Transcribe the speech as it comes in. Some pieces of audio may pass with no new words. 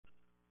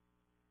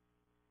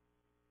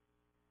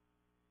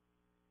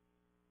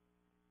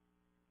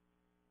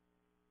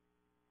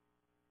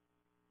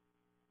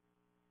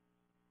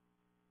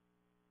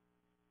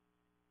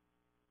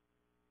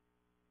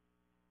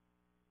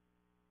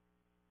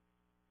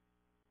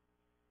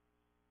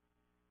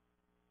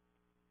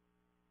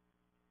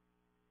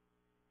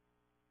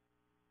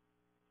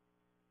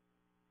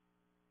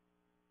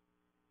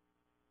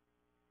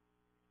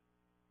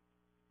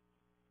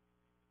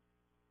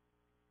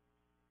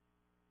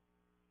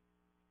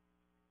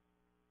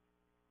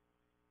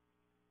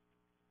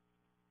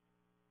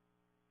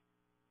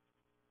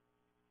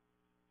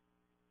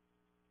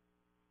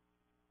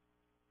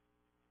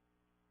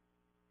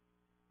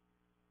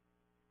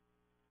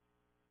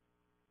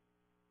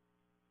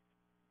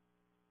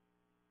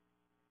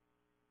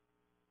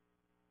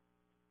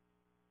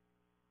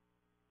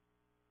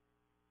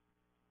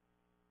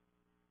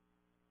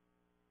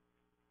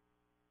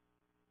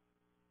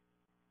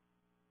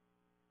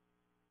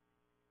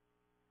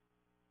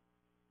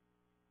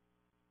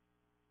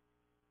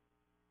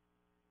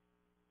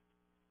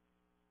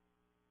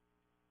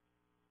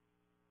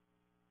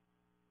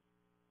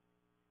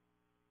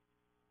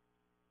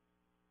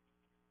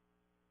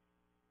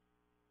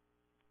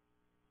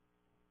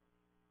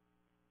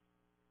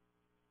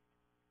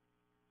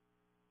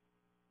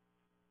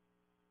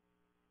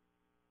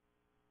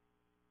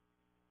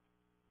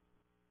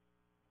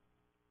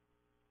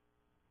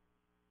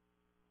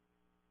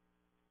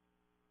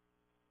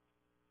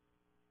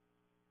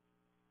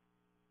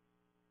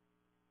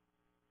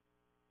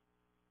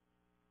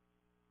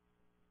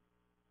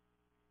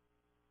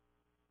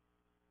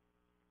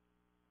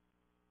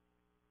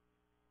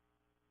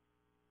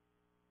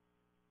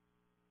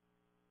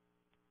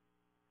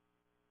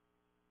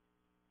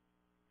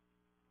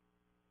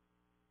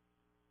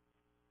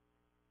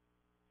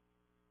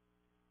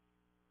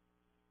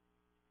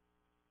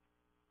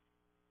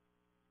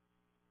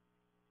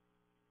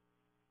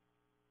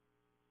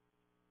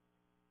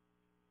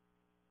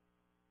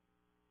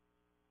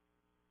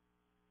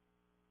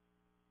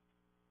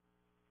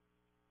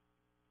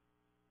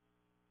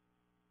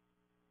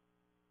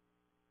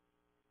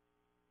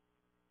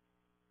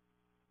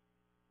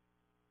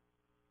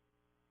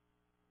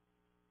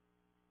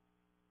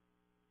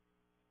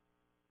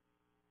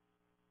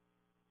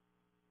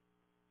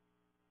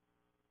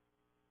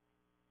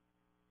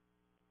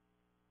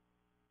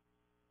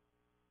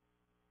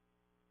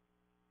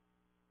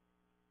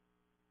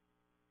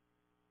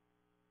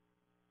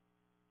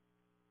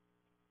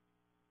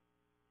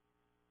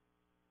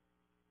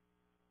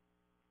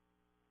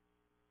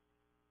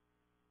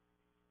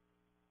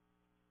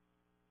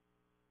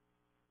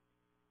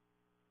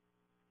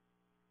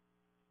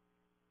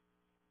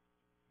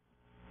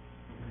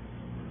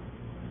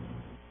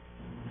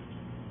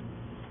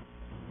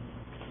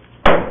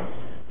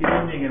Good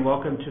evening and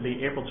welcome to the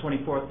April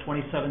 24th,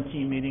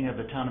 2017 meeting of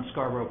the Town of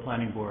Scarborough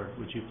Planning Board.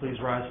 Would you please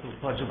rise for the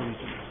Pledge of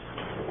Allegiance?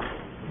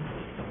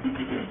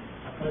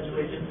 I pledge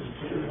allegiance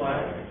to the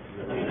flag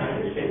of the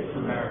United States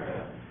of America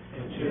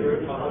and to the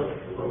republic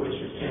for which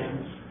it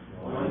stands,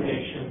 one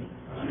nation,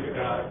 under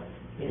God,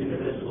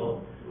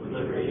 indivisible, with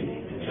liberty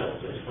and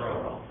justice for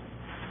all.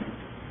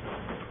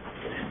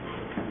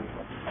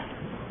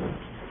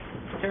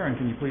 Karen,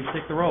 can you please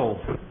take the roll?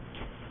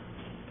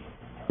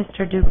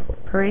 Mr.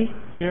 Dupree?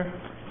 Here.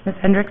 Ms.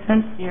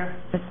 Hendrickson? Here.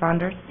 Ms.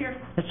 Saunders? Here.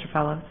 Mr.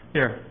 Fellows?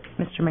 Here.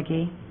 Mr.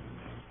 McGee?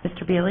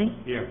 Mr. Bealey?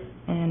 Here.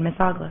 And Ms.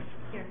 Ogles?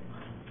 Here.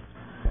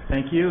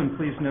 Thank you, and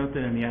please note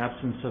that in the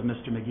absence of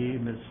Mr.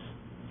 McGee, Ms.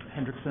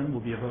 Hendrickson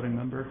will be a voting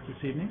member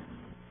this evening.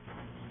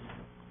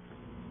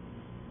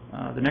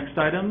 The next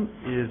item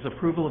is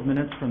approval of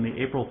minutes from the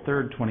April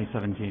 3rd,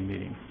 2017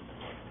 meeting.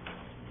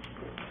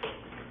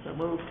 So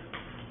moved.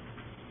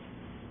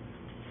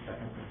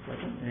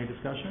 Second. Any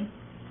discussion?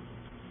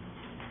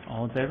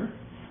 All in favor?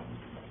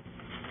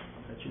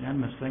 That's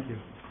unanimous. Thank you.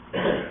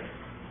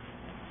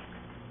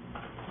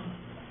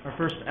 Our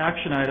first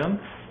action item,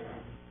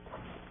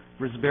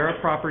 Risbera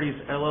Properties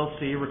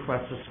LLC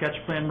requests a sketch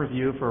plan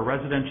review for a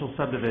residential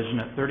subdivision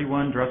at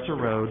 31 Dresser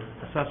Road,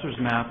 Assessor's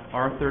Map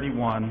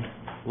R31,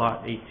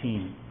 Lot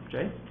 18.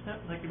 Jay?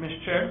 Thank you,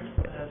 Mr. Chair.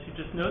 As you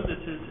just noted,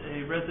 this is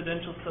a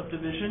residential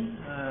subdivision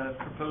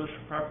proposed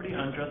for property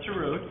on Dresser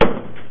Road.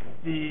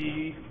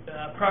 The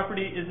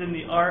property is in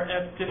the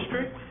RF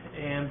district,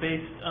 and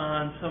based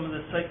on some of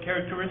the site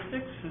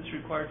characteristics, it's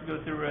required to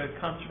go through a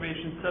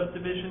conservation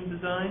subdivision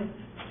design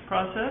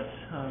process.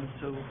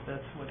 So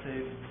that's what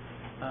they've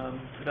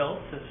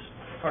developed as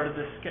part of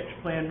the sketch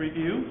plan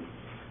review.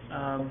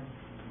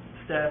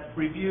 Staff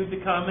reviewed the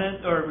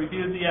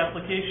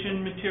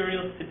application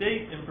materials to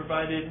date and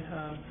provided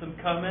some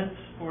comments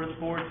for the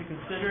board to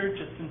consider,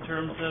 just in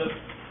terms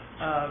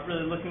of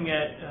really looking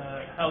at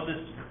how this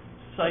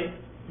site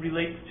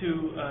relates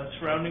to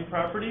surrounding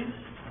properties.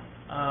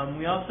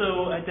 We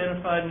also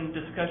identified in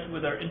discussion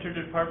with our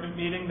interdepartment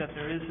meeting that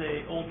there is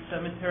an old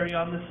cemetery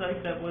on the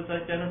site that was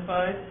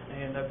identified,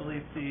 and I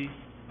believe the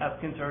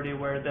applicant's already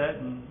aware of that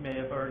and may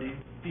have already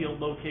field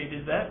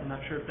located that. I'm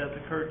not sure if that's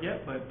occurred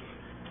yet, but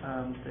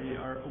they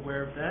are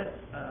aware of that.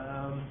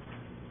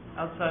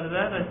 Outside of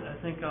that,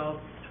 I think I'll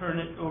turn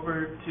it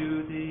over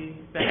to the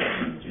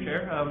Mr.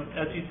 Chair.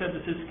 As you said,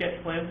 this is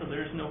sketch plan, so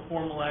there is no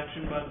formal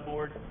action by the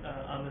board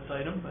on this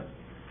item, but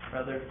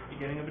rather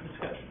beginning of a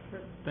discussion.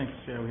 Thanks.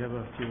 Yeah, we have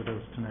a few of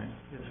those tonight.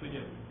 Yes, we do.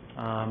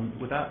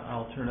 With that,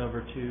 I'll turn it over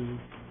to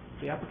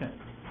the applicant.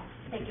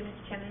 Thank you,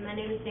 Mr. Chairman. My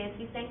name is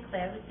Nancy St.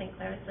 Clair with St.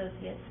 Clair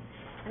Associates.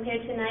 I'm here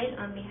tonight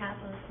on behalf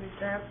of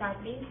Risbera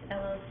Properties,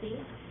 LLC.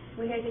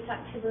 We're here to talk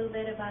to you a little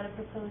bit about a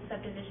proposed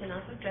subdivision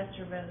off of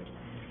Dresser Road.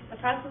 The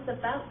parcel is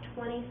about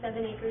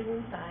 27 acres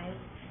in size.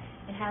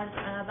 It has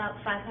about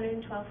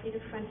 512 feet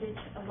of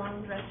frontage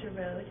along Dresser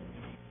Road.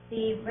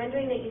 The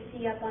rendering that you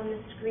see up on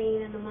the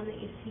screen and the one that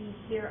you see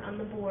here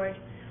on the board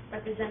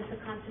represents a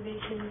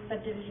conservation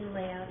subdivision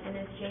layout. And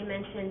as Jay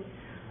mentioned,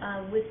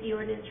 with the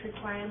ordinance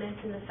requirements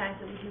and the fact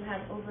that we do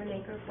have over an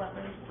acre of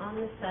wetlands on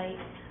the site,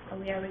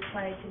 we are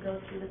required to go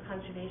through the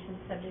conservation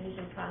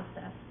subdivision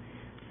process.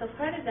 So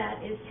part of that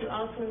is to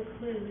also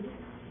include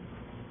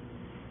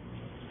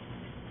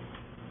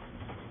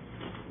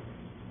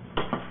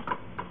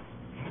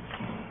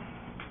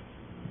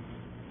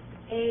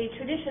a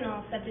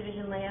traditional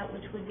subdivision layout,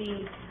 which would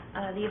be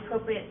the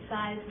appropriate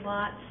size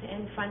lots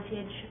and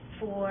frontage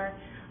for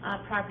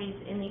properties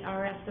in the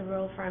RF, the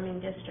Rural Farming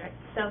District.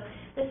 So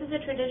this is a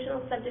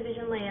traditional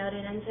subdivision layout.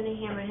 It ends in a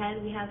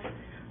hammerhead. We have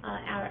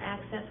our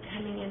access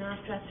coming in off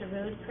Dresser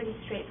Road, pretty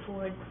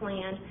straightforward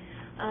plan.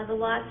 The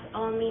lots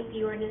all meet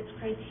the ordinance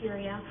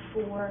criteria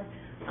for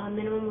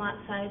minimum lot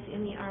size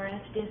in the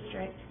RF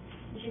district.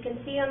 As you can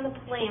see on the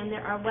plan,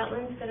 there are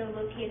wetlands that are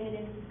located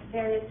in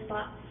various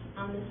spots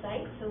on the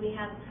site. So we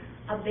have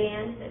a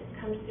band that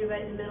comes through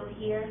right in the middle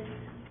here,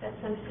 that's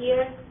some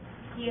here,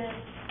 here,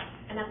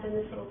 and up in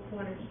this little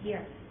corner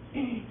here.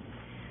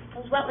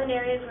 Those wetland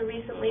areas were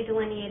recently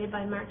delineated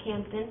by Mark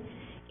Hampton,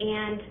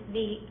 and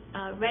the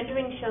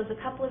rendering shows a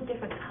couple of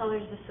different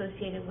colors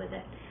associated with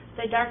it.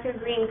 The darker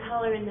green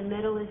color in the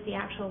middle is the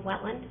actual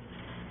wetland.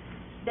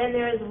 Then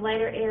there is a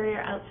lighter area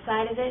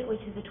outside of it,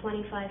 which is a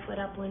 25-foot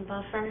upland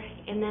buffer.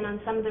 And then on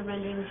some of the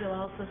renderings, you'll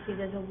also see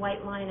there's a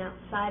white line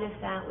outside of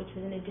that, which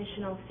is an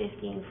additional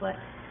 15-foot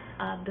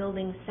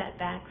building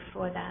setback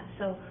for that.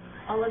 So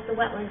all of the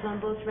wetlands on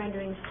both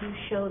renderings do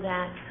show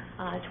that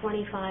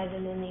 25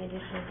 and then the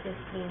additional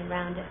 15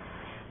 around it.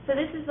 So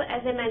this is,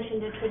 as I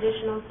mentioned, a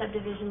traditional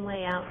subdivision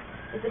layout.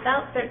 It's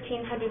about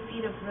 1,300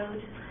 feet of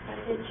road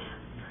frontage.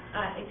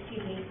 1,300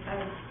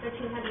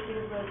 feet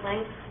of road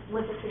length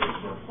with a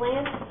traditional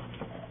plan.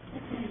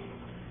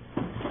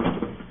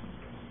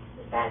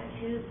 Back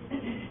to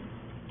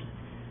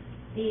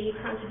the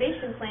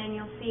conservation plan,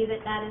 you'll see that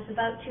that is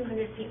about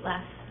 200 feet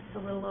less. It's a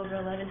little over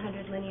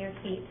 1,100 linear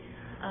feet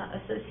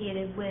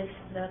associated with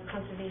the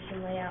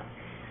conservation layout.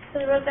 So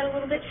the road got a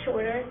little bit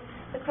shorter.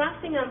 The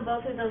crossing on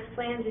both of those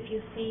plans, if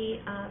you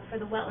see, for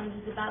the wetlands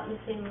is about in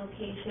the same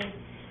location.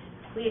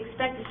 We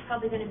expect it's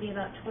probably going to be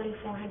about 2,400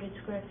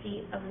 square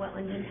feet of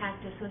wetland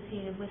impact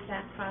associated with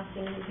that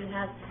crossing. We do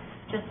have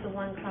just the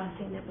one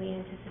crossing that we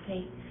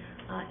anticipate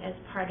as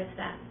part of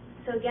that.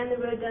 So again, the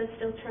road does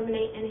still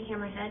terminate in a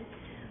hammerhead.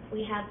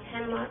 We have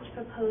 10 lots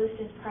proposed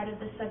as part of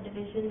the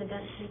subdivision. The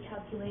density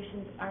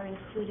calculations are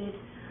included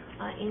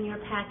in your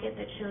packet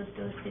that shows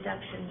those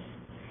deductions.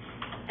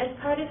 As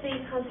part of the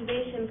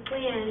conservation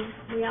plan,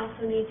 we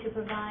also need to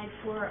provide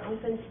for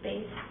open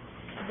space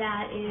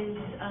that is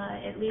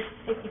at least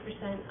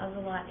 50% of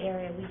the lot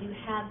area. We do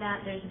have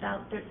that. There's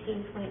about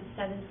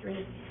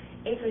 13.73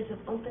 acres of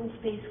open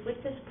space with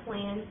this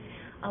plan.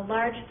 A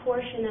large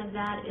portion of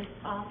that is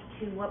off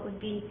to what would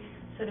be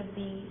sort of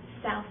the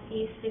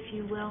southeast, if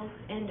you will,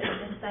 end of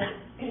the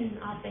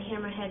site off the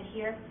hammerhead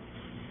here.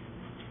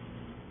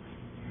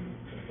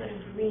 This sort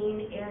of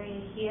green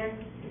area here.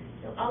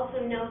 You'll also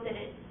note that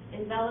it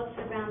envelops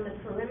around the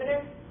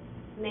perimeter,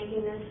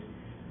 making this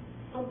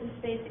open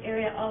space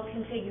area all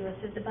contiguous.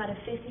 It's about a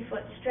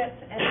 50-foot strip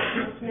at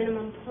the most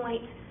minimum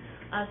point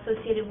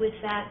associated with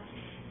that.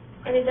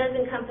 And it does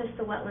encompass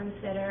the wetlands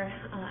that are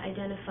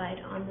identified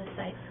on the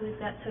site. So we've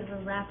got sort of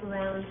a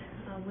wraparound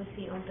with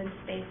the open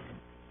space.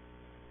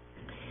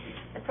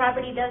 The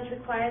property does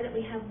require that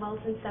we have wells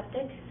and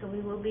septic, so we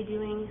will be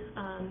doing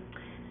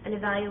an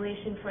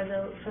evaluation for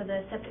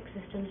the septic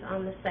systems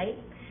on the site.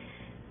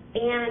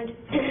 And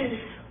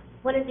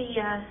one of the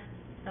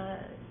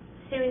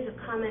series of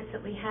comments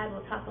that we had,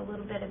 we'll talk a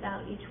little bit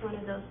about each one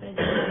of those, but I just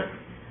want to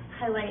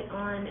highlight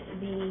on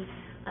the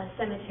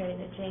cemetery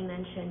that Jay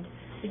mentioned.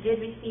 We did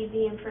receive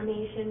the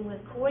information with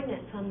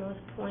coordinates on those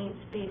points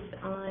based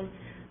on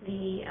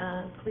the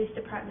police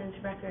department's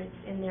records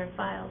in their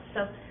files.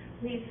 So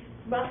we've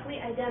roughly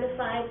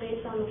identified,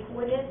 based on the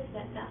coordinates,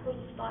 that that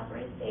little spot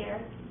right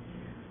there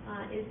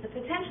is the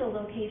potential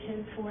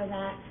location for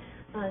that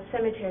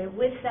cemetery.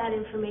 With that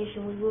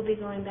information, we will be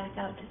going back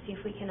out to see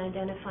if we can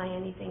identify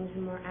anything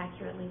and more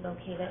accurately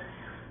locate it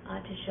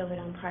to show it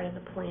on part of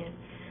the plan.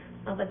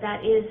 But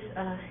that is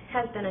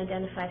has been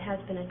identified, has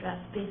been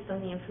addressed based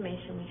on the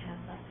information we have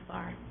thus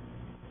far.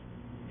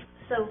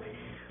 So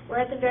we're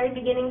at the very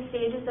beginning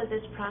stages of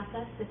this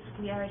process.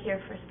 We are here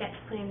for sketch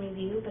plan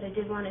review, but I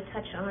did want to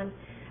touch on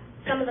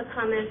some of the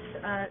comments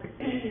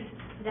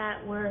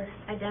that were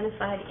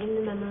identified in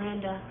the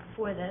memoranda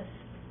for this.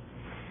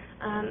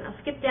 I'll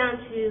skip down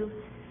to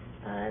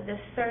the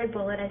third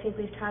bullet. I think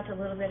we've talked a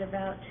little bit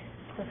about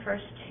the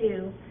first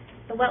two.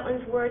 The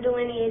wetlands were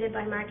delineated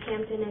by Mark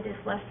Hampton. It is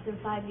less than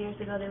 5 years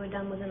ago. They were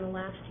done within the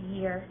last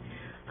year.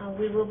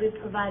 We will be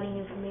providing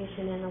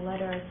information in a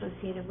letter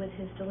associated with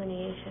his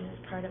delineation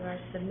as part of our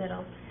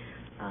submittal.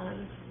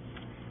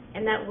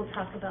 And that will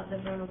talk about the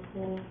vernal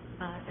pool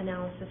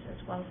analysis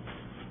as well.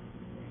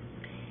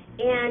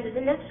 And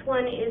the next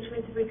one is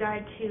with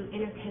regard to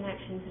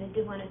interconnections, and I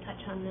did want to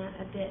touch on that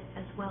a bit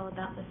as well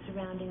about the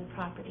surrounding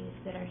properties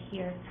that are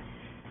here.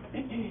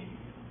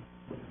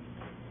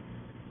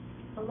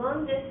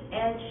 Along this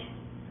edge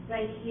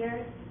right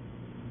here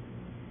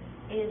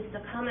is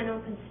the common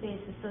open space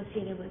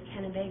associated with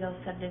Kennebago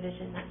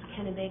subdivision. That's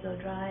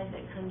Kennebago Drive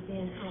that comes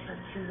in off of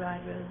Two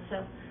Rod Road.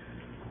 So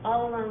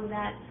all along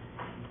that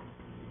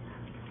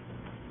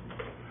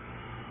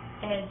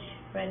edge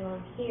right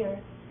along here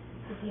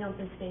is the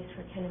open space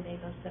for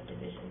Kennebago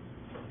subdivision.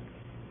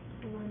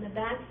 And on the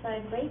back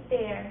side right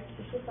there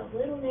is just a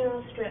little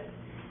narrow strip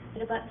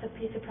that abuts a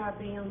piece of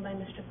property owned by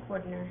Mr.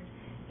 Cordner.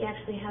 He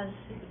actually has,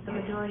 the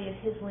majority of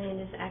his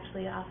land is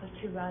actually off of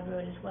Two Rod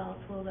Road as well.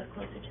 It's a little bit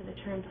closer to the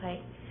turnpike.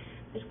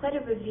 There's quite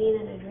a ravine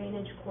and a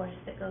drainage course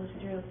that goes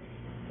through.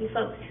 You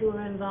folks who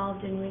are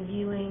involved in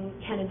reviewing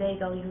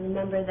Kennebago, you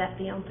remember that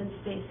the open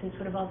space and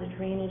sort of all the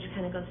drainage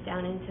kind of goes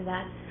down into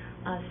that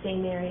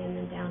same area and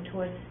then down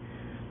towards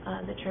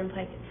the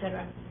turnpike,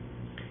 etc.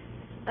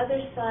 Other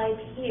side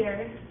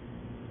here,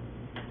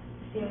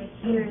 this area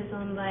here is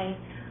owned by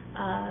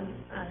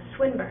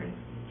Swinburne,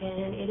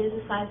 and it is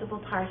a sizable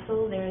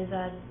parcel. There is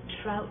a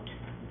Trout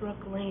Brook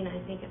Lane,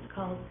 I think it's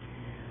called,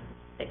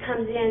 that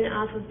comes in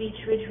off of Beach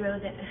Ridge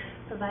Road that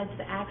provides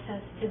the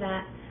access to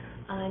that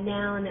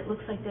now, and it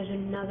looks like there's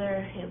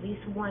another, at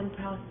least one,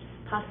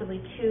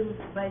 possibly two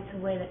rights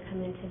of way that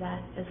come into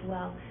that as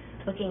well,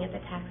 looking at the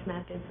tax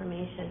map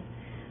information.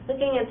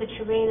 Looking at the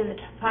terrain and the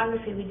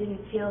topography, we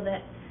didn't feel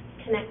that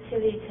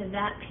connectivity to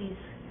that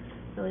piece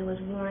really was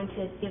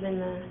warranted given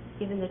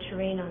the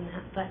terrain on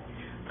that, but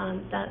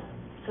that's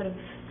sort of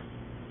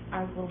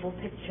our global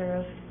picture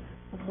of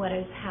what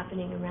is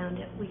happening around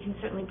it. We can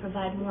certainly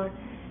provide more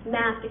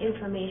map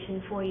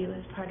information for you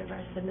as part of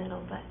our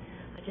submittal, but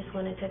I just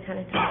wanted to kind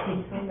of touch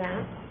base on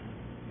that.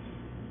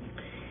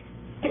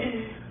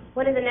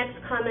 One of the next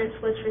comments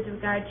was with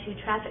regard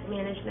to traffic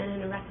management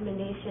and a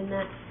recommendation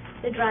that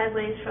the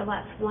driveways for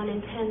lots 1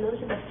 and 10,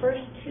 those are the first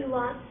two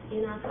lots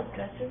in off of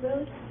Dresser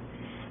Road,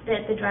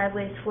 that the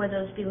driveways for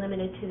those be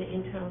limited to the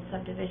internal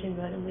subdivision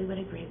road, and we would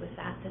agree with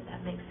that,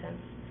 that makes sense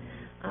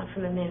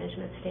from a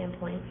management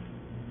standpoint.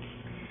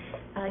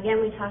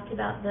 Again, we talked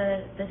about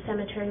the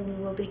cemetery. We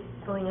will be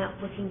going out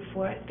looking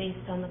for it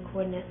based on the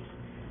coordinates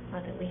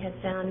that we had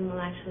found, and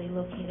we'll actually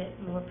locate it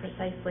more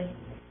precisely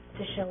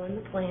to show on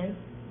the plan.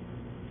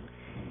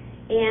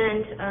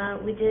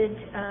 And we did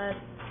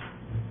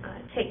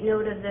take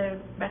note of the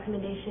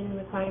recommendation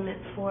requirement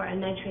for a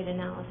nitrate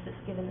analysis,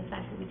 given the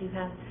fact that we do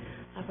have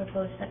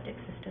proposed septic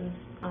systems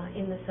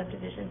in the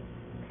subdivision.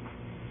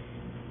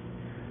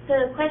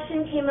 The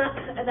question came up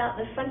about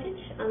the frontage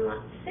on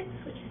Lot 6,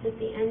 which is at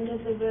the end of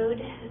the road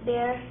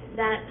there.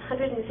 That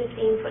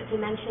 115-foot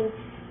dimension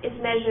is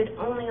measured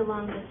only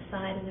along this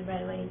side of the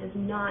right-of-way and does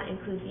not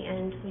include the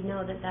end. We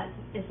know that that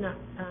is not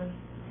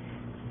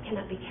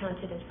cannot be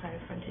counted as part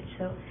of frontage.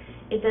 So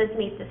it does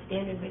meet the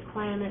standard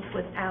requirements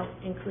without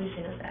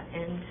inclusion of that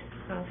end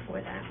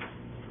for that.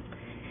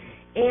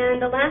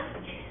 And the last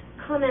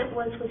comment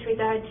was with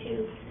regard to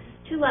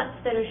two lots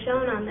that are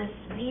shown on this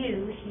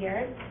view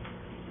here.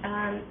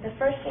 The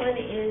first one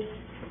is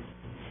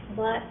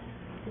lot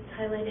that's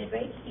highlighted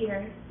right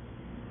here.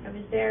 It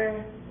was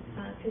their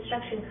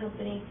construction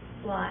company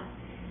lot.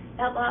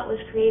 That lot was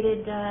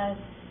created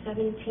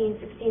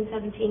 16,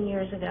 17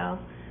 years ago.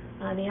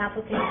 The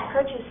applicant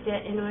purchased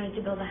it in order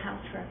to build a house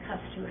for a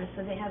customer.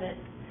 So they have it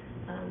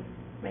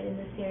right in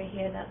this area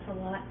here. That's a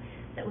lot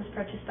that was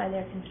purchased by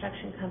their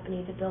construction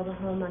company to build a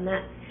home on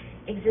that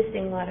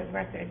existing lot of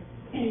record.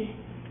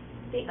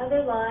 The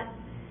other lot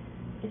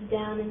is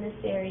down in this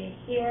area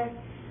here.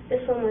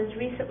 This one was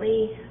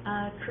recently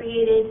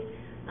created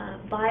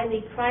by the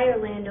prior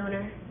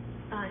landowner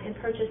and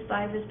purchased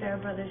by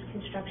Scarborough Brothers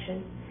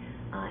Construction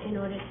in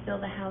order to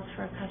build a house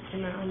for a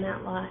customer on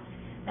that lot.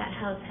 That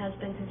house has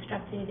been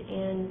constructed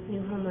and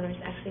new homeowners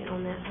actually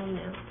own that home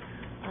now.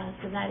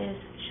 So that is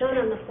shown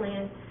on the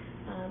plan,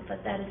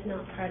 but that is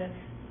not part of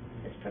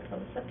this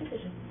proposed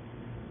subdivision.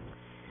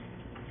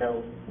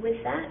 So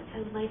with that, I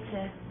would like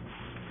to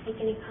take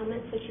any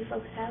comments that you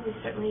folks have. We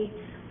certainly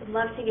would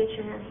love to get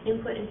your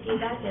input and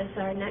feedback as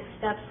our next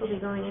steps will be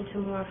going into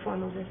more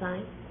formal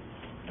design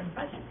for the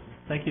project.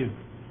 Thank you.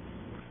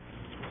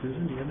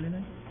 Susan, do you have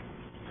anything?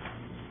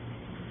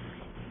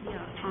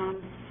 Yeah,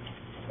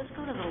 let's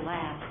go to the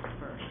last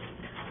first.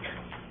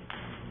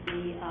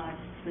 The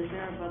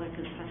Scarborough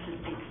Construction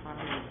State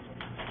properties.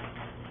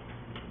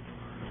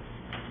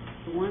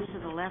 The ones to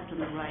the left and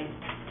the right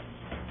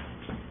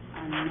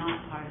are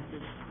not part of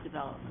this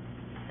development.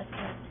 That's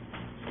correct.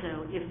 So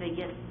if they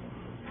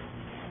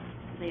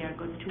are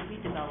going to be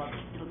developed,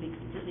 it'll be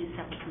completely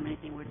separate from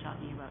anything we're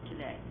talking about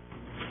today.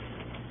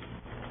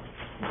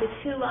 The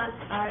two lots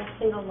are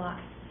single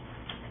lots.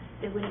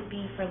 They wouldn't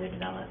be further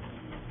developed.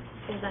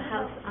 There's a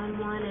house on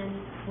one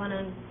and one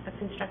on a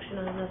construction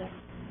on another.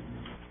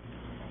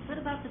 What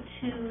about the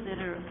two that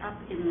are up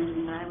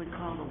in what I would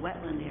call the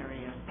wetland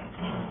area?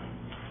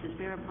 The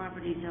Scarborough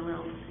Properties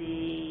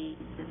LLC,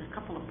 there's a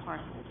couple of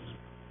parcels.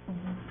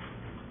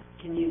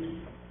 Can you,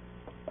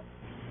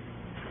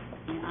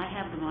 I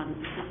have them on,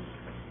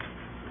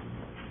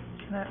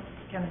 That's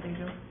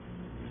Kennebago.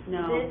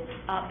 no, This?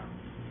 up.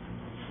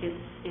 If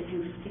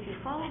you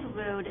follow the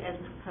road as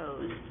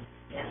proposed,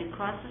 Yeah. it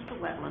crosses the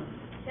wetland.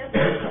 Yep.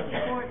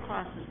 Before it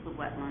crosses the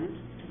wetland,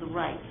 to the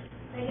right.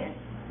 Right here?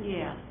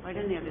 Yeah, right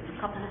in there, there's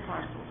a couple of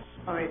parcels.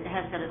 Or it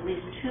has got at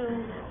least two.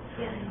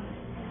 Yeah.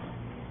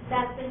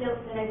 That's the note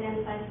that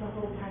identifies the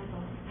whole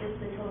parcel. It's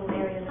the total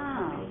area of the Oh.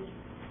 property.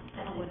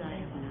 That's How would I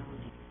have known?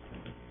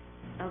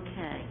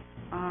 Okay.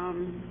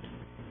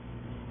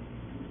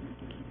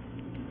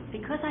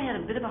 Because I had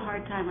a bit of a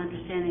hard time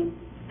understanding,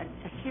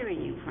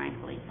 hearing you,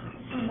 frankly,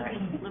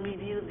 let me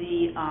view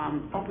the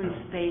open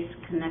space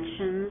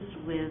connections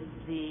with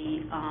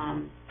the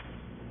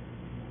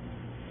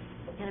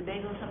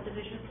Kennebago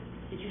subdivision.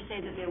 Did you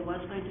say that there was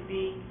going to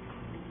be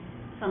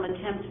some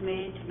attempt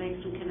made to make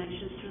some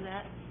connections through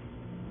that?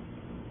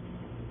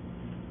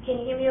 Can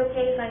you hear me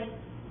okay if I...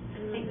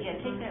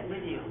 Take that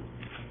with you.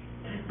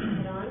 Turn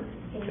it on.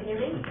 Can you hear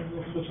me?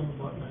 We'll switch on the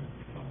button.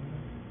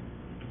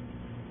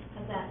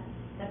 How's that?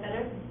 Is that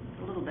better?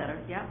 A little better,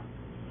 yeah?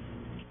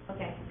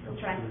 Okay, we'll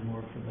try. Is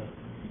More for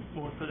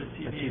More for the the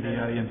TV TV than...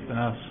 audience than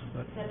us,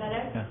 but, that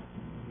better? yeah.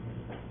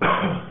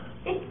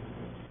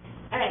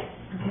 All right.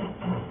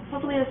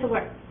 Hopefully this will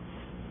work.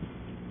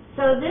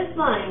 So this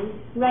line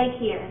right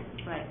here,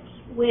 Right.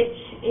 which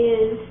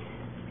is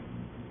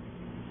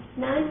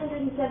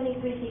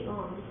 973 feet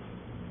long,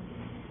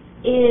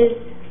 is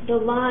the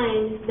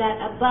line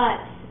that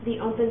abuts the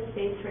open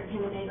space for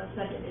Kennebago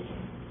subdivision.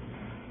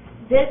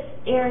 This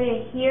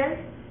area here,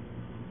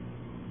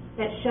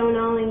 that's shown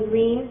all in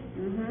green,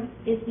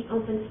 is the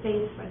open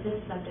space for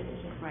this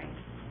subdivision. Right.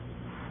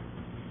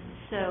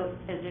 So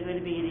is there going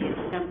to be any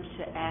attempt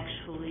to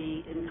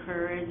actually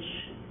encourage,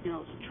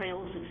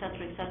 trails, et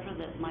cetera,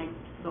 that might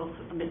go,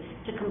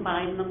 to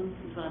combine them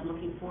is what I'm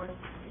looking for?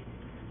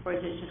 Or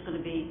is it just going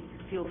to be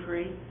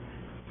fuel-free?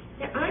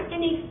 There aren't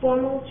any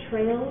formal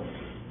trails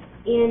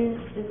in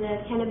the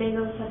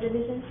Kennebago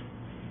subdivision.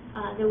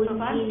 There would So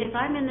be... if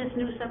I'm in this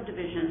new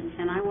subdivision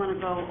and I want to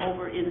go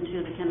over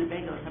into the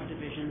Kennebago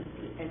subdivision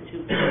and to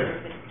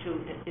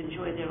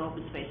enjoy their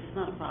open space, it's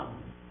not a problem.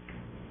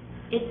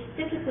 it's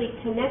physically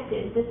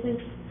connected. This is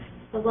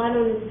the lot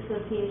owners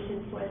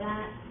association for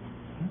that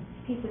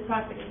piece of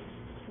property.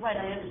 Right,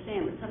 I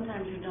understand, but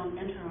sometimes you don't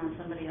enter on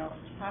somebody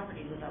else's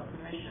property without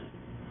permission.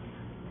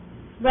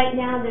 Right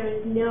now, there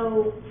is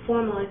no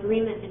formal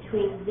agreement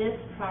between this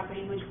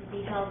property, which would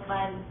be held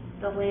by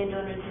the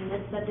landowners in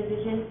this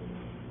subdivision,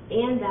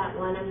 and that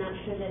one. I'm not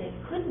sure that it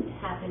couldn't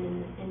happen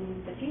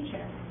in the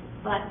future,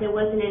 but there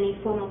wasn't any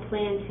formal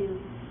plan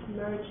to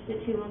merge the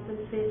two open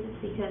spaces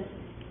because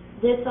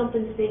this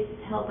open space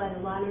is held by the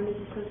Lot Owners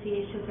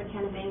Association for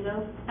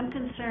Kennebango. I'm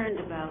concerned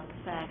about the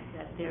fact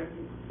that they're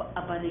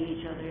abutting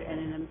each other,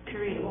 and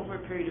over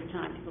a period of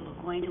time, people are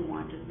going to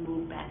want to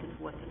move back and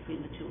forth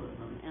between the two of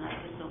them, and I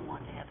just don't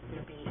want to have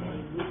there be a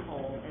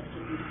loophole as to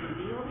who's going to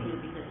be over you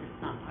because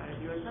it's not part of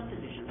your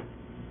subdivision.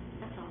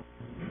 That's all.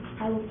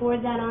 I will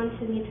forward that on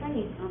to the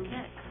attorneys.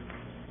 Okay.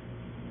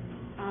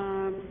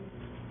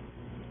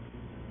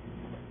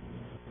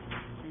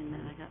 Wait a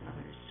minute, I got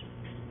others.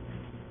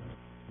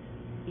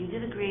 You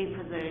did agree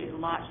for the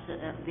lots,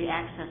 the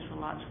access for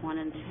lots 1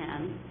 and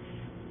 10,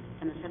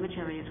 and the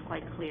cemetery is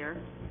quite clear.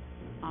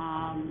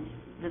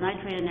 The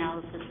nitrate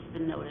analysis has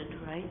been noted,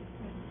 right?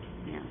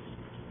 Yes.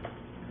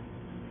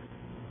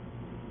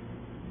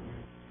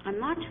 I'm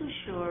not too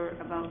sure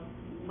about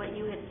what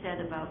you had said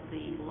about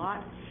the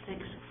lot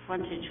 6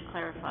 frontage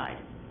clarified.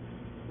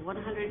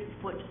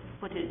 100-foot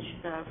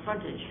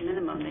frontage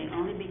minimum may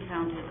only be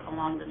counted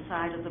along the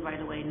side of the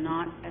right-of-way,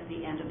 not at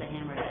the end of the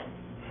hammerhead.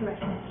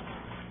 Correct.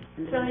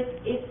 So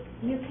if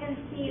you can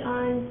see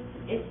on,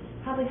 it's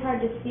probably hard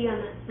to see on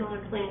that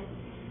smaller plan,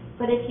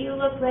 but if you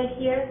look right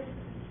here,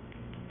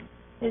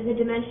 there's a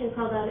dimension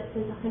called out, it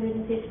says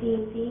 115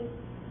 feet.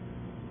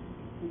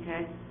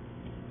 Okay.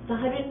 The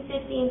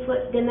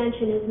 115-foot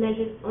dimension is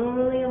measured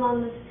only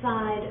along the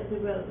side of the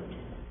road.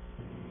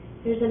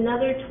 There's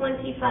another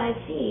 25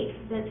 feet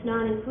that's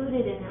not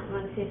included in that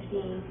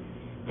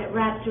 115 that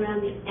wraps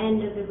around the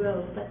end of the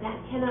road, but that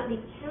cannot be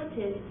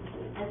counted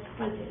as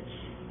frontage.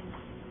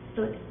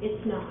 So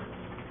it's not.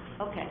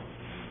 Okay.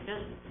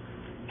 Just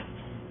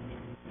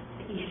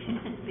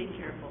be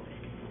careful.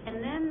 And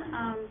then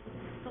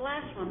the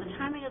last one, the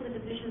timing of the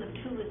division of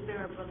two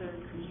Scarborough Brothers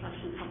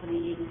Construction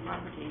Company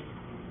properties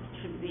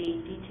should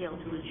be detailed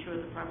to ensure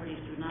the properties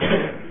do not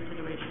have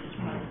consideration as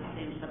part of the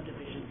same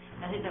subdivision.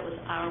 I think that was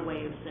our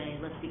way of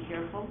saying, let's be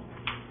careful.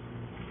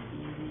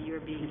 You're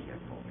being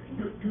careful.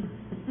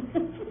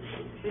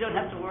 We don't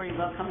have to worry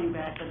about coming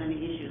back with any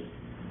issues.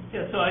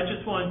 Yeah, so I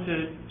just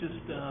wanted to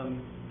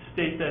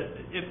state that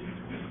if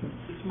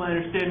it's my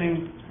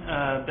understanding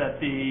that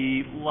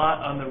the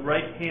lot on the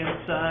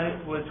right-hand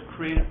side was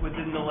created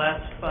within the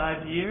last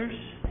 5 years.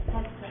 That's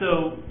correct.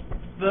 So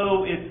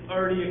though it's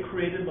already a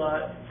created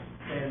lot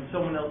and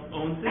someone else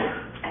owns it,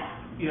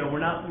 we're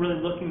not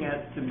really looking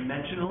at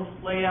dimensional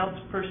layouts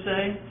per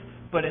se,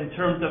 but in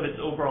terms of its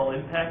overall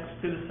impacts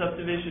to the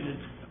subdivision,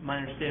 it's my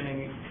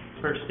understanding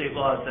per state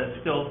law that it's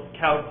still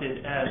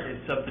counted as a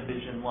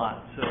subdivision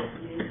lot. So,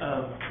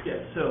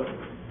 so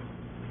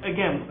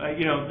again,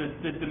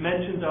 the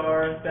dimensions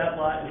are, that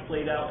lot is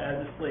laid out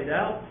as it's laid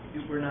out.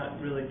 We're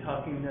not really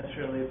talking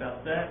necessarily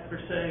about that per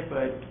se,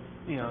 but,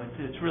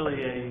 it's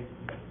really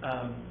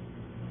I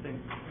think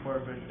more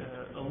of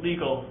a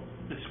legal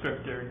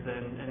descriptor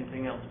than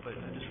anything else, but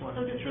I just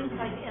wanted to make sure So does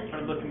things like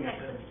we're looking at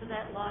access to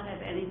that lot have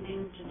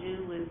anything to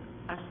do with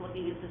us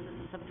looking at this as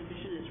a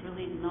subdivision? It's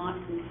really not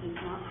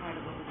part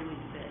of what we're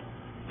doing today.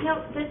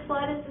 No, this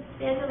lot is a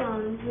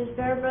standalone. The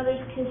Scarborough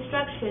Brothers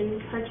Construction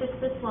purchased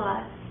this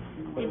lot.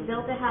 They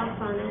built a house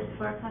on it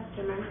for a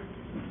customer,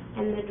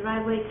 and the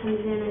driveway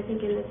comes in, I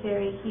think, in this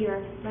area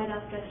here, right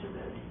off Dresser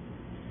Road.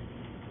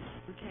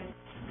 Okay.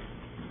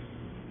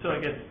 So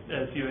I guess,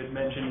 as you had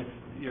mentioned,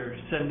 if you're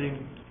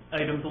sending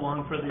items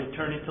along for the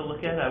attorney to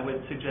look at, I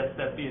would suggest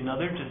that be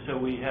another, just so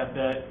we have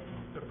that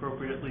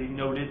appropriately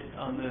noted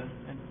on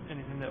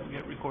anything that we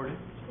get recorded.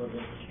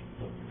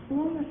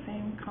 Along the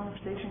same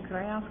conversation, could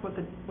I ask what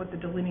the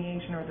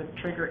delineation or the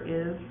trigger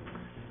is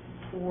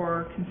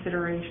for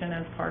consideration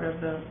as part of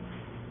the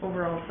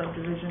overall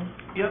subdivision?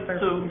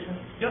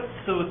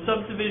 So a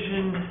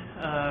subdivision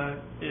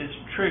is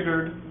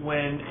triggered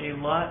when a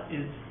lot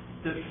is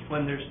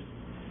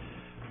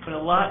when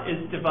a lot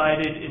is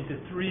divided into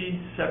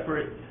 3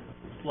 separate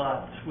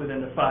lots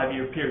within a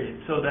 5-year period.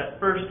 So that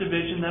first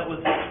division that was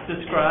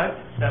described,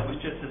 that was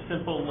just a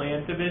simple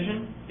land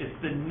division. It's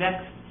the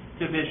next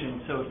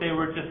division. So if they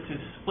were just to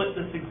split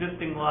this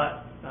existing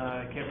lot,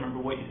 I can't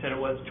remember what you said it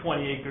was,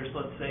 20 acres,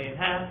 let's say, in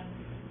half,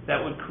 that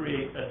would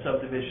create a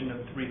subdivision of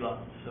 3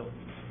 lots. So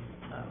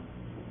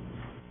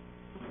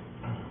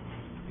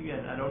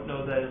again, I don't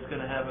know that it's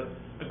going to have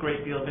a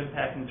great deal of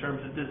impact in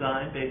terms of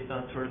design based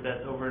on sort of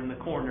that's over in the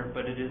corner,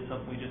 but it is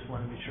something we just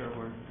want to be sure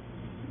we're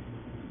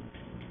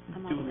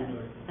I'm all duly set.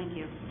 noted. Thank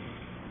you.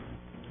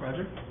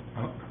 Roger?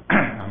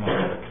 I'm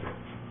all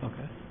set.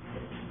 Okay.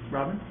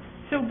 Robin?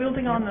 So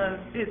building on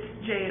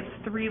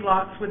it's 3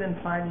 lots within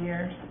 5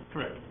 years.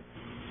 Correct.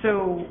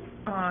 So,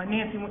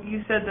 Nancy,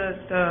 you said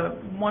that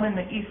the one in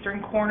the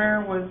eastern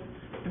corner was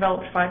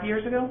developed 5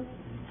 years ago?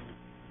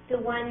 The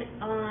one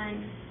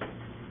on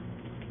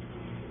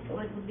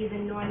would be the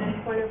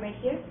northern corner right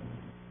here.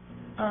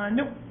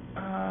 Nope.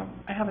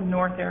 I have a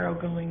north arrow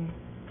going,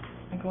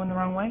 am I going the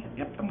wrong way?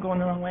 Yep, I'm going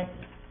the wrong way.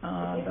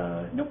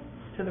 Nope,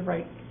 to the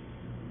right.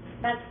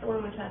 That's the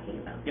one we're talking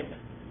about. Yep.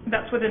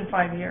 That's within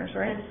 5 years,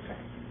 right? That is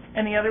correct.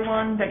 And the other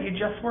one that you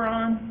just were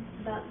on,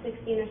 About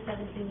 16 or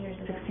 17 years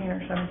ago. 16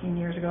 or 17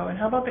 years ago. And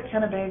how about the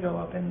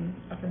Kennebago up in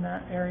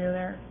that area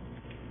there?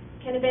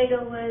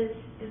 Kennebago was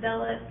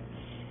developed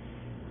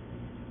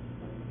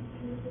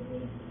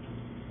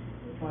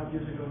 5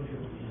 years ago in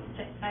June.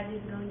 5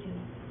 years ago in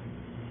June.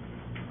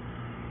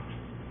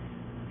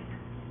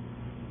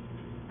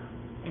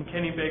 And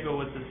Kennebago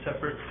was a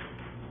separate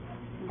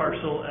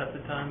parcel at the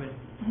time, and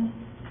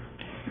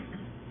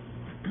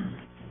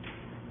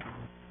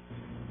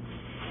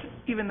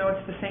Even though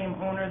it's the same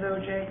owner though,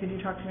 Jay, could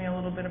you talk to me a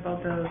little bit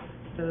about the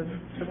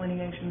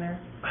delineation there?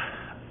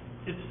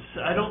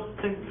 I don't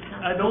think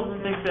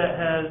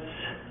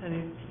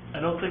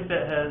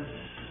that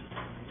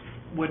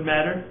would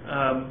matter,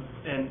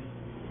 and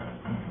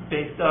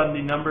based on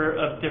the number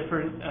of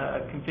different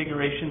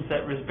configurations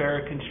that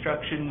Risbera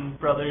Construction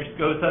Brothers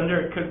goes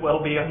under, it could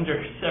well be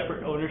under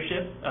separate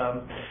ownership.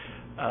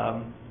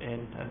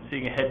 And I'm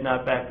seeing a head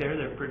nod back there.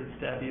 They're pretty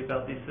savvy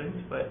about these things.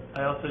 But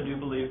I also do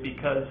believe,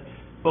 because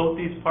both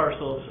these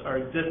parcels are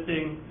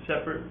existing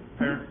separate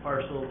parent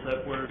parcels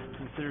that were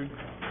considered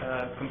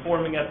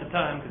conforming at the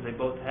time, because they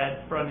both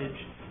had frontage,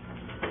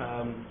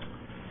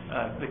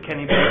 the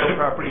Kennebago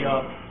property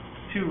off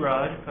Two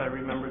Rod, if I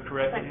remember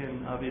correctly,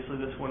 and obviously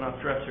this one off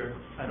Dresser.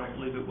 I don't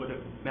believe it would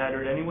have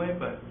mattered anyway,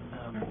 but...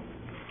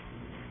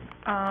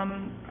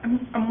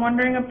 I'm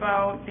wondering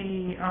about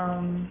the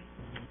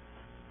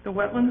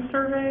wetland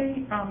survey.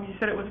 You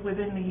said it was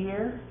within the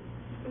year.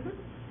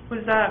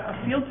 Was that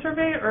a field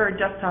survey or a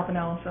desktop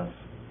analysis?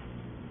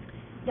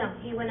 No,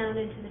 he went out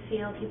into the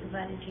field, he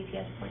provided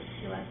GPS points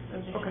to us,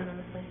 those are shown on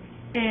the plan.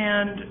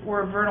 And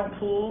were vernal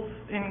pools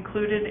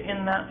included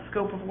in that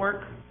scope of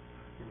work?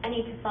 I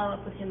need to follow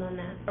up with him on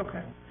that.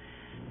 Okay.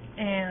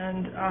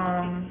 And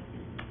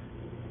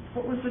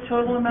what was the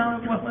total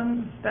amount of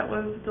wetlands that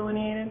was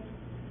delineated?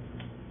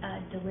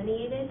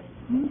 Delineated?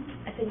 Hmm?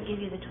 I couldn't give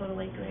you the total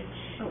acreage.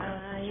 You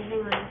hang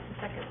on just a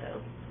second,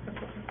 though.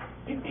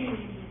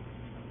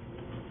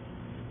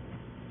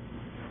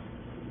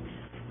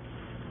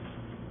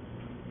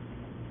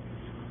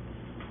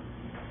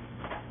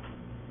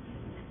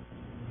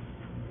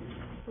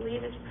 I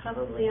believe it's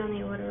probably on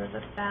the order of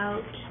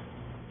about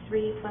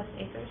 3+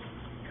 acres.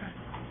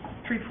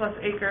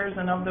 3+ acres,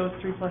 and of those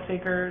 3+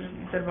 acres,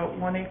 you said about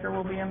 1 acre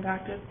will be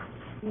impacted?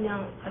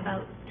 No,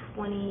 about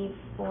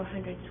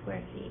 2,400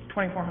 square feet.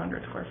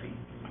 2,400 square feet,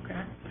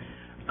 okay.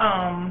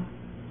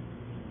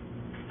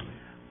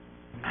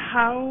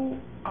 How,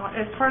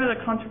 as part of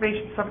the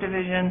conservation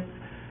subdivision,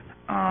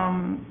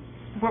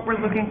 what we're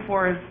looking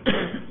for is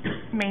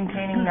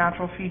maintaining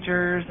natural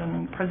features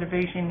and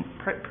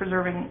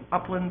preserving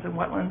uplands and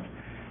wetlands.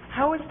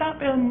 How has that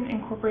been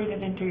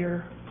incorporated into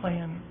your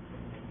plan?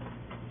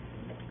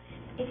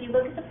 If you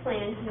look at the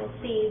plan, you'll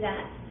see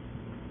that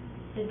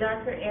the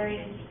darker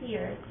areas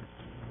here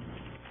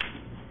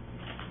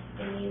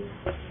in these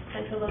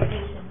central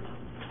locations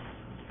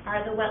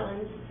are the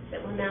wetlands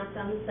that were mapped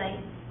on the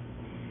site.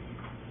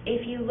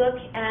 If you look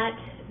at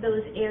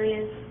those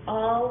areas,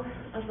 all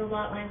of the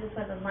lot lines, that's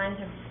why the lines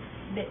are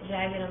a bit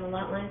jagged on the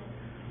lot lines,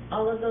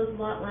 all of those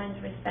lot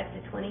lines respect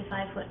a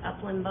 25-foot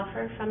upland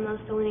buffer from those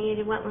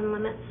delineated wetland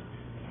limits.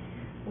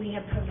 We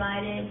have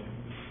provided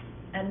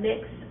a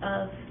mix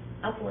of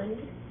upland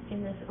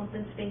in this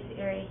open space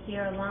area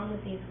here along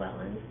with these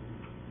wetlands.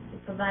 We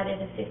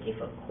provided a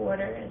 50-foot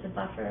corridor as a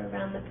buffer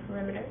around the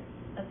perimeter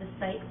of the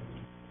site.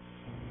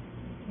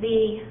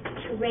 The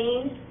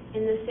terrain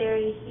in this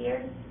area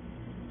here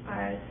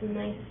are some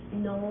nice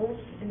knolls,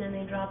 and then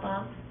they drop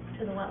off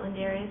to the wetland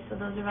areas, so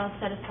those are all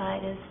set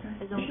aside as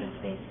open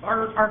space.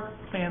 Our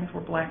plans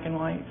were black and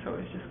white, so it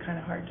was just kind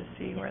of hard to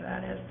see where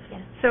that is.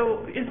 Yeah.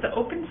 So is the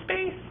open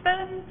space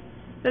then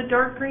the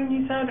dark green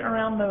you said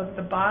around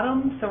the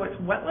bottom, so it's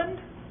wetland?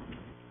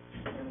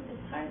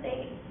 It's hard.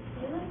 They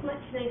look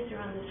much nicer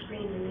on the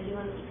screen than they do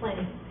on the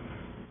plan.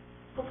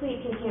 Hopefully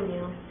you can hear me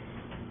all.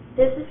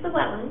 This is the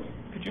wetland.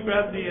 Could you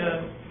grab the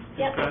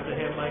Yep. grab the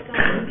hand mic?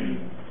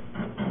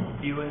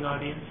 Viewing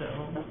audience at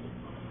home.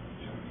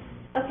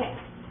 Okay.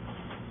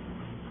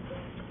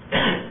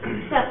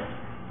 So,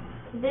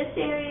 this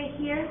area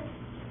here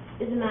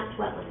is a mapped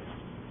wetland.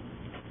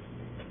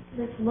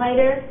 This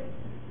lighter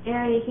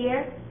area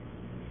here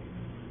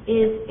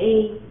is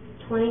a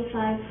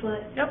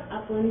 25-foot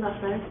upland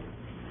buffer.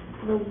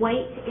 The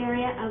white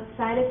area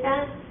outside of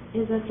that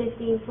is a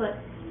 15-foot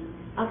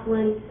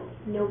upland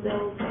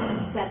no-build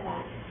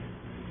setback.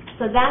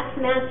 So that's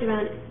mapped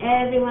around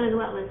every one of the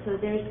wetlands. So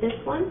there's this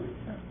one,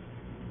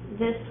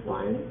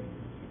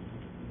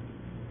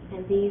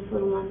 and these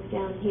little ones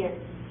down here.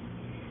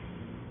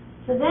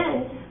 So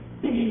then,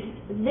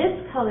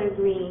 this color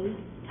green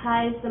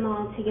ties them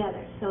all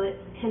together. So it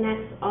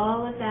connects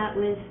all of that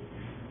with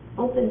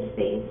open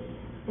space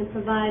and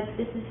provides,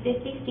 this is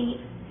 50 feet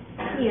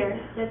here,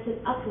 that's an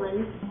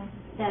upland,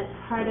 that's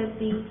part of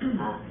the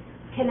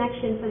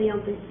connection for the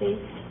open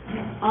space.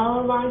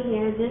 All along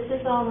here, this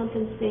is all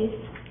open space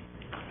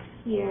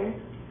here,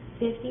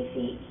 50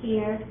 feet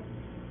here,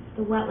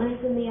 the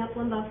wetlands and the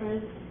upland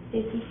buffers,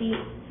 50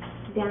 feet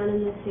down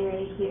in this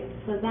area here.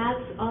 So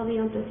that's all the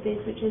open space,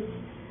 which is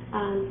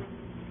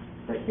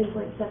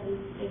 13.7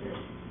 acres.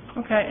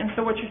 Okay, and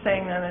so what you're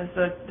saying then is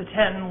the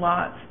 10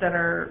 lots that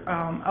are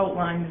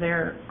outlined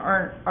there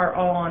are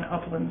all on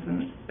uplands,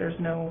 and there's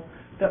no,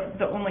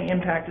 the only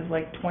impact is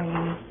like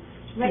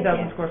 22,000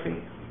 there. square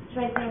feet. It's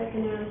right there at the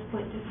nearest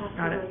point just past the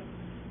Got it. road.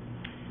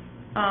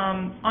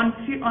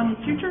 On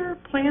future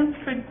plans,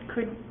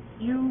 could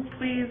you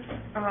please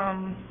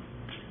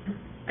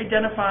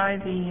identify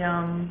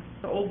the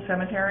old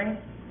cemetery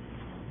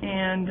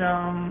and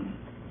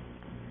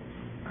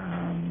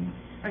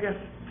I guess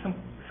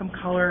some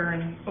color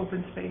and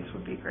open space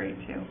would be great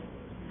too.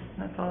 And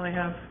that's all I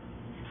have.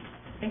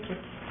 Thank you.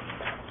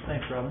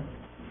 Thanks, Robin.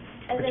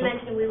 As I Rachel?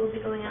 mentioned, we will be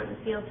going out in the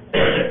field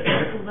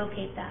to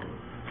locate that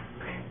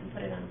and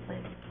put it on a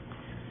plan.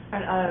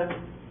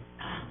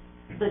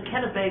 The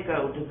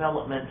Kennebago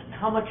development,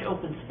 how much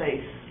open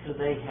space do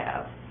they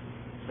have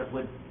that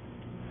would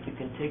be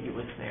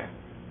contiguous there?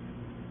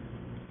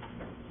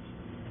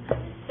 I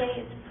would say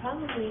it's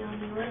probably on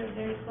the order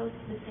very close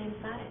to the same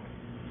size.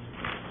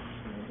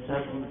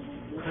 Does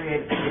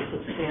create a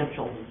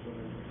substantial,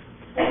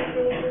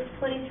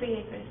 23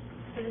 acres.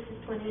 So this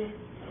is 20,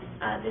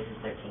 this is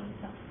 13,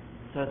 so,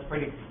 so it's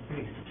pretty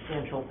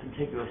substantial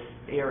contiguous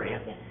area.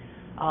 yes.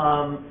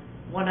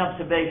 One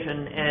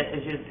observation,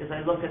 as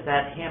I look at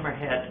that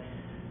hammerhead,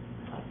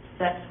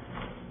 that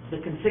the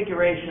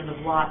configuration of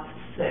lot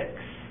 6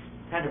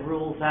 kind of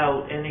rules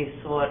out any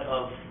sort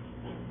of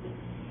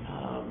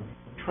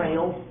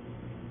trail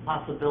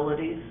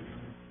possibilities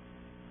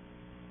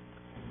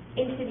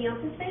Into the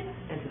open space?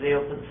 into the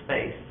open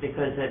space,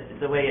 because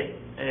the way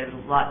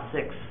lot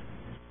 6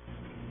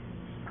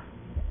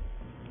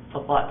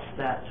 abuts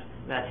that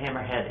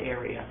hammerhead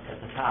area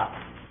at the top.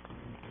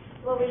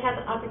 Well, we have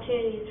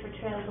opportunities for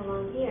trails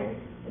along here.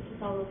 This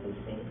is all open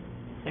space.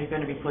 Are you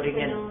going to be putting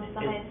in, No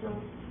sides, no.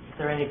 is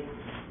there any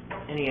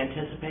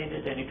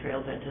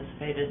trails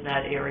anticipated in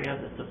that area?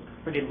 That's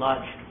a pretty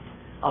large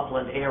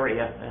upland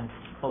area, and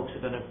folks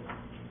are going to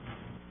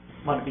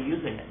want to be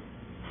using it.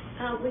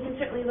 We can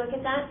certainly look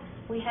at that.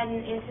 We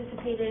hadn't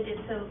anticipated,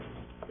 it's a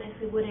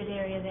nicely wooded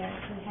area there,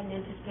 so we hadn't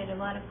anticipated a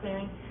lot of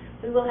clearing.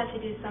 We will have to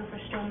do some for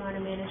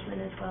stormwater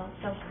management as well,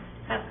 so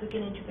perhaps we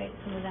can integrate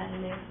some of that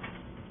in there.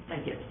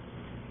 Thank you.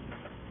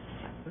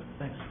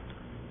 Thanks.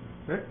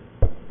 Rick?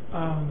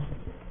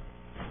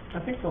 I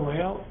think the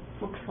layout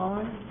looks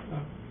fine,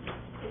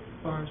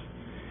 as far as,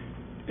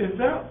 is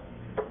that,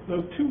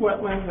 those two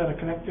wetlands that are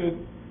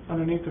connected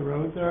underneath the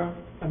road there?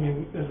 I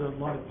mean, there's a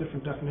lot of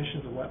different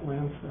definitions of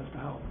wetlands as to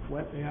how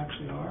wet they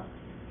actually are.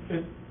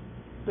 Is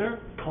there a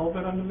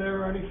culvert under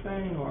there or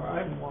anything, or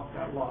I haven't walked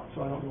that lot,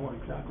 so I don't know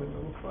exactly what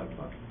it looks like,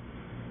 but,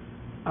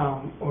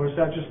 or is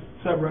that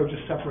road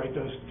just separate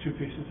those two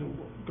pieces and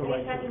go Are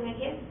right you talking through? right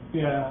here?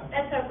 Yeah,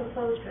 That's our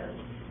proposed road,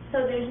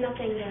 so there's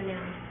nothing there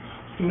now.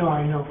 no,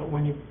 I know, but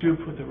when you do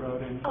put the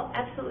road in, Oh,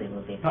 absolutely,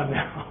 will be. not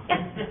now.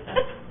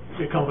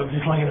 The culvert is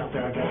laying up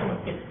there, I guess,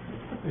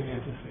 but maybe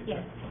anticipate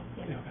Yes,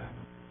 that. yes. Yeah, okay.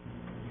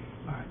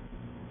 All right.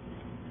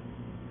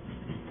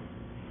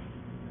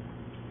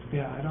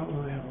 Yeah, I don't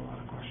really have a lot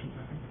of questions,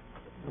 I think.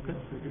 Okay.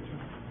 That's a good job.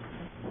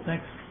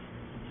 Thanks.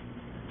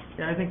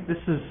 Yeah, I think this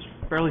is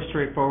fairly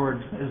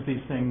straightforward as these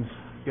things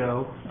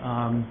go.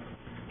 I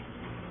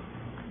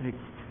think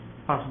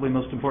possibly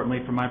most importantly,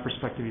 from my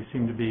perspective, you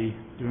seem to be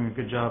doing a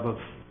good job of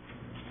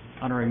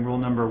honoring rule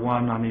number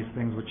 1 on these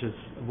things, which is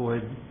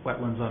avoid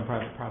wetlands on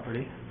private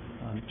property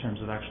in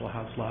terms of actual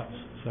house lots.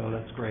 So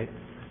that's great.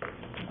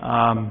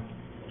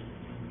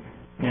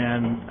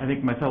 And I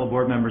think my fellow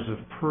board members have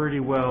pretty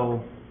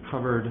well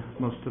covered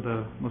most of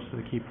the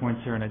key points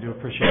here, and I do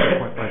appreciate the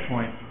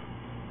point-by-point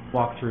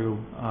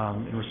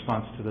walkthrough in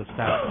response to the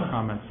staff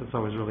comments. That's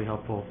always really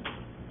helpful.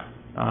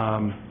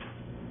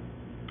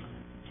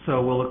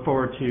 So we'll look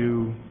forward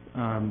to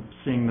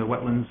seeing the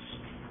wetlands,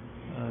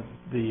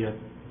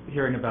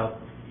 hearing about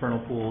vernal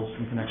pools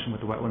in connection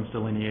with the wetlands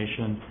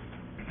delineation,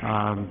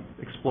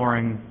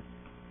 exploring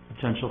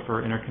potential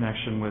for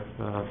interconnection with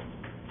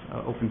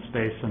open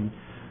space. And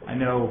I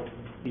know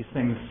these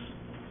things,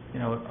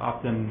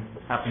 often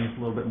happen a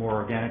little bit more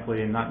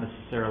organically and not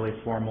necessarily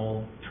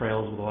formal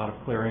trails with a lot of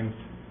clearings.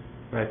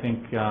 But I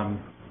think, at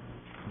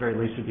the very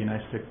least, it'd be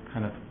nice to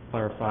kind of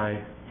clarify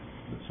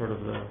sort of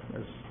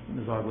as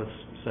Ms. Ogles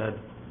said,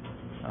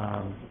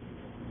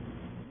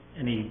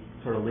 any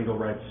sort of legal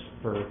rights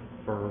for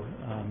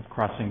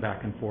crossing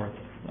back and forth,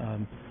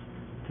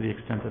 to the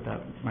extent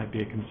that might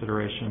be a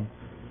consideration.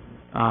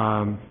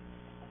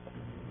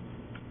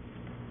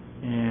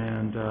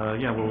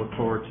 Yeah, we'll look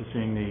forward to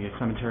seeing the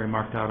cemetery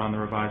marked out on the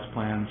revised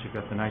plans. You've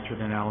got the nitrate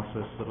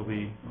analysis that'll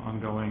be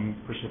ongoing.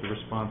 Appreciate the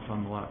response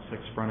on the Lot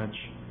 6 frontage.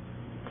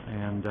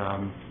 And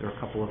there are a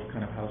couple of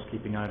kind of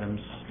housekeeping items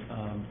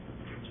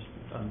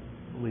just on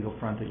the legal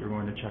front that you're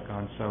going to check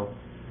on. So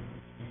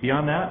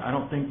beyond that, I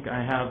don't think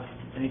I have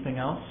Anything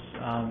else?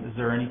 Is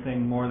there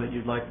anything more that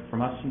you'd like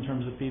from us in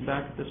terms of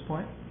feedback at this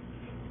point?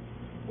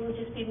 We'll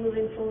just be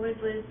moving forward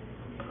with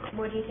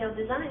more detailed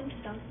design,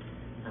 so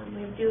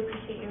we do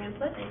appreciate your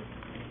input. And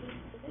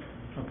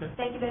Okay.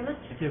 thank you very much.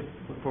 Thank you.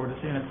 Look forward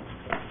to seeing it.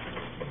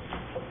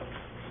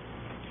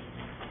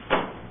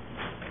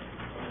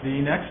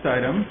 The next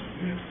item,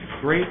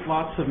 Great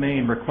Lots of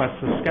Maine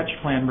requests a sketch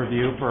plan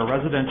review for a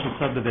residential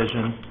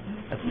subdivision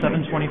at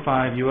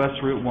 725 US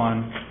Route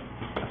 1,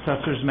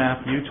 Assessor's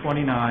Map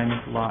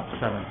U29, Lot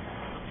 7.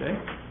 Okay?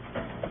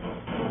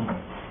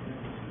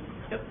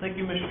 Yep, thank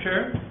you, Mr.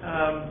 Chair.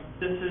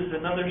 This is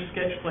another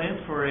sketch plan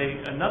for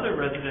another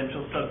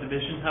residential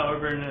subdivision,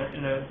 however,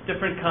 in a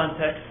different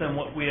context than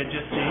what we had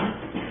just seen.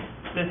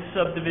 This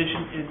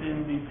subdivision is in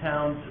the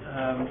town's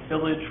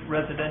Village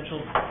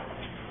Residential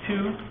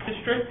 2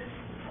 district,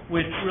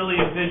 which really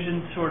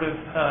envisions sort of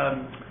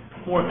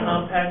more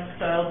compact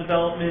style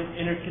development,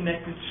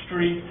 interconnected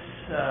streets,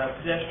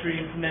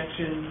 pedestrian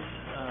connections,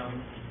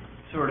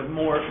 sort of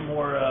more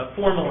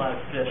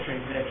formalized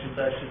pedestrian connections,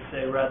 I should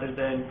say, rather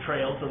than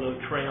trails, although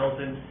trails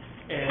and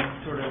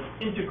sort of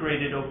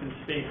integrated open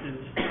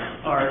spaces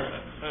are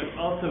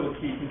also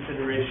a key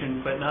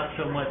consideration, but not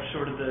so much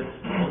sort of the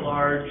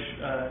large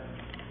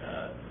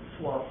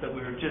swaths that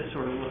we were just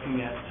sort of looking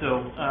at.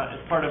 So as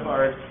part of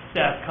our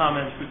staff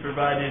comments, we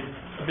provided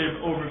a bit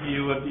of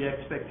overview of the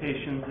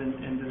expectations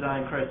and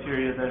design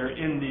criteria that are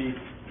in the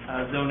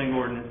zoning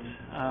ordinance.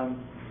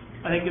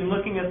 I think in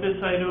looking at this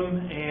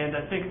item, and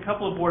I think a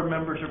couple of board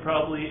members are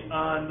probably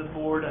on the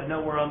board. I know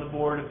we're on the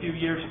board a few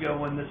years ago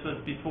when this was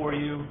before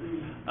you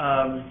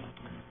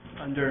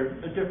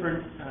under a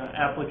different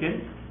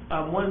applicant.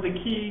 One of the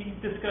key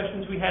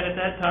discussions we had at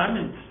that time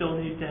and still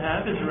need to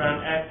have is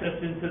around access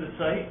into the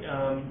site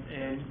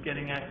and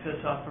getting access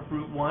off of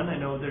Route 1. I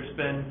know there's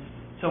been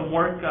some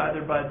work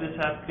either by this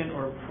applicant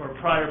or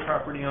prior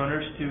property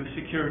owners to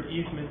secure an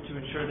easement to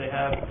ensure they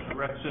have a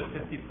requisite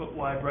 50-foot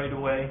wide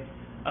right-of-way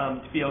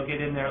to be able to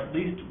get in there, at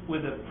least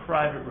with a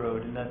private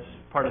road, and that's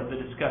part of the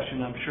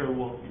discussion I'm sure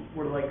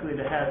we're likely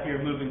to have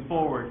here moving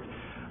forward.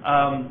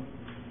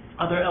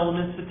 Other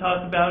elements to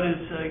talk about is,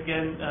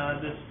 again,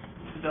 this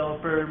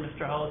developer,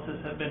 Mr. Hollis,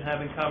 has been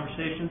having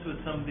conversations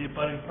with some of the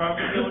abutting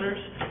property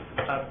owners,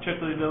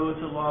 particularly those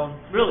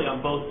really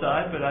on both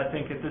sides, but I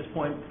think at this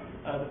point,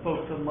 the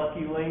folks on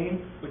Lucky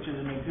Lane, which is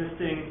an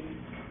existing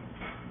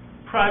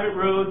private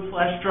road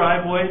 /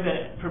 driveway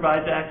that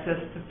provides access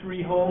to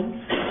 3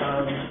 homes.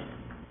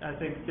 I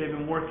think they've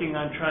been working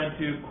on trying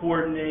to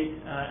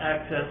coordinate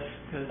access,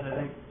 because I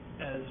think,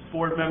 as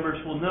board members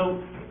will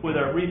note, with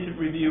our recent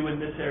review in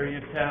this area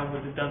of town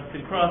with the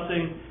Dunstan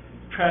Crossing,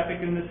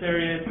 traffic in this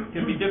area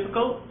can be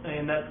difficult,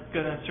 and that's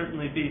going to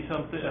certainly be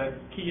a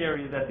key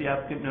area that the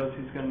applicant knows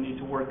he's going to need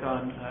to work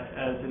on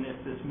as and if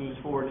this moves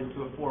forward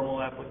into a formal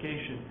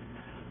application.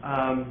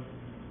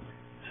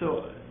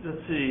 So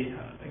let's see,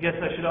 I guess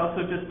I should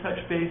also just touch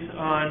base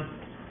on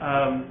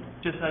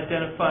just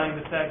identifying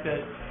the fact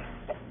that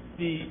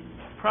the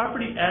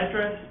property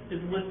address is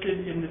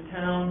listed in the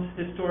town's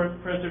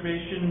historic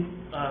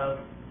preservation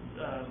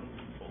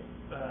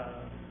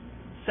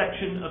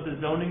section of the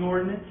zoning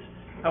ordinance.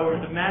 However,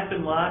 the map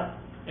and lot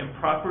and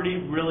property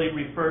really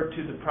refer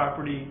to the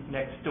property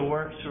next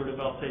door, sort of,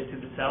 I'll say, to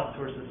the south,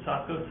 towards the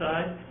Saco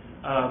side.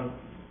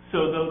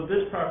 So though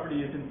this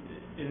property is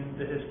in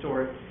the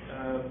historic,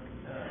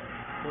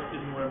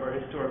 in one of our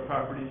historic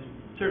properties,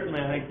 certainly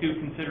I think due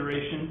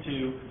consideration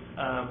to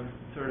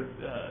sort of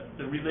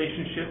the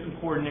relationship and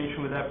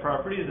coordination with that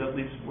property is at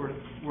least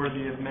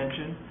worthy of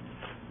mention.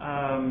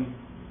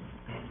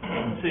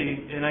 Let's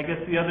see, and I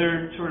guess the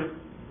other sort of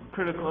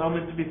critical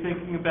element to be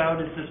thinking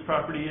about is this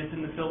property is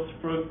in the Phillips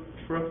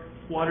Brook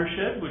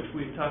watershed, which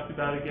we've talked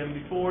about again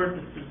before.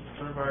 This is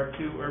one of our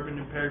 2 urban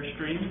impaired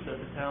streams that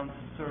the town's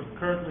sort of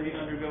currently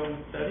undergoing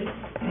study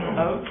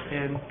of,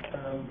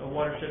 and a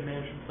watershed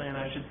management plan,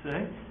 I should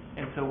say.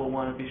 And so we'll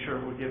want to be sure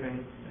we're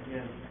giving,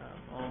 again,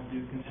 all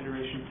due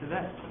consideration to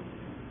that.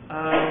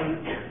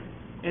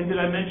 And did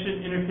I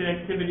mention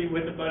interconnectivity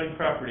with abutting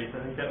properties?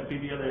 I think that would be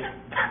the other,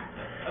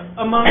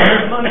 among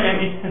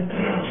many,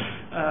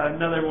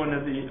 another one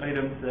of the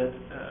items that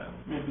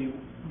we'll be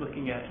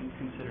looking at and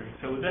considering.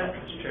 So with that,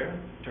 Mr. Chair,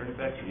 I'll turn it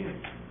back to you.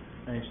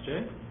 Thanks,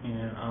 Jay,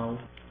 and I'll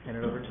hand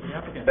it over to the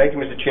applicant. Thank you,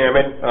 Mr.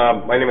 Chairman.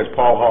 My name is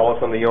Paul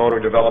Hollis. I'm the owner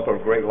and developer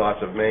of Great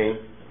Lots of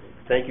Maine.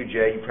 Thank you,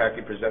 Jay. You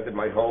practically presented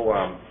my whole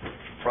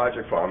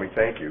project for me.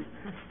 Thank you.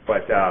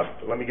 But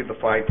let me give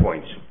the fine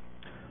points.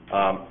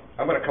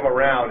 I'm going to come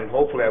around, and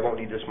hopefully I won't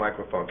need this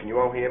microphone. Can you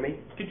all hear me?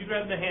 Could you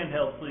grab the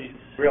handheld, please?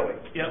 Really?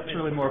 Yep. It's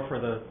really more for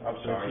the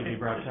TV It's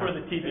broadcast. for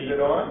the TV. Is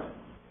it on?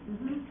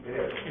 Mm-hmm. It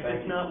is. If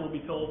Thank it's you. not, we'll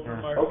be told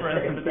from our Okay.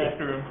 friends in the back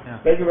room. Yeah.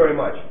 Thank you very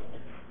much.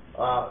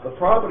 The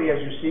property, as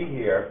you see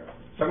here,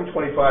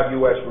 725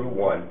 US Route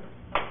 1,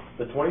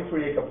 the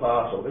 23-acre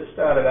parcel, this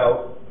started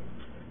out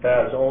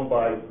as owned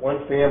by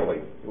one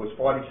family. It was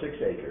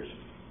 46 acres.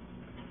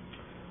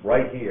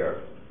 Right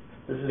here.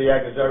 This is the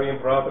Agazarian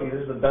property.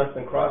 This is the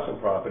Dunstan Crossing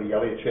property,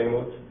 Elliot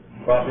Chamberlain's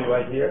property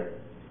right here.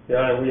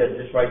 Yeah, and we are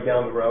just right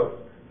down the road.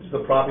 This is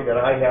the property that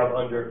I have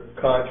under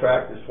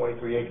contract, there's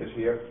 23 acres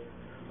here.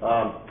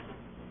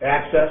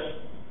 Access,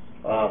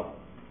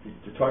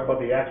 to talk about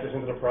the access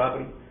into the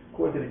property,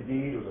 according to the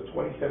deed, it was a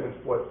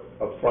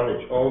 27-foot of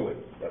frontage only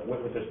that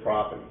went with this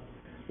property.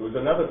 There was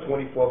another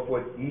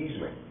 24-foot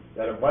easement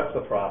that abuts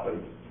the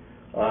property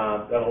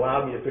that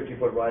allowed me a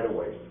 50-foot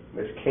right-of-way.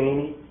 Ms.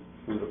 Caney,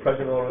 who's the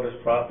present owner of this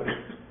property,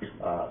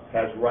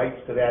 has rights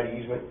to that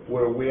easement.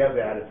 We're aware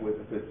that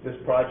if this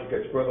project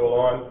gets further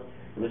along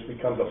and this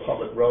becomes a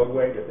public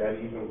roadway, that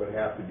easement would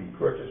have to be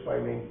purchased by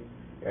me,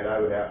 and I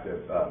would have to,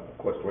 of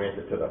course, grant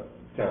it to the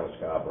town of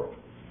Scarborough.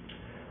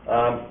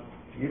 To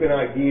give you an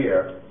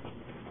idea,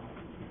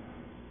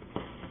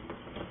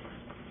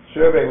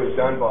 survey was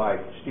done by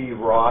Steve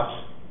Ross,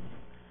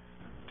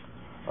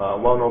 a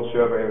well-known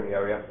surveyor in the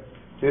area.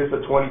 Here's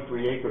the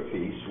 23-acre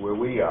piece where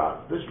we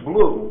are. This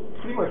blue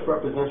pretty much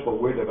represents what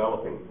we're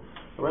developing.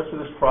 The rest of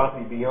this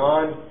property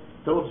beyond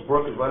Phillips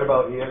Brook is right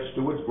about here.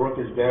 Stewart's Brook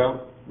is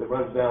down, that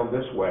runs down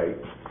this way.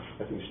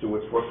 I think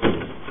Stewart's Brook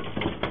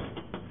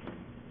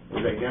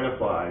is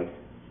identified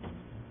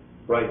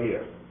right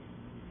here,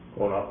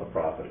 going off the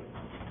property.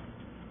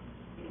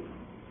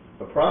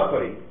 The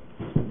property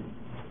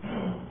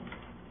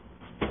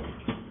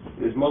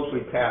is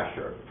mostly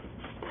pasture.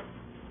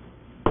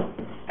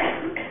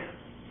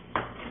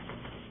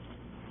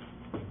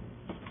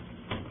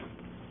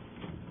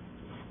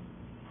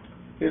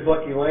 Here's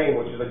Lucky Lane,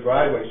 which is a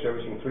driveway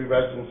servicing 3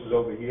 residences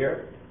over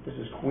here. This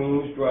is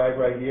Queens Drive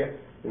right here.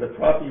 And the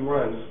property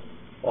runs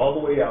all the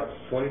way up,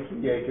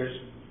 23 acres,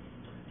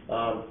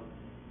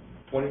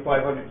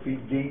 2,500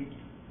 feet deep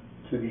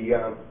to the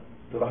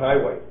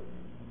highway.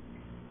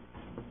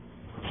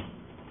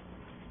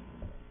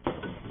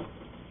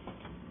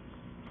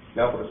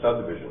 Now for the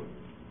subdivision.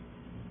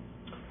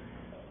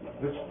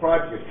 This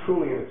project is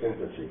truly in its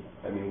infancy.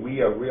 I mean,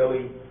 we are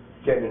really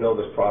getting to know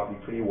this property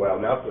pretty well.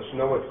 Now that the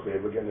snow is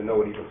cleared, we're getting to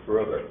know it even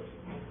further.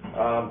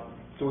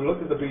 So we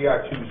looked at the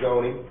BR2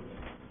 zoning.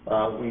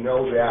 We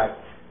know that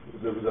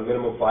there was a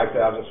minimum 5,000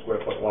 square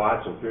foot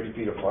lots and 30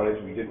 feet of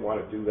frontage. We didn't want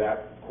to do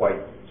that quite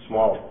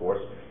small, of course.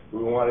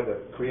 We wanted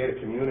to create a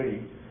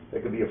community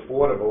that could be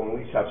affordable and at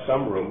least have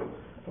some room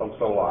from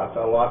some lots.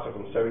 Our lots are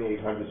from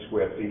 7,800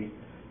 square feet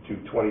to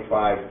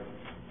 25,000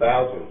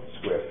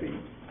 square feet.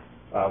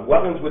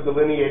 Wetlands were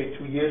delineated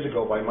 2 years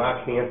ago by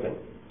Mark Hampton.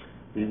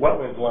 The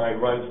wetlands line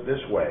runs this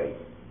way,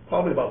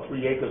 probably about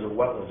 3 acres of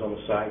wetlands on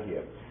the side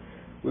here.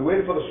 We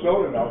waited for the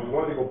snow to melt. We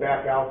wanted to go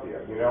back out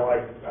there. You know,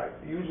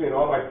 usually in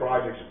all my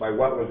projects, my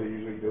wetlands are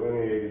usually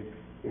delineated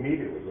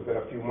immediately, within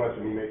a few months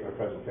of me making a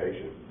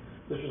presentation.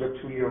 This was a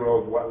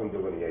 2-year-old wetland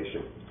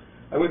delineation.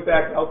 I went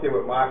back out there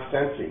with Mark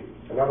Sensi,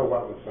 another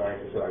wetland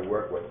scientist that I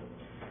work with,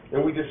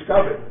 and we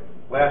discovered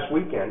last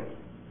weekend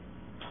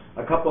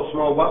a couple of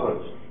small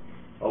wetlands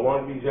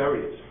along these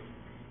areas,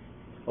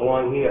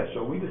 along here.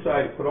 So we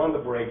decided to put on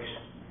the brakes,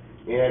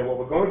 and what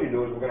we're going to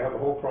do is we're going to have the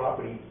whole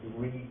property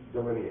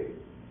re-delineated.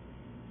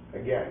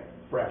 Again,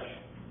 fresh.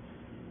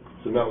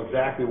 So know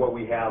exactly what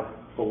we have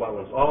for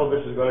wetlands. All of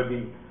this is going to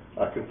be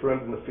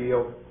confirmed in the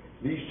field.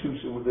 There's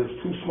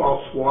 2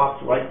 small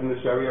swaths right in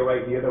this area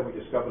right here that we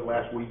discovered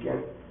last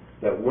weekend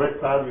that weren't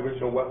part of the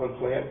original wetland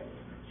plan.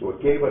 So it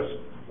gave us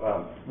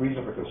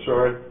reason for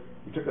concern.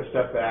 We took a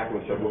step back and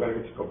we said, we're going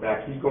to go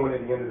back. He's going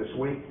at the end of this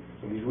week,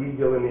 and he's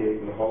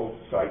re-delineating the whole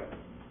site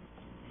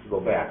to go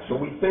back. So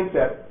we think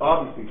that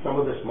obviously some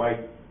of this might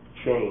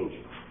change.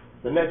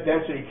 The net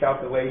density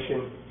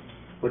calculation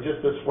for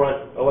just this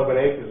front 11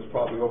 acres is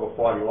probably over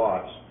 40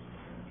 lots.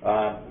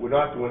 We're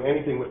not doing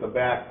anything with the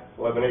back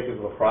 11 acres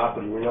of the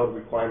property. We know the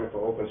requirement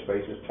for open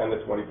space is 10 to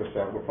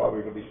 20%. We're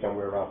probably going to be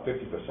somewhere around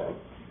 50%.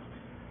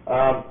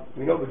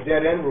 We know the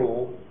dead end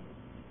rule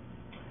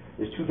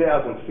is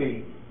 2,000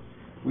 feet.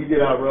 We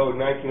did our road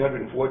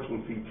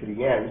 1,914 feet to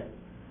the end.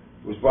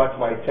 It was brought to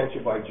my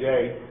attention by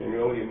Jay in an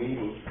earlier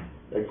meeting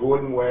that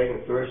Gordon Way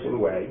and Thurston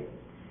Way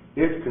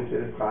is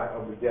considered part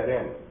of the dead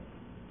end.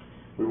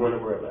 We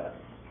weren't aware of that.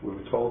 We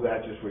were told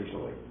that just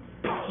recently.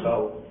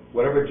 So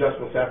whatever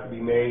adjustments have to be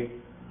made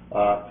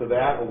to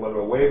that, or whether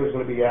a waiver is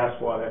going to be asked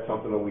for, that's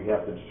something that we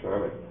have to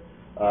determine.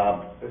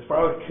 As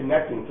far as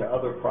connecting to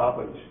other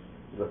properties,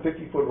 there's a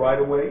 50-foot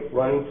right-of-way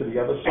running to the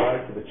other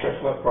side, to the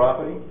Chestnut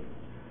property.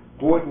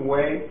 Gordon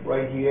Way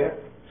right here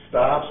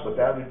stops, but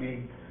that would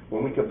be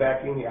when we come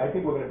back in here. I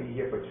think we're going to be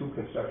here for 2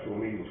 conceptual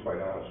meetings, quite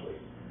honestly,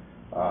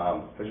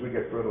 as we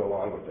get further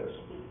along with this.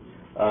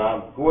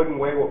 Gordon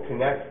Way will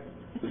connect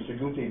the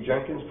Seguti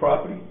Jenkins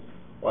property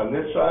on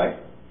this side.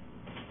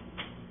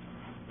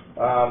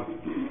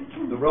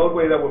 The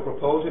roadway that we're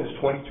proposing is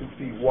 22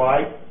 feet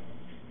wide.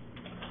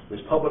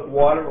 There's public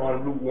water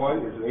on Route 1.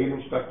 There's an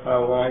 8-inch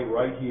ductile line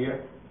right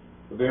here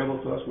available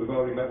to us. We've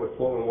already met with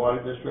Portland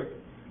Water District.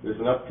 There's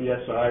enough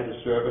PSI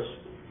to service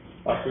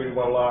our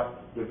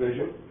 31-lot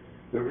division.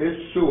 There is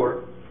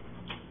sewer.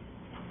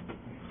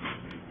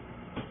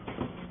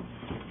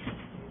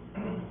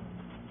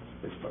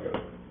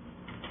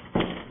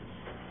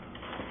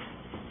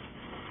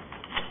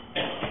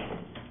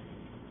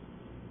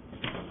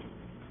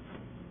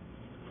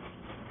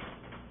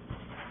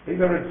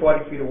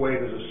 840 feet away,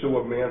 there's a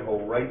sewer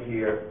manhole right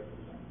here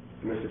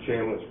in Mr.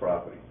 Chamberlain's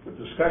property. The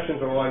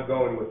discussions are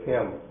ongoing with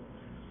him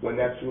when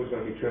that sewer's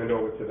going to be turned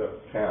over to the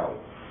town.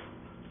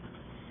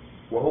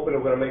 We're hoping that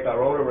we're going to make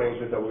our own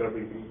arrangement that we're going to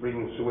be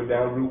bringing sewer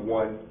down Route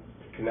 1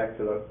 to connect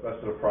to the rest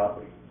of the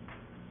property.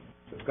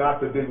 If God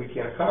forbid we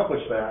can't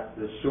accomplish that,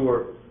 the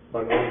sewer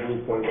on Old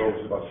Blue Point Road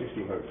is about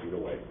 1,600 feet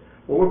away.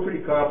 But we're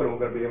pretty confident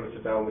we're going to be able to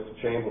sit down with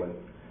Mr. Chamberlain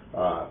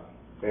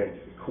and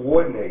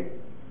coordinate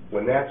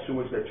when that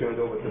sewer gets turned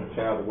over to the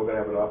town, that we're going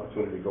to have an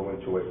opportunity to go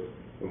into it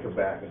and come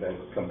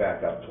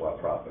back up to our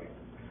property.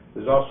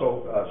 There's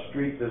also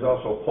there's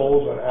also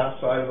poles on our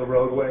side of the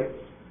roadway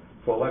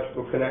for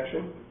electrical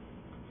connection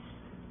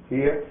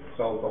here.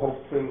 So the whole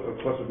thing, of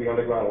course, will be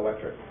underground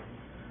electric.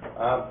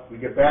 We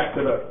get back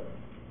to the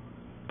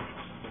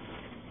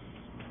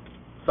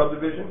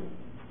subdivision.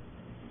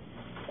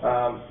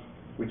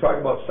 We talk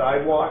about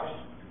sidewalks.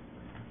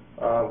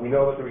 We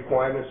know that the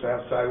requirements to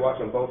have sidewalks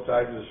on both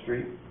sides of the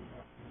street.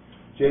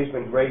 Jay's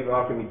been great and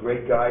offering me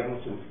great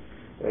guidance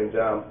and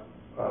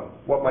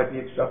what might be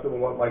acceptable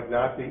and what might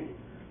not be.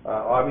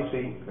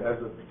 Obviously, as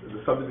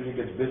the subdivision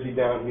gets busy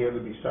down here,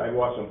 there'll be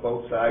sidewalks on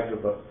both sides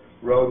of the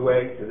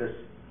roadway to this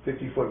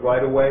 50-foot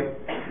right-of-way.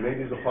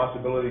 Maybe there's a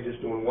possibility of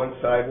just doing one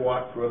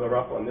sidewalk further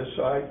up on this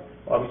side.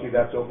 Obviously,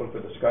 that's open for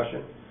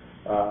discussion.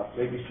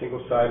 Maybe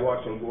single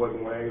sidewalks in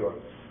Gordon Way or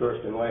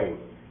Thurston Lane.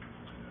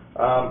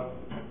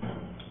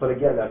 But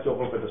again, that's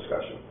open for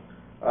discussion.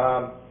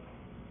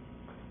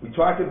 We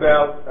talked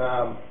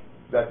about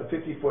that the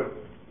 50-foot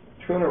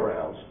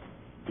turnarounds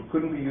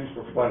couldn't be used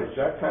for frontage.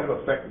 That kind of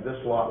affected this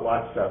lot,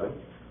 Lot 7.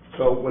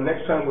 So when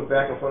next time we're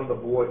back in front of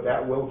the board,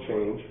 that will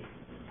change.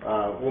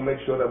 We'll make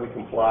sure that we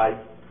comply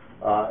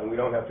and we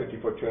don't have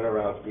 50-foot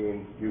turnarounds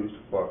being used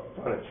for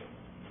frontage.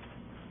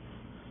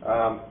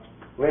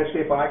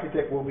 Landscape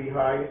architect will be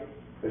hired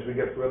as we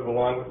get further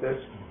along with this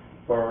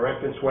for our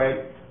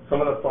entranceway.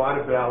 Some of the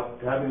thought about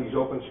having these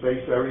open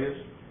space areas,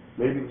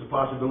 maybe there's a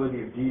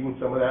possibility of deeding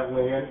some of that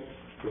land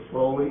to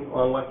Foley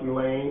on Lucky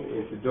Lane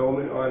and to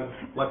Doman on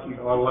Lucky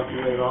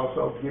Lane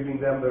also,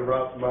 giving them the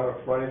rough amount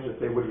of frontage that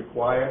they would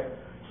require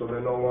so they're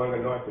no longer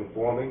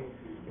non-conforming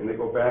and they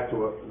go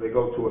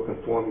to a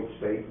conforming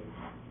state.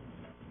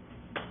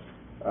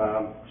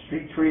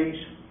 Street trees,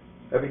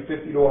 every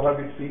 50 to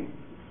 100 feet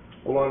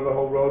along the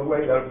whole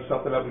roadway. That would be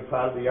something that would be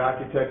part of the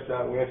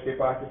landscape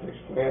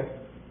architect's plan.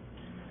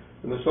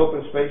 In this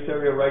open space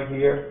area right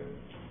here,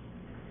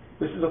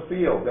 this is a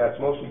field that's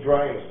mostly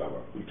dry in the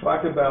summer. We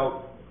talked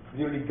about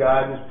community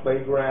gardens,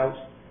 playgrounds.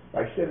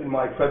 I said in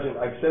my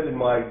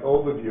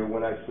overview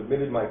when I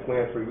submitted my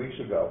plan 3 weeks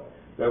ago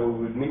that we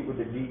would meet with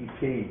the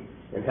DEP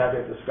and have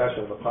that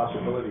discussion of the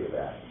possibility of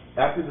that.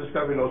 After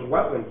discovering those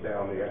wetlands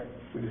down there,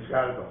 we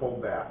decided to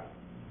hold back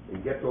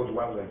and get those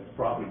wetlands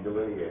properly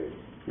delineated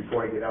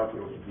before I get out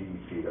there with the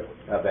DEP to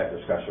have that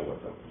discussion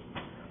with them.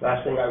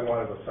 Last thing I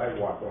want is a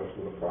sidewalk going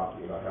through the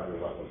property, not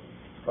having wetlands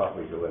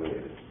properly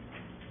delineated.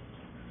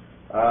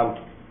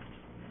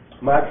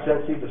 Mark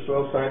Sensi, the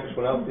soil scientist,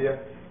 went out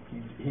there.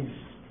 He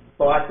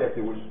thought that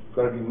there was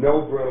going to be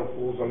no vernal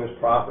pools on this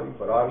property,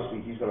 but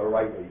obviously he's going to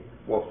write a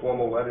more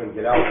formal letter and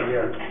get out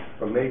there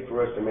from May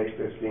 1st to May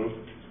 15th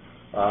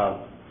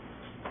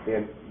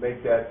and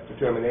make that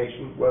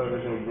determination whether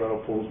there's any vernal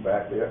pools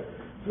back there.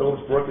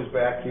 Phillips Brook is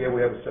back here.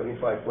 We have a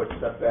 75-foot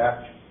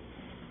setback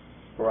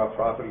for our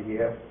property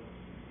here.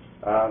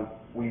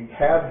 We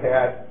have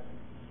had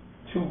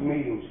 2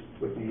 meetings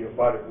with the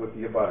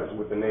abutters,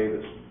 with the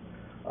neighbors.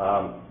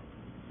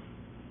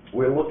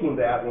 We're looking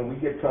at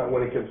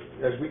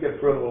as we get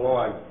further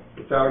along,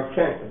 it's our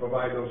intent to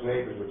provide those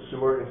neighbors with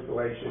sewer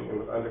installation and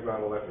with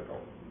underground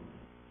electrical.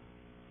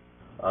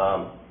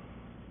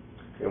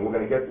 And we're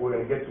going to get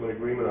to an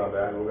agreement on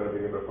that, and we're going to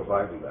be able to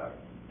provide them that.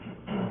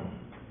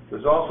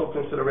 There's also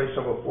consideration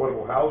of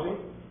affordable housing.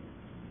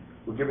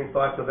 We're giving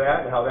thought to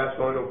that and how that's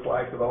going to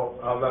apply to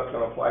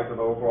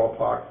the overall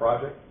park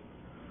project.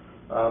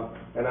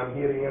 And I'm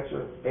here to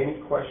answer any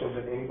questions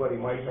that anybody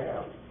might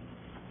have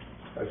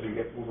as we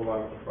move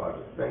along with the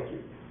project. Thank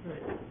you.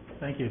 Great.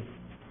 Thank you.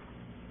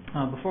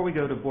 Before we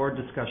go to board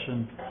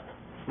discussion,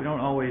 we don't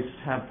always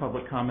have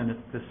public comment at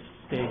this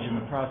stage in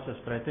the process,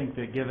 but I think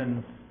that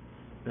given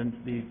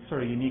the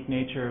sort of unique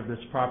nature of this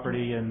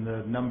property and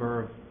the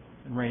number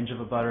and range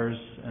of abutters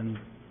and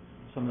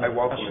some of the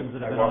discussions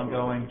that have been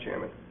ongoing,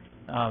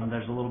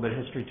 there's a little bit of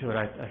history to it.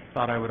 I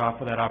thought I would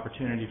offer that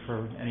opportunity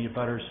for any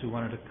abutters who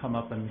wanted to come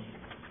up and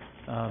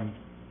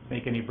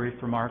make any brief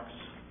remarks.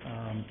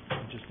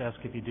 Just ask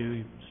if you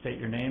do, state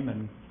your name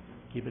and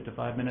keep it to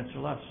 5 minutes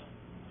or less.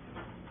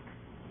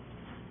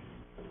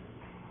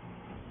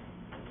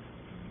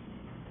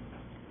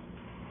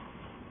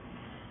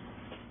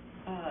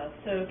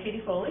 So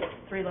Katie Foley,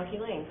 3 Lucky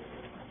Lane.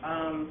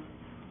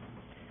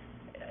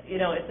 You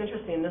know, it's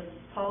interesting.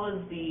 Paul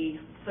is the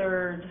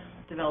 3rd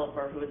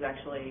developer who has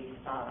actually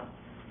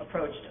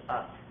approached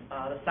us.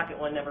 The second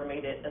one never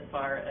made it as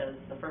far as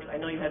the first. I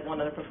know you had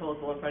one other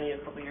proposal in front of you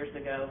a couple years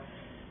ago.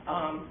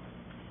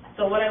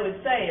 So what I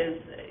would say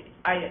is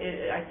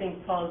I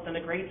think Paul has done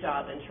a great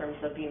job in terms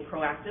of being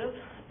proactive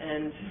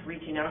and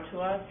reaching out to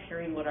us,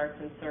 hearing what our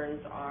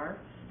concerns are.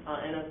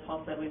 And as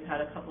Paul said, we've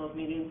had a couple of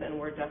meetings, and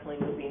we're definitely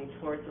moving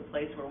towards a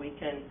place where we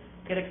can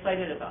get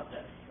excited about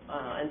this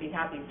and be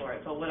happy for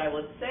it. But what I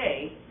would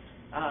say,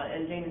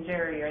 and Jane and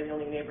Jerry are the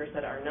only neighbors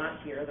that are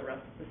not here. The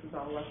rest, this is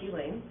all Lucky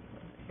Lane,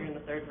 here in the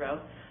third row.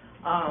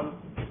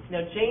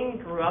 Jane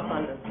grew up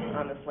on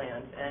this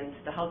land, and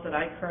the house that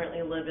I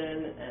currently live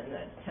in and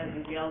that Ted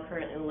and Gail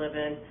currently live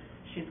in,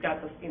 she's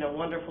got this,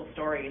 wonderful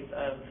stories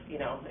of,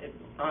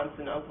 aunts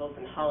and uncles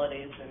and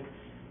holidays and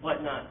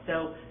whatnot.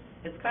 So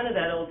it's kind of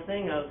that old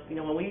thing of,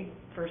 when we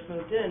first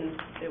moved in,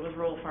 it was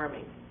rural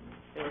farming.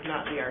 It was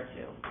not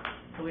BR2.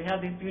 So we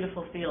have these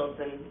beautiful fields,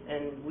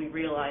 and we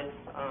realized,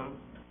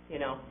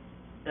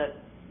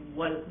 that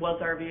what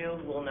was our view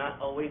will not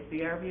always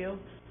be our view.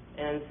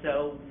 And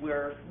so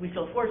we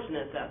feel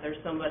fortunate that there's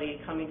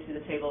somebody coming to the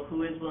table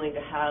who is willing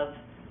to have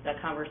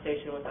that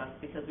conversation with us,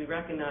 because we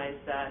recognize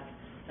that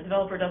a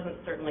developer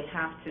doesn't certainly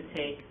have to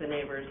take the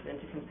neighbors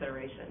into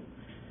consideration.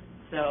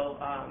 So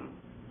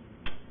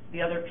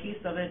the other piece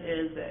of it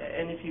is,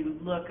 and if you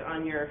look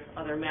on your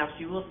other maps,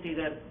 you will see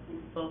that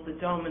both the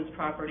Doman's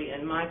property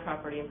and my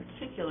property in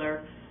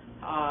particular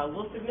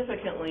will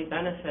significantly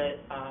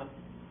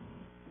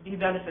be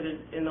benefited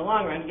in the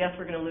long run. Yes,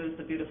 we're going to lose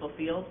the beautiful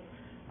fields,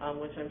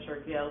 which I'm sure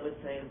Gail would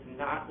say is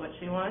not what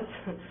she wants,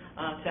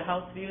 to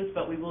house views,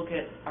 but we will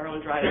get our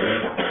own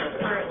driveway back. So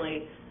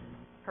currently,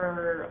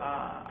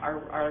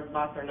 our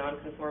lots are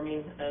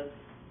non-conforming, as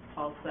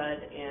Paul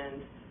said,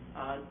 and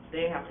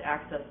they have to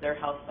access their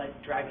house by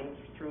driving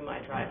through my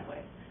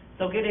driveway.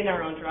 So getting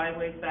our own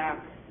driveways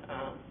back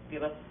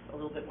give us a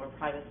little bit more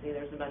privacy.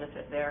 There's a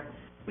benefit there.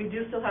 We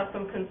do still have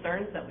some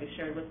concerns that we've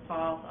shared with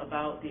Paul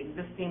about the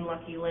existing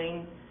Lucky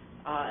Lane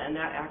and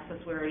that access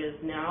where it is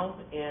now,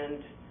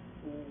 and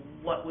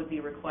what would be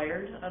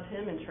required of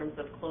him in terms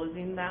of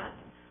closing that.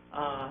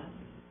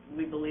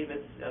 We believe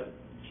it's a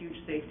huge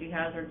safety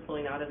hazard.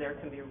 Pulling out of there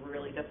can be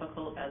really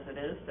difficult as it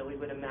is, so we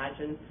would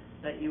imagine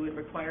that you would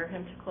require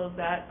him to close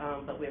that,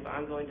 but we have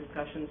ongoing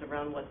discussions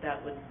around what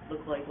that would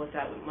look like, what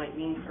that might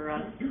mean for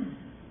us.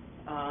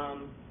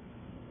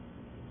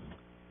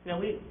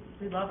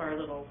 We love our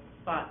little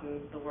spot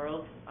in the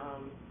world,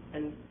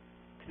 and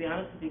to be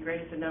honest, it'd be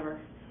great if it never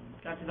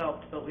got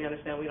developed, but we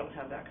understand we don't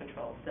have that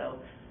control. So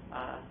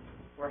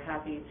we're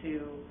happy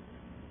to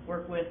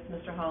work with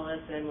Mr.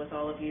 Hollis and with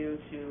all of you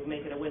to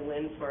make it a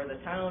win-win for the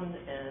town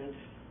and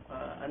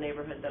a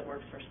neighborhood that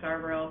works for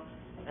Scarborough.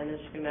 And as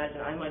you can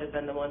imagine, I might have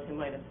been the one who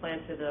might have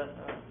planted a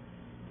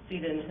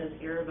seed in his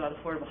ear about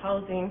affordable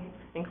housing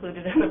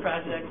included in the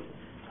project.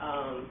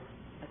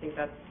 I think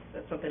that's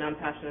something I'm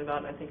passionate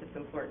about, and I think it's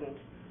important.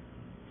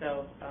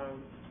 So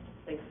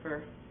thanks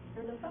for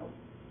hearing us out.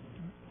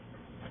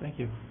 Thank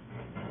you.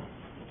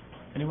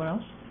 Anyone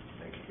else?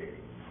 Thanks, Katie.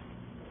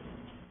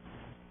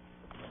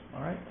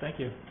 All right, thank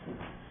you.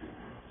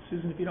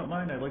 Susan, if you don't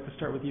mind, I'd like to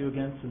start with you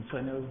again, since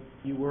I know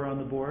you were on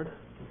the board,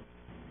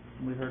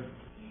 and we heard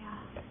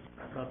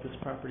about this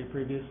property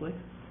previously.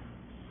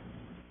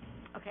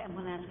 Okay, I'm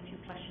going to ask a few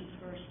questions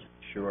first.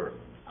 Sure.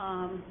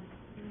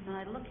 When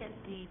I look at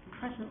the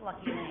present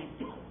Lucky Lane,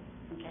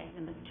 okay,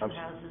 and the two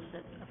houses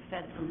that are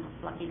fed from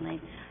Lucky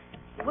Lane,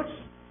 what's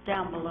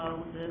down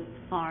below the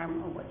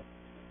farm, or what?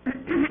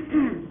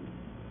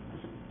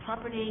 It's a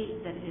property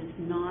that is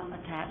not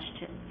attached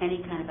to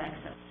any kind of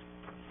access.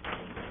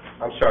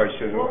 I'm sorry,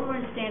 Susan. Go over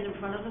and stand in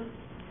front of the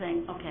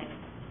thing. Okay.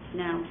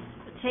 Now,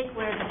 take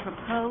where the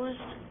proposed...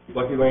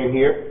 Lucky Lane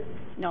here?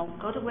 No,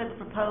 go to where the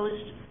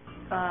proposed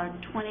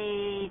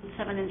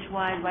 27-inch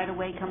wide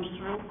right-of-way comes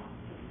through.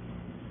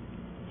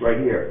 Right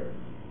here?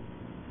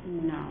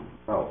 No.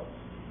 Oh.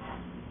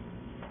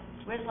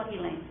 Where's Lucky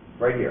Lane?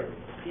 Right here.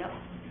 Yep.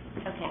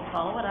 Okay,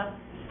 follow it up.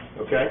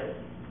 Okay?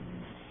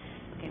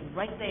 Okay,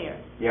 right there.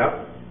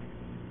 Yep.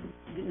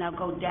 Now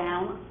go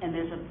down, and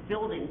there's a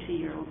building to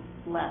your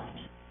left.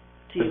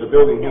 There's a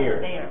building Yep, here.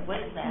 there.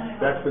 What is that?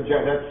 That's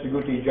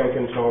Saguti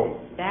Jenkins' home.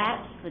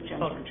 That's the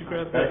Jenkins. Oh, could you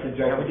grab That's the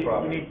Jenkins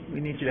property. We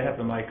need you to have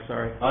the mic,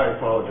 sorry. I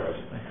apologize.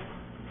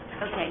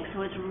 Okay,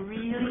 so it's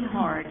really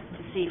hard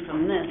to see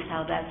from this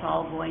how that's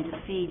all going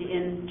to feed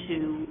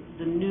into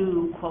the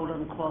new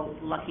quote-unquote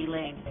Lucky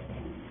Lane.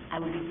 I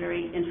would be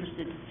very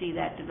interested to see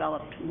that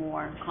developed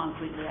more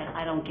concretely.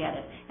 I don't get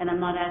it. And I'm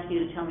not asking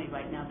you to tell me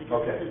right now,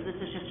 because Okay. this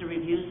is just a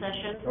review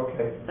session.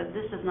 Okay. But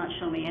this does not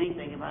show me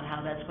anything about how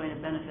that's going to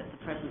benefit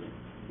the present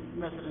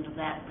resident of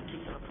that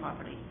particular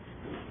property.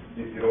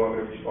 You don't want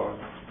me to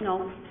respond?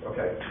 No,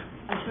 Okay.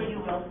 I'm sure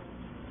you will.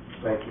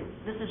 Thank you.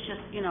 This is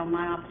just,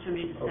 my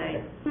opportunity to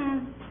say,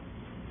 Okay.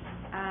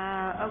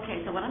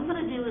 Okay, so what I'm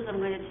going to do is I'm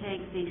going to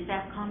take the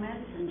staff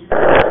comments and just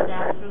go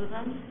down through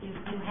them. You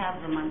have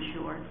them, I'm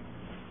sure.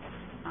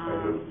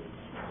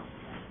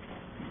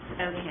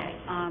 Okay.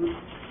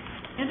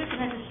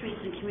 Interconnected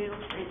streets and communal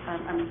spaces,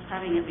 I'm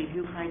starting at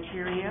review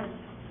criteria.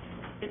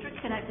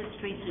 Interconnected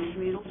streets and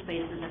communal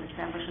spaces that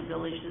establish a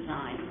village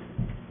design.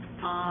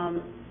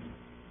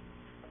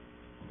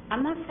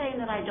 I'm not saying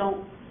that I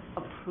don't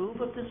approve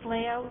of this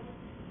layout,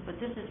 but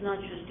this is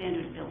not your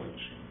standard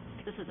village.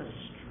 This is a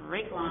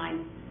straight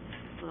line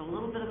with a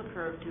little bit of a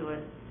curve to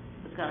it.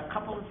 It's got a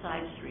couple of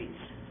side streets.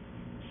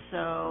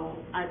 So,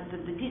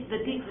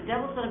 the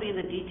devil's gonna be in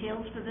the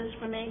details for this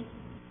for me.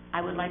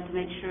 I would like to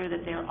make sure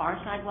that there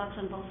are sidewalks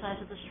on both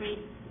sides of the street,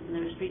 and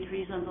there are street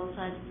trees on both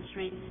sides of the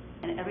street,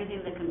 and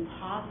everything that can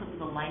possibly,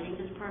 the lighting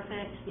is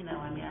perfect, you know,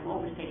 I mean, I'm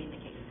overstating the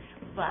case.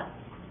 But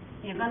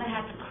you're gonna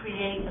have to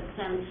create a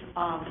sense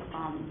of,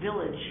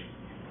 village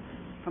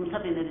from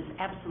something that is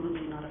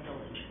absolutely not a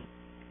village,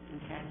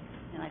 okay?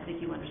 And I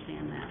think you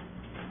understand that.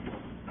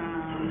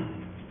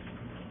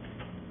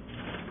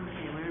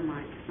 Okay, where am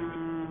I?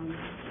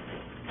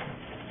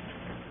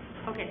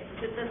 Okay,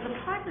 the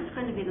part that's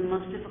going to be the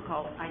most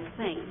difficult, I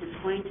think, is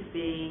going to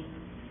be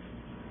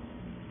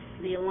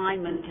the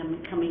alignment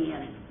coming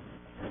in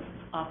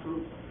off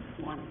Route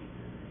 1.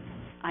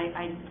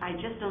 I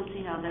just don't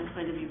see how that's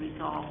going to be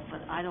resolved,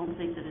 but I don't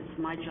think that it's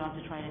my job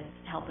to try to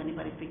help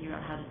anybody figure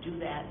out how to do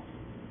that,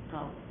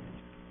 so.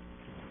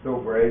 Bill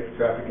Bray,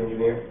 traffic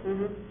engineer,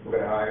 we're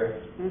gonna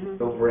hire.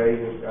 Bill Bray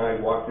and I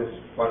walked the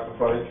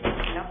frontage.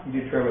 Yep. He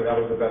determined that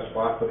was the best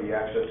spot for the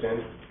access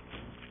in,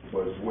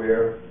 was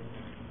where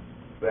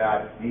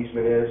that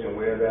easement is and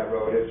where that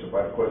road is. So,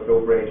 of course,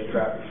 Bill Bray's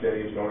traffic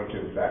study is going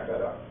to back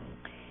that up.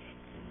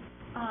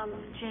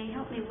 Jay,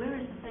 help me, where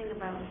is the thing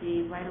about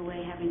the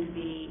right-of-way having to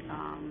be,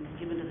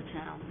 given to the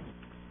town?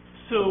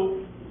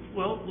 So,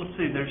 well, let's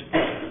see, there's,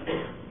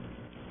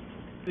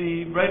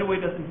 the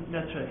right-of-way doesn't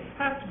necessarily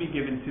have to be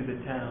given to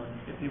the town.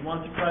 If he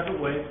wants a private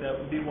way, that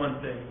would be one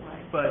thing.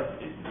 Right. But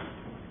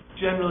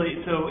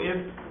generally, so if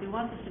He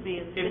wants this to be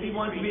a city he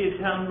wants to street. be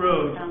a town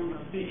road, Town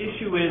road. the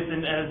issue is,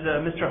 and as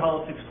Mr.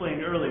 Hollis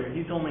explained earlier,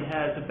 he's only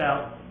has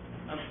about,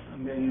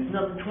 I'm going to use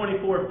another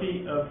 24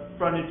 feet of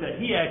frontage that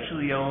he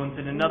actually owns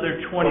and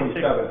another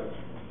 26.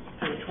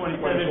 27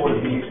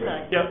 feet.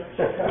 Yep.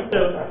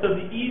 So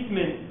the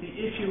easement, the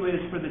issue is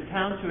for the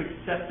town to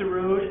accept the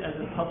road as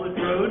a public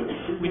road,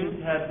 we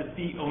need to have the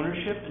fee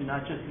ownership and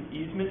not just an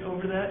easement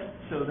over that.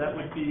 So that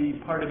would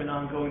be part of an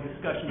ongoing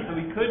discussion. So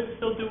we could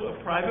still do a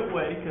private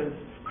way because,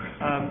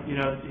 you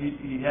know,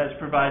 he has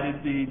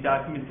provided the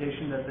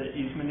documentation that the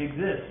easement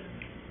exists,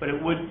 but it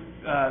would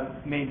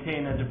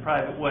maintain as a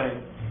private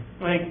way.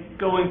 Like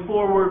going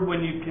forward,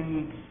 when you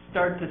can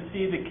start to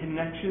see the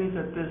connections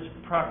that this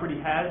property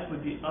has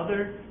with the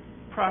other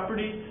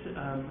properties,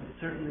 it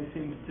certainly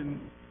seems to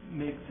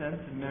make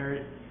sense and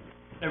merit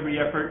every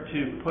effort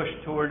to push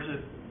towards a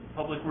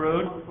public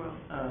road.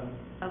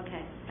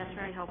 Okay, that's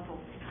very helpful.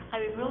 I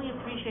really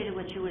appreciated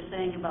what you were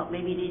saying about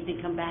maybe needing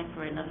to come back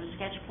for another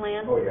sketch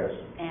plan. Oh, yes.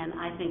 And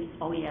I think,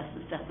 oh yes,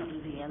 is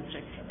definitely the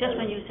answer. Just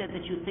when you said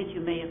that you think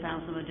you may have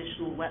found some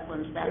additional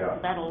wetlands,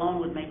 that alone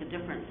would make a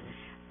difference.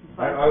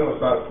 I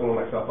almost started pulling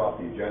myself off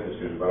the agenda,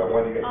 Susan, but I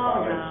wanted to get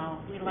comments. Oh,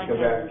 no, we like Come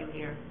back. having you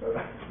here.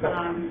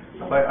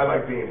 I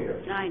like being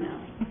here. I know.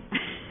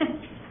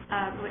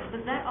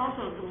 But that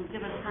also will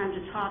give us time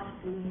to talk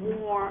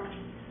more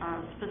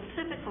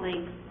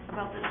specifically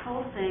about this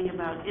whole thing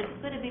about is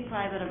it going to be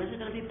private or is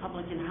it going to be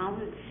public, and how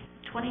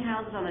 20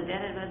 houses on a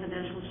dead-end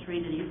residential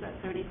street and you've got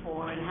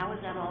 34, and how is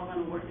that all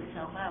going to work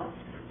itself out?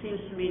 Seems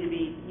to me to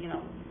be, you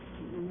know,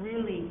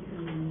 really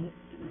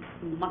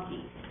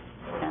mucky.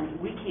 And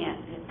we can't,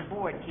 the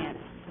board can't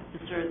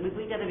discern,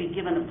 we got to be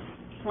given a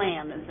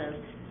plan that says,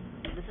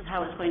 this is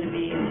how it's going to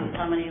be,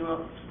 how many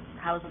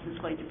houses it's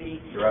going to be.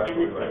 You're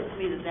absolutely right. And it seems to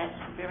me that that's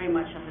very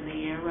much up in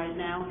the air right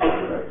now.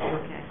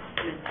 Okay,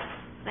 good.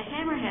 The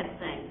hammerhead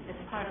thing is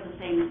part of the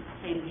same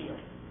deal.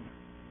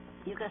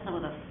 You've got some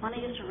of the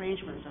funniest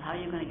arrangements of how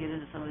you're going to get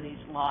into some of these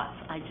lots.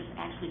 I just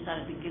actually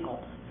started to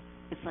giggle.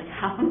 It's like,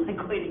 how am I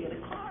going to get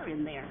a car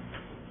in there?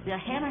 The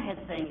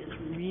hammerhead thing is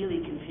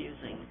really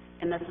confusing.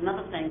 And that's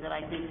another thing that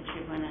I think that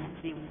you're going to have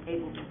to be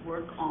able to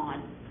work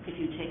on if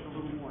you take a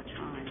little more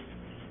time.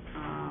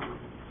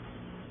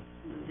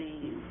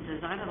 The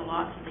design of the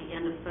lots at the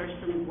end of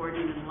Thurston,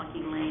 Gordon, and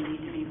Lucky Lane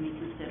need to be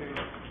reconsidered.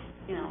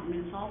 You know, I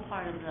mean, it's all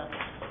part of the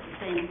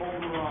same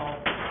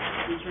overall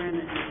concern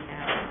that we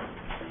have.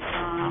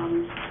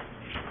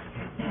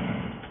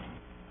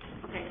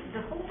 Okay,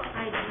 the whole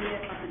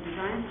idea of the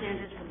design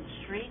standards for the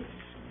streets,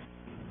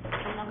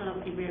 I'm not going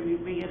to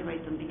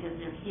reiterate them because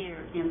they're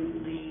here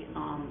in the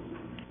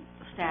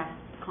staff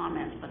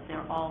comments, but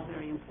they're all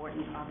very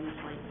important,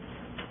 obviously.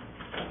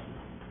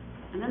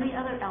 And then the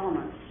other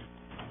elements.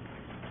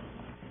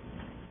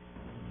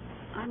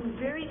 I'm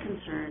very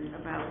concerned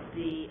about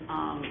the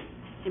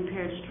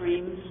impaired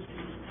streams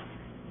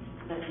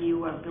that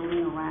you are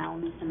building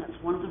around, and that's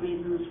one of the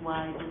reasons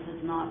why this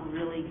has not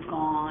really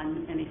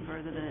gone any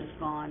further than it's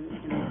gone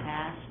in the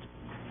past,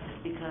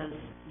 because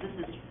this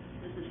is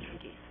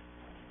tricky.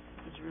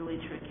 It's really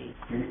tricky.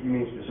 You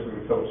mean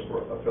specifically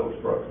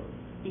Phillips Brook?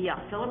 Yeah,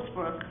 Phillips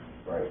Brook.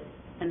 Right.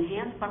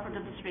 Enhanced buffer to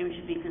the stream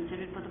should be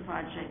considered for the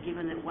project,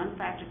 given that one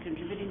factor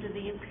contributing to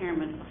the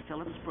impairment of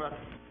Phillips Brook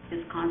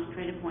is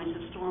concentrated points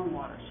of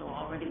stormwater. So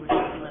already we're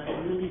talking about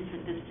a really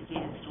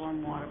sophisticated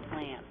stormwater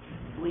plan.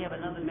 We have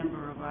another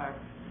member of our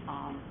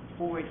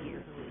board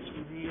here who is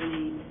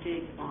really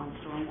big on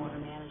stormwater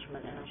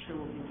management, and I'm sure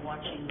we'll be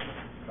watching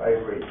I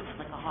agree.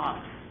 like a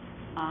hawk.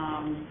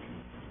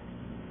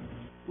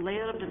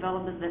 layout of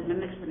development that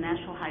mimics the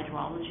natural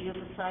hydrology of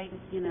the site.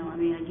 You know, I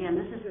mean, again,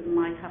 this isn't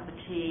my cup of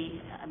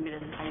tea. I mean,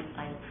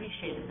 I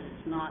appreciate it, but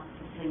it's not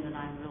the thing that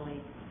I'm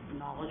really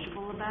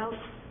knowledgeable about.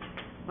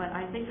 But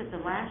I think that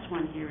the last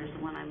one here is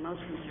the one I'm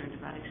most concerned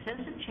about.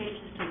 Extensive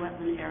changes to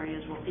wetland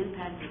areas will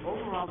impact the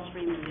overall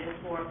stream, and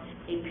therefore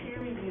a peer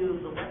review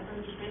of the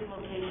wetland stream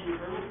location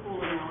vernal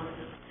pool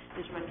analysis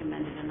is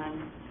recommended. And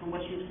from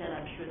what you said,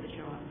 I'm sure that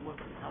you're on board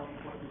with how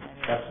important that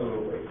is.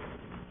 Absolutely.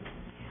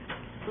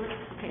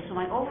 Okay, so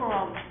my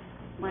overall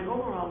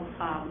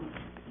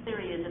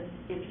theory is that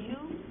if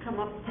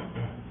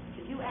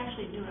you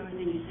actually do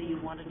everything you say you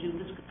want to do,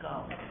 this could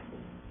go.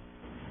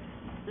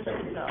 This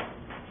could go.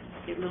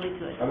 It really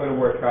could. I'm going to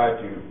work hard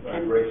to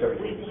embrace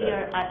everything you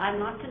said. I'm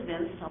not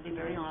convinced, I'll be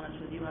very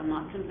honest with you, I'm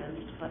not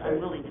convinced, but I'm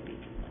willing to be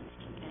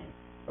convinced, okay?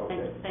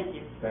 Okay. Thank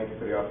you. Thank you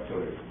for the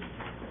opportunity.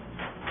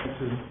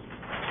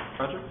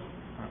 Roger?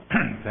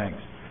 Thanks.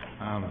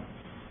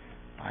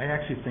 I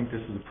actually think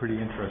this is a pretty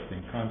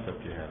interesting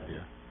concept you have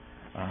here.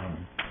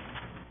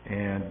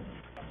 And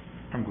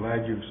I'm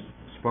glad you've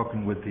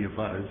spoken with the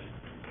abutters,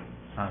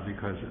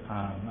 because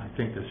I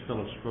think this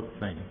Phyllis Brook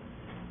thing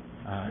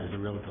is a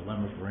real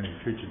dilemma for any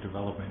future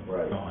development.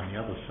 Right. On the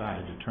other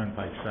side, the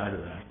turnpike side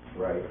of that.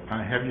 Right.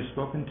 Have you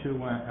spoken to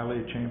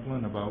Elliot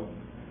Chamberlain about?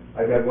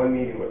 I've had one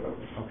meeting with him.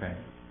 Okay.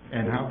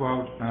 And how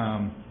about,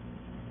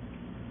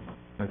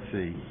 let's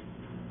see,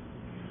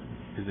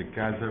 is it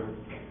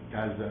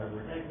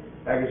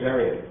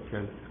Agazarian.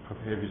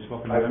 Okay, have you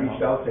spoken to I've him?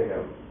 reached out to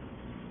him.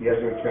 He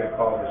hasn't returned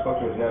calls. I spoke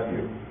to his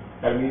nephew.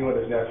 Had a meeting with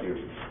his nephew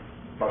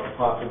about the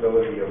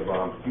possibility of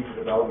future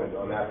development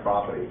on that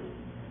property.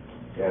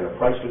 And a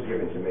price was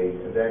given to me,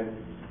 and then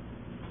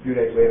a few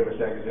days later,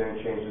 Mr.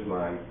 Agazarian changed his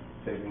mind,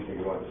 said he didn't think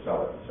he wanted to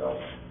sell it, so.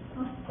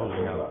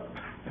 Holding out.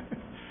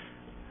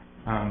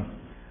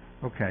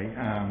 Okay,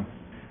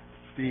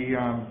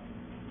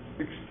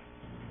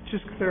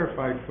 just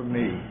clarify for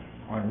me,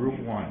 on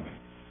Route 1,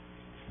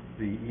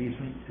 the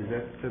easement,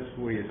 that's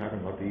where you're talking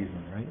about the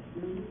easement, right?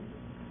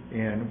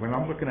 And when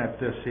I'm looking at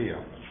this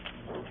here,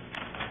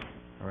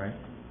 all right,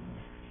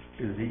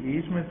 is the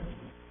easement,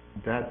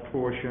 that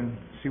portion,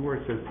 see where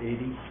it says 80?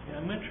 Yeah,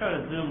 I'm gonna try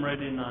to zoom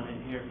right in on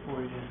it here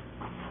for you.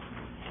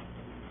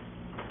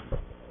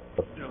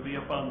 It'll be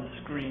up on the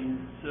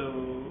screen, so,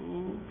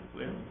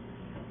 well,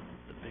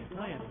 the big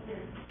plan.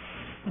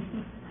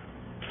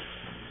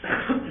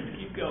 Just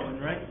keep going,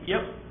 right?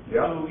 Yep.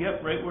 Yep. So,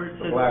 yep, right where it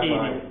The says black 80,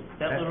 line.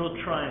 that little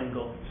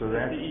triangle, So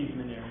that's that's, the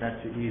easement area.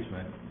 that's the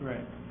easement.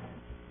 Right.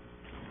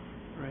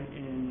 Right,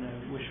 and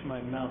I wish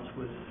my mouse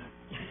was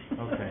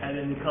Okay. had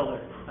any color.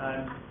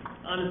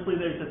 Honestly,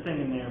 there's a thing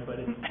in there, but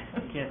you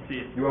can't see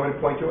it. You want me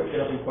to point to it?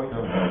 Get up and point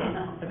to it?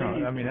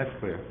 No, I mean, that's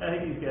clear. I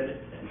think he's got it.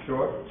 You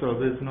sure? So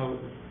there's no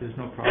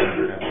problem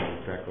with that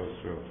if that goes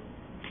through.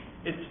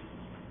 If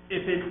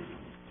it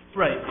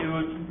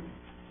would,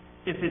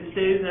 if it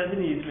stays as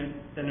an easement,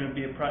 then it would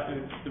be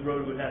the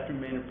road would have to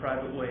remain a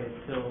private way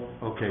until,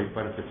 Okay,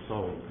 but if it's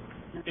sold,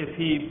 if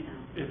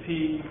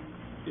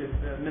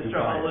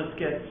Mr. Hollis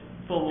gets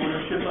full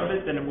ownership of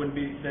it, then it wouldn't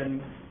be,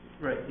 then,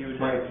 right, he would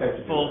My have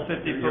intention. full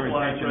 50-foot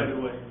wide intention. right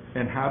away.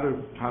 and how does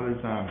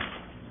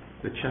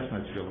the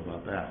Chestnuts feel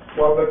about that?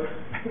 Well, but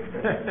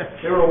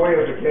they were away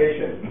on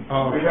vacation.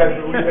 Oh. We've had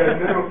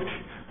minimum,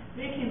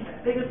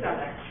 They just got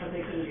back, but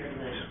they couldn't hear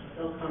tonight.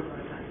 They'll come for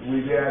a time.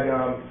 we've had,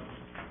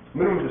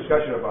 minimum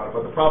discussion about it,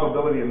 but the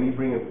probability of me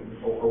bringing,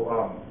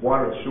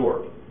 water and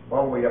sewer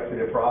all the way up to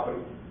their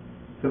property,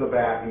 to the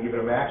back, and giving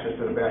them access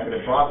to the back of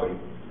their property,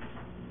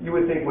 you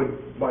would think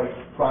might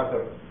prompt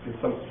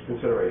some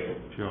consideration.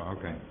 Sure,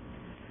 okay.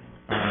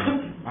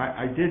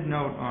 I did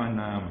note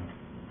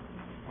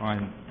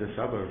on this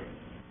other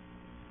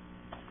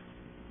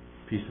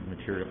piece of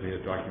material here,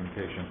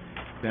 documentation,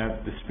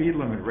 that the speed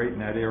limit rate in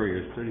that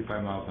area is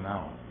 35 miles an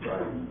hour.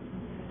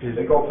 Right.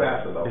 They go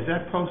faster though. Is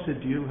that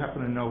posted, do you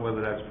happen to know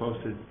whether that's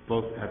posted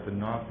both at the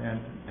north end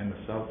and the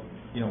south?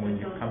 You know, when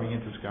you're coming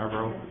into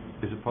Scarborough,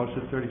 is it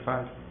posted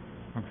 35?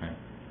 Okay.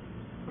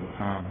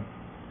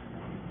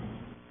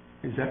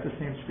 Is that the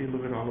same speed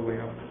limit all the way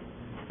up,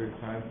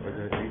 35, or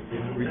it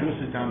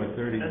reduces down to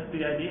 30? That's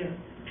the idea.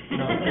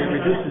 No, it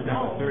reduces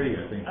down to 30,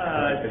 I think.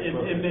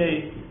 It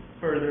may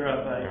further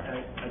up,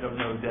 I don't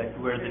know exactly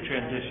where the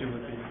transition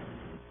would be.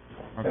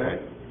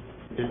 Okay.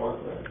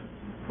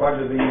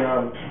 Roger, as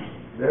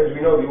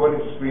we know, the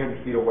ordinance is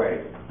 300 feet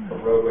away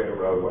from roadway to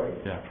roadway.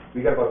 Yeah.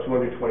 We got about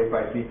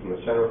 225 feet from the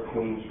center of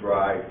Queens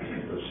Drive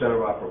to the center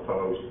of our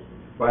proposed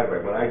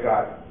right-of-way. When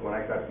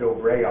I got Bill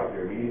Bray out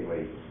there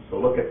immediately to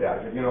look at that,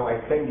 I said, I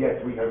can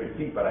get 300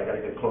 feet, but I got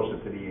to get closer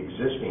to the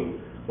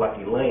existing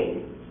Lucky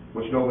Lane,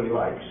 which nobody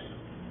likes.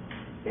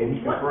 And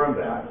he confirmed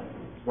that.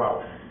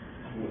 Well,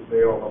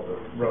 they all love the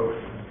road.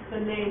 The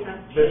name has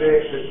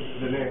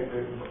The name,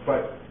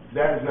 but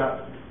that is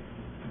not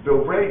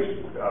Bill Bray's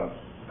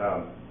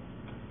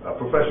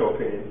professional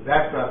opinion.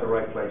 That's not the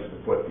right place to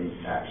put the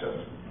access.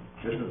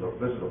 This is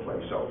the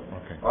place. So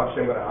Okay.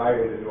 obviously, I'm going to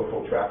hire him to do a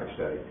full traffic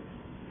study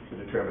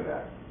to determine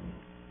that.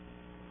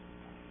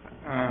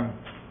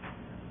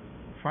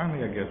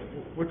 finally, I guess,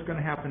 what's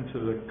gonna happen to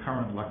the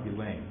current Lucky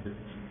Lane?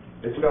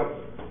 It's not,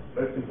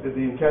 the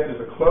intent is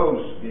to close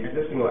the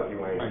existing Lucky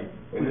Lane, Right.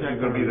 and this is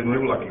gonna be the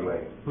new Lucky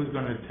Lane. Who's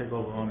gonna take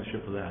over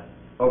ownership of that?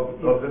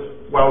 Of this,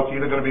 well, it's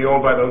either gonna be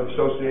owned by the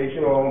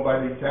association or owned by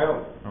the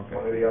town, Okay.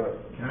 one or the other.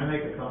 Can I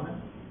make a comment?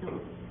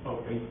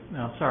 Okay.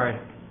 No, sorry.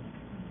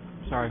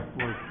 Sorry,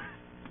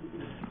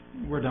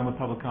 we're done with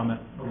public comment.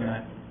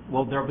 Okay.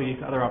 Well, there'll be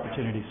other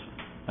opportunities.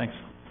 Thanks.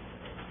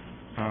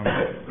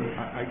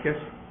 I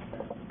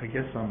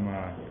guess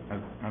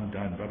I'm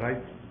done, but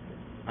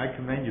I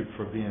commend you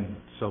for being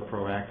so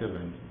proactive,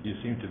 and you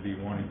seem to be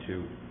wanting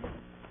to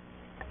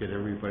get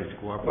everybody's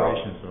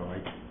cooperation, so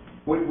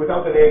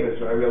Without the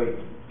neighbors, I really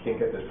can't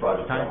get this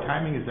project going.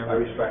 timing is I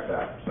everything. respect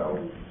that, so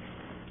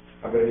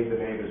I'm gonna need the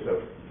neighbors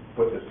to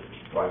put this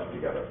project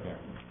together. Yeah.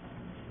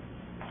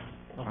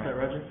 All set,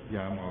 Roger?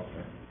 Yeah, I'm all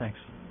set. Thanks.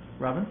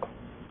 Robin?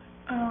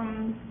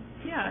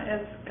 Yeah,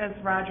 as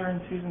Roger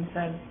and Susan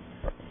said,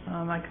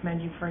 I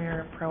commend you for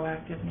your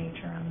proactive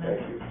nature on this.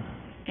 Thank you.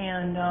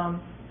 And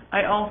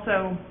I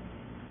also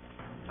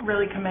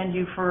really commend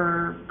you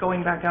for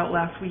going back out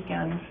last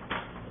weekend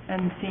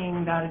and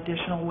seeing that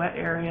additional wet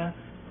area.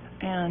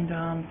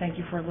 And thank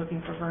you for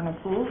looking for vernal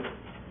pools.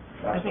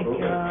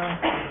 Absolutely. I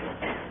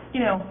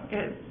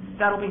think,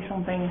 that'll be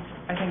something,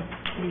 I think,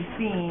 to be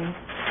seen.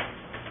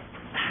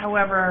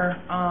 However,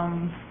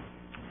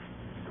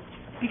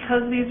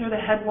 because these are the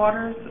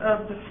headwaters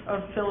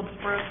of Phillips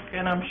Brook,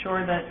 and I'm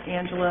sure that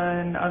Angela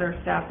and other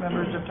staff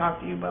members have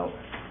talked to you about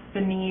the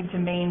need to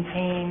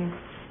maintain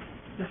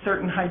the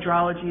certain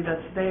hydrology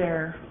that's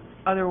there,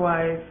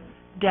 otherwise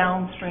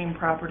downstream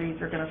properties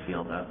are going to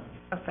feel the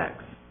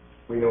effects.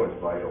 We know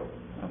it's vital.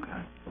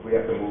 Okay. If we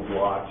have to move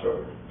lots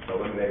or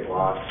eliminate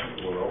lots,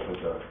 we're open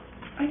to.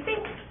 I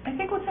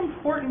think what's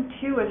important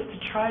too is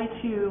to try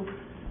to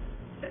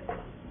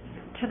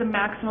the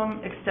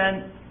maximum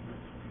extent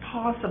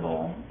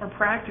possible or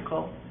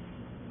practical,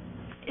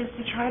 is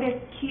to try to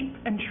keep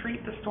and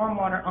treat the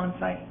stormwater on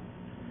site.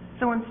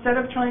 So instead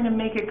of trying to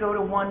make it go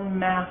to one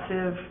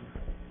massive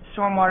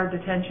stormwater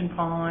detention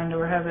pond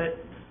or have it,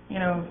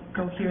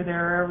 go here,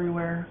 there, or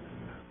everywhere,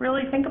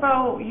 really think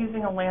about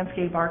using a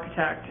landscape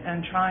architect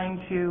and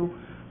trying to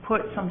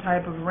put some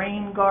type of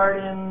rain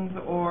gardens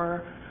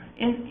or,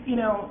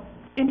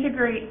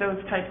 integrate those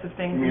types of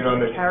things You mean into on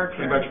the the, character.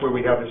 pretty much where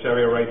we have this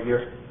area right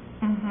here?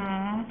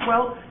 Mm-hmm.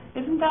 Well,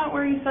 isn't that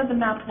where you said the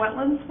mapped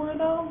wetlands were,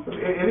 though?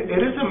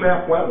 It is a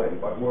map wetland,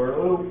 but we're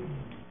a little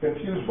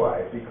confused by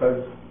it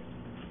because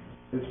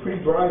it's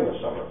pretty dry in the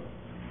summer.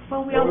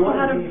 Well, we Well, we also want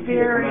had to a be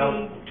very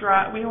enough-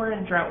 dry, we were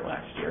in drought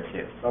last year,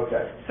 too.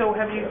 Okay. So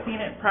have you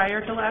seen it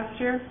prior to last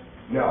year?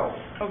 No.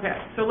 Okay,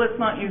 so let's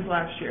not use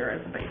last year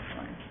as a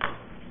baseline.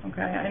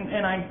 Okay,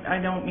 and I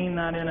don't mean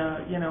that in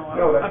a,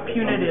 No, a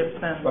punitive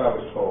sense. That's what I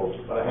was told,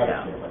 but I haven't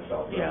Yeah. seen it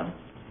myself. Yeah.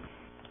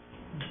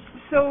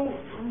 So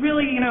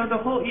really, the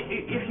whole,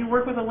 if you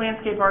work with a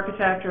landscape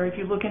architect or if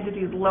you look into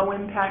these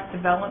low-impact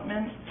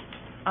development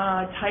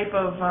type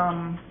of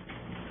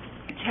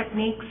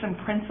techniques and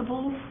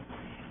principles,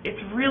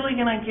 it's really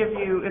going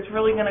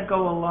to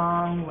go a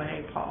long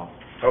way, Paul.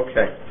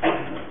 Okay.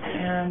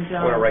 And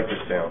I want to write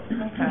this down.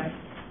 Okay.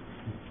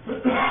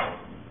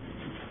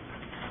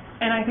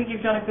 And I think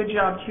you've done a good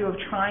job, too, of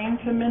trying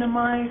to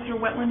minimize your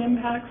wetland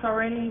impacts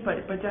already,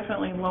 but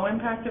definitely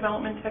low-impact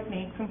development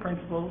techniques and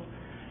principles,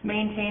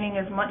 maintaining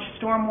as much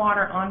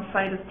stormwater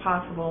on-site as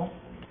possible,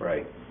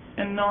 Right.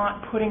 and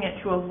not putting it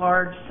to a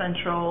large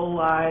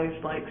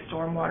centralized, like,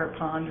 stormwater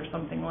pond or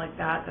something like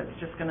that that's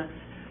just going to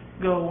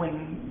go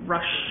and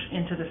rush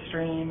into the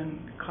stream and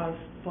cause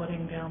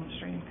flooding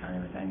downstream kind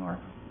of a thing, or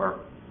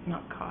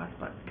not cause,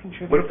 but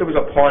contribute. What if there was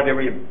a pond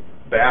area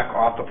back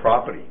off the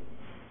property?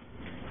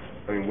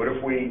 I mean, what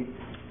if we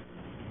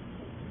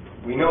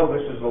know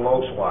this is the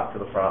low spot to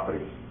the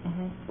property,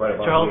 right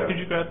about Charles, here. could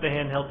you grab the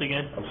handheld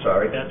again? I'm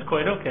sorry. That's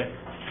quite okay.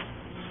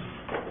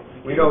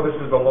 We know this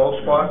is the low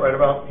spot right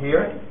about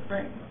here,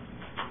 Right.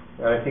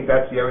 and I think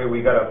that's the area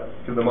we got to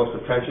give the most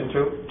attention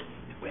to.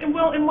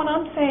 Well, and what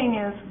I'm saying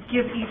is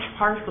give each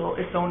parcel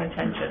its own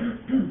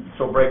attention.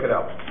 So break it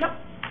up. Yep,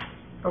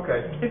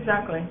 Okay.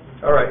 exactly.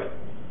 All right.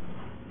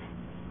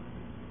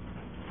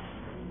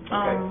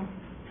 Okay.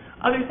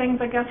 Other things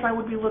I guess I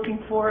would be looking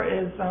for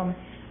is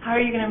how are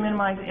you going to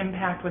minimize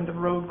impact when the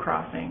road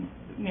crossing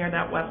near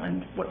that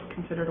wetland, what's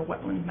considered a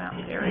wetland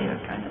mapped area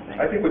kind of thing?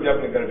 I think we're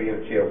definitely going to be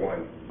in a tier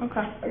 1.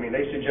 Okay. I mean,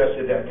 they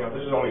suggested that,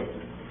 this is only,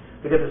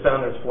 to get this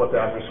down, that's 4,000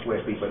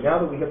 square feet, but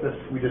now that we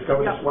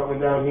discovered this Yeah. wetland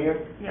down here,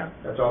 Yeah.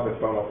 that's all been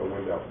thrown out the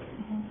window.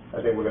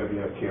 I think we're going to be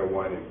in a tier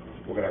 1, and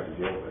we're going to have to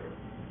deal with it.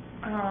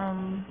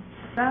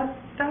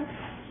 That's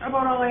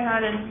about all I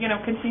had, and,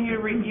 continue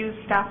to use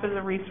staff as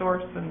a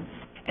resource, and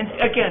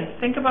again,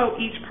 think about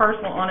each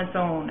parcel on its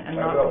own and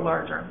I not will. the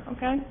larger,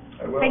 okay?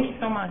 I will. Thank you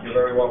so much. You're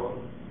very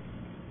welcome.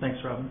 Thanks,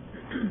 Robin.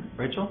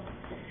 Rachel?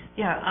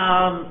 Yeah,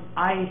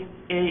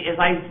 as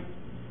I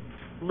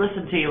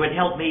listened to you, it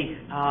helped me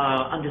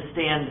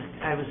understand.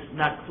 I was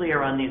not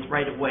clear on these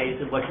right-of-ways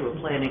and what you were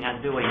planning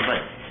on doing,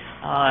 but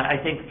I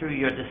think through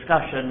your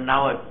discussion,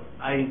 now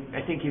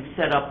I think you've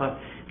set up a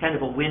kind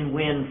of a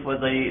win-win for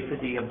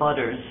the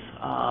abutters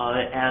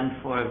and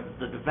for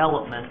the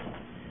development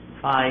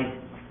by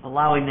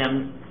allowing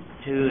them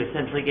to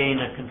essentially gain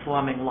a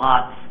conforming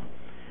lot,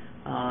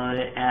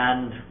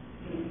 and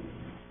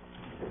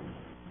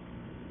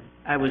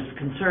I was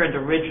concerned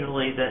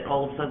originally that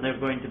all of a sudden there were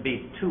going to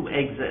be two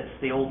exits,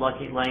 the old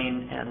Lucky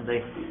Lane and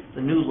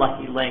the new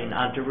Lucky Lane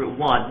onto Route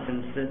 1,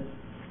 and so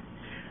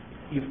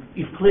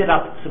you've cleared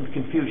up some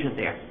confusion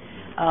there.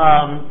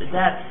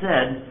 That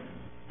said,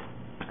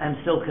 I'm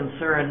still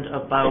concerned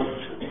about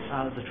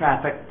the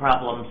traffic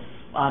problems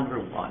on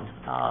Route 1.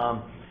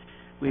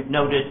 We've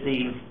noted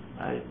the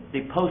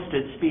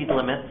posted speed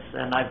limits,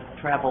 and I've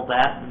traveled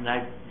that, and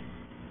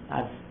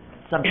I've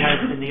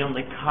sometimes been the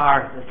only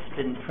car that's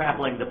been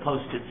traveling the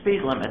posted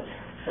speed limits.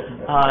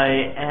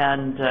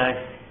 And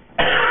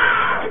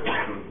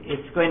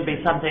it's going to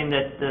be something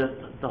that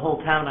the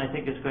whole town, I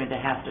think, is going to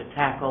have to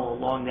tackle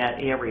along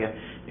that area,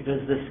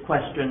 because this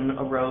question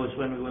arose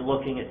when we were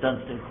looking at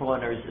Dunstan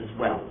Corners as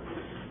well.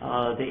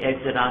 The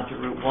exit onto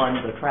Route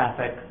 1, the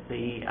traffic,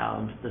 the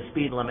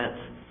speed limits.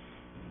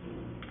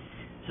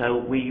 So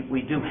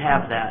we do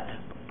have that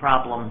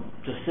problem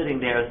just sitting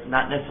there.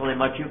 Not necessarily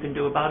much you can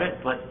do about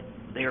it, but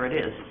there it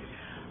is.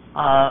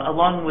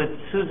 Along with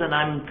Susan,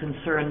 I'm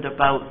concerned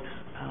about,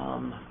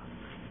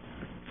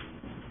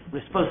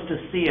 we're supposed to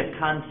see a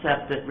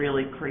concept that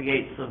really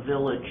creates a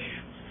village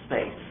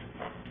space,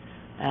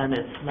 and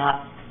it's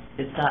not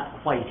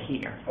quite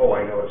here. Oh,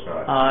 I know it's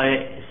not.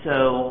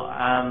 So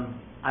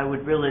I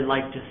would really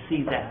like to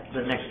see that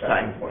the next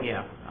time.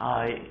 Yeah.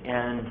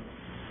 And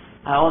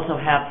I also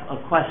have a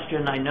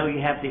question. I know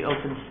you have the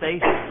open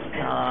space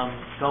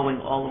going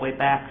all the way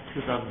back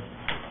to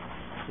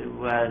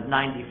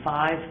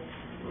 95,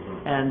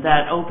 and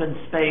that open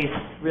space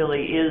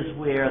really is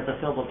where the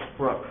Phillips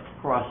Brook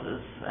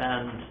crosses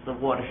and the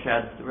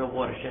real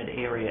watershed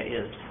area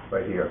is.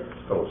 Right here,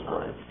 Phillips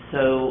Brook.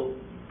 So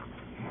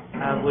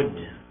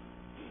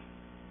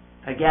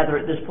I gather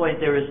at this point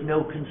there is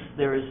no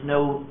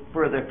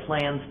further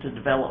plans to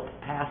develop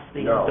past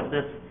the end of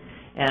this.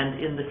 And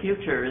in the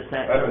future, is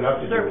that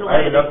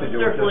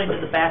circling in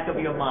the back of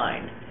your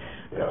mind,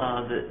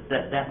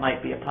 that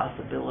might be a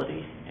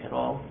possibility at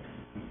all?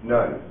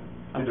 None.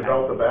 To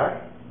develop the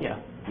back? Yeah.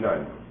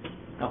 None.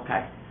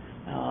 Okay.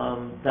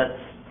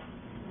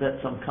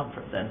 That's some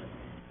comfort then.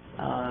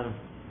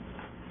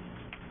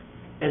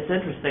 It's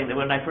interesting that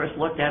when I first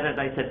looked at it,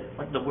 I said,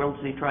 what in the world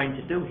is he trying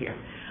to do here?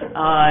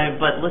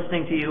 But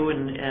listening to you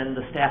and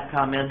the staff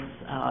comments,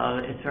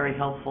 it's very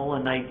helpful,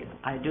 and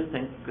I do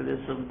think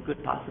there's some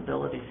good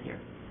possibilities here.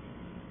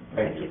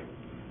 Thank you.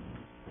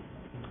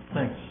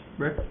 Thanks.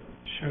 Rick?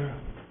 Sure.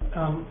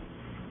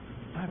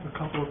 I have a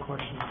couple of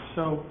questions.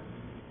 So,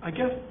 I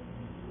guess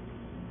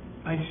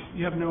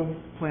you have no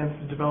plans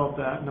to develop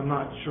that, and I'm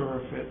not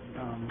sure if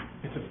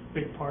it's a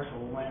big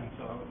parcel of land,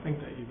 so I would think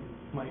that you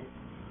might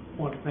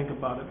want to think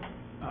about it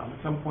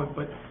at some point.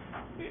 But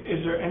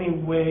is there any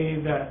way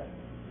that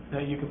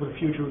you could put a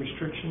future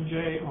restriction,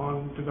 Jay,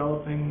 on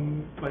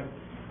developing like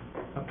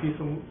a piece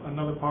of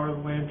another part of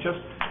the land, just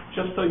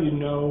so you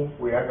know?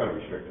 We are going to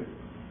restrict it.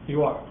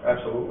 You are?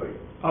 Absolutely.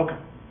 Okay.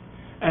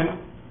 And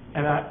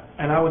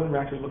I wasn't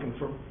actually looking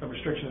for a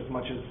restriction as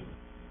much as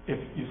if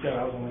you said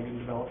I was only going to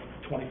develop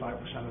 25% of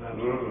that or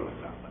something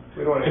like that. But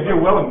if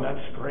you're willing,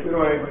 that's great. We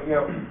don't want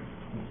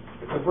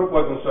if the brook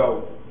wasn't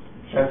so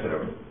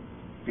sensitive,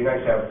 it'd be nice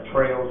to have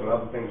trails and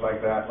other things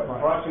like that, but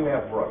crossing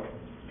that brook,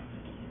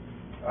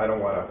 I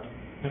don't want to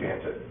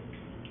chance it.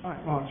 All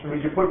right. Well,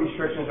 When you put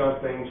restrictions on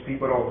things,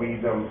 people don't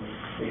read them,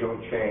 they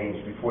don't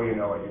change. Before you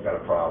know it, you've got a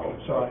problem.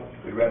 So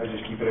we'd rather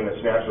just keep it in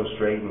its natural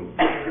state and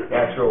the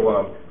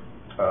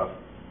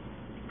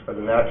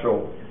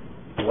natural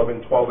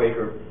 11,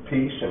 12-acre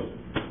piece and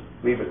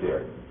leave it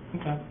there.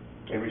 Okay.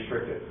 And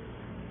restrict it.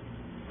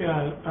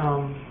 Yeah.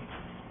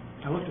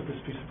 I looked at this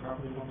piece of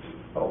property once.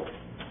 Oh.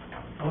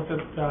 I looked at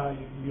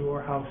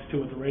your house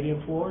too, with the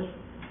radiant floors.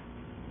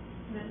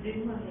 That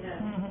big one, yeah.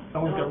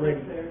 Someone's got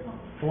radiant.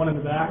 The one in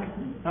the back.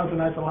 That was a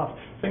nice little house.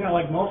 The thing I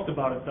liked most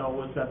about it, though,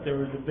 was that there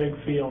was a big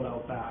field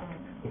out back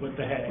with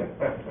the hay,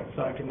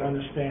 so I can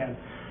understand.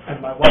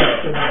 And my wife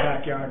stood in the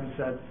backyard and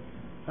said,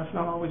 "That's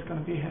not always going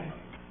to be hay."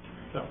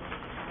 So,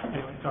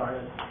 anyway, sorry.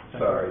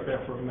 Sorry. There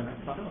for a minute.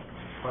 But,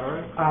 All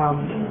right.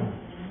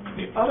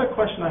 the other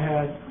question I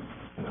had,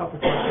 a couple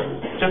of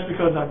questions, just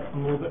because I'm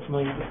a little bit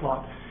familiar with this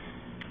lot.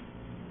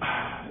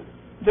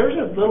 There's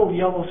a little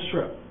yellow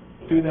strip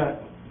through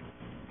that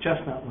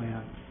chestnut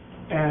land,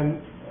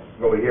 and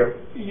Over here?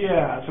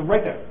 yeah, so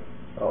right there.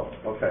 Oh,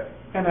 okay.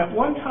 And at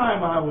one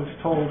time I was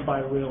told by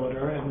a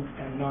realtor,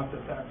 and not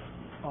that that's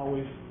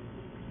always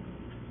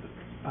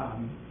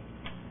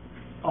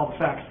all the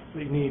facts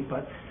that you need,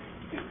 but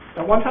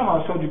at one time I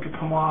was told you could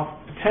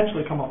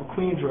potentially come off of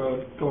Queens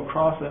Road, go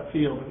across that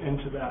field and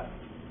into that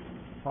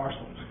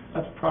parcel.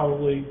 That's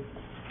probably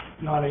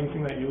not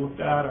anything that you looked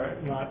at, or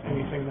not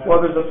anything that...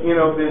 Well, there's a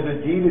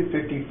deeded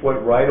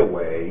 50-foot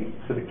right-of-way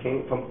to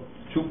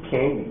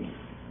Caney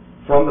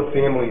from the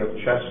family of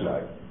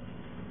Chestnut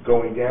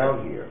going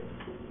down here.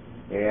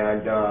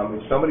 And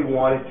if somebody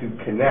wanted to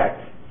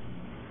connect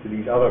to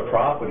these other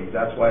properties,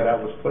 that's why that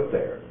was put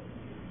there,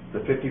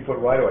 the 50-foot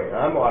right-of-way.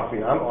 I'm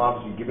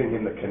obviously giving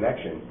him the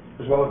connection,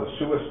 as well as the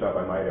sewer stub,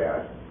 I might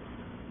add,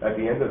 at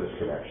the end of this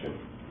connection,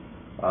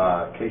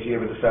 in case he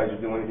ever decides to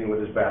do anything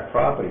with his back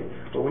property.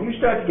 But when you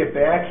start to get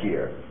back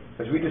here,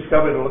 as we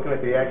discovered in looking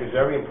at the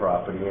Agazarian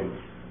property and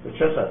the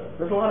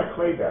Chestnut, there's a lot of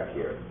clay back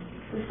here.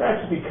 It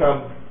starts to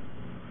become,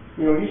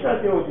 when you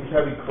start dealing with these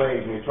heavy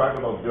clays and you're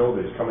talking about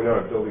builders coming in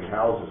and building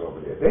houses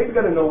over there, they've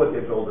got to know what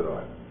they're building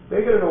on.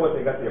 They've got to know what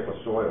they got there for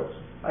soils.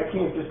 I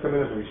can't just come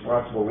in as a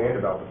responsible land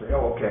developer and say,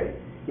 oh, okay,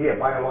 here,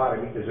 buy a lot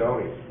and meet the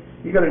zoning.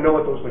 You got to know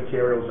what those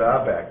materials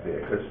are back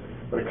there, because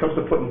when it comes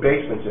to putting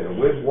basements in,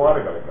 where's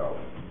water going to go?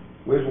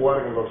 Where's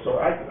water going to go? So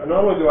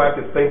not only do I have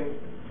to think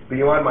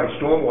beyond my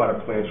stormwater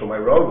plans for my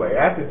roadway,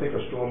 I have to think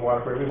of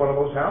stormwater for every one of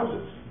those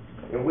houses.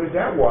 And where's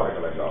that water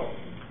going to go?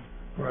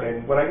 Right.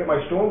 And when I get my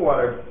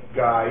stormwater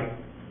guy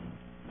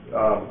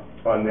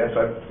on this,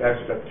 I've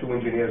actually got 2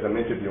 engineers I'm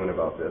interviewing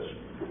about this.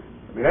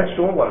 I mean, that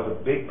stormwater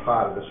is a big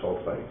part of this whole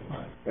thing.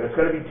 Right. And it's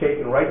going to be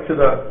taken right to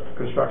the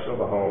construction of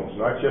the homes,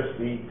 not just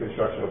the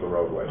construction of the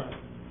roadway. Right.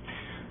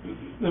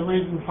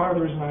 Part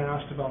of the reason I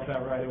asked about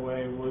that right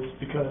away was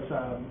because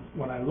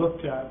when I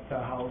looked at the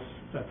house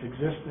that's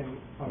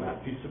existing on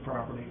that piece of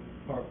property,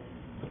 or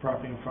the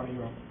property in front of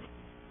your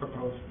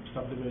proposed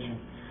subdivision,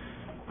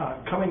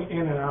 coming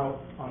in and out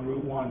on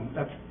Route 1,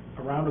 that's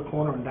around a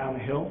corner and down a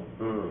hill.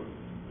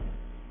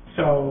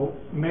 So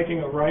making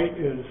a right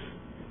is,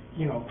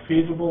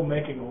 feasible.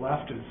 Making a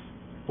left is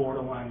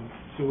borderline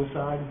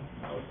suicide,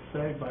 I would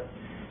say. But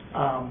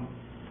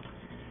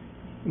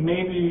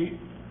maybe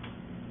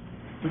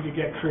we could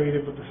get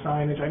creative with the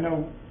signage. I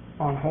know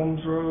on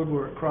Holmes Road,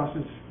 where it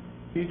crosses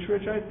Beach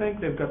Ridge, I think,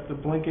 they've got the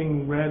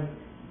blinking red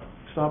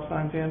stop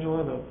signs,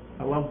 Angela.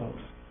 I love those.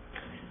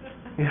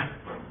 Yeah.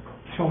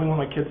 It's the only one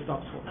my kid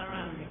stops for.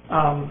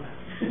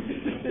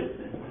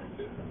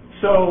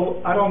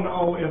 So I don't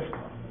know if,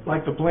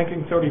 like, the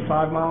blinking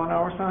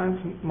 35-mile-an-hour signs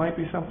might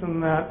be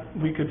something that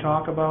we could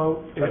talk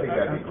about. I think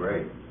that'd be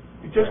great.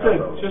 Just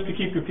to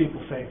keep your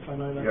people safe. I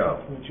know that's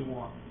something that you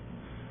want.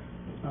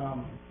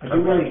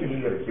 I'm really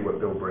eager to see what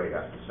Bill Bray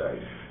has to say.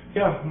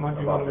 Yeah, it might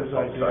be one of his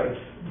ideas.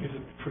 He's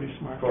a pretty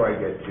smart guy. Before I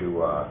get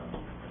too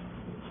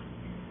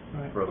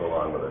further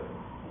along with it.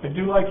 I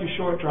do like your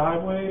short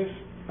driveways.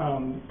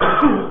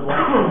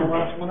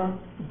 Last winter,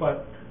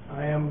 but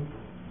I am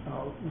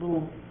a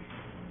little,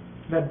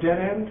 that dead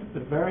end,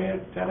 the very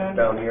dead end?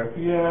 Down here?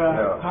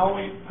 Yeah. How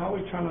are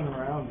we turning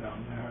around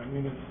down there? I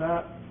mean,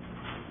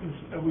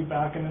 are we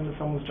backing into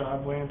someone's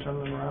driveway and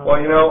turning around?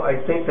 Well, I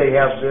think they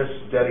have this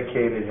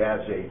dedicated as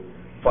a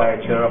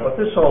fire turnout, but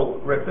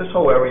Rick, this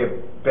whole area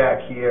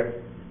back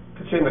here,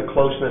 considering the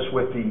closeness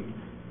with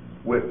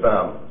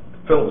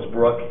Phillips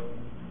Brook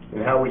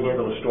and how we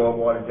handle the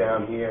stormwater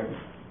down here,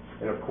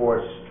 and of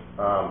course,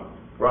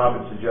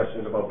 Robin's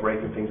suggestions about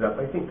breaking things up,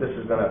 I think this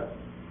is going to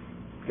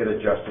get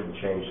adjusted and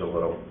changed a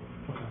little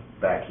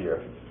back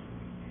here.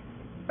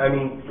 I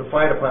mean, the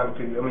fire department,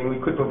 we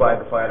could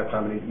provide the fire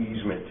department an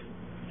easement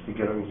to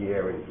get them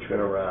here and turn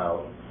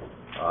around,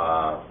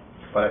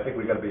 but I think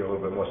we've got to be a little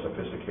bit more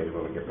sophisticated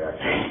when we get back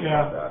to that.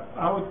 Yeah,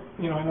 I would,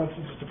 I know this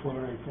is just a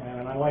preliminary plan,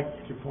 and I like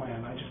your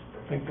plan. I just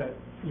think that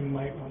you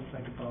might want to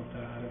think about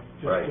that.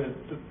 Right.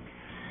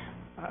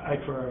 I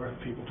prefer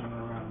people turning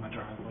around in my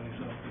driveway.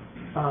 So,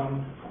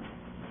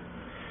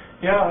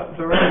 yeah,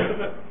 the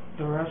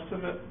rest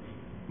of it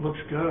looks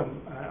good.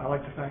 I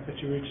like the fact that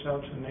you reached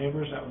out to the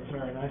neighbors. That was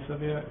very nice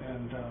of you,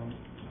 and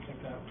I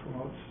think that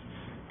promotes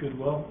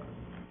goodwill.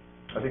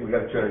 I think we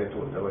got to turn it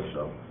into a village,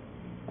 though.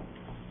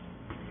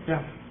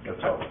 Yeah.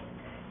 That's all.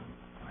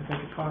 I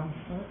think it's fine.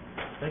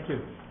 Thank you.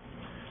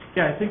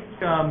 Yeah, I think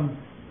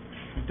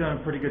we've done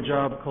a pretty good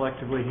job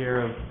collectively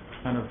here of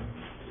kind of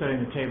setting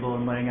the table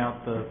and laying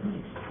out the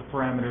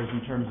parameters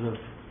in terms of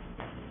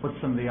what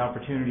some of the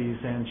opportunities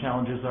and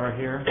challenges are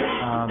here.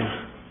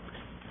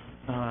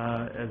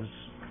 As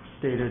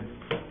stated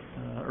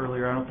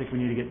earlier, I don't think we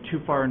need to get too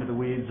far into the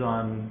weeds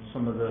on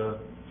some of the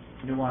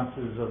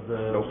nuances of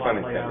the lot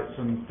layouts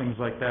and things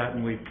like that,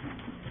 and we've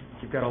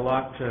got a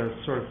lot to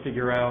sort of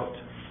figure out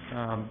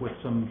with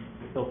some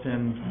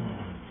built-in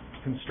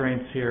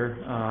constraints here.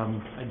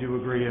 I do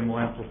agree and will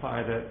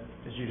amplify that,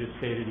 as you just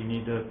stated, you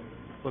need to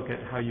look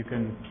at how you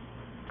can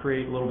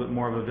create a little bit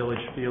more of a village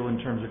feel in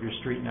terms of your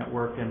street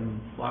network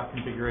and lot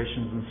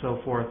configurations and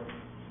so forth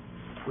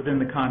within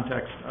the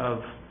context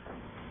of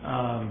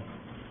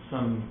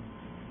some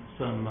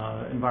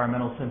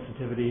environmental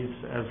sensitivities,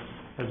 as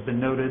has been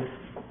noted.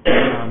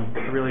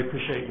 I really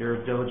appreciate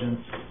your diligence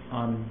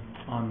on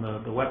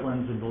the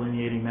wetlands and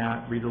delineating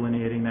that,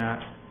 redelineating that,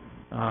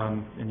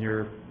 and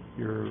your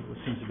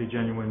seems to be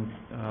genuine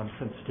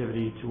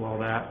sensitivity to all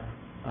that.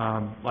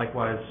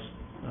 Likewise,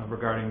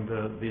 regarding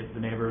the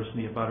neighbors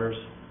and the abutters.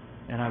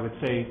 And I would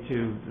say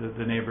to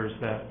the neighbors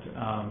that,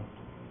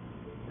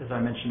 as I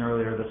mentioned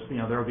earlier,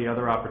 there will be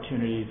other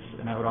opportunities,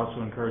 and I would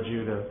also encourage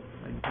you to,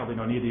 you probably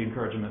don't need the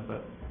encouragement,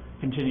 but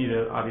continue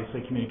to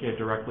obviously communicate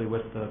directly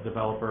with the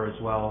developer as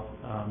well.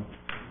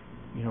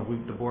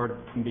 the board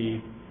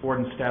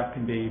and staff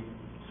can be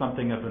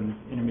something of an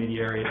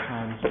intermediary at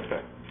times.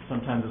 Okay.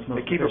 Sometimes it's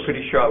most They keep a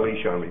pretty short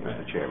leash on me,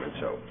 Mr. Chairman,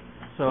 so.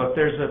 So if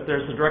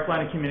there's a direct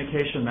line of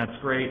communication, that's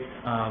great.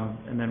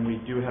 And then we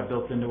do have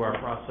built into our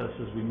process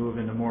as we move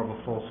into more of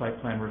a full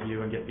site plan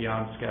review and get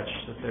beyond sketch,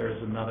 that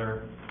there's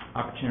another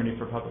opportunity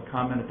for public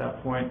comment at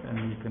that point,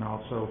 and you can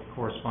also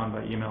correspond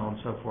by email and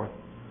so forth.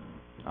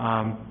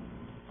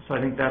 So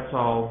I think that's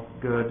all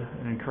good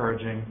and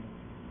encouraging.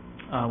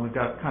 We've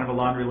got kind of a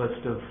laundry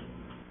list of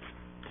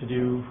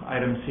to-do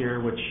items here,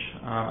 which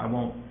I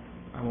won't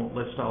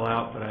list all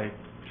out, but I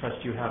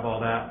trust you have all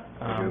that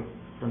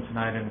from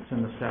tonight, and it's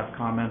in the staff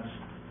comments.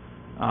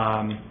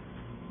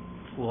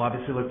 We'll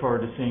obviously look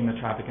forward to seeing the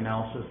traffic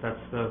analysis.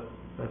 That's the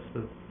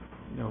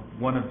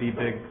one of the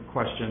big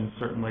questions,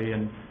 certainly,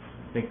 and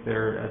I think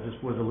there, as this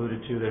was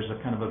alluded to, there's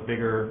a kind of a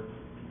bigger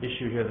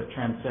issue here that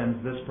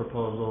transcends this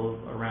proposal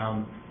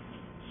around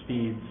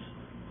speeds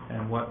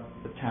and what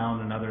the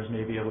town and others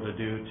may be able to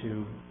do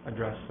to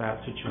address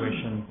that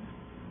situation.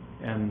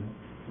 And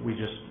we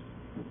just,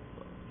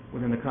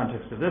 within the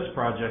context of this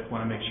project,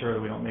 want to make sure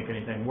that we don't make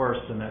anything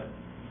worse and that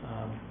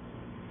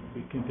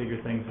we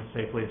configure things as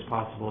safely as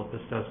possible if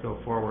this does go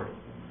forward.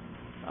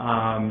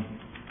 One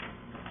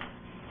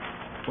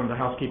of the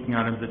housekeeping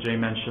items that Jay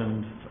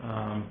mentioned,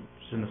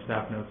 in the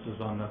staff notes, is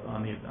on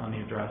the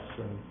address,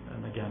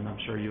 and again, I'm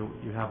sure you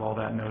have all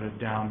that noted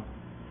down.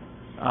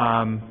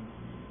 I'm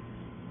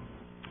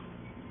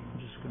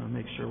just going to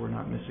make sure we're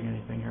not missing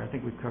anything here. I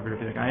think we've covered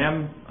everything. I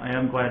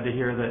am glad to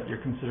hear that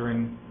you're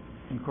considering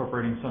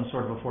incorporating some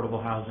sort of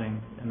affordable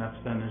housing, and that's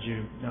been, as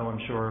you know, I'm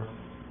sure,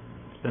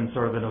 it's been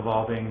sort of an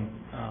evolving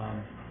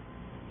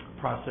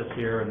process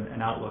here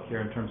and outlook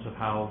here in terms of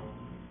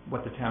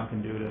what the town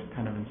can do to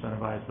kind of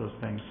incentivize those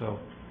things. So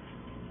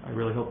I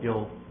really hope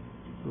you'll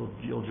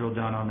drill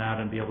down on that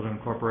and be able to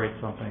incorporate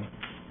something.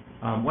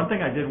 One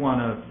thing I did want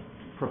to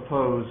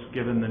propose,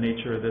 given the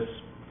nature of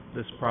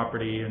this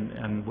property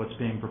and what's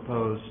being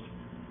proposed,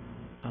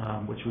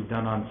 which we've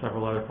done on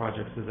several other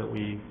projects, is that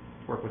we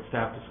work with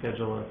staff to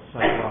schedule a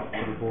site walk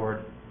for the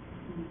board.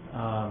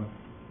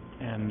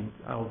 And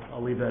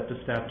I'll leave that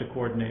to staff to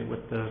coordinate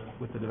with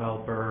the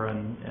developer,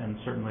 and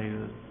certainly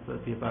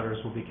the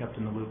abutters will be kept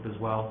in the loop as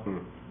well.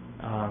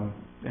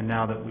 And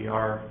now that we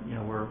are,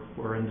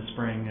 we're into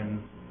spring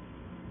and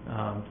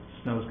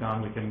snow's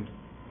gone, we can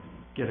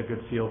get a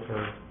good feel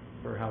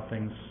for how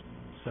things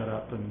set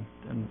up and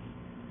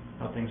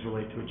how things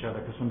relate to each other,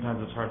 because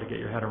sometimes it's hard to get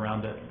your head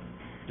around it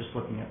just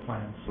looking at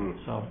plans.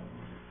 So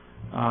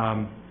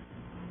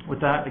with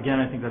that, again,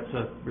 I think that's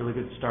a really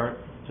good start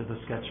to the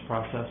sketch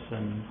process,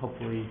 and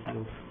hopefully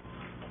you'll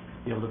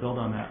be able to build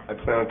on that. I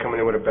plan on coming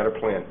in with a better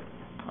plan.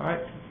 All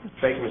right.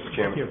 Thank you, Mr.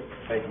 Chairman. Thank you.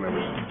 Thank you,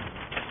 members.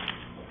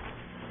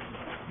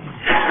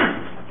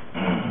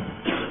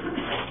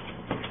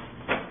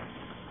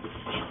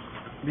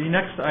 The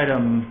next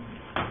item,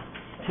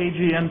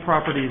 KGN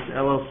Properties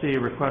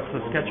LLC requests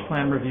a sketch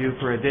plan review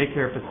for a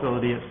daycare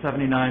facility at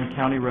 79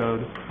 County Road,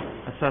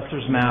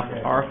 Assessor's Map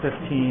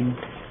R15,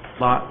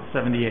 Lot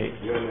 78.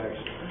 You're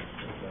next.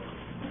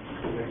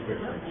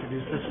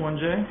 Introduce this one,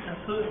 Jay.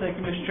 Absolutely, thank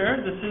you, Mr. Chair.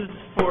 This is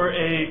for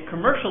a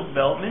commercial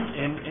development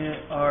in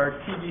our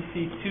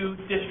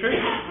TBC2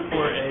 district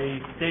for a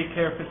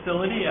daycare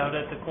facility out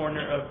at the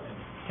corner of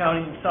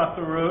County and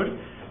Saco Road.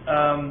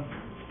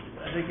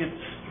 I think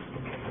it's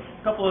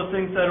a couple of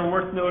things that are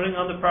worth noting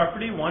on the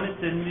property. One,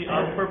 it's in the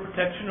Aquifer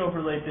Protection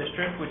Overlay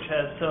District, which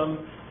has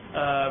some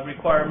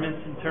requirements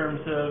in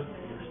terms of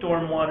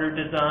stormwater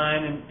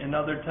design and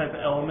other type of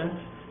elements.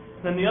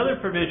 Then the other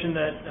provision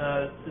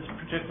that is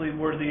particularly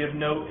worthy of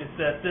note is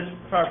that this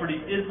property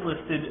is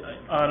listed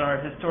on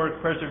our historic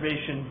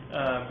preservation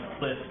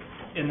list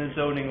in the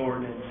zoning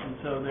ordinance. And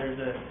so there's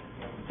a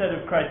set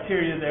of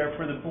criteria there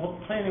for the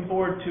planning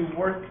board to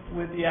work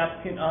with the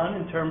applicant on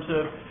in terms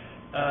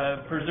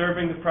of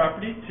preserving the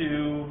property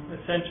to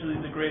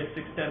essentially the greatest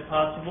extent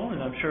possible.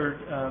 And I'm sure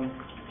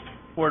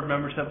board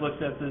members have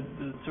looked at the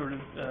sort of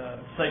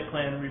site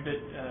plan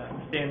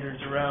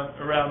standards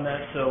around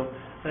that. So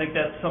I think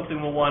that's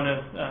something we'll want to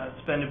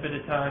spend a bit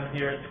of time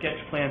here at Sketch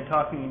Plan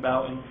talking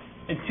about. And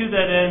to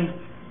that end,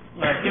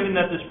 given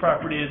that this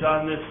property is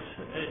on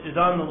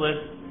the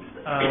list,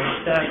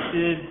 staff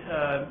did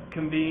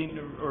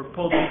convene or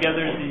pull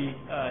together the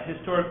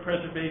Historic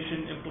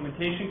Preservation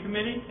Implementation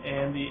Committee,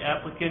 and the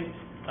applicant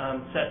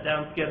sat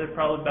down together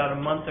probably about a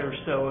month or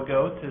so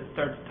ago to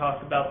start to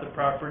talk about the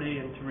property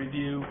and to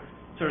review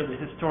sort of the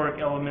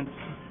historic elements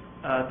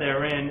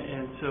therein.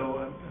 And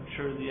so I'm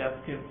sure the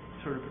applicant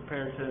sort of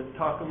prepared to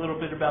talk a little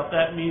bit about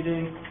that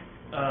meeting,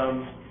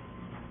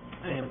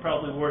 and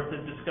probably worth a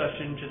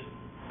discussion. Just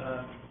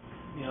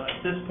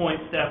at this point,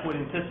 staff would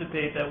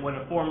anticipate that when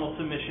a formal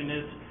submission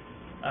is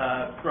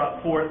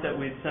brought forth, that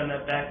we'd send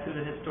that back to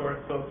the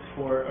historic folks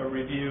for a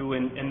review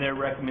and their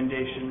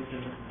recommendations.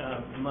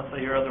 And unless I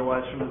hear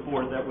otherwise from the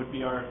board, that would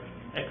be our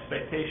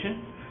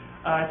expectation.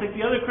 I think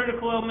the other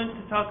critical element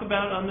to talk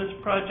about on this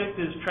project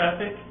is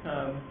traffic.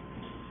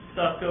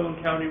 Saco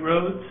and County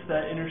Roads.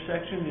 That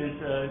intersection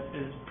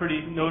is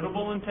pretty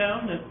notable in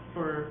town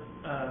for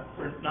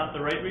not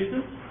the right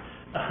reasons.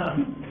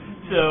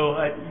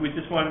 We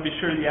just want to be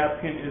sure the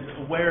applicant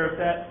is aware of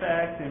that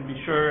fact and be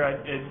sure,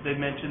 they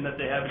mentioned that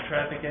they have a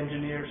traffic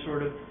engineer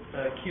sort of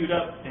queued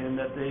up and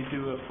that they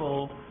do a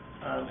full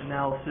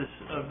analysis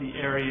of the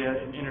area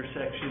and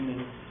intersection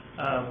and,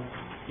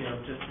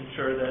 just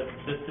ensure that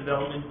this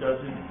development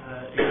doesn't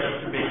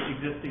exacerbate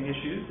existing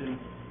issues and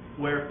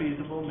where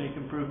feasible, make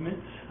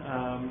improvements.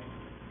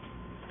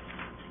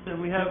 Then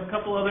we have a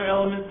couple other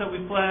elements that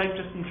we flagged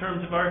just in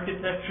terms of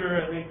architecture.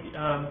 I think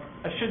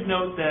I should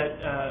note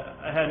that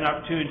I had an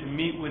opportunity to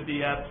meet with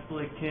the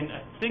applicant,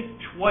 I think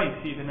twice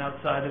even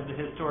outside of the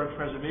Historic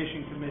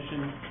Preservation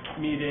Commission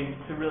meeting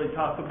to really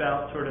talk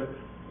about sort of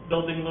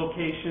building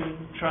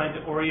location, trying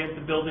to orient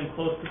the building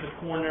close to the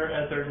corner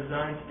as our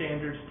design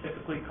standards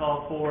typically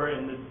call for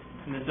in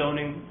the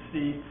zoning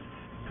C.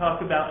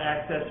 Talk about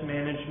access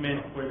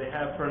management where they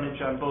have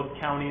frontage on both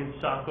County and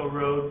Saco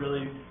Road,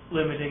 really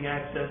limiting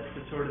access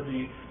to sort of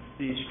the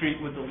street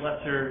with the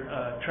lesser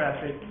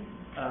traffic,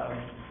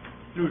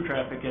 through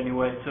traffic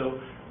anyway. So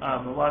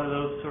a lot of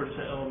those sorts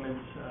of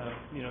elements,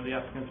 the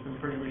applicant's been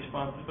pretty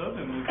responsive of,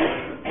 and we've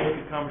had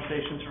good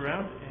conversations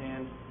around.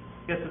 And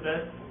I guess with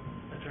that,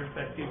 I turn it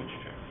back to you, Mr.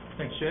 Chair.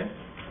 Thanks, Jay.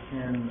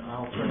 And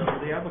I'll turn it over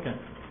to the applicant.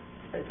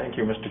 Thank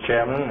you, Mr.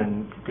 Chairman,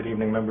 and good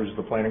evening, members of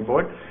the Planning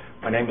Board.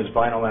 My name is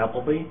Vinyl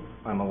Appleby.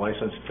 I'm a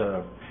licensed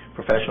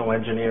professional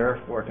engineer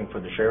working for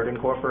the Sheridan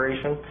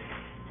Corporation,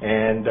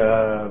 and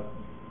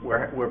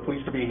we're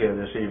pleased to be here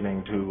this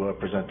evening to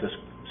present this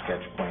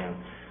sketch plan.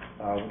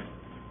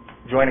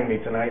 Joining me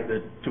tonight,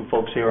 the two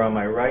folks here on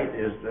my right,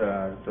 is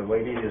the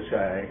lady is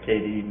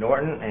Katie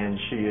Norton, and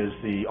she is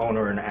the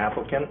owner and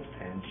applicant,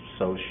 and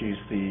so she's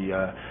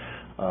the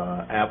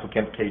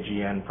applicant,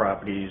 KGN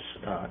Properties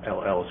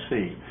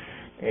LLC.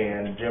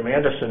 And Jim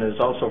Anderson is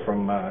also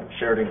from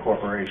Sheridan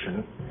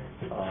Corporation.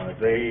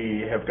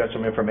 They have got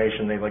some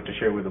information they'd like to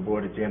share with the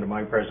board at the end of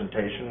my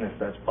presentation, if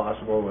that's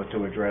possible,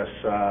 to address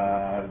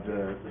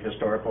the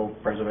historical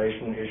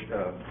preservation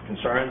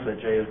concerns that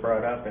Jay has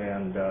brought up,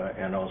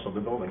 and also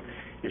the building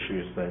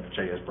issues that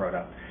Jay has brought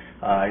up.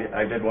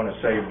 I did want to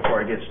say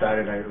before I get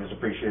started, I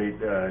appreciate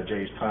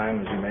Jay's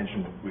time. As you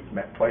mentioned, we've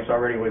met twice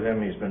already with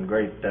him. He's been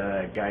great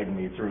guiding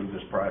me through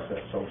this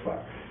process so far.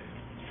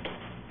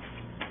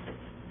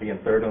 Being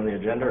third on the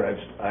agenda,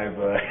 I've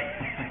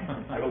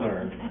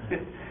learned.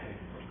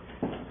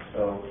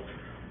 So,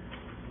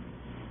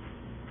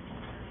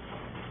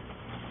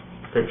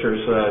 pictures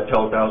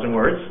tell 1,000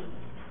 words,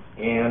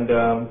 and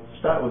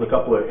start with a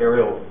couple of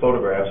aerial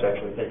photographs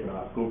actually taken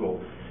off Google.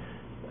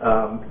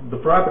 The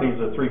property is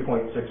a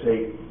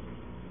 3.68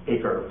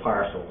 acre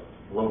parcel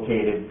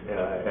located,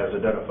 as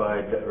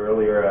identified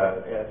earlier,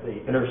 at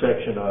the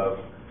intersection of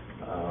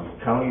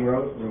County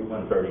Road, Route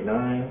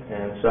 139,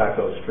 and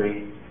Saco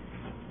Street.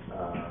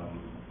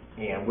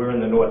 And we're in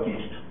the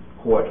northeast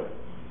quarter.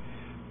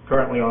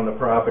 Currently on the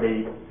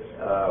property,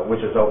 which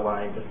is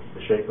outlined,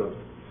 the shape of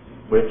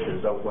which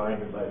is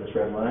outlined by this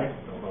red line.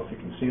 I don't know if you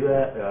can see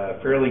that.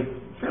 Fairly,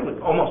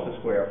 almost a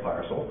square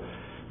parcel.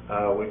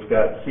 We've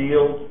got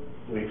fields,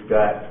 we've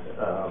got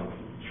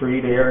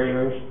treed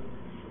areas,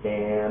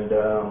 and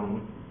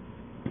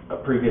a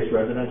previous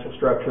residential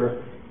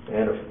structure,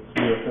 and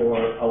 3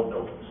 or 4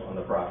 outbuildings on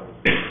the property.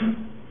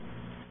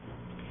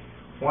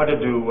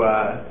 Wanted to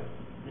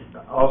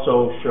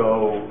also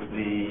show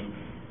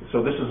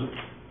so this is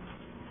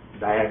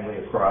diagonally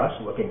across,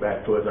 looking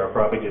back towards our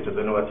property to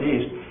the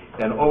northeast,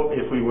 and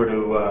if we were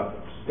to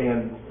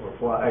stand or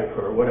fly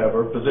or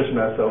whatever, position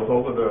ourselves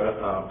over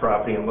the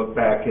property and look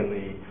back in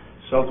the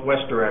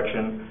southwest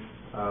direction,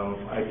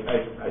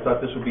 I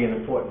thought this would be an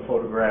important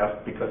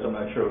photograph because I'm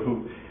not sure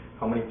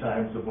how many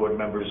times the board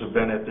members have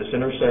been at this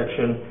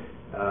intersection,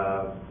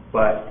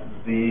 but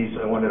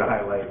I wanted to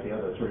highlight the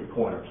other 3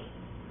 corners,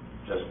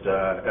 just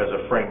as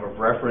a frame of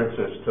reference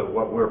as to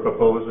what we're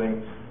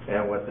proposing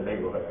and what the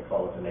neighborhood, I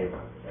call it the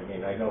neighborhood. I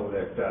mean, I know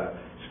that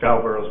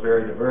Scarborough is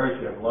very diverse.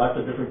 We have lots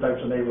of different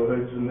types of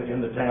neighborhoods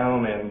in the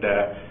town, and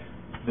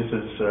this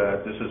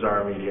is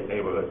our immediate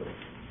neighborhood.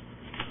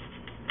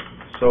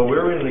 So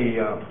we're in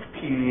the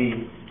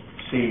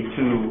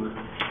PVC2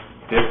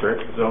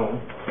 district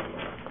zone,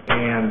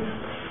 and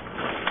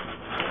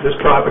this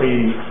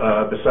property,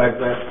 besides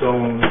that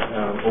zone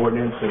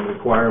ordinance and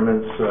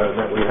requirements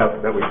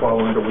that we fall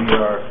under, we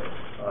are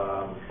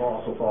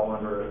also fall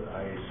under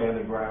a sand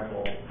and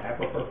gravel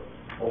aquifer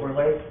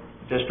overlay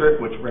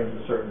district, which brings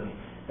a certain,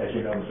 as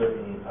you know,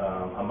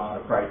 amount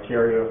of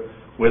criteria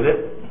with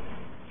it.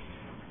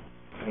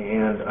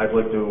 And I'd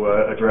like to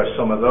address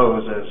some of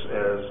those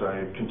as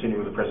I continue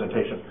with the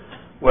presentation.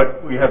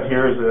 What we have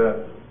here is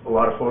a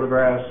lot of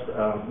photographs,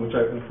 which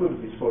I've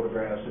included these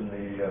photographs in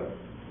the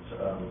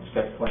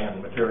sketch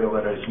plan material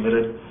that I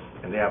submitted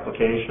in the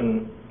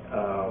application.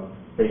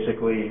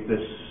 Basically,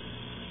 this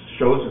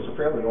shows it's a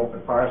fairly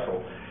open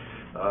parcel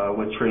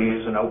with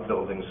trees and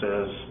outbuildings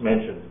as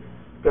mentioned.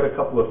 Got a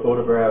couple of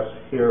photographs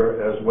here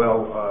as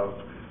well of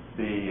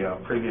the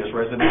previous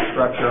residence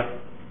structure.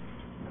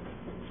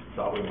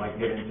 thought we might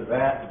get into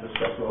that, and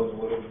discuss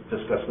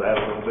that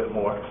a little bit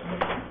more.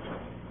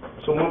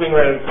 So moving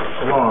right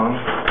along,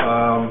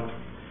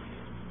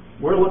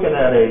 we're looking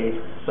at a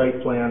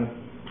site plan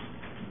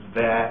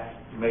that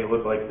may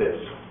look like this.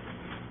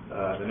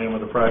 The name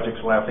of the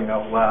project's Laughing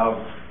Out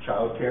Loud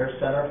Child Care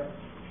Center.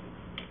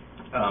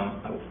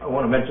 I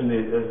want to mention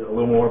a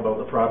little more about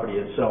the property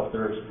itself.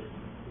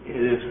 It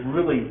is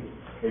really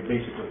a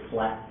basically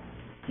flat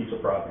piece of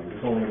property.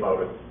 There's only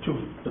about a 2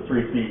 to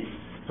 3 feet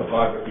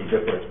topography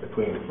difference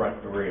between the front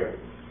and the rear.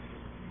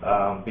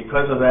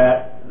 Because of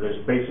that, there's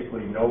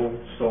basically no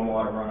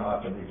stormwater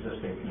runoff in the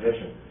existing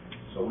condition.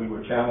 So we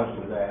were challenged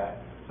with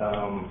that,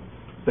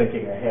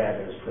 thinking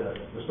ahead as to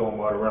the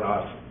stormwater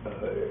runoff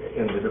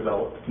in the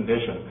developed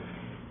condition.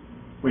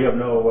 We have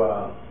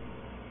no,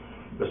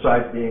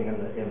 besides being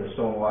in the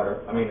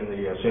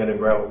sand and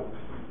gravel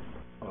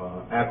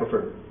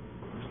aquifer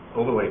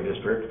overlay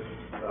district,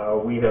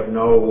 we have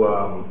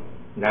no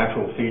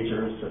natural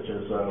features such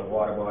as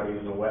water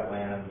bodies or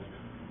wetlands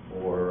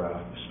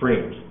or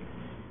streams.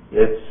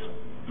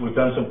 We've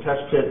done some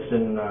test pits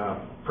in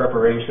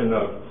preparation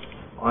of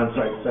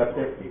on-site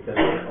septic, because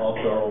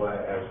also,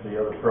 as the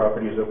other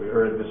properties that we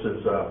heard,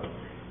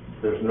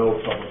 there's no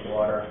public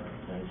water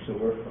and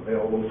sewer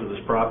available to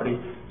this property,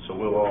 so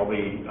we'll all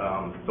be,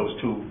 those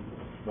two,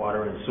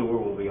 water and sewer,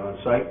 will be on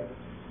site.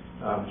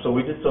 So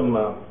we did some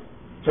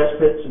test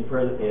pits in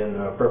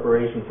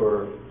preparation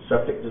for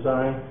septic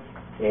design,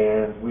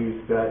 and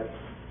we've got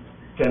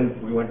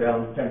we went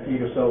down 10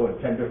 feet or so in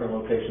 10 different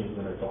locations,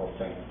 and it's all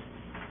sand.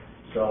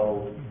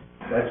 So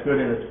that's good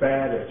and it's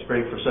bad. It's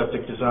great for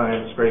septic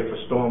design, it's great for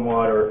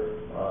stormwater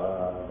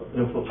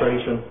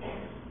infiltration,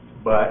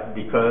 but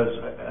because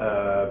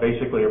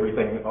basically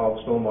all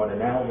the stormwater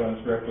now runs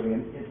directly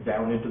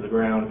down into the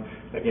ground,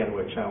 again,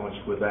 we're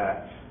challenged with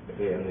that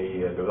in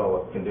the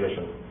developed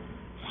condition.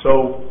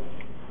 So,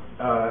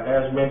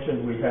 as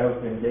mentioned, we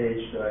have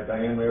engaged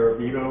Diane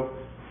Maravito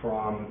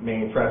from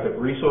Maine Traffic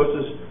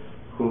Resources,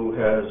 who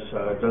has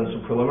done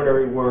some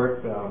preliminary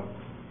work,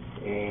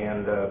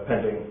 and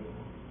pending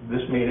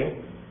this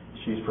meeting,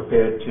 she's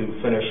prepared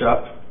to finish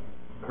up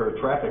her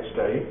traffic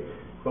study.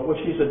 But what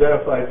she's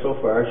identified so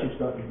far,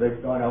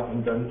 they've gone out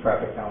and done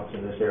traffic counts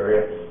in this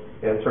area,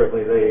 and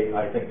certainly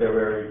I think they're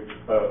very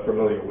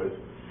familiar with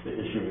the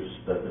issues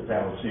that the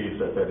town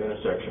sees at that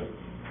intersection.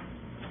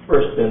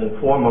 First and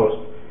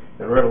foremost,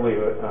 and readily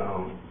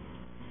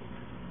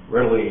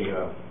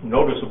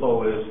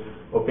noticeable is,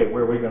 okay,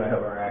 where are we going to have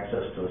our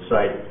access to the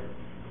site?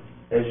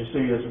 As you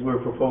see, as we're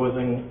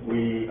proposing,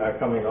 we are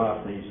coming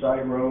off the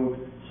side road,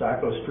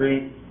 Saco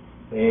Street,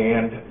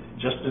 and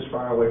just as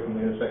far away from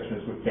the intersection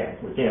as we can.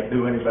 We can't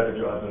do any better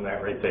job than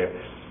that right there.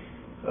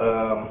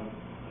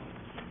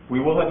 We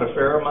will have a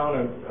fair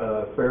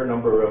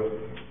number of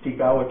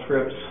peak hour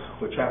trips,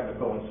 which happen to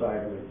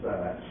coincide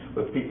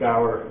with peak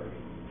hour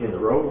in the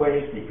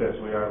roadways, because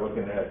we are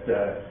looking at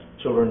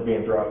children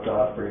being dropped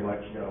off pretty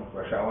much,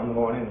 rush hour in the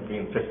morning, and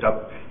being picked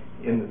up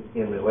in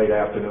the late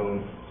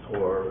afternoon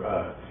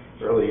or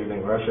early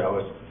evening rush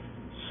hours.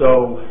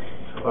 So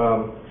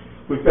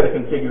we've got a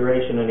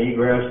configuration and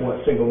egress,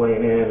 single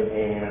lane in,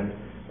 and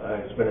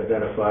it's been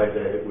identified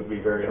that it would be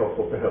very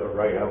helpful to have a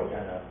right out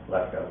and a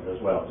left out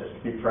as well, just to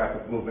keep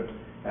traffic moving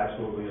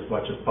absolutely as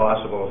much as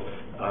possible,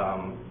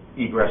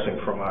 egressing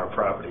from our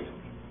property.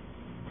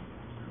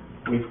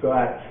 We've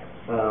got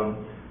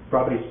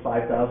property's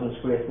 5,000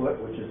 square foot,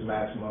 which is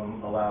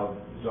maximum allowed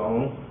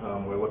zone.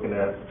 We're looking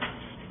at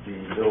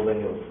the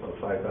building of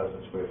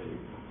 5,000 square feet.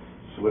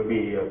 So it would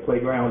be a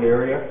playground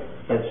area,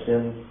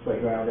 fenced-in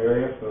playground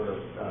area for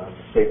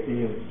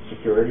safety and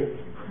security.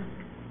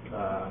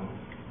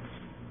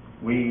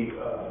 We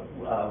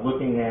are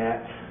looking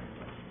at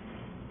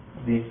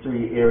these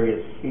three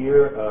areas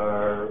here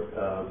are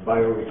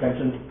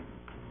bioretention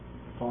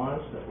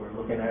ponds that we're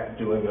looking at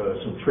doing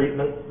some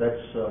treatment.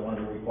 That's one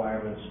of the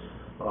requirements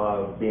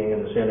of being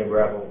in the sand and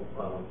gravel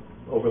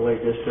overlay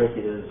district,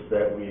 is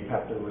that we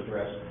have to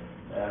address,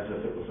 as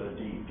if it was a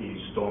DEP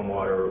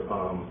stormwater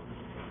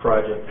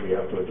project, we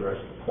have to address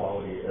the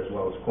quality as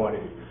well as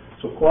quantity.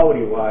 So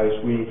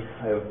quality-wise, we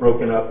have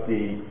broken up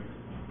the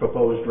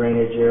proposed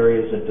drainage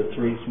areas into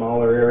 3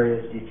 smaller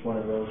areas. Each one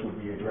of those would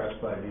be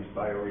addressed by these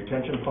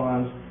bioretention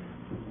ponds.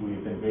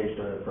 We've engaged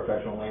a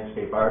professional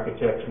landscape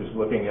architect who's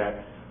looking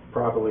at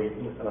properly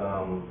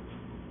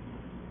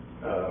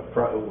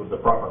with the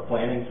proper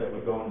plantings that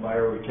would go in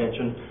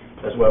bioretention,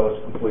 as well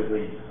as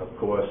completely, of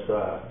course,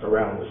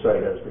 around the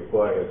site as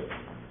required.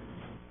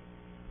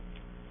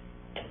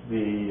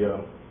 The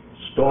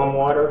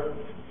stormwater,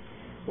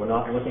 we're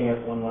not looking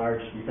at one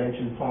large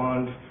detention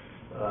pond,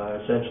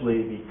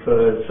 essentially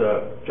because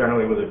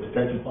generally with a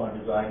detention pond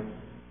design,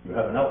 you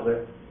have an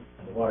outlet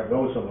and the water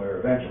goes somewhere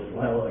eventually.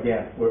 Well,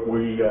 again,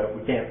 we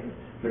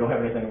don't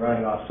have anything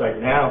running off site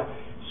now,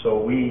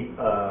 so we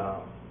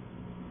have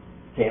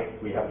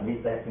to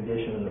meet that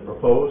condition in the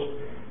proposed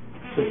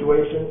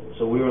situation.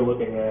 So we were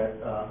looking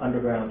at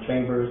underground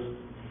chambers,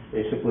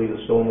 basically the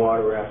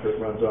stormwater after it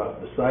runs off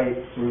the site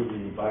through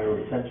the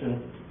bioretention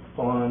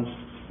ponds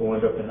will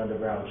end up in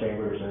underground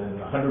chambers, and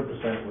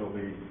 100% will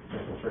be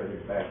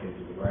infiltrated back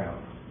into the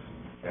ground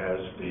as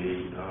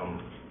the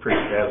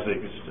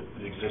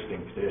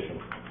existing condition.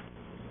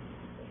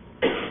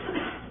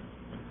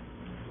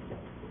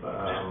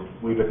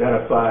 We've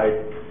identified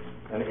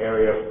an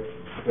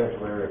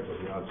potential area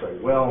for the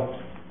on-site well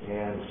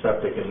and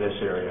septic in this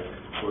area.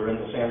 We're in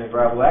the sand and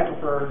gravel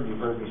aquifer, you've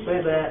heard me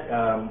say that.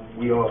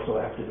 We also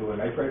have to do a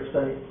nitrate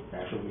study.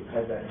 Actually, we've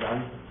had that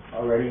done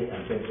already,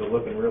 and things are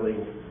looking really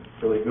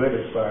good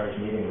as far as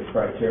meeting the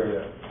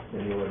criteria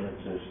in the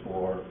ordinances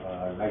for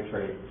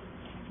nitrate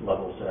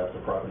levels at the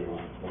property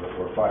line.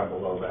 We're far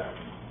below that.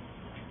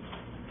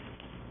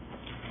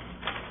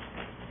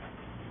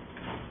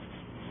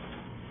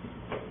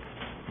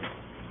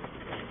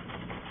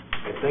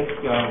 I think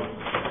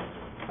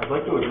I'd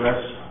like to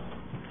address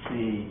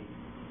the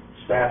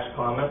staff's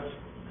comments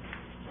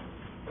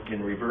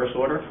in reverse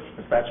order,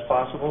 if that's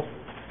possible.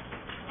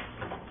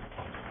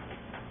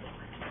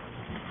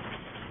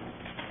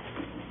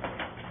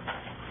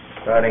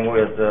 Starting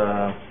with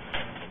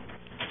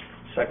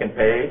second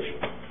page.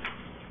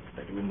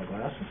 I do in my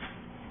glasses.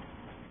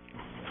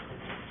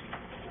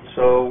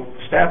 So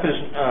staff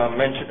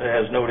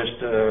has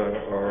noticed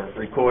or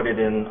recorded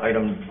in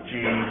item G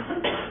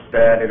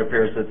that it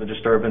appears that the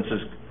disturbance is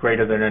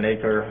greater than an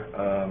acre,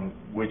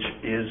 which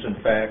is in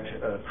fact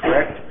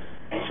correct.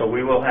 So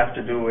we will have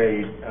to do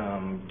a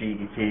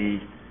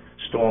DEP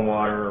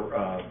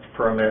stormwater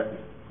permit,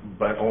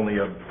 but only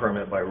a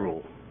permit by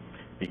rule,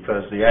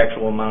 because the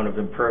actual amount of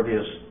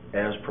impervious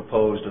as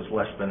proposed is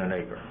less than an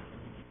acre.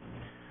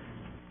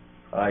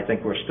 I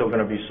think we're still going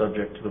to be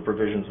subject to the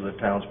provisions of the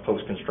town's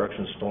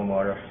post-construction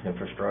stormwater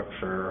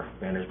infrastructure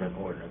management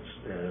ordinance,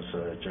 as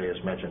Jay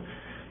has mentioned.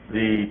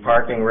 The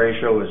parking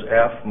ratio is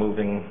F,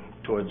 moving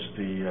towards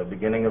the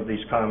beginning of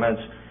these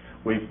comments.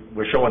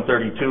 We're showing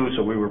 32,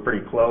 so we were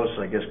pretty close.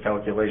 I guess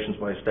calculations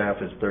by staff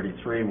is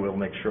 33. We'll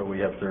make sure we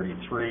have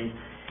 33.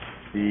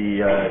 The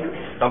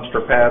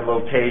dumpster pad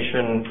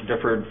location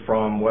differed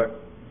from what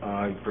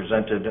I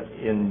presented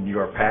in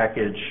your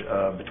package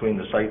between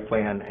the site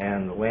plan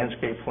and the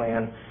landscape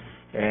plan.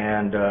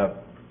 And,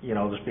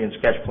 this being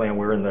sketch plan,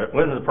 we're in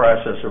the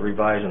process of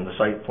revising the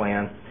site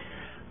plan.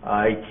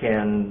 I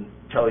can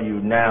tell you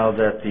now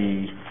that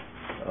the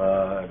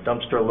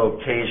dumpster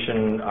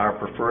location, our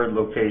preferred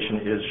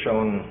location, is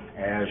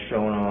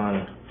shown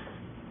on,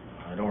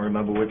 I don't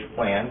remember which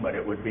plan, but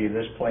it would be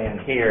this plan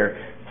here,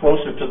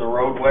 closer to the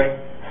roadway,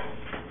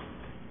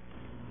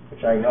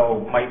 which I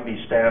know might be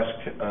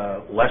staff's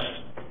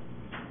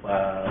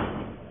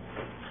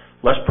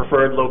less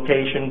preferred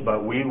location,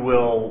 but we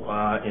will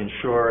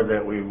ensure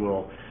that we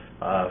will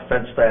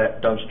fence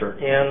that dumpster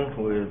in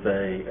with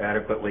a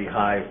adequately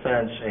high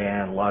fence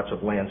and lots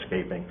of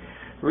landscaping.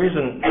 The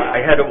reason I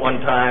had it one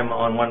time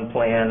on one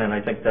plan, and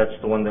I think that's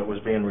the one that was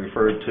being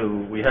referred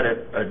to, we had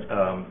it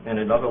in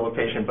another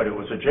location, but it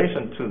was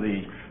adjacent to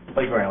the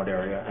playground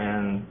area,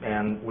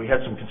 and we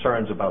had some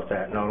concerns about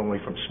that, not only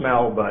from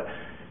smell, but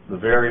the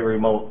very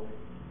remote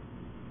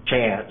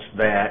chance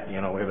that, we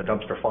have a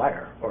dumpster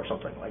fire or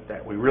something like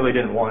that. We really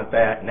didn't want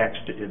that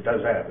next to, it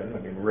does happen, I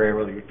mean,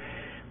 rarely,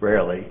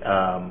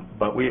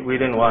 but we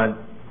didn't want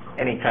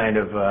any kind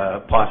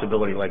of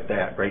possibility like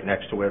that right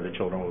next to where the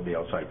children will be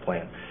outside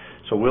playing.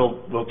 So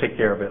we'll take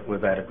care of it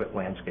with adequate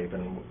landscape,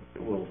 and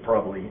we'll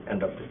probably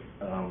end up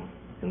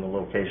in the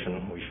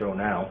location we show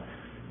now,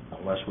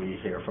 unless we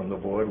hear from the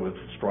board with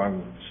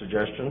strong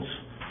suggestions.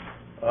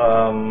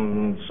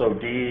 So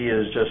D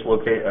is just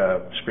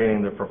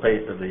screening the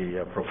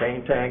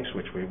propane tanks,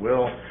 which we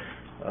will.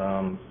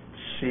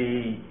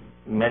 C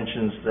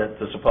mentions that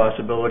there's a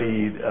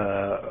possibility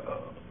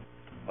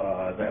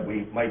that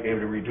we might be able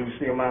to reduce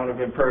the amount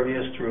of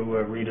impervious through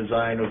a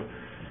redesign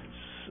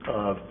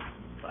of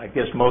I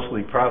guess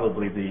mostly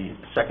probably the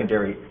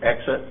secondary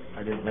exit.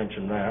 I didn't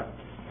mention that.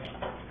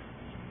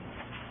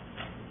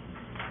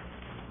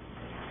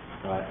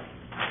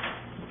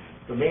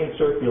 The main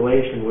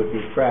circulation would be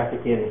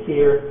traffic in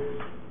here,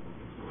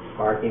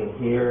 parking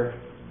here,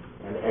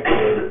 and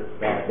exiting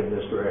back in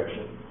this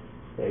direction.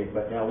 Okay,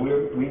 but now we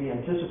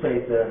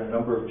anticipate that a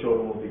number of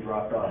children will be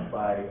dropped off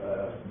by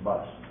a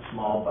bus, a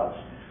small bus.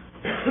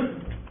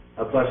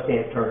 A bus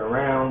can't turn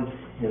around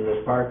in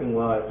this parking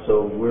lot,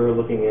 so we're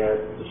looking at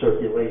the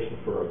circulation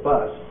for a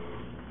bus,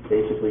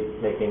 basically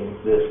making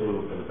this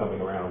loop and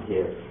coming around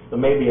here. There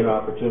may be an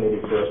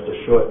opportunity for us to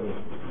shorten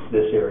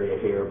this area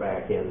here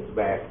back and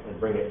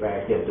bring it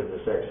back into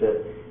this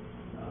exit.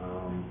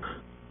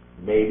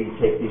 Maybe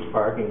take these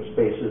parking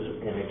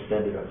spaces and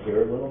extend it up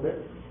here a little bit.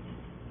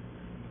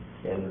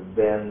 And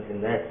then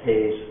in that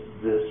case,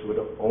 this would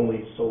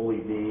only solely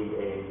be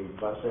a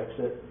bus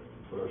exit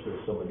versus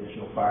some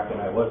additional parking.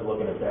 I was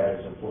looking at that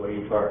as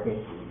employee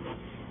parking.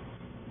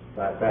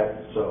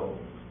 So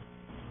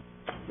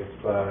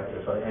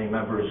if any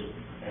members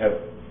have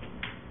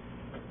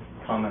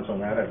comments on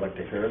that, I'd like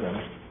to hear them.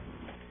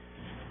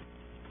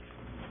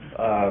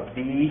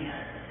 B,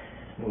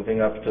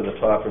 moving up to the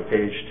top of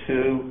page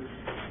 2,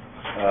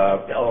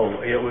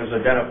 It was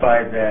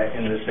identified that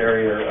in this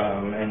area,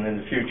 and in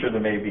the future,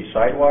 there may be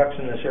sidewalks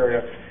in this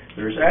area.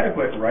 There's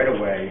adequate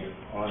right-of-way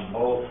on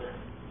both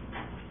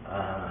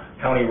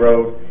County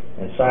Road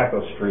and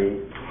Saco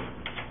Street,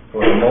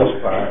 for the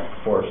most part,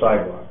 for a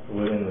sidewalk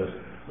within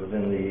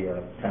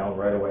the town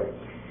right-of-way.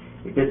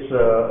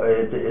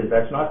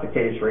 That's not the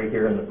case right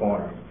here in the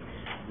corner.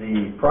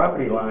 The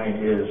property line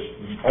is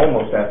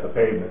almost at the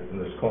pavement in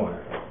this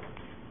corner.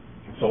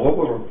 So what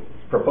we're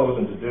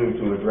proposing to do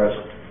to address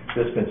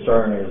this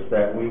concern is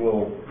that we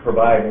will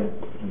provide a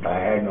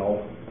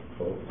diagonal,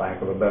 for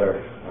lack of a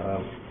better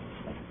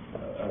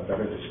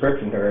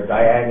description here, a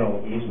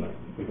diagonal easement.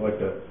 We'd like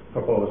to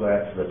propose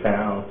that to the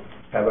town,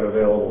 have it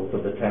available to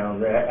the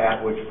town,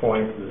 at which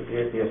point,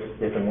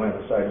 if and when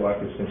the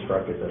sidewalk is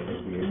constructed, that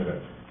they'll be able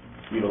to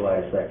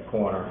utilize that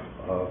corner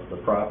of the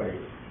property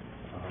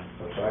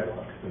for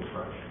sidewalk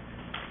construction.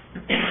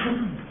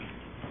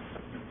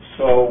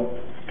 So,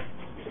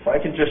 if I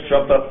can just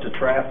jump up to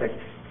traffic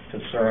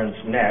concerns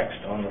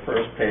next on the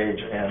first page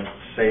and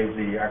save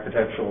the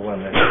architectural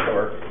and the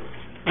historic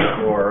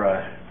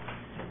for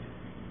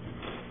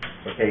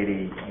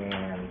Katie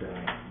and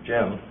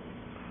Jim.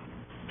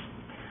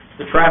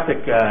 The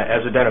traffic,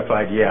 as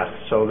identified,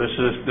 so this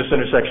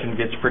intersection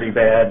gets pretty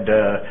bad.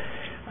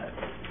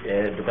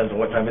 It depends on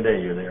what time of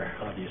day you're there,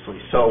 obviously.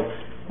 So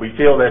we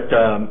feel that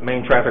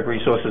Maine Traffic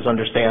Resources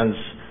understands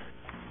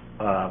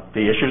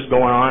the issues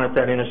going on at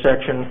that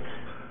intersection.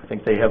 I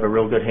think they have a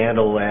real good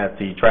handle at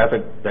the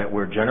traffic that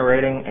we're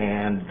generating,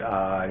 and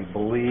I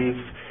believe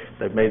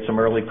they've made some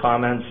early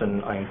comments,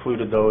 and I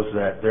included those,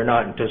 that they're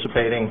not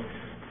anticipating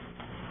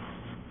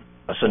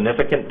a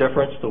significant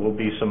difference. There will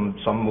be some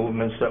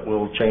movements that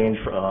will change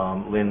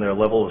in their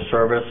level of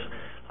service.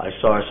 I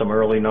saw some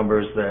early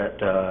numbers that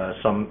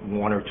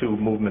one or two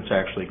movements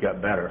actually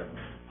got better.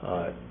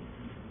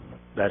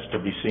 That's to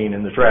be seen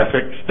in the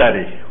traffic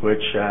study,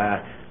 which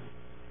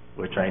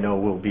I know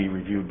will be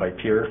reviewed by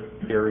peer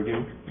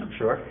review, I'm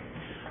sure.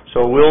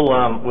 So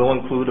we'll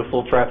include a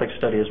full traffic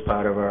study as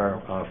part of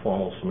our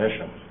formal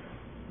submission.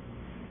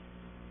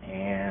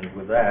 And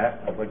with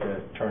that, I'd like to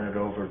turn it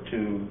over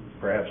to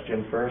perhaps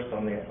Jim first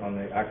on the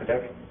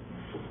architectural.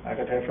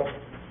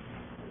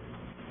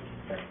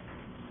 Okay.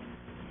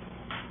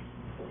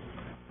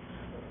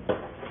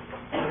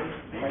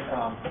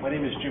 My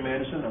name is Jim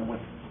Anderson. I'm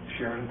with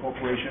Sheridan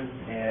Corporation,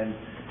 and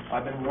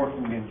I've been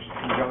working in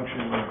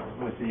conjunction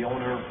with the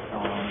owner,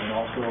 and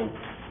also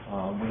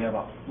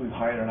we've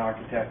hired an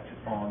architect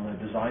on the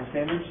design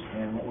standards.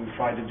 And what we've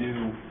tried to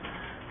do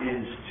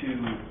is to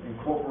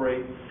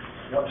incorporate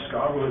what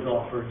Scarborough has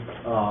offered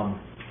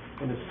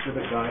in the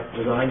specific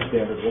design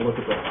standards. We'll look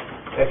at the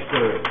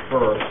exterior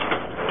first,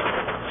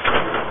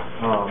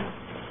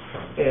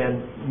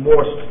 and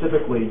more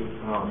specifically,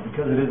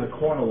 because it is a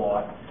corner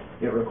lot,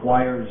 it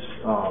requires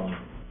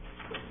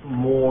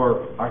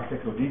more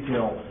architectural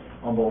detail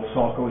on both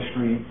Saco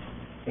Street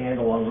and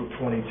along Route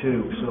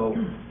 22. So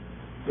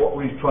what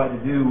we've tried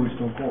to do is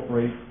to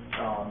incorporate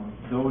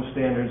those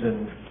standards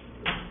and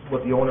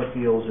what the owner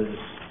feels is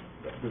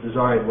the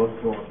desired look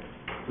for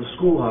the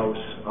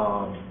schoolhouse,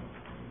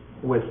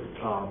 with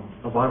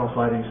a vinyl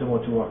siding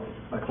similar to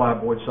a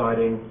clapboard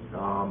siding,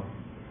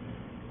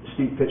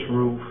 steep pitch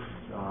roof,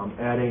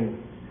 adding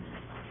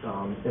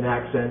an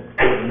accent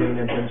to the main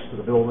entrance to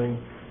the building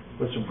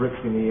with some brick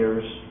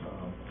veneers,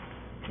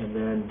 and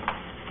then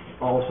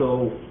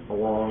also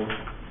along.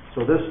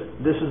 So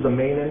this is the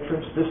main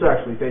entrance. This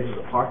actually faces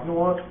a parking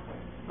lot.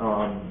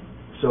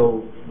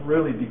 So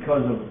really,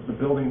 because of the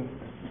building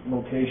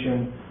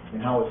location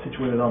and how it's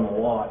situated on the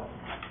lot,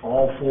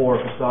 all four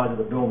facades of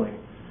the building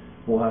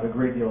will have a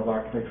great deal of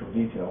architectural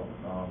detail.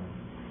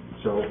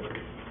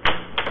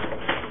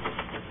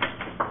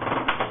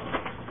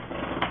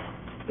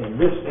 And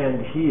this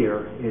end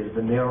here is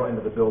the narrow end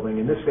of the building,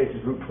 and this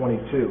faces Route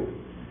 22.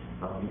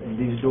 And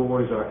these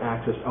doors are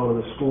access out of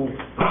the school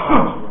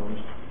classrooms.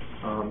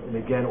 And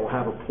again, it will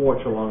have a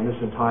porch along this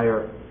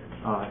entire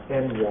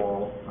end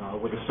wall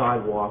with a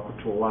sidewalk,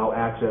 which will allow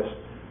access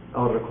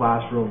out of the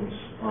classrooms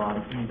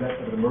in the event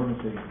of an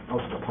emergency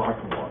out to the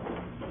parking lot.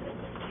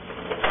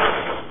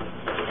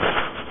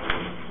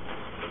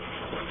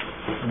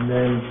 And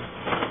then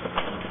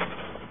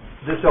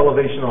this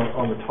elevation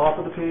on the top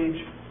of the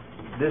page,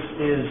 this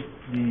is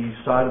the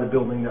side of the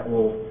building that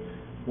will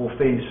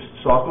face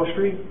Saco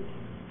Street.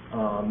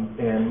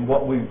 And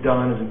what we've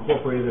done is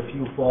incorporated a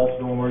few false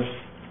dormers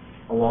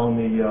along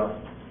the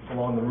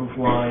roof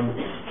line,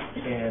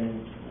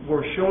 and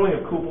we're showing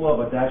a cupola,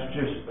 but that's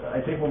just,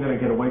 I think we're going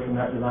to get away from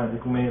that design. I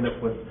think we may end up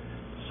with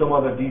some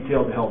other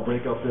detail to help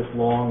break up this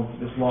long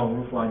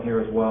roof line here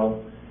as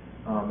well.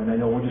 And I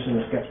know we're just in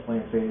the sketch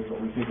plan phase,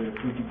 but we figured if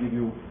we could give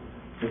you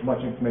as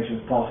much information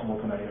as possible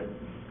tonight, it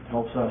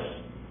helps us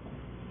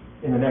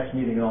in the next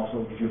meeting, and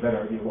also gives you a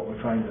better idea of what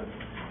we're trying to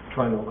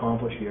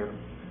accomplish here.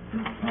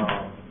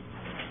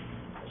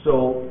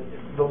 So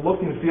the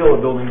look and feel of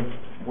the building,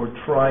 we're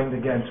trying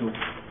again to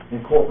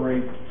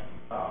incorporate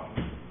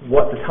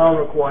what the town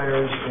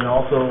requires and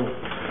also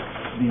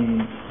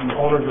the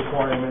owner's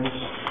requirements.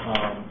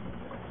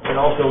 and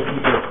also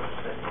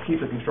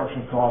keep the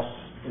construction costs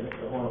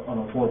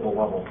on an affordable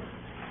level.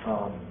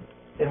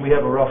 And we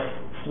have a rough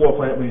floor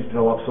plan that we've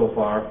developed so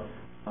far.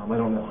 I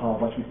don't know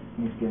how much we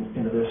need to get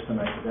into this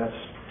tonight, but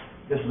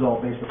this is all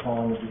based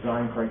upon the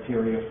design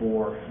criteria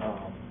for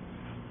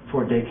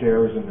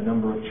daycares and the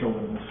number of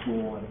children in the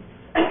school, and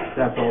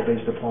that's all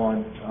based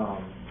upon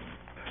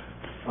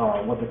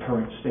what the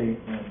current state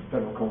and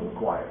federal code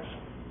requires.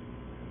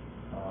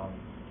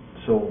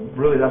 So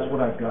really, that's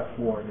what I've got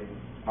for the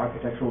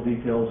architectural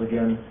details.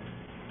 Again,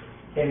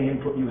 any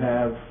input you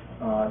have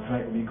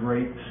tonight would be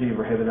great. See if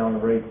we're headed down the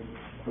right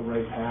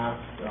path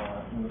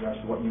in regards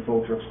to what you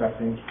folks are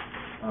expecting.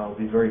 Would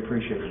be very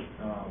appreciated.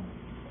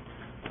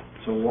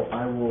 So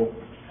I will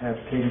have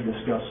Katie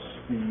discuss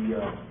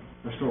the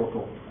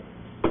historical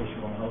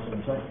issue on the house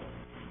and site.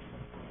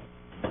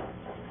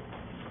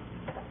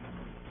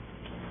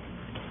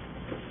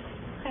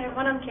 Hi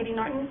everyone, I'm Katie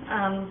Norton,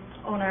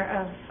 owner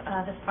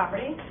of this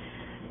property.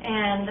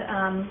 And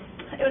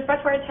it was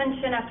brought to our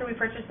attention after we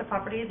purchased the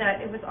property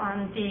that it was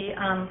on the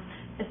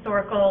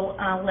historical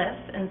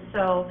list. And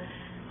so,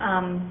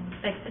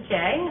 thanks to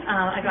Jay,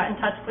 I got in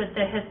touch with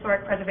the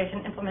Historic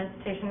Preservation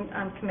Implementation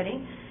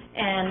Committee,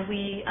 and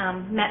we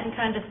met and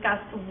kind of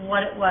discussed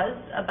what it was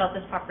about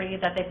this property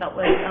that they felt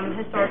was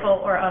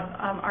historical or of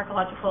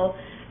archaeological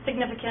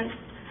significance.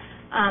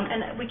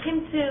 And we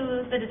came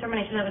to the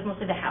determination that it was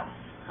mostly the house.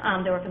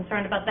 They were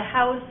concerned about the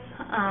house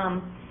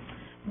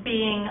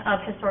being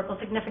of historical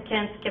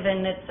significance,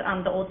 given it's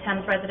the old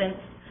Thames residence,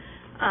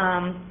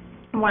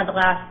 one of the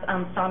last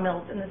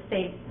sawmills in the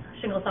state,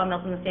 shingle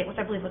sawmills in the state,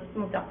 which I believe was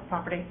moved off the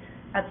property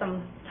at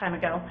some time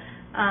ago.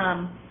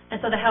 And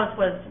so the house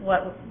was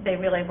what they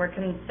really were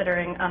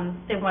considering,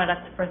 they wanted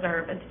us to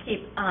preserve and to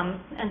keep.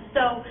 And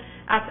so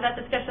after that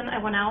discussion, I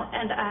went out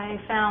and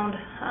I found,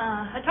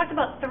 I talked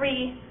about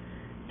 3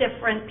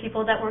 different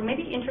people that were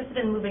maybe interested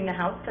in moving the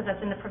house, because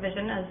that's in the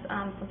provision as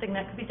something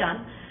that could be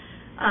done.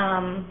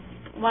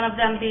 One of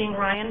them being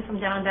Ryan from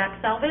Down Back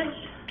Salvage,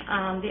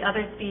 the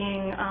others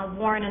being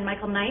Warren and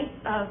Michael Knight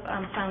of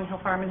Silent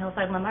Hill Farm and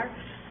Hillside Lumber,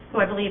 who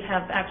I believe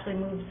have actually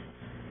moved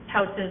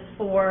houses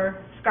for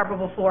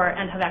Scarborough before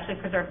and have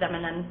actually preserved them,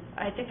 and then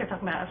I think they're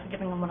talking about actually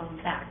giving them one of them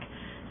back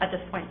at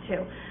this point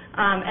too.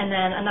 And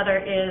then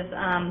another is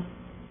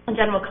a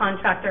general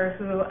contractor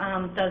who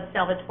does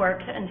salvage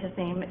work, and his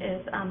name is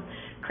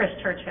Chris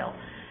Churchill.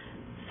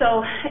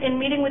 So in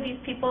meeting with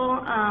these people,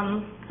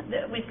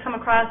 we've come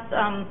across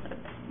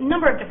a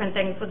number of different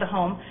things with the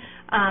home,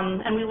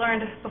 and we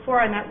learned before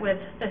I met with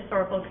the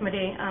historical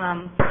committee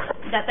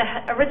that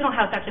the original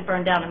house actually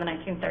burned down in the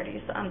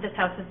 1930s. This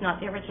house is not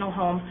the original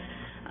home.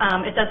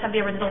 It does have the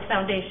original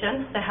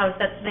foundation. The house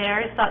that's there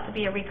is thought to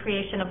be a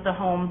recreation of the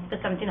home, the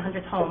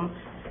 1700s home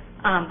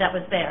that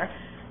was there.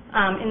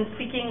 In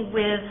speaking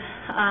with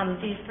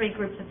these 3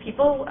 groups of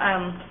people,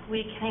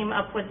 we came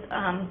up with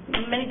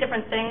many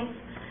different things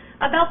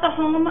about the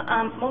home,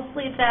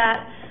 mostly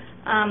that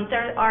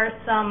there are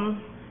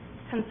some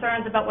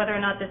concerns about whether or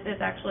not this is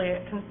actually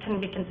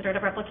can be considered a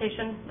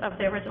replication of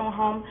the original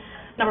home.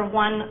 Number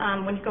one,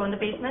 when you go in the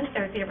basement,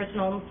 there's the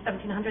original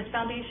 1700s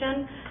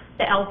foundation.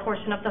 The L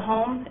portion of the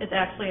home is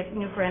actually a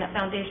new granite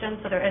foundation,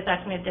 so there is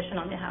actually an addition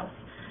on the house.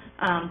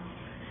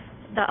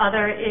 The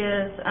other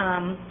is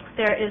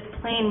there is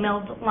plain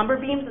milled lumber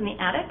beams in the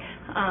attic,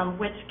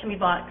 which can be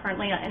bought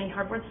currently at any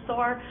hardware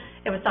store.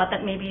 It was thought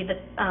that maybe the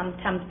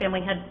Thames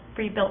family had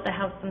rebuilt the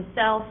house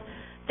themselves.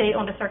 They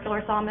owned a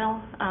circular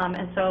sawmill,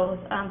 and so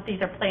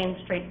these are plain,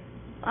 straight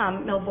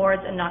mill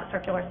boards and not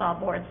circular saw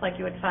boards like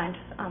you would find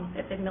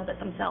if they milled it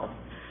themselves.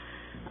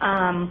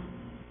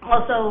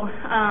 Also,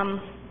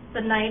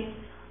 the Knights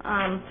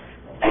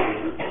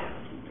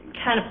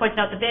kind of pointed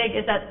out the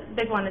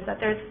big one is that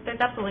there's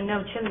absolutely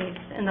no chimneys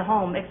in the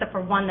home except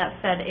for one that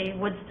fed a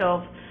wood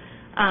stove.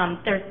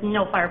 There's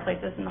no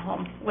fireplaces in the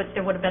home, which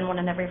there would have been one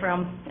in every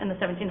room in the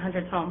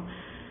 1700s home.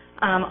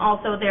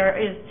 Also, there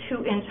is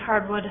 2-inch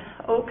hardwood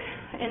oak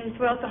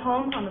throughout the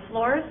home on the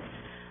floors.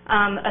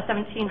 A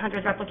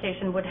 1700s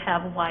replication would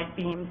have wide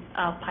beams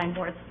of pine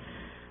boards.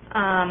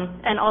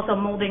 And also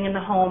molding in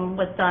the home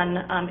was done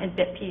in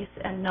bit piece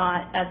and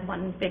not as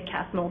one big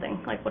cast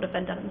molding like would have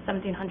been done in the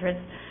 1700s.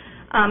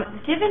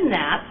 Given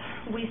that,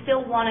 we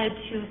still wanted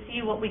to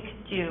see what we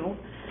could do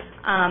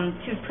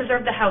to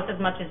preserve the house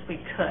as much as we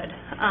could.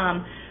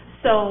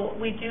 So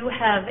we do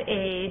have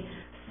a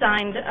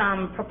signed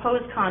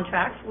proposed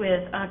contract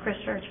with Chris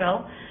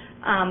Churchill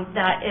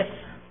that if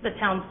the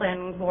town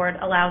planning board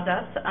allows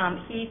us,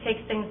 he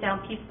takes things down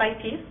piece by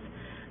piece,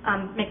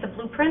 makes a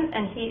blueprint,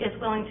 and he is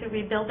willing to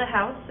rebuild the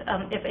house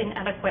if an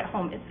adequate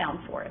home is found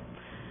for it.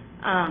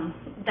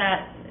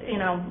 That, you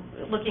know,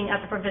 looking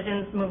at the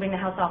provisions, moving the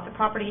house off the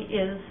property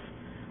is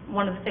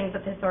one of the things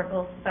that the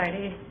Historical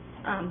Society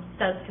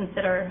does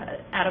consider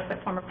an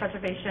adequate form of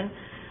preservation.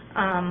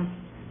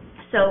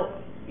 So,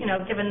 you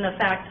know, given the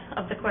fact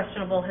of the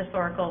questionable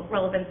historical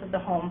relevance of the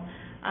home,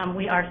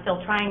 we are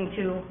still trying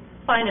to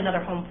find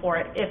another home for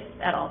it, if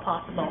at all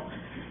possible.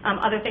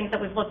 Other things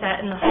that we've looked at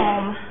in the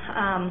home,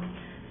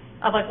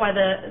 of like why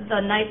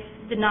the Knights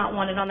did not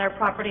want it on their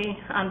property,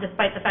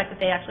 despite the fact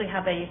that they actually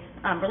have a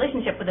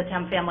relationship with the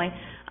Tem family.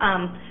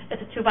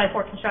 It's a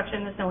 2x4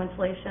 construction, there's no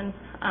insulation,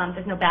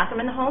 there's no bathroom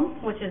in the home,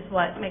 which is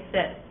what makes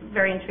it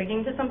very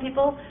intriguing to some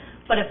people.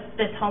 But if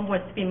this home was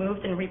to be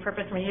moved and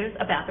repurposed and reused,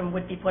 a bathroom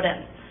would be put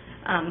in.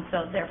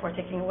 So therefore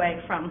taking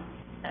away from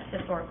that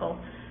historical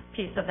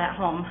piece of that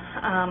home.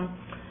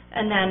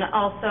 And then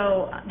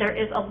also, there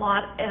is a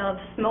lot of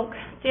smoke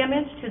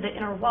damage to the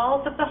inner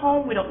walls of the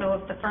home. We don't know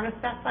if the furnace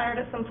backfired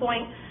at some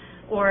point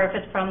or if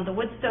it's from the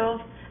wood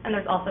stove. And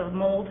there's also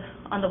mold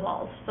on the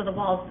walls. So the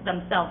walls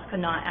themselves could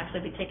not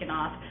actually be taken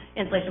off,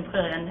 insulation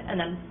put in, and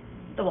then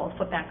the walls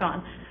put back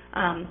on.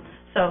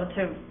 So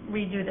to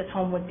redo this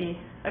home would be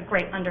a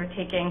great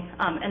undertaking,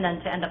 and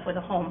then to end up with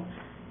a home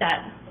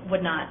that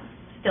would not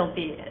still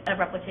be a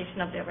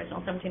replication of the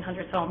original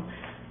 1700s home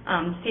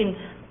seems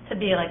to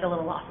be like a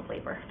little loss of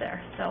labor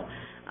there. So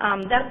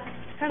that's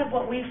kind of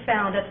what we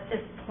found at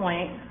this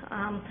point.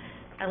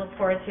 I look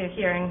forward to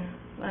hearing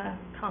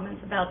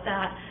comments about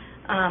that.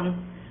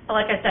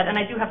 Like I said, and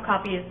I do have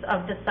copies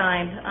of the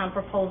signed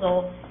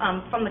proposal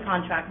from the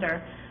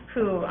contractor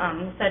who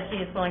said he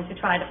is willing to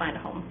try to find a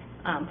home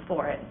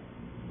for it,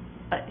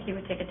 but he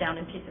would take it down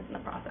in pieces in the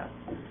process.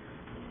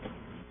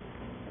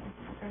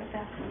 I'll turn it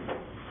back.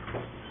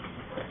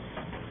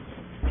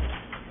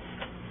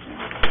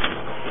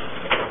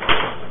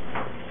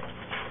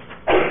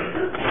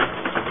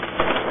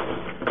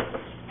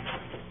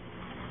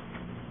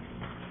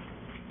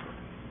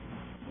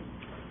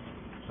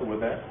 So with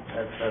that,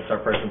 that's our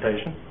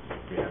presentation.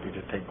 Be happy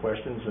to take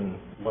questions and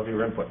love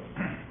your input.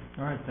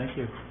 All right, thank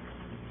you.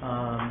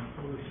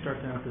 We'll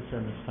start down at this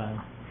end this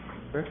time.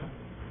 Rick?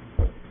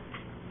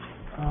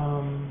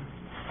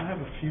 I have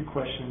a few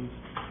questions.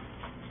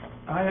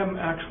 I am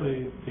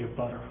actually the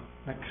abutter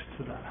next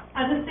to that house.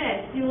 I was going to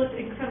say, you look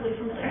incredibly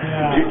familiar.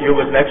 Yeah. You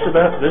live next to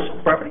this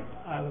property?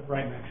 I live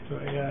right next to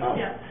it, yeah. Oh.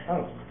 Yeah.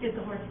 Oh, Get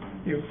the horse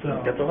farm. you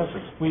So- get the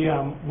horses.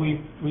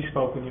 We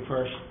spoke when you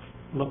first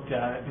looked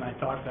at it, and I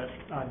thought that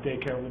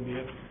daycare would be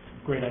a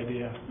great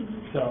idea.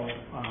 Mm-hmm. So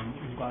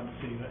I'm glad to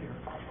see that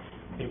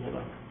you're able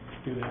to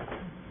do that,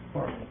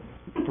 or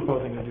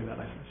proposing to do that,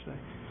 I should say.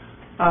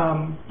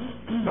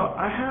 So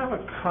I have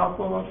a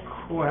couple of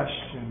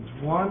questions.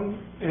 One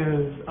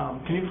is,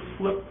 can you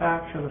flip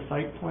back to the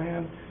site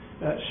plan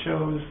that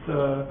shows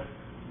the,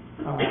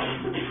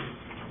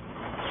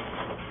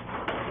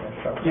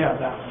 yeah,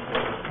 that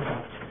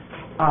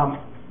one.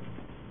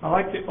 I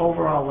like the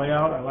overall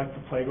layout. I like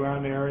the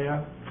playground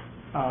area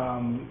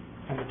and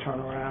the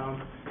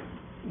turnaround.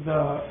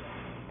 The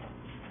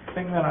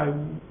thing that I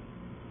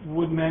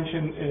would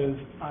mention is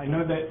I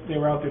know that they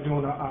were out there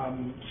doing a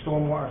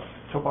stormwater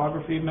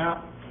topography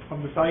map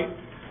of the site,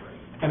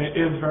 and it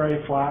is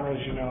very flat, as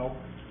you know,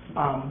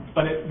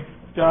 but it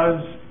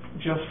does,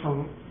 just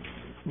from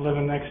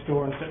living next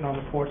door and sitting on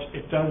the porch,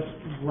 it does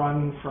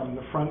run from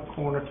the front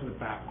corner to the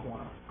back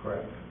corner.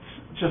 Correct.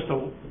 Just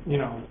a, you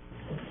know,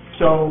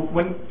 so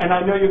when, and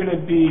I know you're going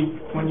to be,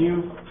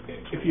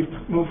 if you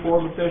move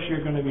forward with this,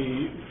 you're going to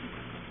be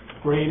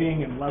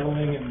grading and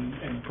leveling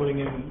and putting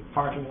in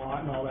parking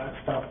lot and all that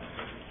stuff.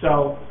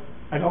 So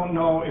I don't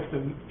know if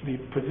the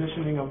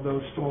positioning of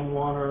those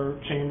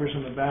stormwater chambers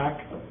in the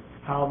back,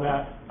 how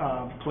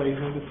that plays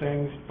into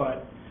things,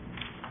 but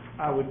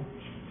I would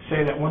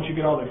say that once you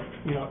get all the,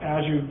 you know,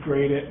 as you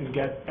grade it and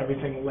get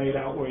everything laid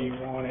out where you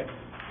want it,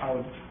 I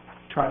would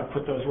try to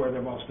put those where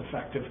they're most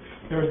effective.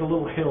 There's a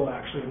little hill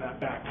actually in that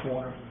back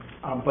corner,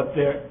 but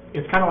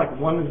it's kind of like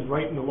one is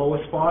right in the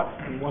lowest spot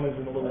and one is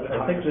in a little bit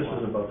higher I think this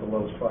spot. is about the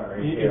lowest spot right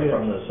It here is.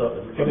 from the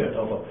It is.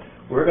 topo.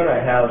 We're going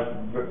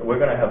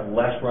to have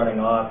less running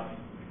off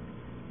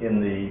in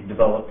the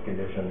developed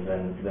condition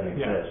than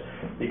exists.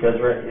 Yeah. Because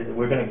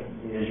we're going to,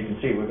 as you can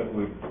see,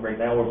 right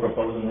now we're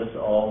proposing this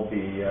to all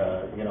be,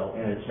 you know,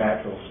 in its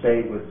natural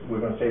state. We're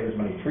going to save as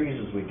many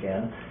trees as we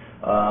can.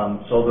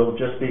 So there'll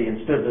just be,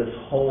 instead of this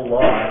whole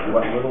lot,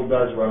 what little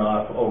does run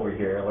off over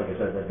here, like I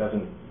said, that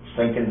doesn't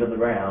sink into the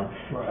ground.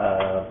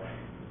 Right.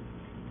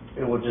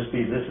 It will just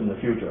be this in the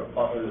future.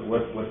 What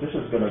this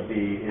is going to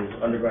be is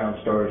underground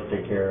storage to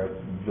take care of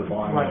the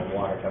volume of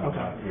water coming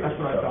out here. That's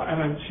what I thought.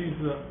 And then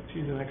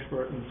she's an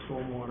expert in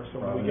stormwater, so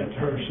when we get to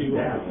her, she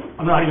will.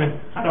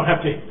 I don't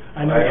have to.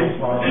 I know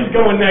she's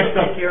going next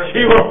up.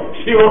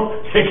 She will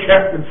take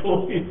care of it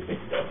fully.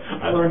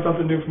 I learn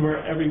something new from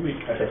her every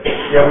week.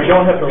 Yeah, we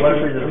don't have the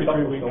luxury. Every There's a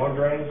couple 3 of weeks. storm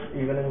drains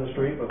even in the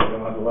street, but we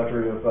don't have the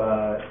luxury of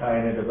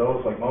tying into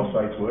those like most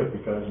sites would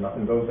because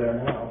nothing goes there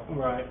now.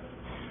 Right.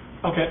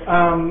 Okay.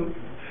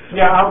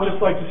 Yeah, I would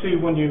just like to see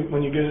when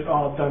you get it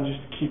all done,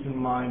 just keep in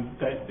mind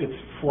that it's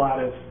flat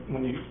as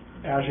when you,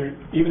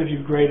 even if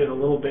you grade it a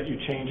little bit, you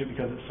change it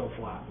because it's so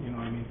flat. You know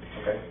what I mean?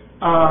 Okay.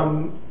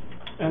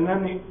 And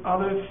then the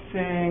other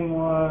thing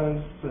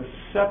was the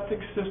septic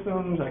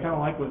systems. I kind of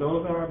like where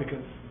those are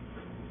because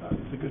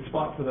it's a good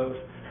spot for those.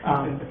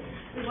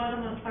 We want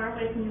them as far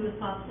away from you as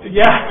possible.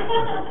 Yeah.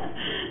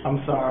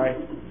 I'm sorry.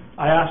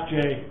 I asked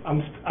Jay,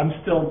 I'm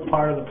still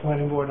part of the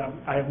planning board,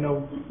 I have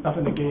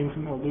nothing to gain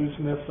from or lose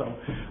from this, so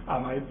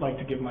I'd like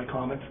to give my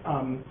comments.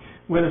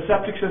 Where the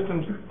septic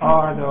systems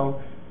are,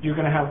 though, you're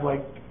gonna have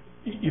like,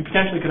 you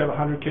potentially could have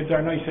 100 kids there.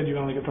 I know you said you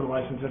only could put a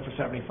license in for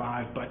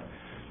 75, but,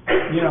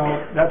 you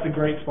know, that's a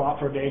great spot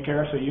for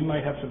daycare, so you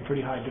might have some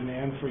pretty high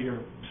demand for your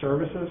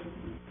services.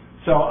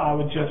 So I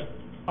would just,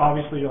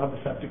 obviously you'll have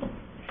the septic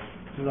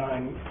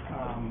design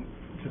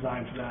for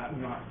that.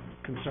 I'm not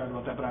concerned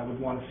about that, but I would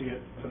want to see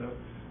it for the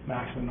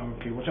maximum number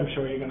of people, which I'm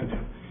sure you're going to do.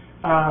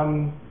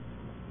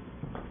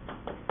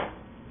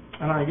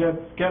 And I guess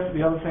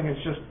the other thing is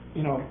just,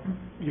 you know,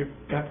 you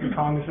have to be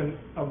cognizant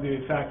of the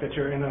fact that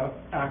you're in a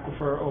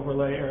aquifer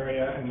overlay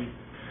area, and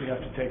you have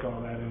to take all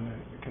that into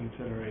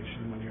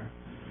consideration when you're,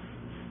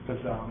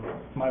 because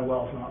my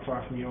well's not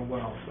far from your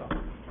well, so.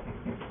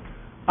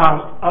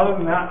 Other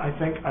than that, I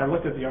think I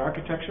looked at the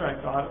architecture. I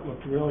thought it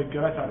looked really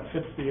good. I thought it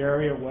fits the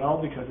area well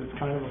because it's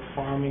kind of a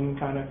farming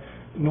kind of.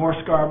 North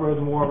Scarborough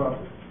is more of a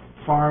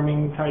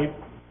farming type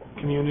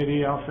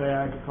community. I'll say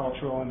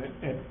agricultural, and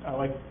I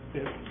like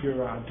it.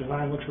 Your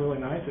design looks really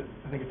nice.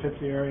 I think it fits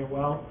the area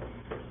well.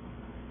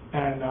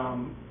 And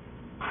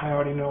I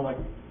already know like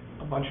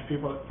a bunch of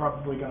people that are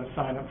probably going to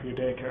sign up for your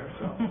daycare.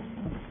 So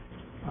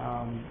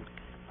I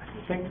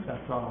think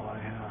that's all I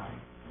have.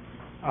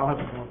 I'll have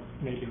to go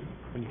maybe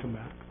when you come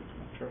back.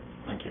 Sure.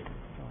 Thank you.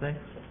 Thanks.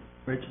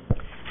 Rich?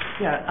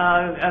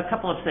 Yeah, a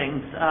couple of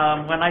things.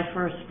 When I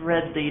first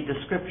read the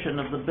description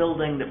of the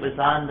building that was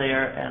on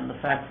there and the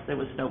fact that there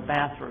was no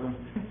bathroom,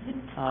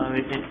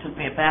 it took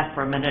me aback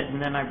for a minute,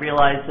 and then I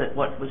realized that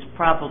what was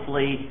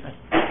probably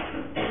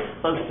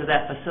close to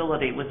that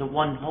facility was a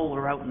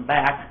one-holer out and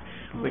back,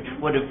 which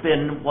would have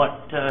been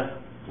what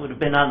would have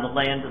been on the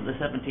land in the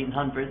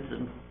 1700s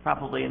and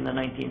probably in the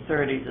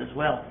 1930s as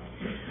well.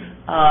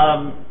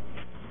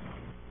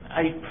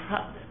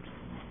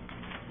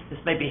 This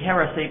may be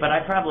heresy, but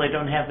I probably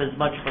don't have as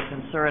much of a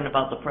concern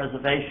about the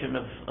preservation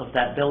of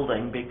that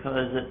building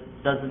because it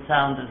doesn't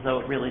sound as though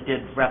it really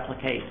did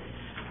replicate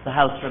the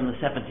house from the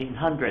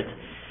 1700s.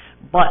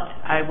 But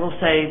I will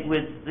say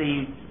with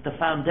the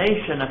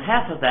foundation of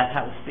half of that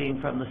house being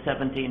from the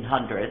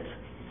 1700s,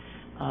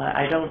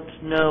 I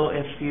don't know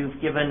if you've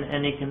given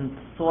any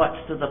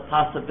thoughts to the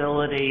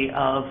possibility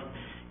of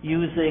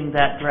using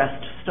that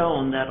dressed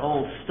stone, that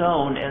old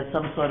stone, as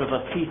some sort of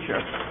a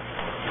feature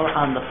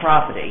on the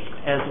property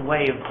as a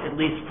way of at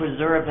least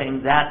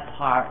preserving that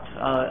part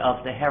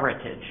of the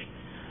heritage.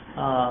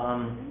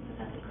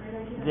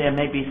 There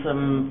may be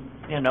some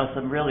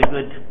really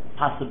good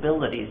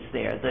possibilities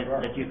there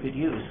that you could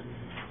use.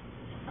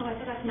 Oh, I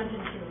forgot to mention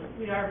too,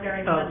 we are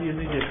very You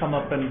need to come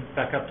up and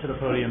back up to the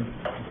podium.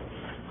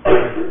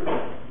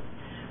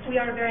 We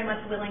are very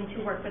much willing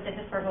to work with the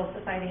Historical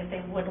Society if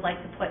they would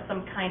like to put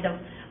some kind of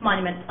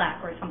monument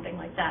plaque or something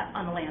like that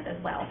on the land as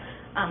well.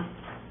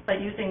 But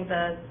using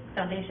the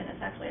foundation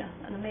is actually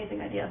an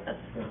amazing idea.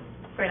 That's a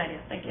great idea.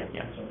 Thank you.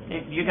 Yeah.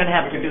 You're going to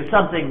have to do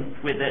something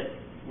with it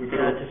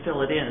to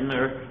fill it in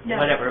or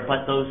whatever,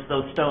 but those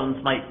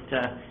stones might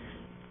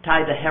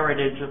tie the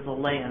heritage of the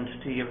land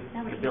to your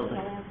building.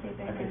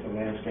 I think the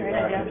landscape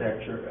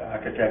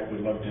architect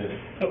would love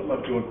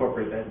to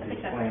incorporate that into his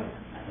plan.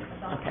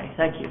 Okay,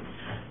 thank you.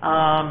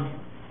 I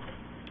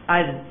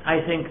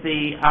think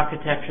the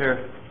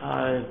architecture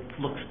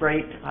looks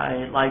great.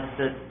 I like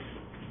that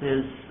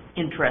there's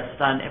interest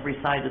on every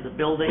side of the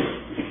building.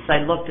 As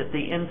I looked at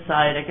the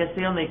inside, I guess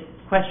the only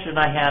question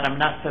I had, I'm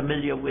not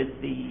familiar with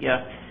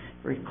the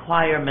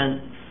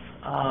requirements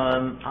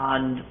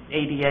on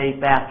ADA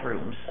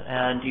bathrooms,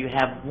 and you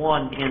have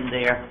one in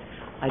there.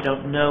 I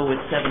don't know with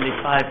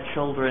 75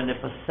 children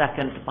if a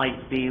second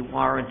might be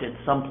warranted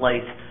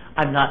someplace.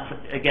 I'm not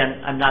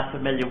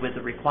familiar with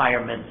the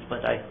requirements,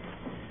 but I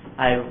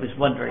was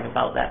wondering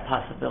about that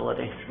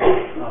possibility.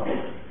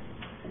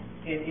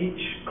 In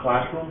each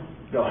classroom,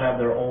 they'll have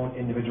their own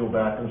individual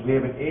bathrooms. We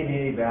have an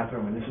ADA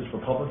bathroom, and this is for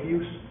public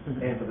use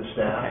and for the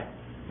staff.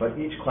 But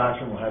each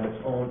classroom will have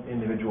its own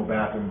individual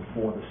bathroom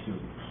for the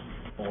students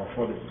or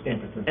for the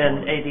infants.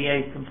 And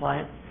ADA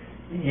compliant?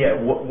 Yeah,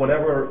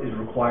 whatever is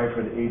required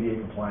for the ADA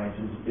compliance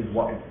is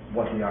what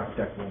the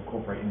architect will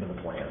incorporate into the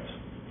plans.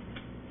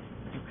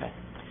 Okay.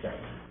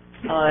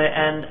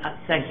 And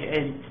thank you.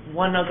 And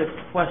one other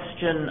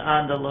question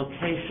on the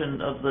location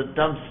of the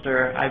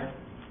dumpster.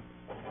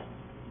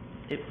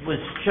 It was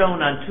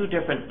shown on two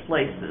different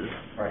places.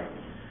 Right.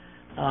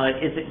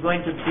 Is it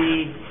going to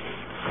be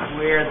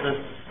where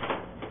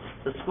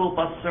the school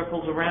bus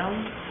circles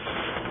around?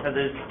 Are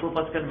the school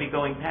bus going to be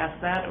going past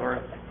that,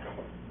 or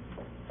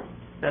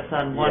that's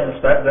on one?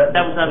 Yes, that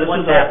was on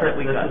one map that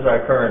we got. This is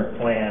our current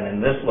plan, and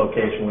this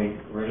location, we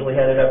originally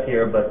had it up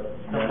here, but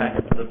then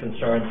the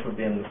concerns for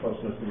being the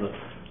closeness to the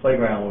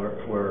playground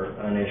were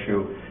an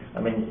issue. I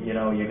mean, you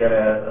got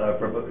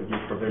to give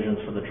provisions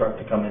for the truck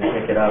to come in and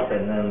pick it up,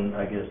 and then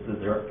I guess the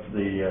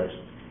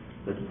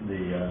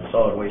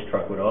solid waste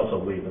truck would also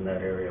leave in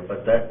that area.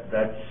 But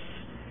that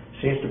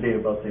seems to be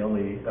about the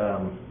only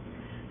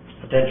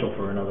potential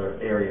for another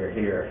area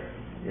here.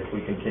 If we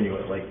continue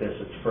it like this,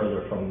 it's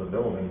further from the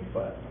building,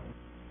 but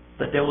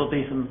But there will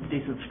be some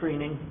decent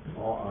screening?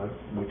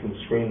 We can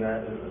screen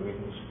that, we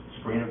can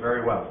screen it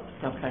very well.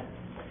 Okay.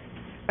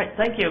 All right,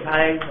 thank you.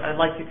 I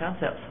like your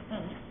concept.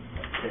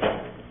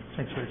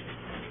 Thanks, Rich.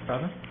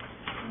 Robin?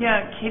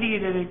 Yeah, Katie, you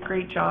did a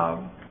great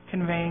job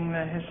conveying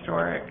the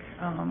historic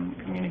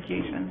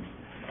communications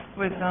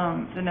with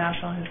the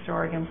National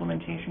Historic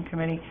Implementation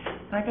Committee.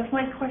 And I guess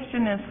my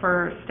question is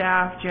for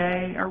staff,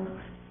 Jay,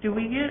 do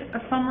we get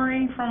a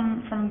summary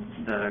from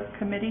the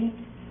committee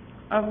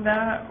of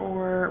that,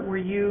 or were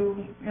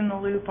you in the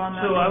loop on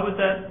that? So I was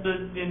at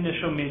the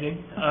initial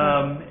meeting,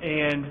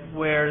 and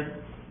where,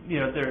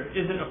 there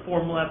isn't a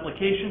formal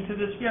application to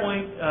this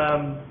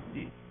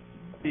point,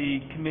 the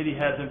committee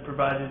hasn't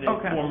provided a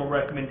formal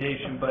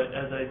recommendation, but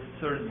as I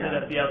sort of said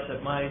at the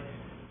outset, my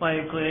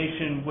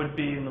inclination would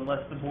be, and unless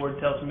the board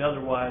tells me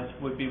otherwise,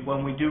 would be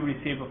when we do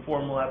receive a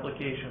formal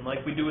application,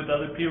 like we do with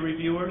other peer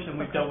reviewers, and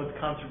we've dealt with the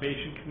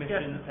Conservation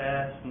Commission in the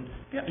past,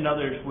 and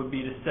others, would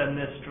be to send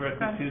this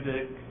directly to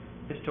the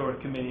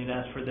Historic Committee and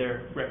ask for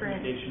their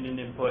recommendation and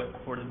input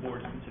for the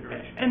board's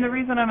consideration. And the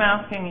reason I'm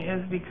asking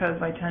is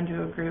because I tend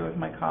to agree with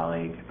my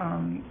colleague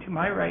to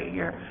my right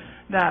here,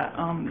 that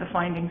the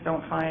findings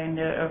don't find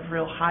it of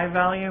real high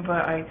value,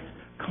 but I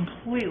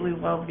completely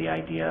love the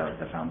idea of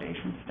the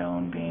foundation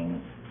stone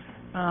being,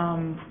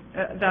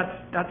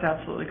 that's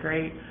absolutely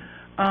great.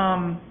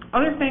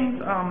 Other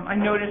things I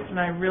noticed, and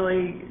I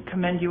really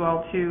commend you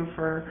all too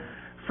for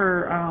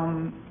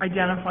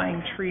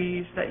identifying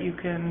trees that you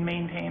can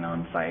maintain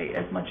on site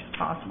as much as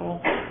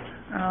possible.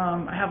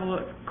 I have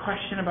a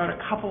question about a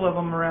couple of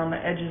them around the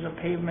edges of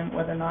pavement,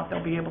 whether or not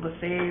they'll be able to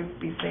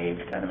be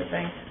saved, kind of a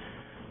thing.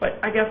 But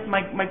I guess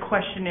my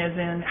question is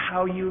in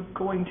how you're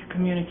going to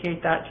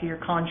communicate that to your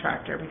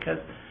contractor, because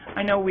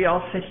I know we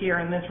all sit here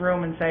in this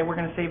room and say we're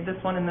going to save this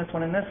one and this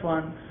one and this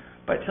one,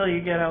 but till you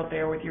get out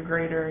there with your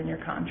grader and your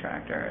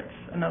contractor,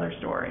 it's another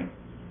story.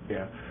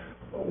 Yeah.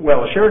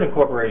 Well, Sheridan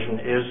Corporation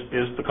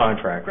is the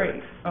contractor. Great.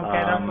 Okay,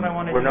 that's what I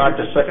wanted to We're not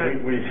the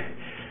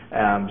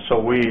so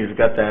we've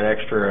got that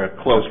extra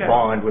close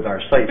bond with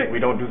our site. We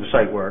don't do the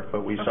site work,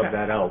 but we sub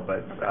that out.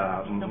 But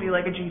it'll be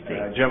like a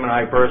GC. Jim and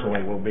I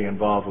personally will be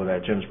involved with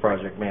that. Jim's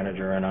project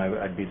manager, and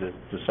I'd be the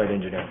site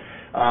engineer.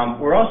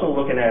 We're also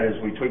looking at, as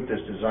we tweak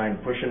this design,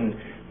 pushing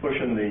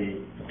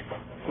the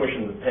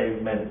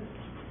pavement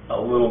a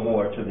little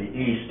more to the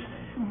east,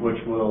 which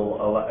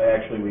will allow,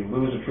 actually, we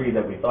lose a tree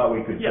that we thought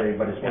we could save,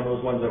 but it's one of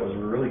those ones that was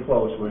really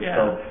close.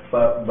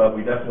 But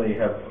we definitely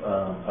have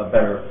a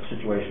better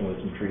situation with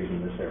some trees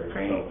in this area.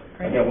 Great.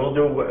 Again, we'll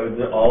do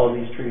all of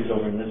these trees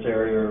over in this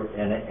area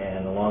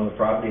and along the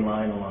property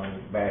line, along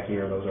back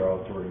here. Those are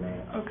all to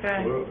remain.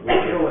 Okay. We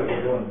feel like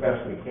we're doing the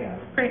best we can.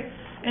 Great.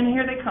 And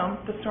here they come,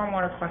 the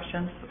stormwater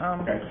questions.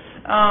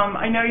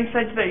 I know you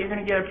said that you're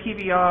going to get a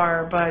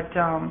PBR, but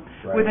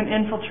with an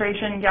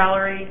infiltration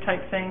gallery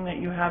type thing that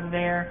you have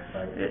there,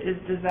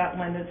 does that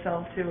lend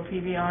itself to a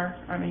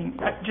PBR? I mean,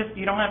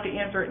 you don't have to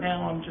answer it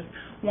now. I'm just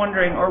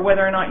wondering, or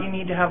whether or not you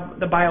need to have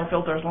the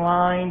biofilters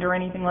lined or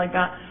anything like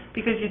that,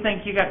 because you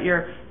think you got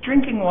your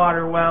drinking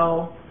water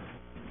well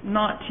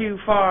not too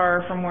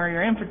far from where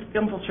your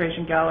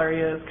infiltration gallery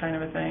is, kind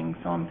of a thing.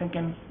 So I'm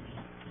thinking.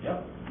 Yeah,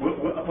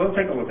 we'll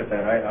take a look at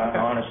that.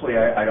 Honestly,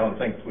 I don't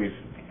think we've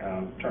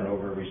turned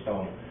over every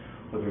stone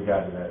with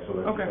regard to that, so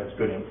that's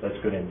good. That's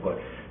good input.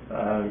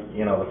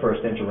 The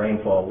first inch of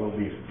rainfall will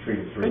be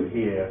treated through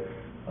here.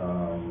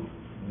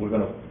 We're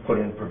going to put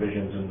in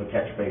provisions in the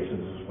catch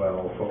basins as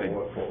well for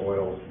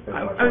oil.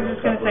 I was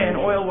just going to say an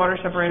oil water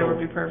separator would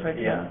be perfect.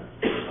 Yeah.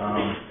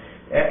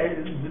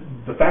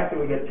 The fact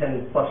that we get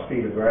 10+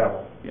 feet of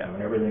gravel,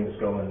 and everything's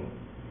going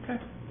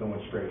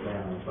straight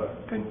down,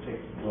 but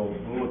we'll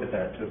look at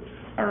that too.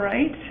 All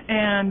right,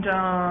 and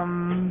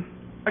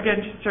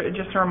again,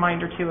 just a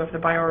reminder too, if the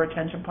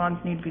bioretention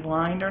ponds need to be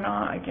lined or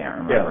not, I can't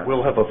remember. Yeah,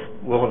 we'll have a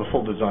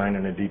full design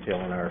and a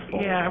detail in our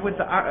full. Yeah, with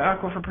the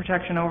aquifer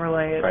protection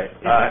overlay.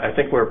 I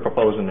think we're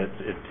proposing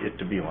it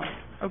to be lined.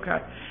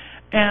 Okay,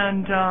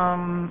 and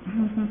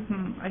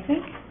I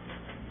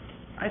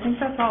think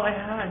that's all I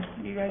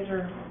had. You guys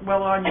are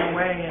well on your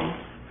way and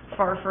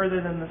far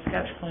further than the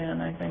sketch plan.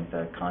 I think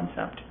the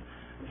concept.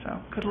 So,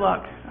 good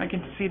luck. I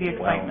can see the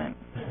excitement.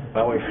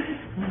 Well,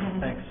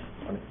 thanks.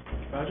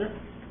 Roger?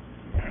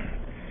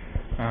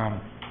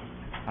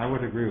 I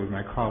would agree with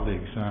my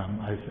colleagues.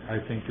 I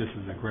think this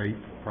is a great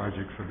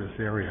project for this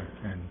area,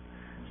 and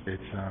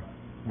it's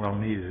well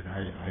needed,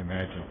 I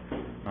imagine.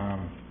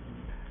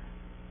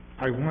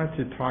 I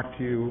wanted to talk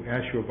to you,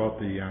 ask you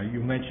about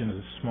you mentioned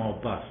a small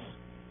bus.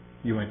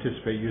 You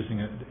anticipate using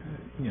a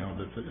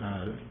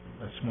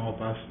small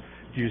bus.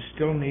 Do you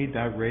still need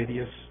that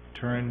radius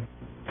turn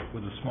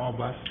with a small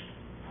bus?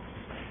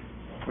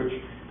 Which,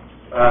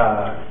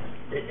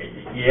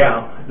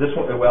 this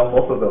one,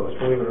 both of those,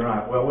 believe it or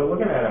not. Well, we're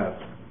looking at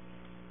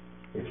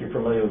if you're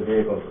familiar with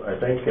vehicles, I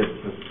think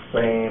it's the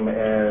same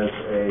as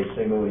a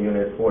single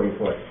unit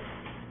 40-foot.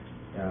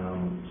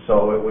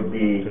 So it would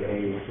be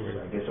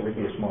I guess it would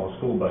be a small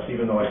school bus,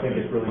 even though I think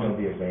it's really going to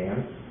be a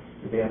van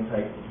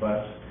type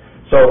bus.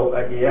 So,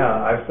 yeah,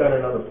 I've got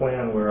another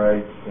plan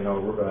where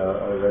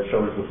that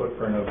shows the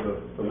footprint of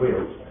the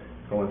wheels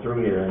going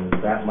through here, and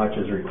that much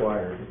is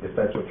required, if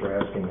that's what you're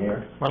asking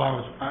here. Well,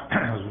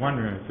 I was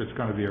wondering if it's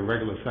gonna be a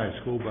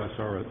regular-sized school bus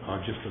or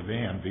just a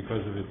van,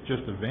 because if it's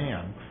just a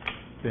van,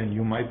 then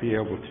you might be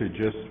able to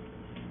just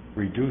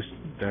reduce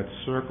that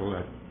circle,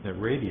 that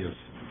radius,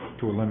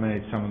 to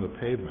eliminate some of the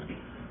pavement.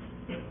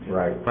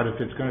 Right. But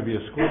if it's gonna be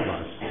a school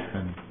bus,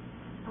 then,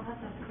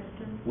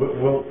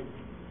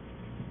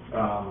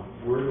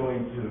 We're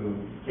going to,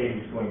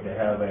 Katie's going to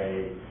have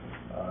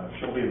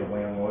she'll be the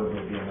landlord,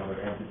 there'll be another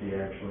entity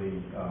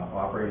actually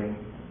operating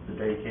the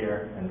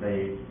daycare, and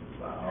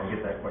I'll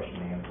get that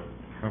question answered.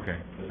 okay,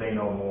 Because they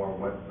know more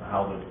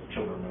how the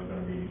children are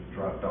going to be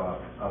dropped off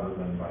other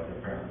than by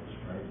their parents,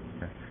 right?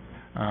 okay.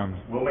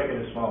 We'll make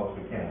it as small as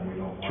we can. We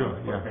don't want Sure,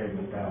 to yeah. put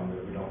pavement down that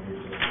we don't need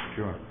to.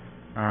 Sure.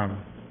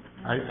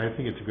 I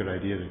think it's a good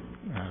idea to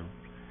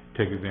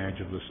take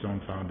advantage of the stone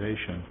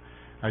foundation.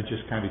 I'm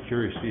just kind of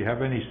curious, do you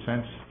have any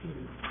sense,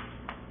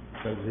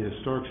 does the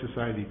Historic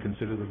Society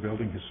consider the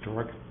building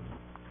historic?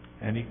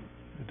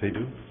 They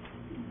do?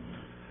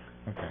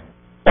 Okay.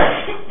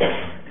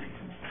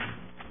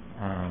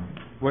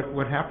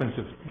 What happens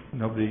if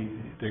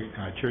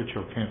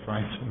Churchill can't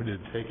find somebody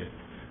to take it?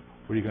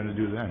 What are you going to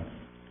do then?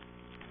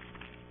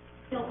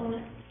 Still own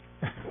it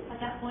at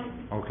that point.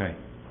 Okay.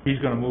 He's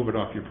going to move it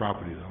off your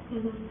property, though?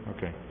 Mm-hmm.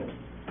 Okay.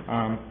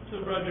 So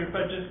Roger, if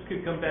I just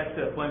could come back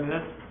to that point, I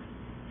mean,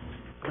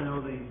 I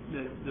know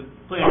the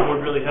planning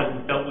board really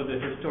hasn't dealt with the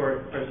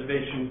historic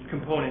preservation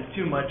component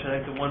too much. I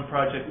think the one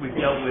project we've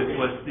dealt with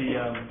was the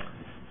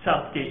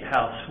Southgate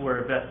House,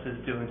 where Vesta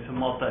is doing some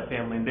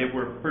multifamily, and they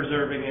were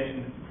preserving it,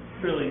 and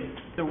really,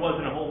 there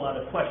wasn't a whole lot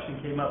of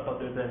question came up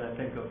other than, I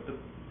think, of the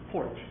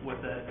porch was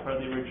that part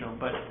of the original.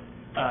 But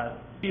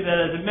be that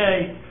as it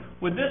may,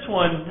 with this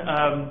one,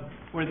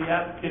 where the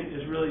applicant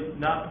is really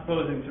not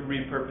proposing to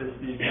repurpose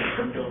the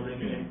existing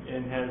building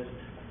and has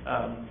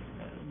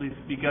at least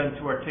begun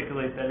to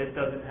articulate that it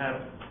doesn't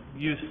have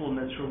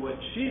usefulness for what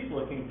she's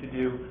looking to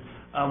do.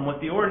 What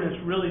the ordinance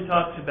really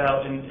talks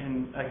about,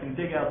 and I can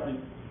dig out the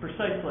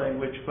precise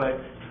language,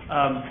 but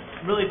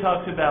really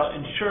talks about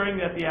ensuring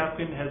that the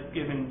applicant has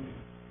given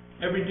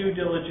every due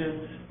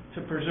diligence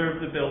to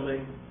preserve the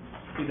building,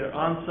 either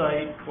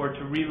on-site or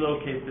to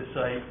relocate the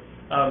site.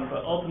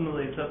 But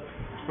ultimately, it's up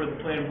for the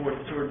planning board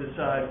to sort of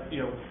decide,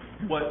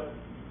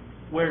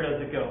 where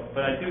does it go?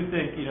 But I do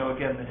think,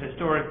 again, the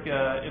historic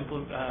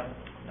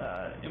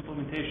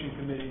implementation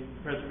committee,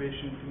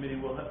 preservation committee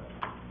will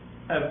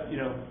have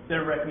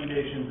their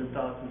recommendations and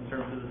thoughts in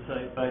terms of the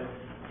site. But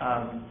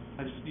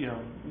I just,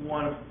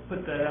 want to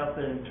put that out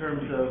there in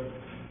terms of,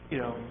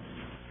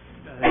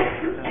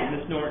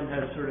 Ms. Norton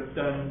has sort of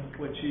done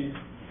what she's,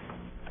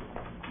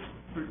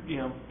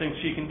 thinks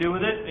she can do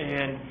with it,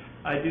 and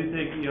I do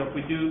think, if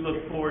we do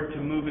look forward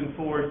to moving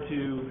forward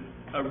to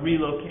a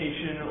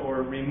relocation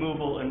or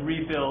removal and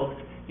rebuild,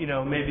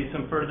 maybe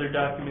some further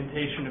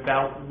documentation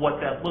about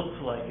what that looks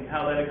like and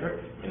how that occurs.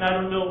 And I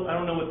don't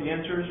know what the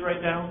answer is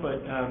right now,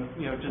 but,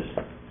 just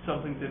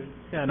something to...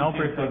 Yeah, and I'll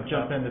briefly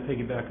jump in to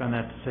piggyback on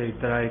that to say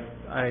that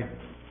I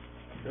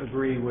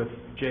agree with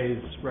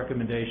Jay's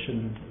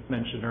recommendation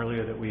mentioned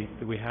earlier that we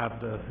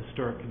have the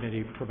Historic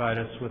Committee provide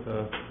us with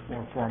a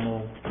more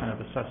formal kind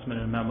of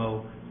assessment and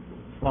memo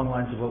along the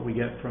lines of what we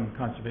get from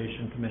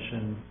Conservation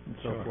Commission and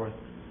so Sure. forth.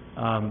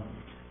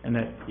 And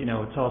that,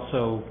 it's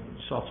also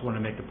want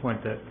to make the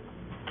point that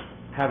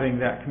having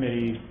that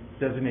committee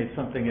designate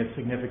something as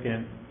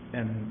significant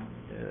and,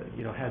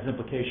 has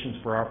implications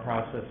for our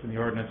process in the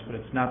ordinance, but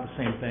it's not the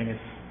same thing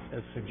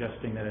as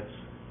suggesting that it's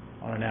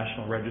on a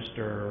national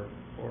register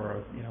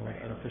or,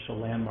 an official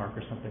landmark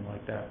or something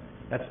like that.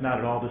 That's not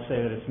at all to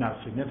say that it's not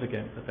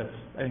significant, but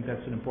I think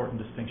that's an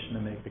important distinction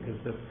to make because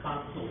the...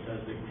 Council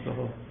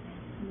designation.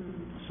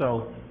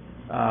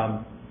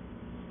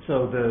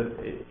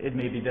 It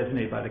may be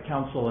designated by the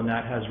council, and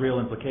that has real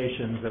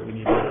implications that we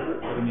need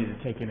to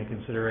take into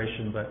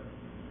consideration, but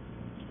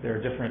there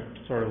are different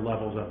sort of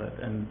levels of it,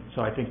 and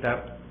so I think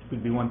that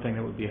would be one thing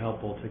that would be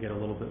helpful to get a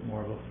little bit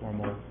more of a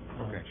formal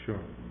Okay, sure.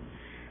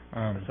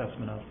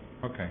 assessment of.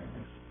 Okay.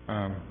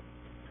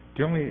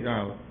 The only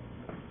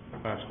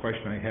last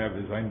question I have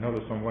is I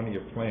noticed on one of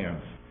your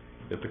plans,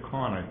 at the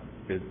corner,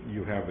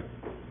 you have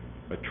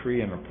a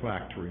tree and a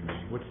plaque to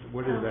remain. What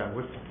is that?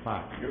 What's the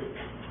plaque?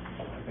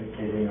 I think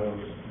Katie knows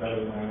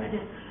better than I do.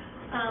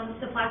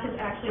 The plaque is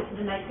actually to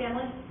the Knight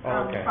family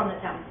Okay. from the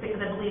Thames,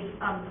 because I believe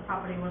the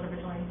property was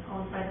originally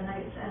owned by the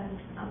Knights and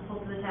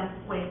sold to the Thames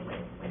way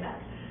back.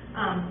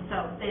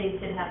 So they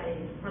did have a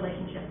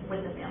relationship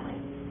with the family.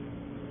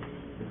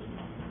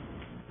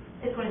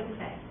 It's going to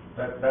stay.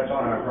 That's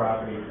on our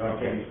property,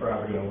 on Katie's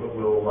property, and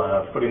we'll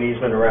put an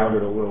easement around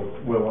it, or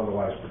we'll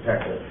otherwise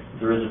protect it.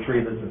 There is a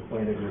tree that's been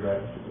planted with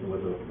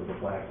a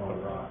plaque on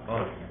the rock.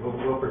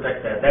 We'll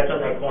protect that. That's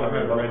on that corner.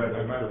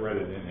 I might have read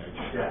it in there.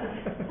 Yeah.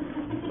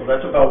 So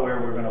that's about where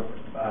we're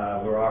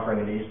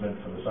offering an easement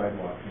for the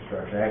sidewalk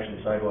construction. Actually,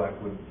 the sidewalk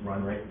would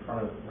run right in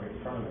front of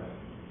that.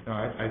 No,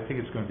 I think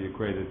it's going to be a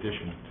great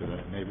addition to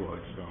that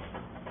neighborhood, so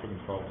looking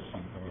forward to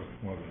seeing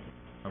more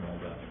of all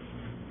that.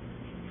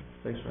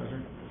 Thanks, Roger.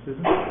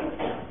 Susan?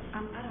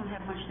 I don't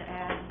have much to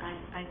add.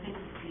 I think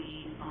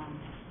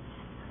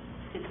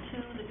it's to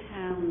the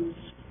town's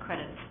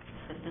credit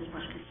that this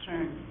much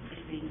concern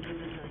is being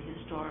given to the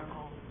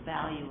historical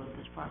value of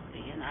this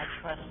property, and I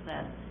trust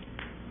that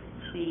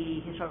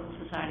the Historical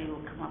Society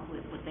will come up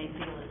with what they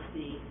feel is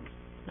the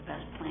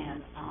best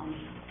plan.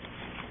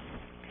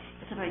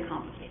 It's very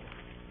complicated.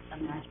 I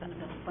mean, I spent a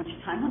bunch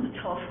of time on the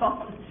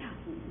telephone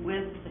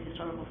with the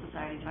Historical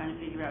Society trying to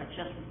figure out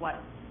just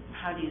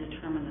how do you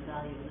determine the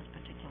value of this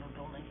particular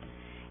building.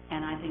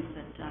 And I think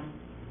that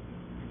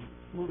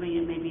moving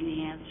it may be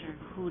the answer,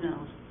 who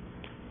knows.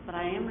 But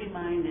I am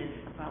reminded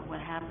about what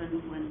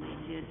happened when we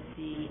did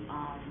the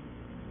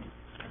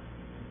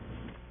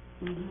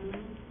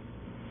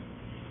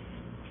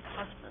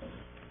hospice,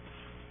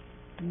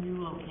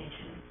 new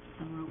location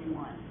on Route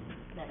 1.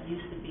 That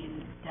used to be,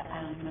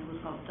 I don't remember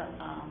what it was called,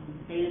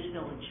 Danish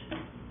Village,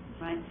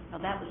 right? Now,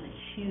 that was a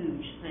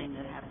huge thing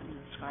that happened in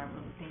Scarborough,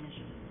 I think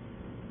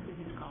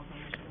it's called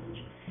Danish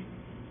Village.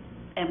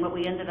 And what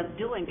we ended up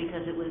doing,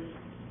 because it was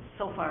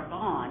so far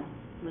gone,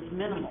 was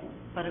minimal,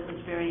 but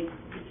it's very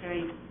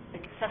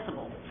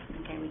accessible.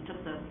 Okay, we took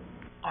the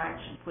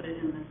arch and put it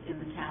in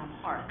the town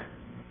park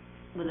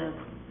with a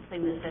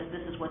thing that says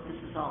this is what this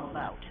is all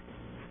about.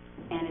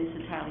 And it's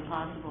entirely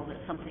possible that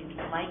something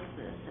like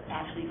this that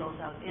actually goes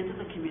out into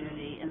the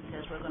community and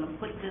says we're going to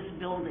put this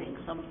building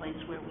someplace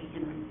where we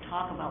can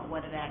talk about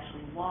what it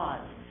actually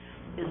was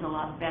is a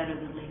lot better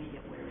than leaving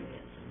it where it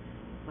is.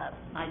 But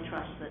I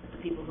trust that the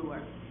people who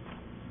are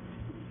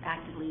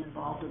actively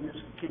involved in this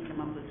can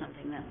come up with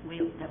something that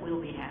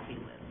we'll be happy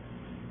with.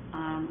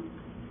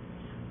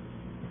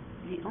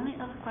 The only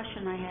other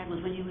question I had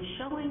was when you were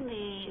showing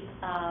the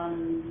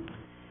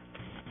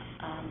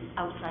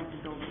outside the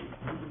building,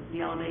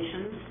 the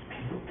elevations,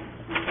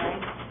 okay?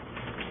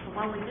 The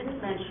one we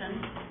didn't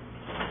mention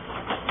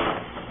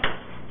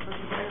was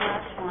the very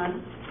last one.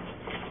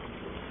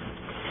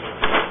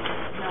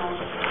 No,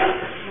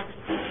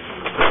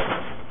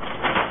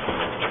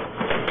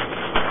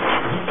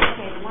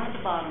 okay, the one at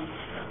the bottom.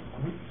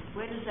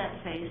 Where does that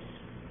face?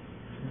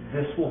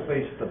 This will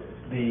face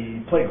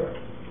the playground.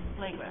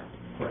 Playground.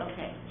 Correct.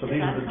 Okay. So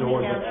these are the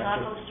doors Is that that coming down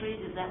Saco Street?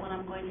 Is that what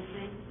I'm going to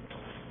see?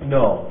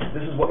 No,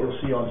 this is what you'll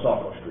see on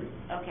Saco Street.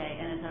 Okay,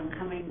 and as I'm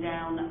coming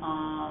down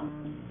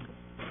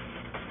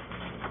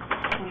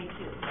 22.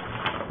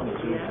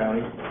 22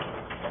 County.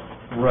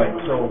 Right,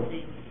 so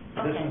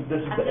Okay.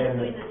 this is the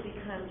end. I'm just doing this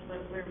because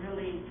we're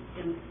really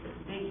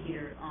big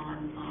here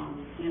on,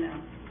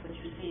 what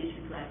you see as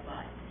you drive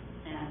by.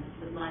 And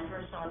when I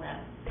first saw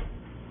that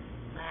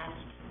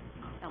last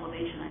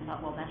elevation, I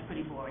thought, well, that's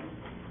pretty boring.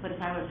 But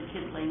if I was a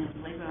kid playing in the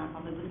playground, I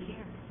probably wouldn't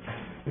care.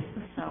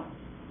 So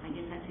I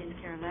guess that takes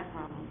care of that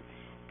problem.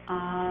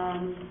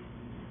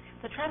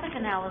 The traffic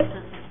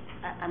analysis,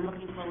 I'm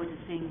looking forward to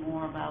seeing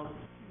more about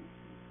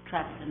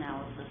traffic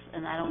analysis,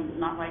 and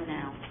not right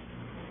now.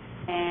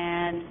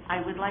 And I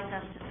would like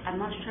us to,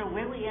 I'm not sure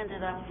where we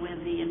ended up with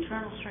the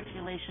internal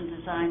circulation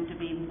design to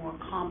be more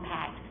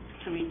compact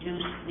to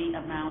reduce the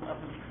amount of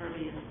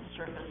impervious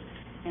surface.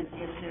 And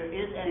if there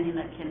is anything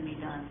that can be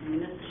done, I mean,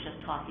 this is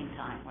just talking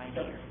time right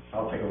here.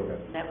 I'll take a look at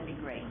it. That would be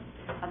great.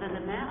 Other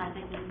than that, I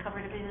think we've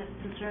covered everything that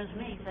concerns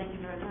me. Thank you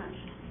very much.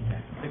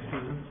 Thanks,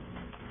 Susan.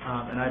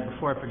 And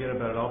before I forget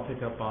about it, I'll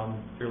pick up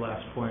on your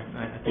last point.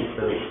 I think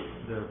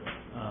the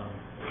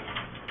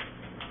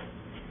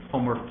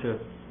homework to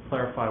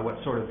clarify what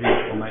sort of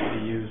vehicle might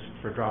be used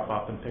for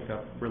drop-off and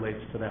pickup relates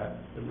to that,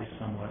 at least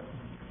somewhat,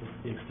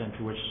 the extent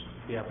to which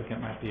the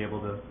applicant might be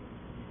able to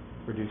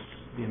reduce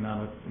the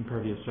amount of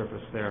impervious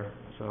surface there.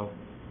 So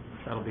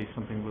that'll be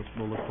something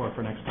we'll look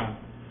for next time.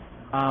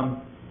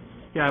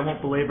 Yeah, I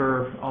won't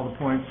belabor all the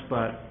points,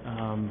 but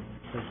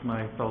as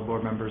my fellow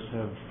board members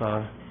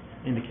have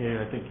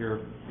indicated, I think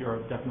you're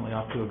definitely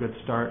off to a good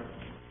start,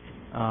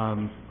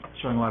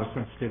 showing a lot of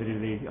sensitivity to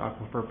the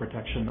Aquifer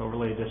Protection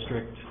Overlay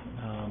District,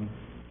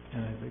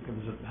 and I think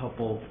it was a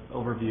helpful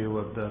overview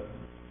of the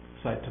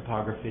site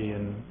topography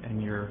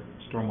and your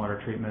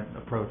stormwater treatment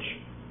approach.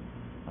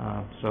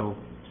 So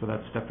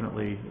that's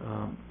definitely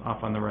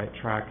off on the right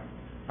track.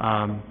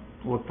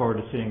 Look forward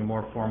to seeing a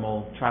more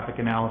formal traffic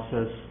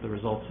analysis, the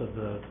results of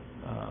the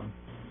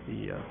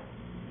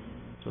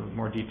sort of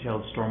more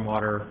detailed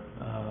stormwater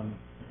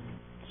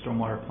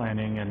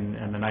planning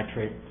and the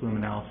nitrate plume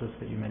analysis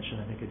that you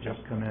mentioned. I think it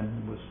just come in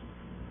and was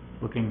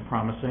looking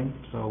promising,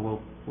 so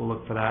we'll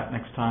look for that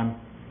next time.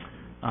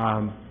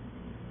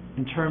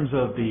 In terms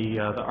of the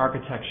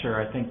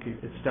architecture, I think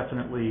it's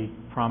definitely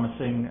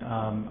promising.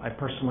 I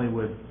personally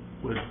would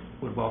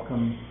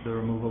welcome the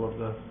removal of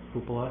the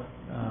cupola.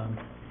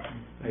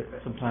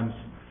 Sometimes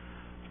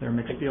there are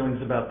mixed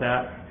feelings about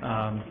that,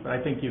 but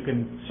I think you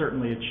can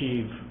certainly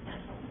achieve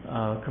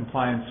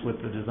compliance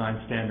with the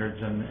design standards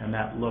and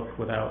that look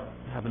without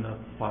having to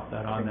plop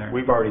that on there.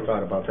 We've already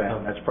thought about that,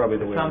 and that's probably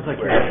the way. Sounds like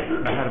you're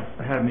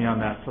ahead of me on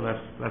that, so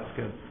that's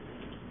good.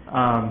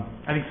 I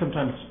think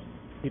sometimes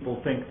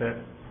people think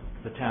that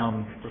the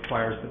town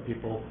requires that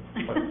people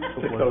put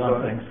Stick words those on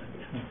on. things,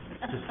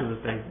 just so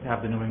that they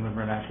have the New England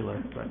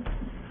vernacular. But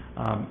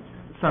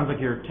it sounds like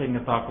you're taking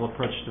a thoughtful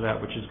approach to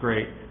that, which is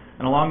great.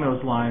 And along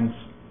those lines,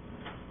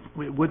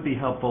 it would be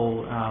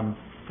helpful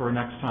for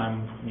next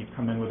time when you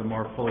come in with a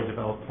more fully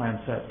developed plan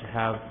set to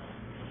have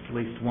at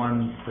least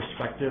one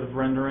perspective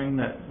rendering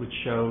that would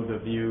show the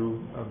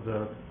view of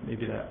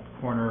maybe that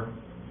corner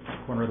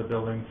of the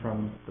building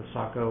from the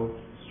Saco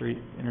Street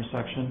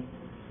intersection.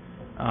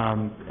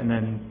 And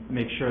then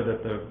make sure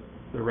that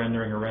the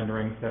rendering or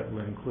renderings that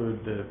would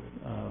include the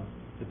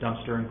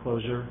dumpster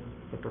enclosure,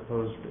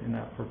 in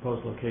that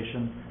proposed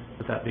location,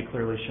 that be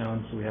clearly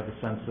shown so we have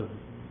a sense of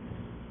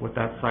what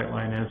that sight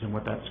line is and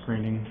what that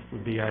screening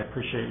would be. I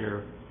appreciate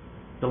your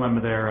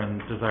dilemma there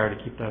and desire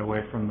to keep that away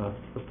from the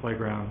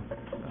playground.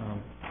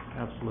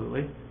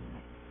 Absolutely.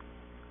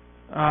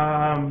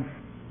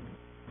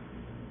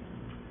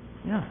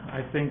 Yeah,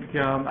 I think,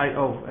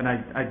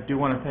 I do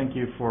want to thank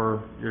you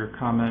for your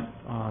comment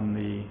on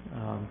the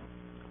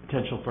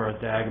potential for a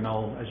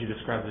diagonal, as you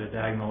described it, a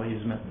diagonal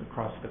easement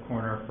across the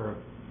corner for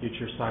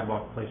future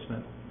sidewalk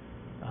placement.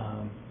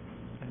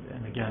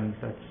 And again,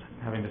 that's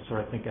having to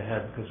sort of think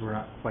ahead because we're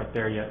not quite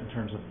there yet in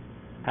terms of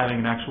having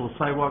an actual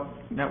sidewalk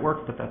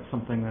network, but that's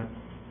something that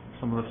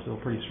some of us feel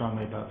pretty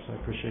strongly about, so I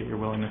appreciate your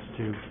willingness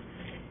to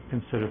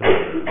consider that.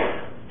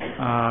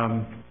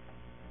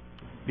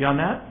 Beyond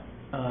that,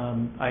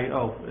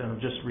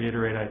 just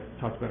reiterate, I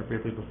talked about it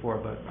briefly before,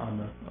 but on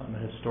the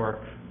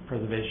historic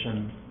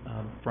preservation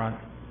front,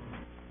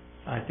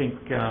 I think,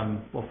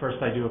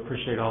 first I do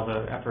appreciate all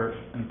the effort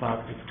and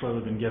thought that's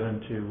clearly been given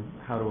to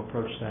how to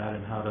approach that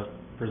and how to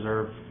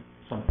preserve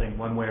something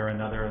one way or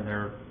another, and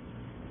there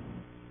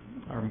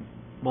are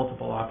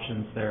multiple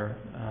options there,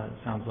 it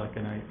sounds like,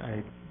 and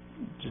I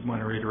just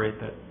want to reiterate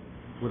that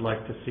would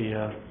like to see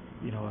a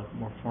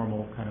more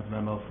formal kind of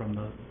memo from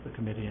the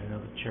committee. I know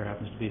the chair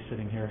happens to be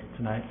sitting here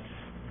tonight,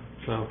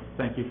 so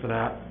thank you for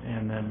that,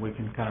 and then we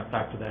can kind of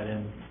factor that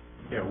in.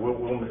 Yeah,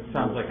 we'll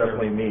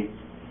definitely meet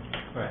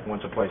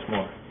once or twice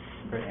more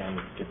and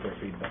get their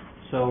feedback.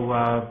 So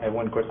I have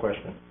one quick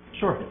question.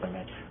 Sure. If I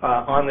may.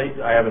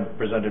 I haven't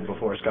presented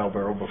before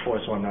Scarborough before,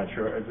 so I'm not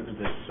sure this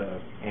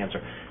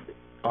answer.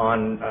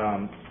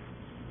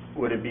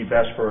 Would it be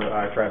best for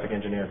our traffic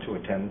engineer to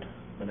attend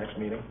the next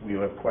meeting? Will you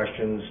have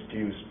questions? Do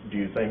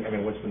you think,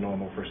 what's the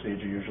normal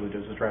procedure usually?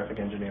 Does the traffic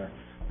engineer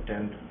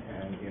attend?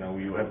 And, will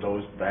you have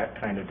that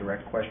kind of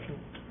direct question?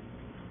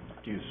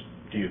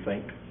 Do you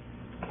think?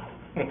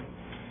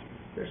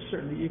 There's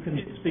certainly, you can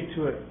speak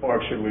to it.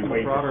 Or should we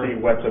wait to see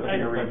what the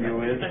peer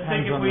review is? I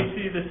think if we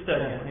see the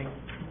study, I think,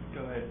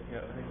 go ahead,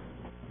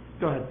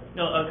 Go ahead.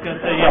 No, I was going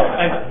to say,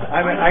 yeah,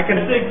 I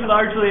think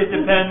largely it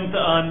depends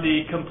on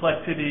the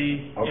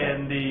complexity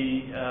and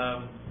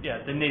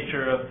the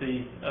nature of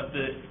the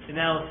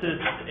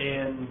analysis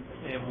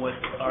and what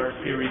our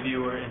peer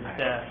reviewer and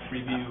staff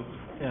review.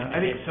 Yeah, I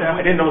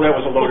didn't know that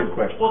was a loaded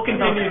question. We'll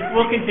continue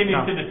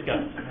to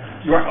discuss.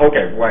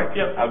 Okay, right.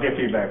 Yep. I'll get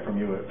feedback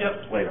from you later.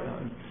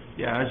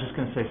 Yeah, I was just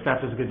going to say,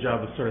 staff does a good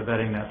job of sort of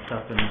vetting that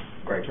stuff and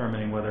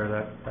determining whether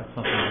that's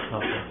something that's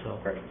helpful.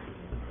 So, great.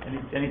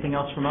 Anything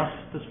else from us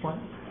at this point?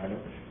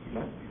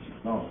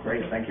 No,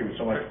 great. Thank you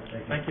so much.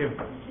 Thank you.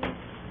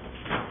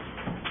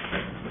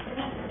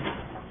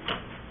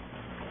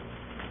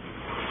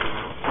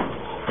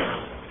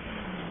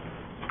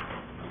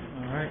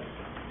 All right.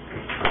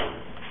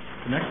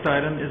 The next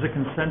item is a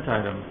consent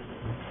item.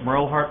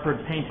 Merle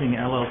Hartford Painting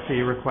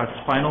LLC requests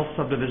final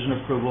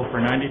subdivision approval for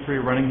 93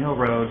 Running Hill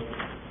Road,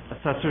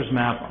 Assessor's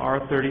Map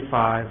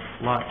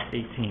R35, Lot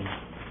 18.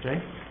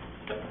 Jay?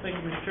 Thank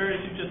you, Mr. Chair. As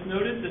you just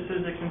noted, this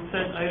is a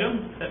consent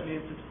item. That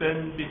means it's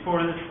been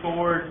before this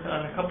board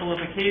on a couple of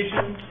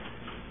occasions.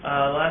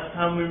 Last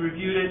time we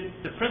reviewed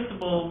it, the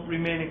principal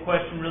remaining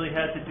question really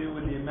had to do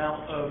with the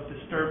amount of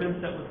disturbance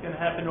that was going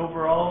to happen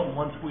overall. And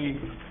once we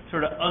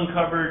sort of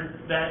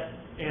uncovered that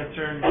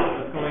answer and it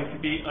was going to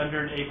be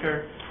under an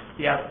acre,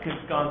 the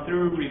applicant's gone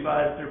through,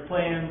 revised their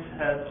plans,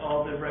 has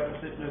all the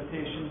requisite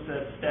notations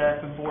that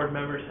staff and board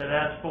members had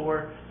asked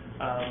for.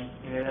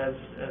 And as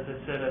I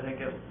said, I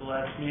think at the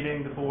last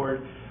meeting, the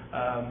board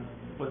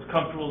was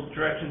comfortable with the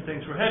direction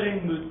things were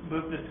heading,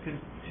 moved this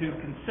to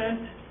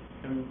consent,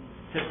 and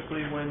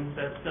typically when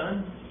that's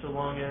done, so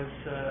long as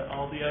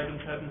all the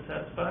items have been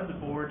satisfied, the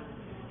board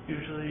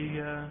usually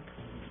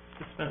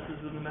dispenses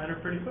with the matter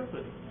pretty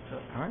quickly. So,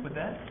 all right. With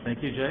that.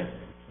 Thank you, Jay.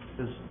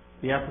 Does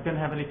the applicant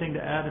have anything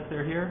to add if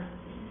they're here?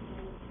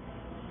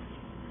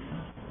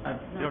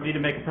 You don't need to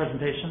make a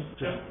presentation,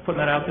 just putting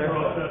that out there.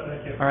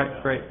 Thank you. All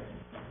right, great.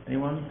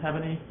 Anyone have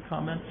any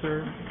comments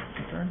or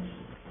concerns?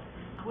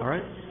 All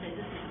right. I would just say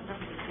this is a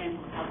perfect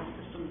example of how the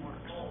system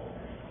works.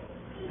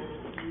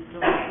 It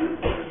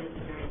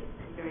is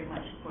very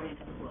much according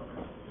to the book.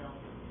 So.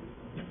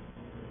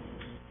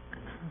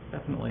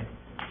 Definitely.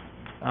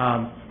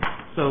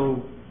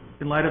 So,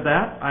 in light of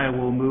that, I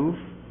will move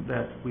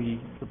that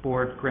the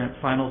board grant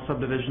final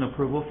subdivision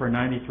approval for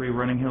 93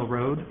 Running Hill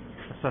Road,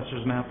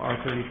 Assessor's Map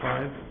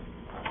R35,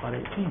 Lot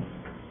 18.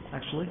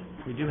 Actually,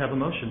 we do have a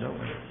motion, don't we?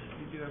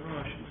 We do have a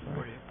motion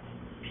for you.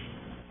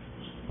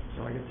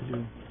 I get to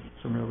do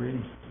some real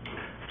reading.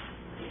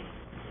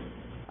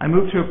 I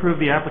move to approve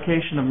the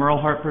application of Merle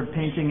Hartford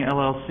Painting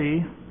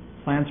LLC,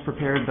 plans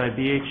prepared by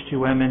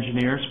BH2M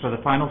Engineers for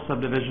the final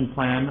subdivision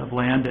plan of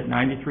land at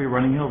 93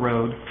 Running Hill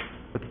Road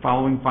with the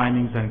following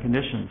findings and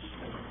conditions.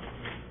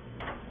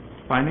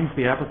 Findings: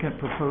 the applicant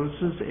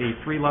proposes a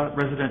 3-lot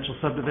residential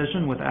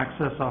subdivision with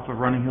access off of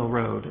Running Hill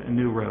Road, a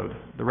new road.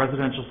 The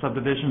residential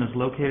subdivision is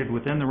located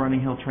within the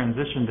Running Hill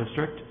Transition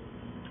District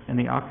and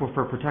the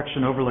Aquifer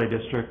Protection Overlay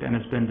District and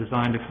has been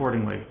designed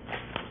accordingly.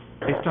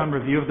 Based on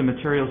review of the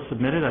materials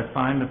submitted, I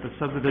find that the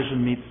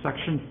subdivision meets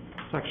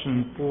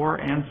Section 4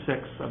 and 6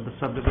 of the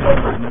subdivision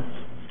ordinance,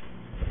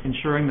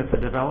 ensuring that the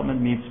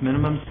development meets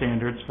minimum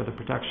standards for the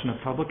protection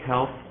of public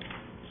health,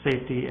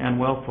 safety, and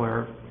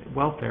welfare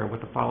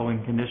with the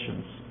following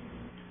conditions.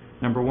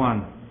 Number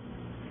 1,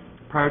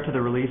 prior to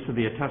the release of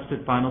the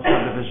attested final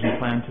subdivision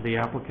plan to the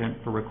applicant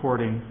for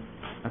recording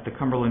at the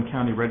Cumberland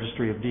County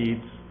Registry of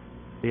Deeds,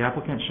 the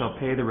applicant shall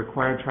pay the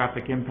required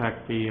traffic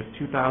impact fee of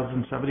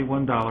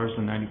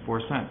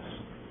 $2,071.94.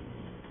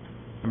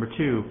 Number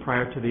 2,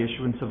 prior to the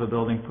issuance of a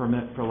building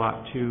permit for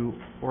Lot 2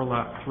 or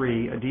Lot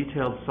 3, a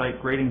detailed site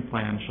grading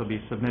plan shall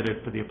be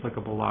submitted for the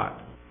applicable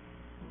lot.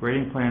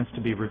 Grading plans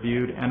to be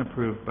reviewed and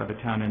approved by the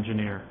town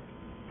engineer.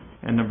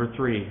 And number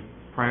 3,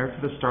 prior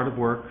to the start of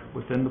work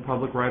within the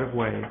public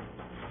right-of-way,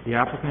 the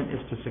applicant is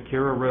to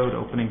secure a road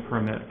opening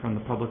permit from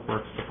the Public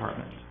Works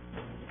Department.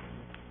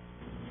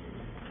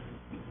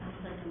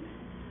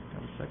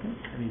 Have a second?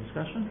 Any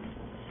discussion?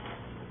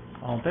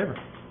 All in favor?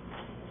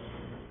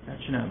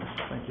 That's unanimous.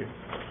 Thank you.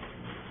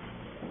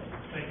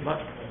 Thank you. Thank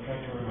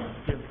you very much.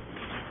 Thank you.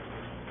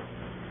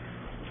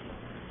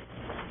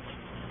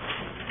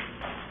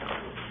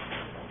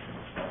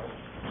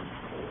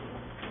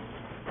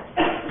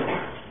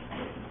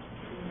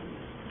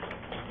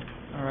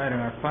 All right,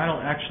 and our final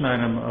action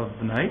item of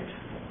the night.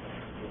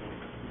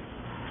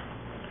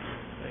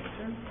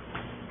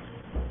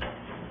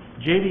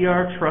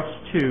 JDR Trust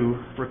 2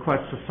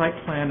 requests a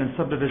site plan and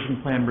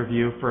subdivision plan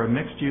review for a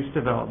mixed-use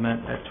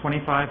development at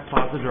 25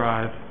 Plaza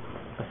Drive,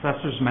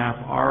 Assessor's Map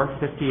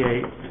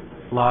R58,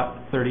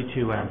 Lot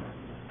 32M.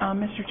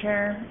 Mr.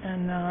 Chair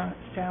and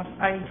staff,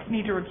 I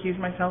need to recuse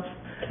myself,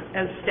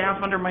 as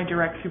staff under my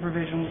direct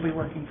supervision will be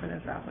working for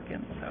this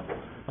applicant, so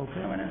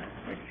Okay. I'm going to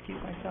excuse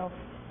myself.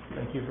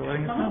 Thank you for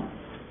letting us know.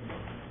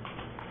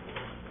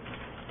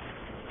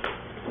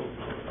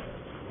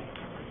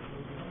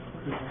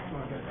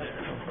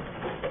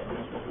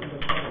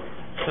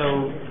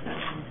 So,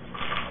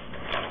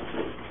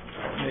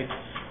 makes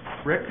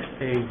Rick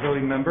a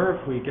voting member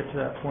if we get to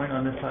that point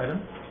on this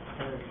item.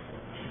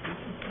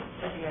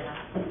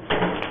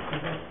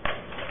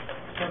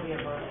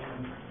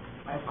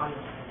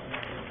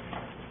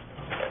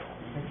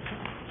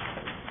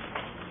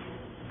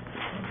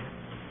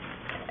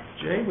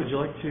 Jay, would you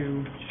like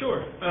to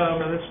Sure.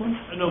 show this one?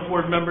 I know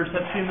board members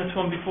have seen this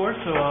one before,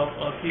 so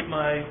I'll keep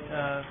my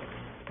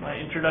my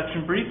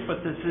introduction brief,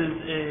 but this is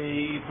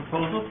a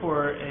proposal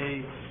for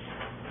a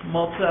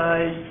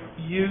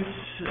multi-use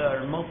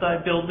or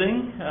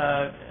multi-building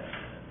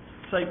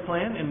site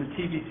plan in the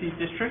TVC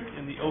district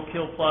in the Oak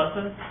Hill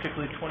Plaza,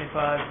 particularly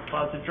 25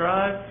 Plaza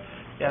Drive.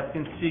 The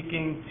applicant's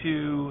seeking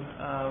to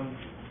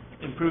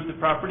improve the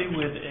property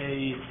with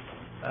a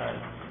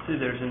see,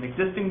 there's an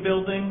existing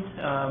building.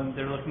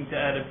 They're looking to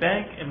add a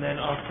bank and then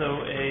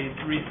also a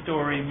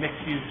 3-story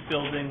mixed-use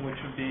building,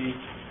 which would be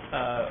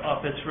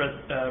office,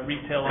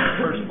 retail on the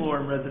first floor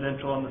and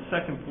residential on the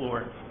second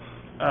floor.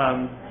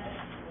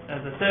 As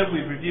I said,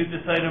 we've reviewed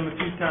this item a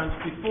few times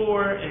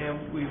before,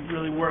 and we've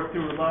really worked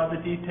through a lot of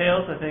the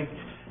details. I think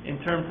in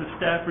terms of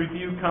staff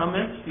review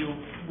comments, you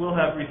will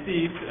have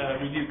received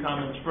review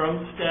comments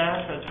from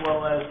staff, as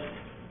well as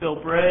Bill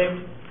Bray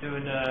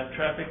doing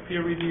traffic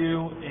peer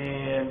review,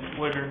 and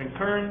Woodard and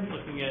Kern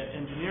looking at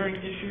engineering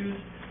issues.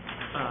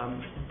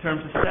 In terms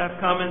of staff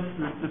comments,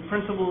 the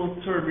principal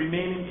sort of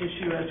remaining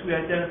issue, as we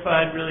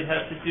identified, really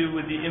has to do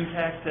with the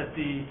impact that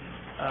the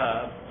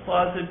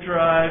Plaza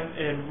Drive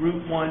and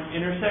Route 1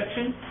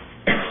 intersection,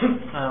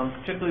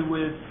 particularly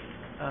with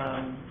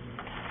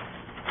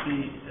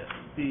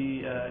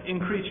the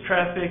increased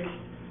traffic,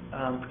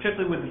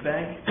 particularly with the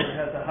bank that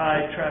has a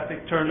high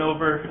traffic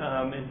turnover,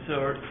 and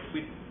so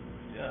we,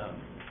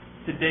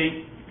 to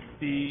date,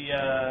 the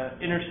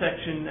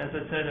intersection, as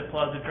I said, at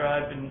Plaza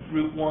Drive and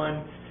Route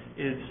 1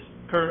 is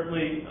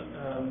currently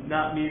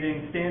not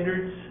meeting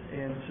standards,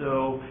 and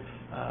so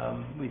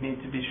we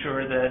need to be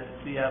sure that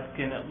the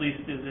applicant at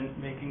least isn't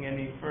making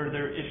any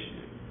further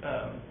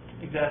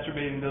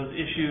exacerbating those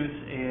issues,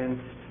 and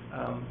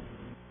I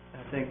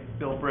think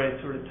Bill Bray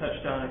sort of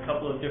touched on a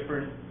couple of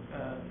different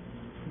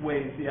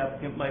ways the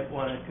applicant might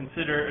want to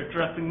consider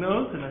addressing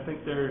those, and I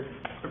think they're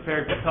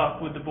prepared to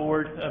talk with the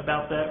board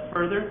about that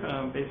further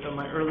based on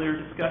my earlier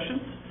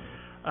discussions.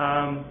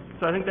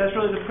 So I think that's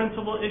really the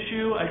principal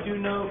issue. I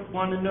do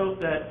want to note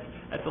that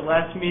at the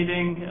last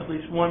meeting, at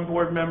least one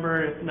board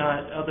member, if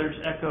not others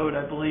echoed,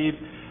 I believe,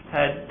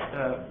 had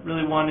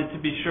really wanted to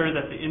be sure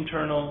that the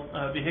internal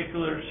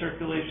vehicular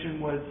circulation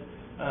was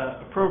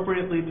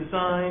appropriately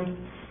designed.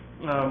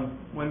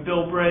 when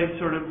Bill Bray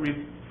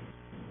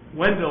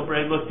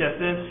looked at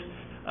this,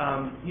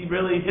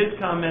 his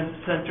comments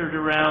centered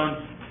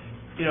around,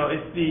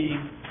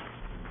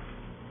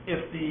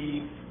 if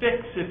the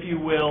fix, if you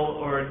will,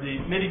 or the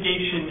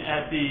mitigation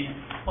at the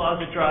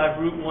Plaza Drive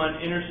Route 1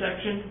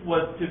 intersection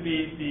was to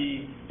be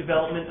the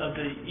development of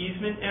the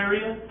easement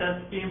area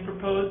that's being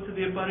proposed to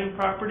the abutting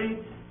property,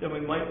 then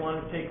we might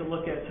want to take a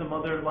look at some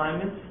other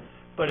alignments.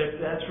 But if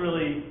that's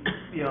really,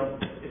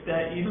 if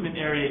that easement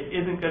area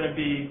isn't going to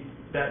be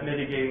that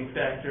mitigating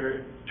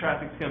factor,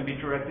 traffic's going to be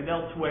directed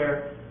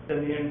elsewhere,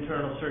 then the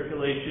internal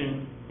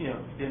circulation,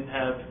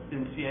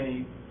 didn't see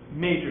any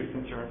major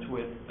concerns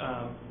with.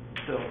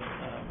 So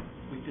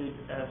we did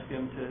ask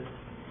him to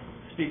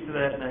speak to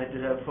that, and I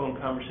did have a phone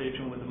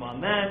conversation with him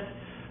on that.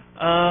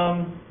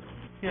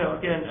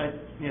 Again,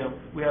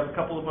 we have a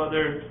couple of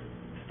other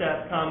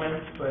staff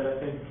comments, but I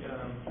think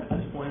at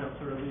this point I'll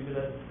sort of leave it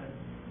at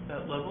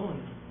that level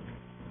and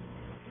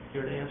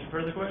here to answer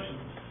further questions.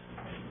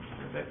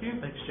 Back to you.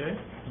 Thanks, Jay.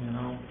 And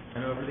I'll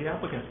hand it over to the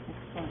applicant.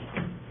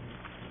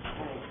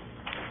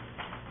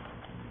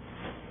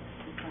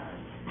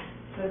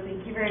 So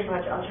thank you very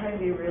much. I'll try and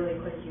be really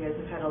quick. You guys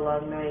have had a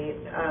long night.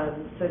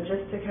 So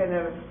just to kind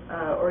of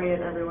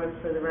orient everyone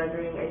for the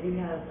rendering, I do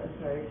have,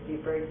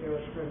 Steve Berg here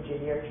from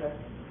JDR Trust,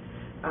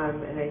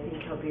 and I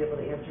think he'll be able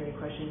to answer any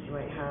questions you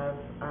might have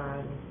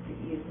on the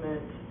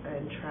easement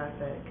and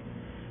traffic,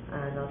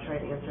 and I'll try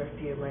and answer a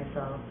few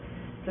myself.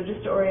 So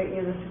just to orient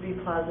you, this would be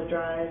Plaza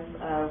Drive.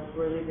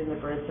 We're leaving the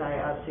bird's eye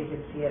up so you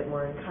can see it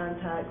more in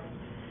context.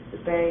 The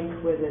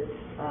bank with its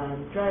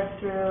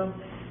drive-through,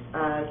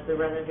 the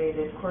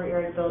renovated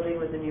courtyard building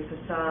with the new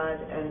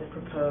facade, and the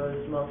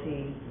proposed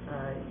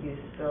multi-use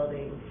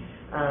building.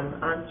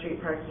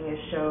 On-street parking is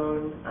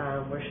shown.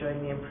 We're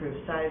showing the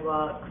improved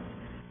sidewalks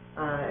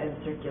and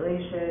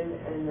circulation,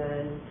 and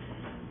then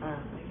I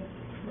guess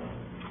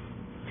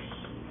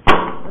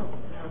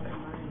now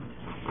combined.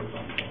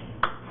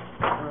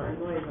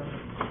 Noise on it.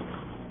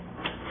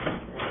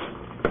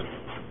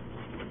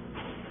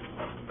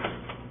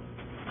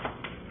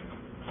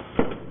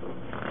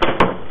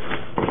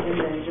 And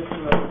then just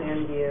from a plan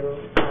view,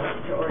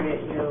 to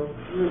orient you,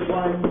 Route 1,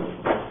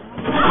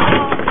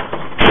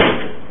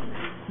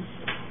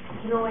 you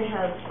can only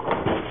have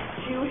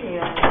 2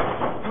 hands.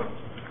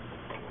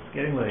 It's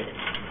getting late.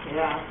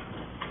 Yeah.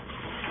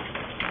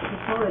 The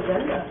full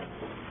agenda.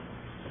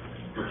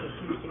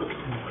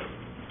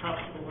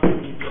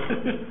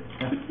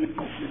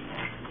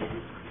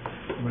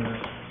 I'm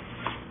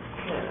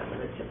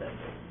gonna tip it.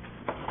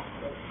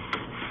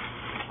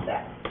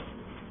 That.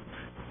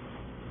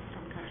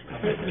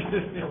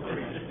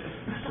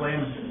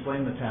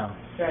 blame the town.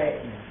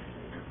 Right.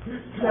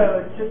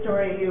 So just to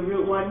orient you,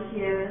 Route 1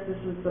 here, this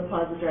is the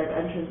Plaza Drive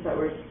entrance that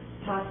we're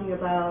talking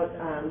about.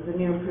 The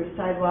new improved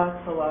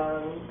sidewalks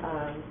along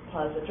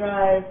Plaza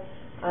Drive,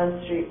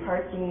 on-street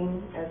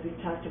parking, as we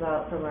talked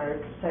about from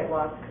our site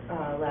walk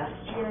last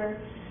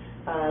year.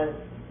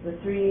 The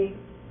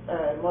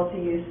three-story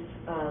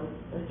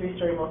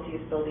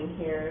multi-use building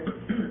here,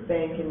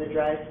 bank and the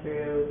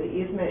drive-through, the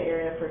easement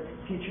area for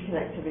future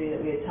connectivity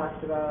that we had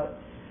talked about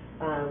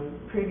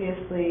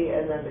previously,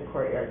 and then the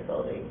courtyard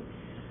building.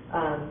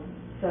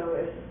 So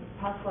if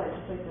possible, I'd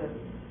just like to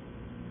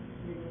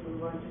maybe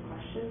move on to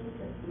questions.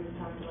 We've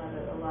talked about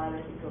it a lot,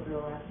 I think, over the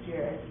last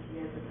year. I think you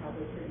guys are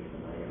probably pretty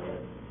familiar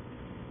with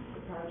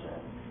the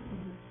project.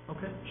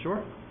 Okay,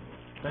 sure.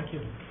 Thank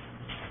you.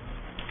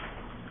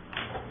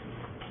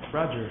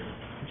 Roger,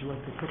 would you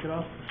like to kick it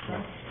off?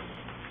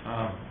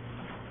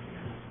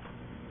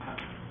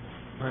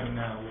 Right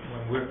now,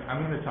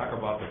 I'm going to talk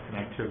about the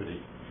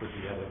connectivity with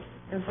the other.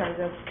 I'm sorry,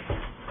 the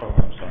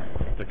I'm sorry.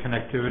 The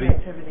connectivity.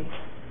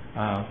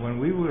 When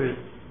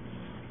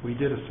we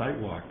did a site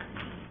walk,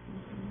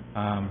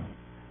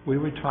 we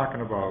were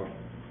talking about,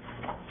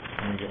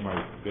 let me get my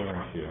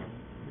bearings here.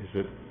 Is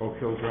it Oak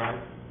Hill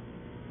Drive?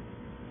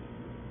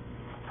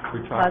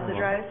 Plaza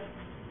Drive?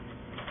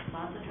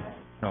 Plaza Drive?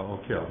 No,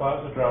 Oak Hill.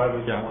 Plaza Drive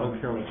is Yeah, one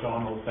Oak Hill.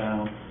 McDonald's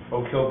down.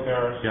 Oak Hill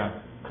Terrace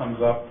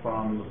comes up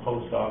from the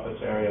post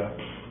office area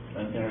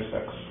and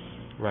intersects.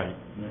 Right.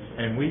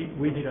 And we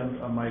need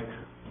a mic.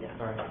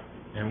 Sorry.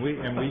 And we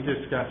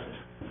discussed.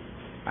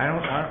 I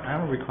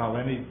don't recall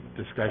any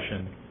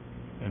discussion,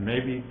 and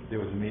maybe there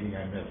was a meeting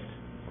I missed.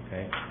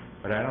 Okay,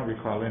 but I don't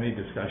recall any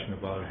discussion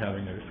about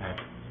having a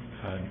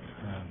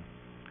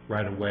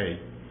right of way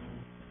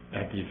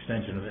at the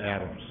extension of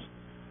Adams.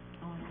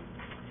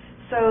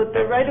 So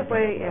the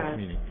right-of-way,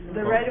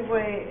 the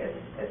right-of-way,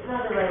 it's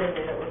not a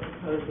right-of-way that we're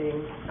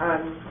proposing.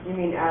 You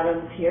mean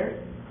Adams here?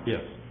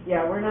 Yes.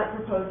 Yeah, we're not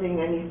proposing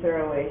any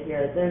thoroughway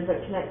here. There's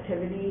a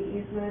connectivity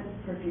easement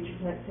for future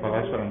connectivity. Well,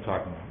 that's what I'm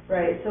talking about.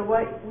 Right, so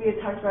what we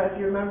had talked about, if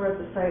you remember at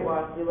the site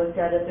walk, we looked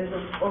at it, there's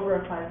over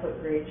a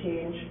 5-foot grade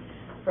change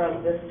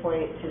from this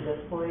point to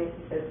this point.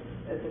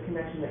 It's a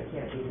connection that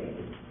can't be made.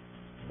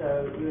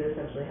 So you would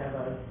essentially have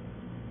a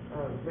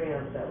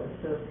ramp that was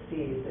so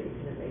steep that you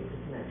couldn't make the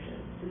connection.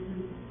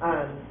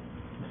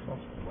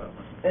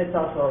 It's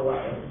also a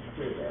wetland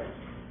through there.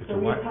 It's a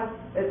what?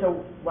 It's a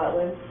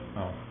wetland.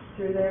 Oh.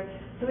 through there.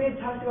 So we had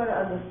talked about it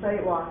on the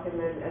site walk, and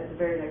then at the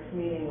very next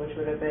meeting, which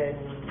would have been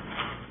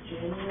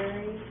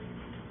January,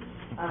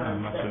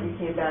 that we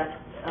came back,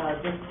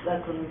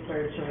 that's when we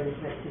started showing the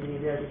connectivity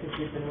there, because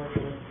we've been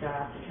working with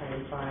staff to try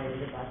and find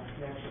the best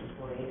connection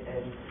point,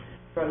 and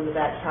from the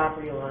back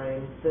property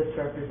line, this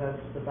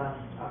represents the best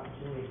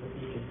opportunity for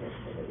future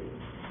connectivity.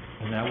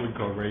 And that would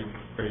go right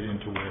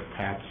into where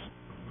Pat's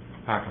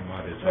parking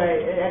lot is. Right,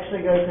 it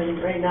actually goes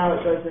in, right now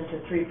it goes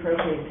into 3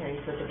 propane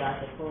tanks at the back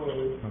of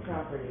Foley's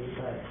property,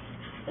 but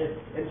it's,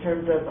 in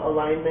terms of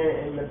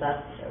alignment and the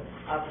best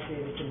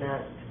opportunity to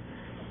connect,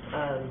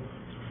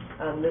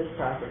 on this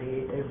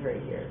property is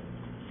right here.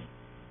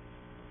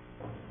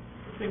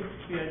 I think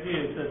the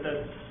idea is that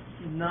that's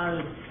not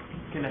a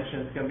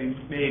connection that's going to be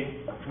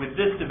made with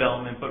this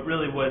development, but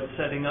really what it's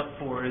setting up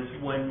for is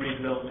when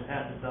redevelopment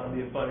happens on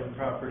the abutting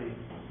property,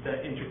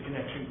 that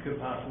interconnection could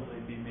possibly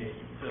be made.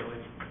 So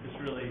it's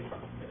really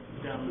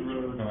down the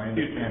road. No, I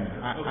understand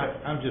that.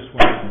 I'm just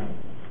wondering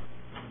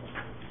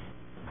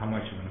how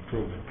much of an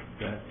improvement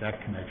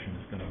that connection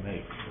is going to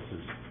make.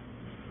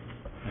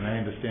 And I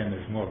understand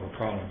there's more of a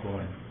problem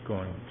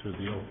going through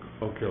the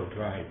Oak Hill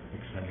Drive,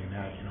 extending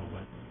that,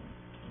 but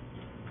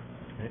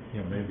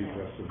maybe the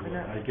rest of the board.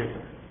 I guess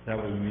that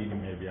was a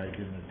meeting maybe I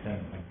didn't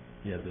attend when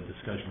he had the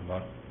discussion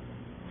about.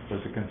 Was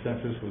the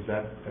consensus,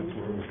 that's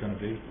where it was going to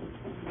be?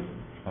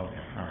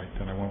 Okay, all right,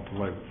 then I won't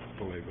belabor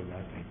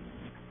that thing.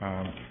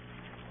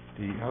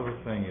 The other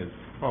thing is,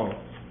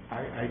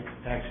 I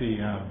actually,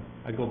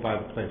 I go by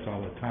the place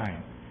all the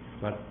time,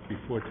 but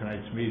before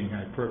tonight's meeting,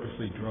 I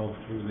purposely drove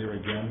through there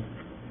again,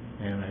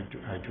 and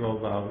I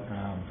drove out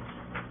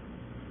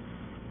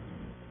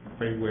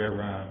right where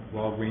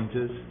Walgreens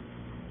is,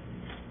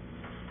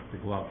 to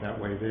go out that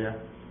way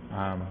there.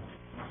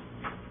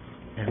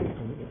 And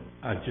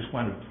I just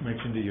wanted to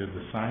mention to you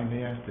the sign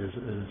there. There's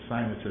a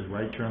sign that says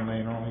right turn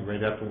lane only,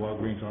 right after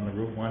Walgreens on the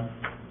Route 1.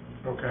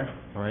 Okay.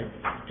 All right?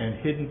 And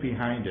hidden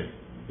behind it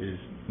is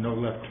no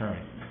left turn.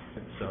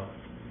 So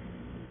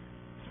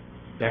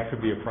that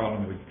could be a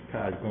problem with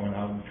cars going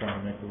out and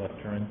trying to make a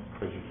left turn,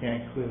 because you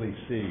can't clearly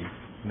see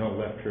no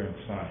left turn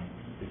sign.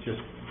 It's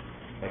just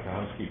like a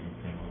housekeeping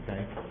thing,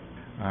 okay?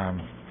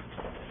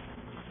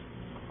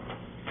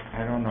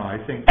 I don't know. I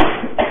think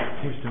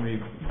it seems to me,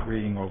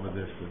 reading over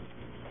this,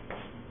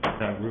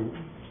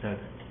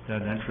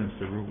 that entrance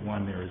to Route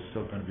 1 there is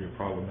still going to be a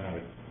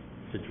problematic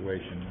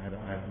situation. I don't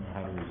know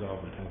how to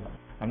resolve it.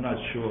 I'm not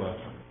sure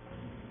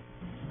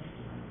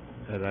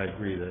that I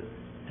agree that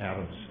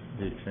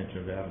the extension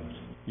of Adams,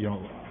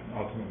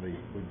 ultimately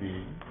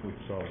would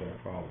solve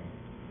that problem.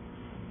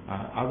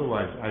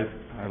 Otherwise,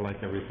 I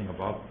like everything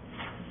about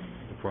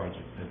the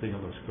project. I think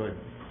it looks good.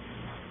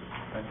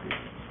 Thank you.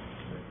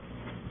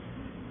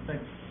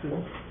 Thanks,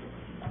 Susan.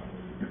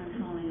 I'm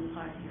falling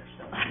apart here,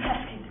 so I'm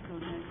asking to go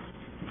next.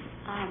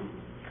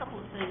 A couple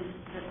of things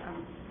that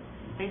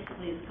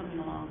basically is coming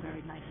along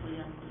very nicely.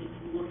 I'm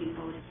looking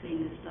forward to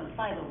seeing this done.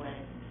 By the way,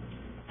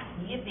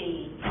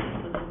 yippee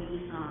for the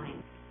new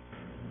sign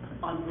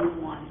on Route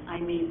 1.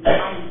 I mean,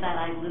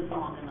 I lived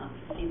long enough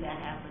to see that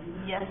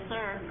happen. Yes,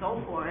 sir,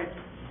 go for it.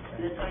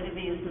 And it's going to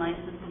be as nice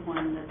as the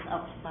one that's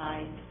up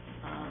by,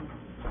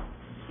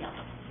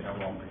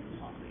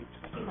 Walgreens.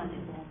 I keep on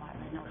saying Walmart.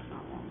 I know it's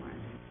not Walmart.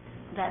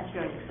 That's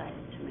very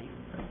exciting to me.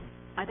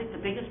 I think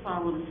the biggest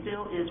problem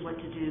still is what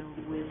to do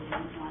with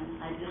Route 1.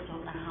 I just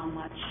don't know how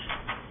much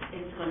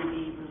it's going to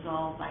be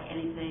resolved by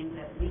anything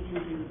that we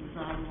can do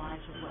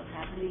design-wise with what's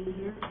happening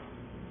here.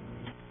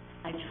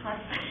 I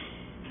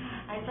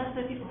trust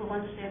the people who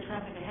understand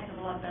traffic a heck of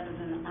a lot better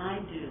than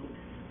I do,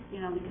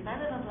 because I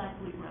live on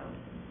Blackwood Road.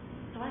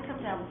 So I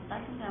come down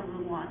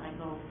Route 1, I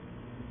go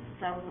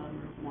south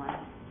on Route 1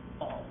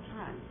 all the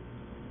time.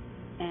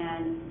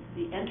 And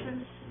the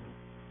entrance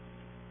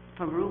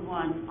from Route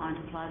 1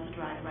 onto Plaza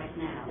Drive right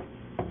now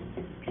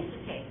is a piece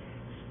of cake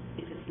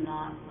if it's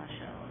not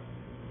rush hour.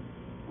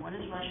 When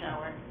it's rush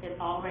hour, it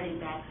already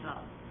backs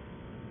up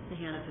to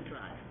Hannaford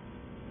Drive.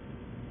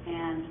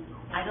 And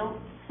I don't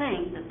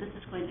think that this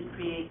is going to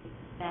create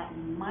that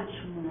much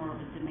more of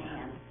a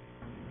demand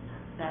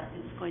that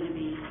it's going to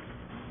be,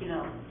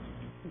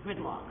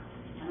 gridlock.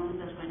 I don't think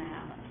that's going to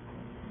happen.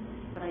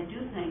 But I do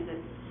think that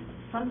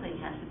something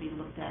has to be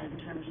looked at in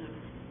terms of,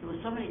 there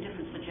were so many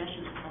different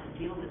suggestions of how to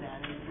deal with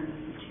that in terms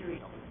of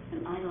material,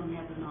 and I don't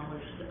have the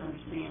knowledge to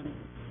understand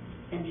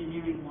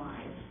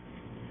engineering-wise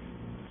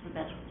the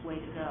best way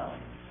to go.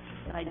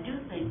 But I do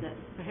think that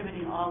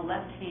prohibiting all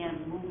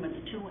left-hand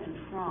movements to and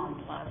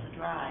from Plaza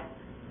Drive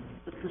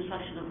with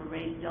construction of a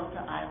raised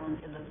delta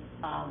island in the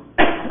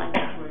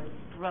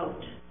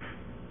throat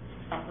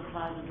of the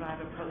Plaza Drive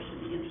approach to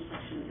the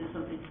intersection is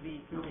something to be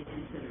really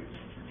considered.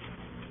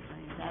 I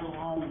mean, that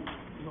alone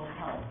will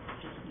help,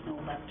 just no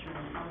left turn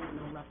out,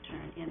 no left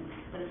turn in.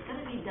 But it's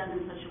going to be done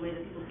in such a way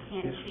that people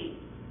can't cheat.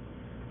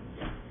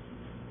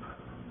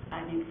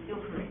 I mean, feel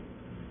free.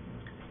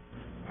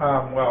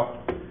 Well,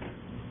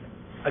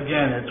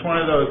 again, it's one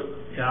of those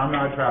Yeah, I'm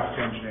not a traffic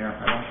engineer.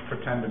 I don't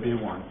pretend to be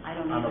one. I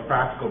don't I'm a either.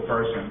 practical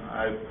person.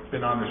 I've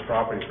been on this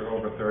property for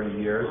over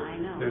 30 years. I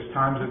know. There's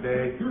times a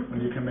day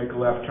when you can make a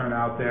left turn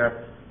out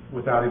there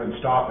without even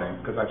stopping,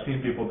 because I've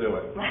seen people do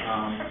it.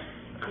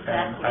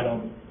 And I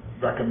don't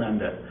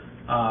recommend it.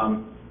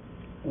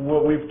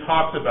 What we've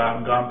talked about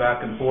and gone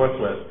back and forth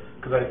with,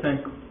 because I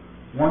think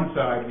one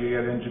side you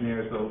get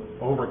engineers that'll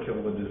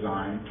overkill the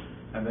design,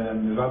 and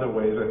then there's other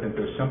ways I think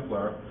they're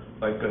simpler,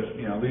 like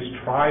at least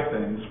try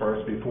things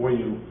first before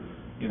you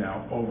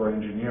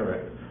over-engineer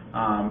it.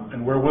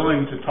 And we're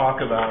willing to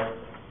talk about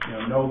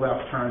no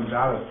left turns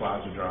out of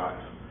Plaza Drive.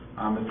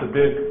 It's a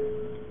big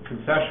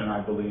concession,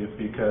 I believe,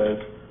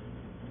 because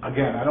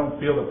again, I don't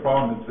feel the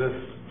problem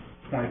exists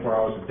 24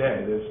 hours a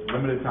day. There's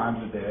limited times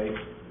a day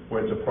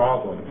where it's a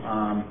problem.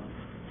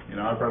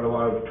 I've read a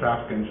lot of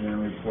traffic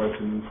engineering reports,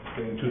 and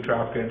getting two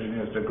traffic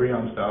engineers to agree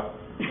on stuff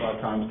a lot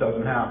of times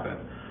doesn't happen.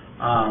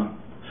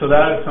 So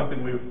that is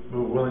something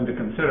we're willing to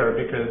consider,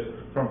 because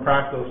from a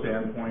practical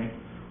standpoint,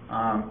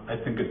 I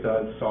think it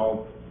does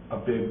solve a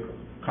big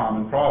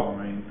common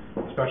problem. I mean,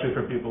 especially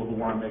for people who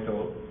want to make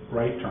a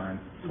right turn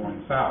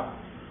going south.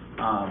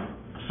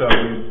 So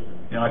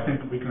I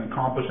think we can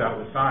accomplish that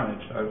with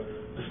signage. I've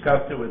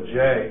discussed it with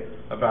Jay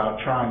about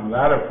trying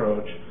that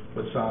approach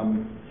with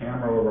some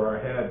hammer over our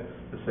head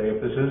to say,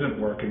 if this isn't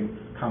working,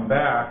 come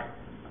back.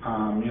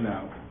 I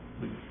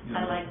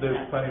like there's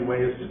that. plenty of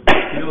ways to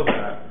deal with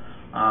that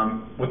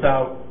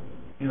without,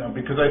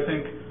 because I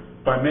think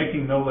by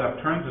making no left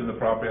turns in the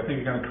property, I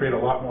think you're going to create a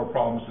lot more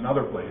problems in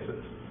other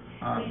places.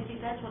 Well, you see,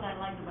 that's what I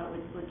like about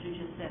what you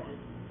just said, is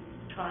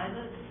try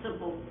the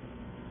simple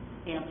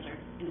answer,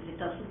 and if it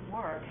doesn't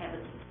work, have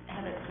it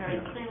very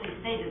clearly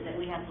stated that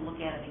we have to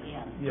look at it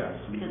again. Yes.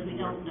 Because we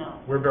don't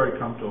know. We're very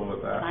comfortable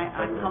with that.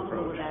 I'm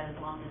comfortable approach. with that as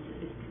long as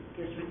it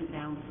gets written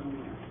down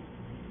somewhere.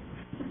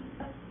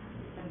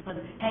 But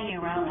hanging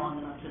around long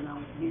enough to know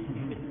it needs to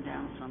be written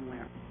down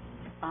somewhere.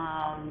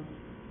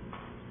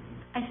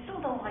 I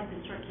still don't like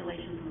the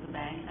circulation from the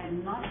bank.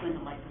 I'm not going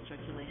to like the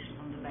circulation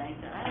from the bank.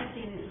 I don't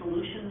see any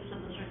solutions to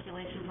the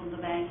circulation from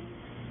the bank.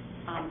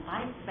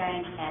 I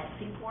bank at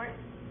Seaport,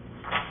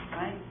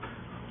 right?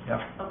 Yeah.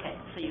 Okay,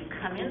 so you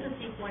come into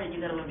Seaport and you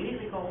gotta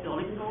immediately go, you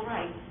only can go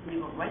right, and you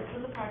go right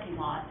through the parking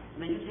lot, and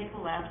then you take a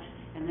left,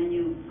 and then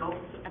you go,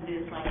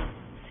 it's like,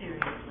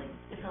 seriously,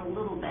 it's a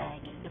little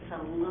bank, it's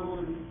a little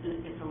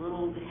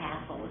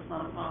hassle, it's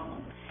not a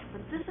problem.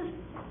 But this is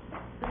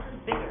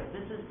bigger,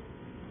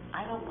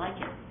 I don't like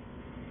it.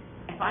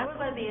 If I were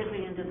going to be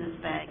entering into this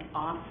bank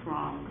off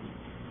from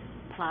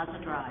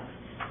Plaza Drive,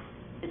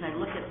 as I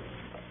look at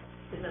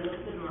the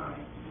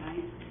drawing,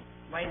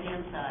 right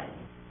hand side,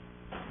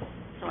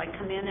 so I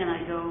come in and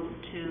I go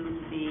to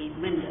the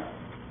window.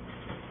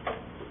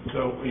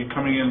 So are you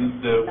coming in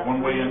the That's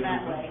one-way going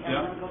entrance? that way, I'm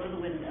Yeah. going to go to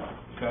the window.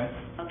 Okay.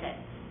 Okay,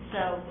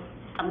 so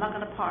I'm not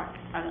going to park,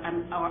 I'm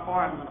going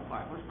to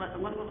park.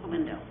 I'm going to go to the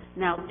window.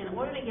 Now, in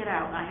order to get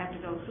out, I have to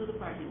go through the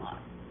parking lot,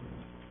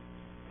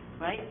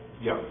 right?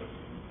 Yep.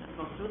 Let's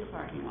go through the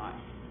parking lot.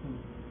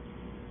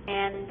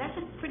 And that's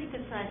a pretty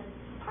good-sized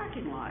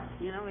parking lot,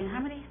 I mean,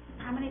 how many?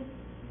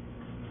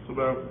 It's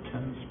about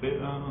 10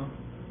 spaces,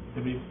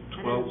 maybe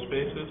 12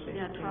 spaces.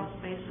 Yeah, 12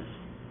 spaces.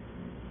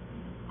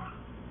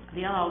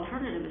 The other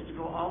alternative is to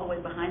go all the way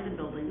behind the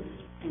buildings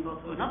and go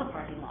through another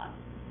parking lot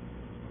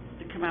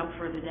to come out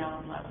further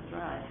down Plaza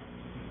Drive.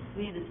 To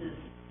me, this is,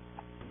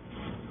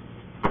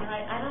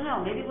 I don't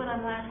know, maybe what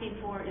I'm asking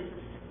for is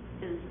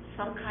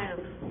some kind of,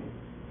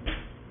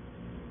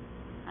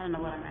 I don't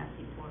know what I'm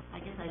asking for. I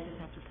guess I just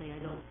have to say I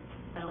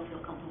don't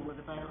feel comfortable with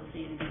it, but I don't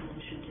see any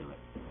solution to it.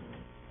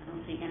 I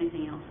don't see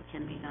anything else that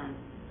can be done.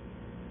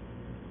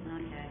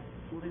 Okay,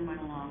 moving right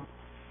along.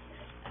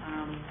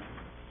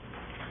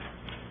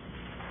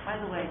 By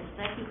the way,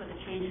 thank you for the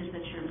changes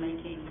that you're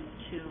making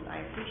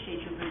I appreciate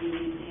you bringing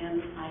these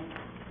in. I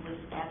was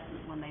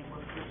absent when they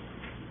were first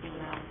given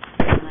out,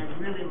 and I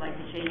really like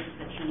the changes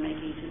that you're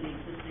making to the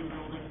existing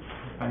building.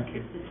 Thank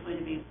you. It's going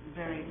to be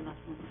very much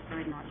a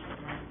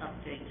nice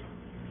update.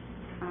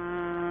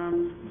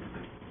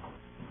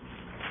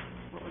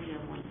 What was the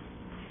other one?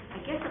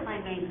 I guess if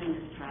I maintain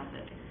this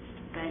traffic,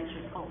 banks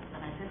are,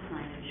 and I said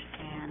signage,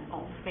 and,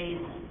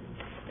 phasing.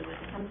 There was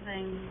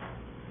something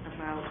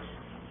about,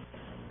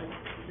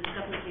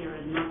 discussed here,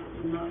 and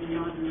not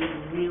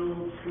a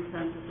real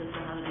consensus as to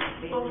how to do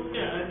phasing. Well,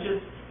 yeah,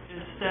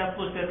 as staff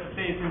looked at the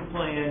phasing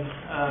plan,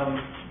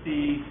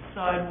 the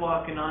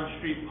sidewalk and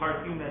on-street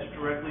parking that's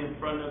directly in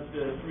front of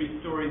the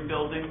three-story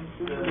building,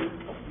 the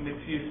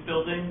mixed-use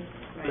building,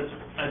 that's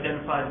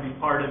identified to be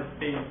part of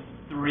phase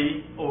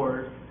 3,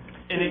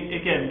 and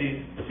again, these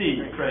C,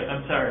 right,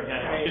 I'm sorry,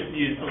 I shouldn't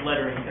use the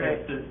lettering,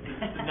 because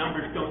the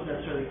numbers don't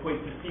necessarily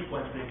equate to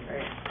sequencing.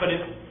 But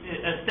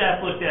as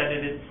staff looked at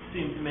it, it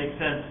seemed to make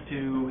sense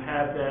to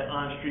have that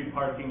on-street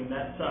parking and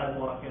that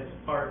sidewalk as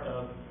part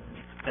of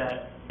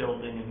that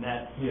building and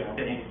that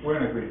phase. We're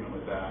in agreement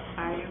with that.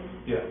 Are you?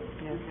 Yeah.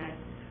 Okay.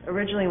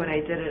 Originally, when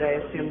I did it,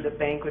 I assumed the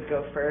bank would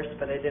go first,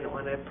 but I didn't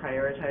want to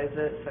prioritize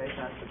it, so I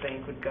thought the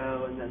bank would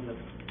go, and then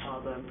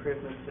all the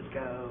improvements would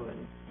go,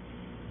 and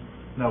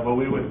No, but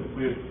we would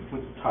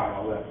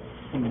tile that,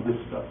 some of this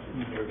stuff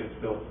in here gets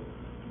built,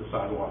 the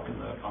sidewalk and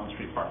the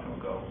on-street parking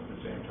will go at the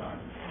same time.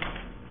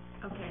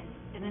 Okay,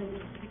 and then,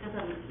 because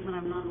when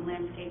I'm not a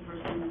landscape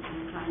person, I'm a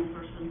design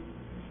person,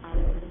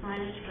 the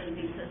signage going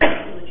to be similar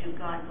to what you've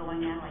got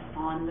going now, like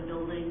on the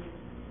building?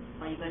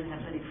 Are you going to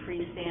have any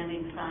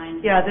freestanding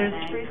signs? Yeah, there's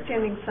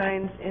freestanding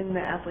signs in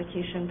the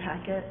application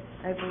packet,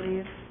 I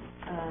believe.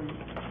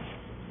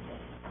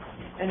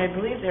 And I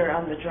believe they're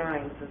on the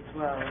drawings as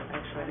well.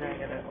 Actually, now I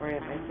gotta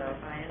orient myself.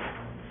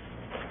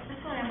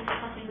 That's why I'm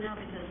talking now,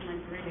 because my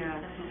brain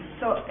is definitely...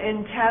 So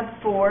in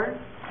tab 4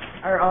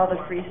 are all the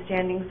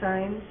freestanding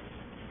signs.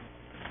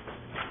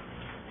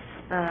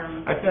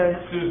 I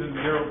think, Susan,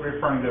 you're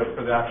referring to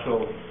for the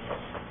actual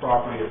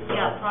property itself.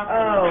 Yeah, property.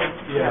 Oh.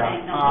 Yeah.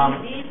 Okay,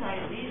 now, these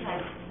I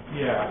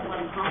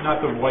Yeah,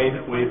 not the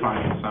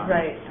wayfinding signs.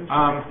 Right.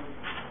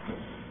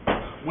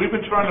 We've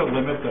been trying to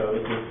limit those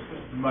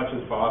as much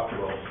as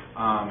possible,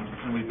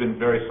 and we've been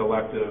very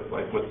selective,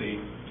 like with the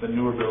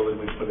newer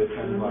building, we put it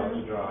 10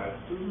 Plaza Drive.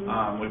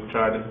 We've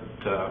tried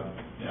to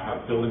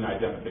have building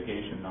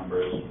identification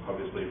numbers,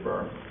 obviously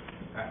for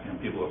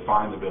people to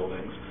find the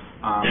buildings,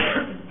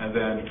 and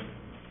then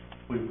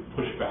we've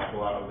pushed back a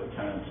lot of the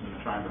tenants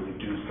and trying to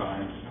reduce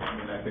signs. I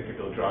mean, I think if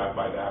you'll drive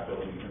by that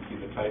building, you can see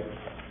the type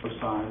of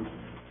signs,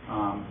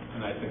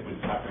 and I think we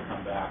just have to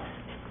come back,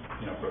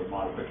 for a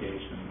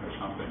modification or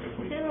something if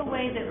we... Is there a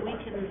way that we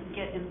can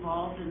get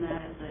involved in that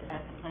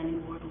at the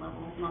planning board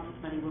level, not the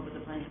planning board, but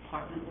the planning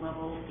department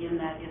level, in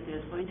that if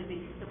there's going to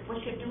be,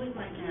 what you're doing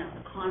right now,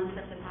 the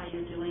concept of how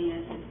you're doing it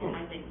is,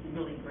 I think,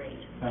 really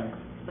great. Thanks.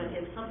 But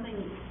if something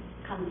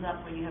comes up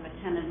where you have a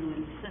tenant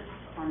who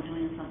insists on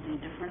doing something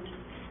different,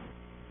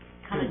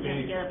 kind of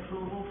just get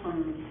approval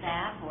from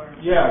staff or...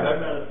 Yeah,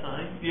 that's not a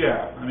sign?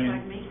 Yeah, I mean...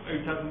 Pardon me? Are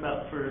you talking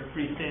about for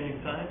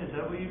freestanding sign? Is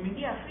that what you mean?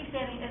 Yeah,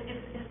 freestanding,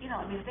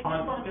 if they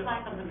just want to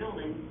plaque on the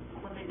building,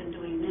 what they've been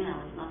doing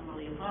now is not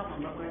really a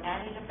problem, but we're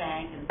adding a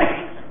bank, and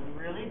banks are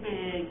really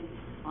big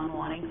on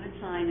wanting good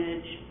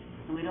signage,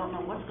 and we don't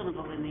know what's going to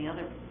go in the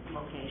other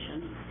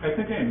location. I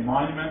think a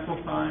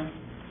monumental sign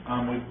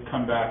would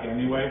come back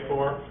anyway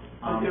for...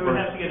 They would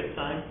have to get a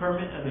sign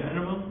permit at a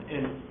minimum,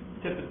 and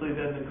typically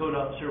then the code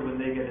officer, when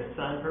they get a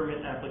sign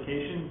permit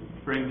application,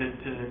 brings it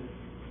to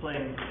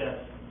planning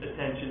staff's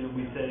attention, and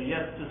we say,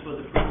 yes, this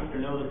was approved,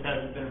 or no, this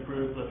hasn't been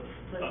approved, let's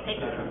take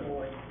it on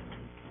board.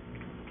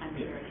 I'm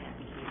very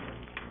happy to do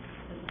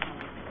this.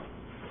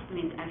 I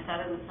mean, I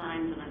started the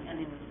signs and I'm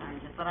ending the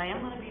signs, but I am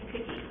going to be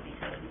picky,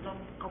 because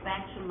don't go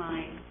back to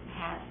my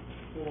hat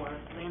for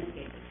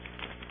landscaping.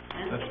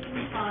 Landscaping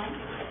is fine,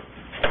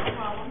 no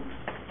problem,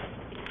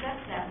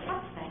 except that,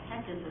 what the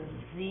heck is a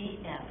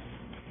ZF?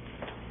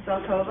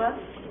 Zelkova?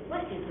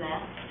 What is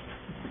that?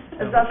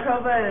 A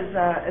Zelkova is,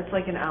 it's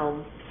like an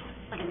elm.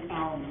 Like an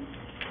elm,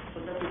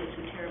 but doesn't get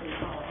too terribly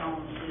tall,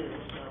 elms do,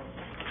 so.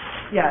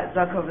 Yeah,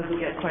 Zelkovas can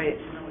get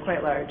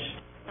quite large.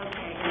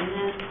 Okay, and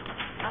then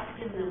up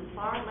in the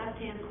far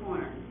left-hand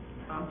corner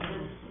of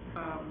this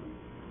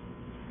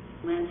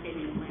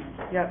landscaping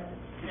plan. Yep.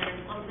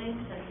 There's something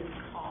that is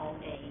called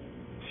a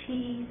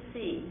TC. Are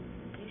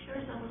you sure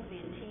it's supposed to be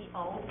a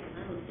TO? Because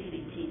I don't see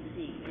any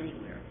TC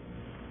anywhere.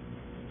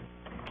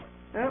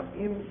 Oh,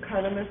 you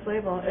caught a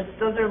mislabel.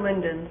 Those are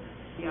lindens.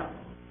 Yeah.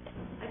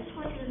 I just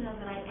want you to know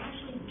that I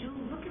actually do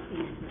look at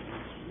these things,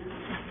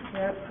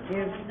 Yep,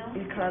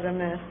 you caught a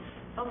miss.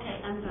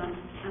 Okay, I'm done.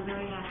 I'm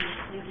very happy.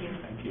 Thank you.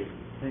 Thank you.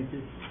 Thank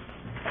you.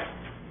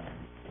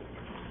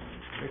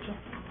 Rachel?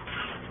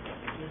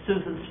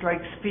 Susan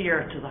strikes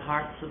fear to the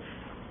hearts of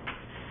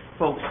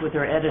folks with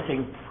their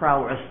editing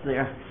prowess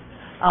there.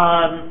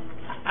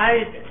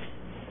 I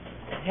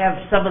have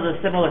some of the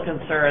similar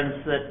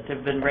concerns that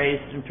have been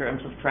raised in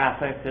terms of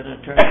traffic and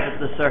in terms of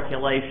the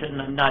circulation.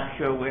 I'm not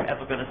sure we're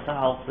ever going to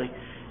solve the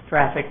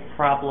traffic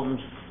problems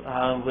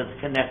with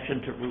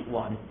connection to Route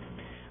 1.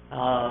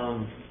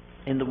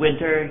 In the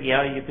winter,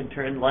 you can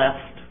turn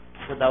left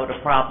without a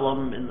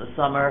problem. In the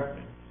summer,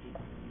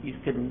 you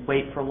can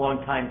wait for a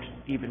long time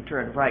to even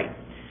turn right.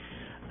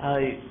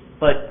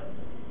 But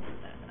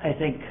I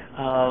think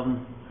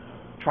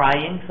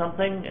trying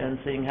something and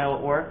seeing how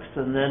it works,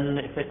 and then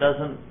if it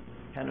doesn't,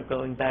 kind of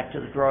going back to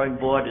the drawing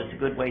board is a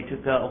good way to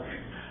go.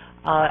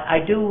 I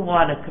do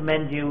want to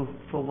commend you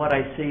for what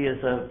I see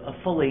as a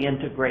fully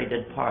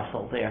integrated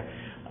parcel there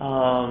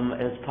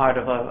as part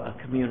of a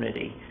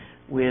community,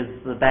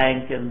 with the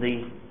bank and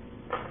the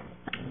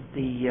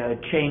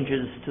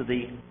changes to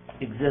the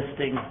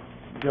existing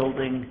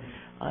building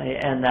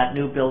and that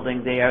new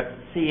building there,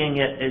 seeing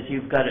it as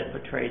you've got it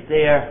portrayed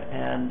there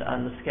and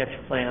on the sketch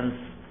plans.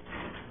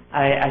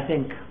 I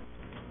think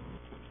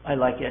I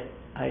like it.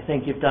 I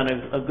think you've done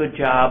a good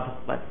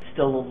job, but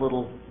still a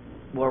little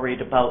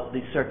worried about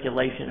the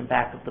circulation in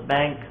back of the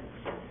bank.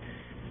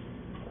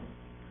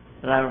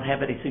 But I don't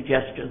have any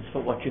suggestions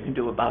for what you can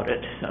do about it,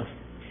 so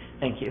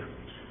thank you.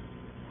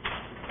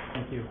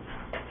 Thank you.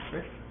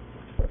 Rich?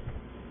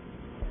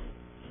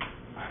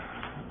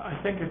 I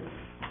think you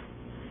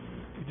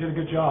did a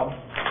good job.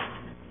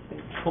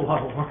 It's a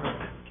lot of work.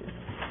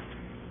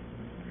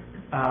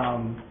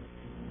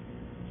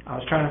 I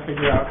was trying to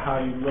figure out how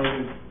you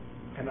loaded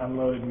and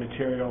unloaded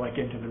material like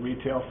into the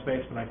retail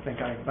space, but I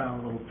think I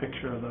found a little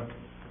picture of the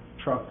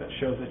truck that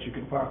shows that you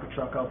can park a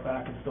truck out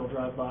back and still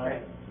drive by.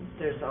 Right.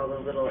 There's all the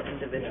little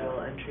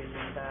individual entries in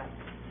the back.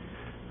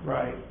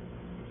 Right.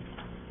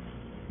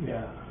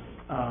 Yeah.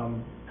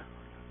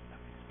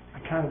 I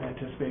kind of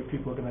anticipate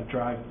people are going to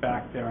drive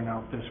back there and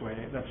out this way.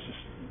 That's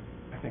just,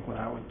 I think, what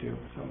I would do.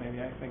 So maybe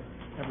I think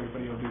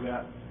everybody will do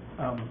that.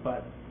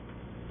 But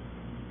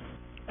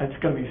it's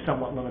going to be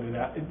somewhat limited.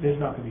 There's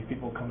not going to be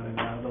people coming in and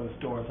out of those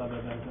doors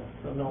other than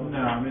to... No,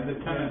 I mean, the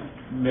tenant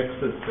mix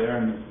that's there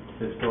and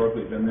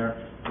historically been there,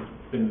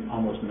 it's been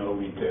almost no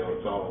retail.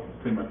 It's all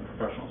pretty much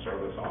professional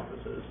service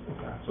offices.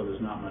 Okay. So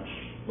there's not much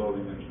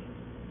loading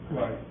in,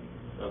 Right.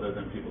 other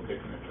than people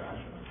kicking their trash.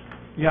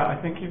 Yeah, I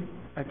think you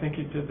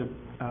did the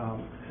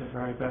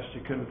very best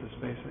you could with the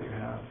space that you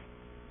have.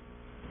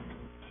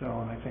 So,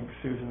 and I think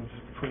Susan's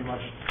pretty much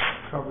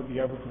covered the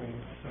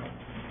evergreens, so.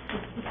 I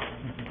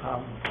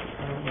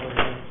don't know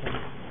anything.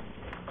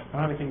 I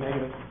don't have anything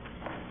negative.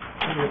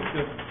 I think it's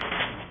good.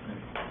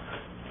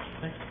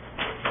 Thanks.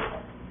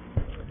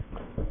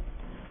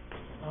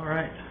 All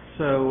right,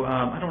 so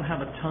I don't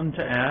have a ton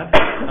to add.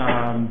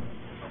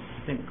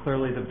 I think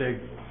clearly the big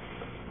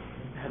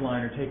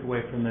headline or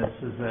takeaway from this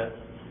is that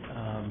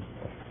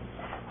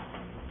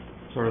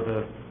sort of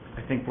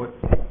I think what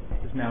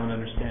is now an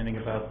understanding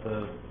about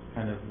the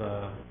kind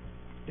of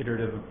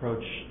iterative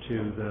approach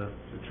to the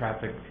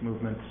traffic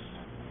movements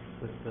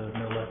with the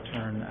no left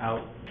turn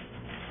out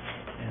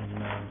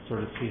and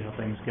sort of see how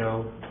things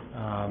go.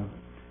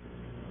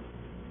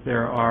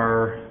 There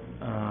are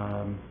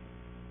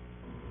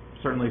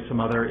certainly some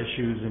other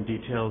issues and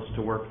details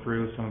to work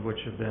through, some of which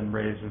have been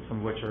raised and some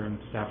of which are in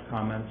staff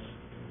comments.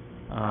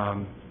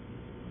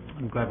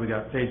 I'm glad we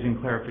got phasing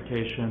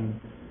clarification.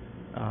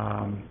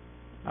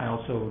 I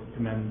also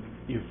commend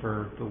you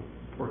for the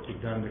work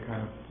you've done to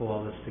kind of pull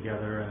all this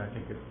together, and I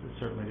think it's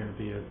certainly going to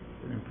be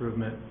an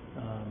improvement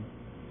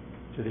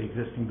to the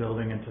existing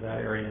building and to that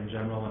area in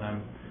general. And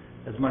I'm,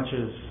 as much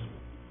as,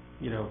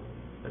 you know,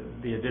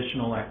 the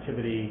additional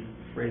activity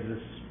raises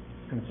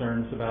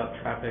concerns about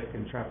traffic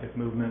and traffic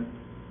movement,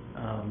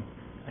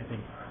 I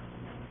think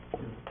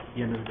at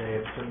the end of the day,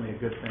 it's certainly a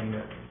good thing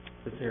that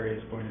this area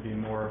is going to be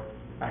more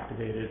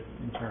activated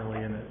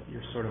internally and that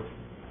you're sort of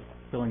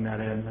filling that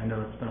in. I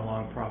know it's been a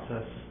long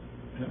process.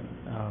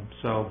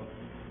 So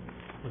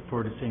look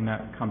forward to seeing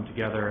that come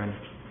together. And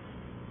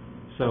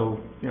so,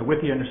 you know,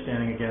 with the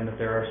understanding again that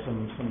there are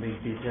some of these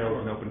details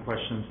and open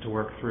questions to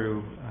work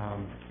through,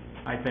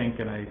 I think,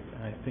 and I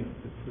think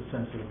it's the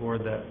sense of the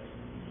board that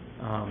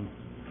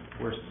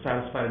we're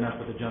satisfied enough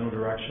with the general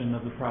direction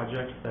of the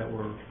project that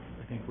we're,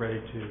 I think, ready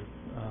to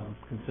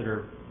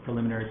consider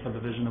preliminary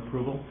subdivision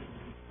approval.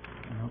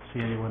 I don't see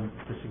anyone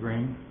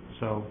disagreeing.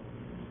 So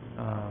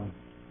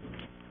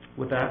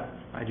with that,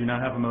 I do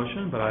not have a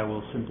motion, but I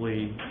will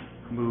simply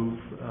move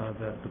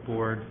that the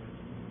board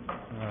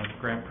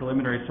grant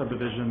preliminary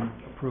subdivision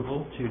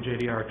approval to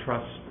JDR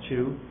Trust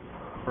 2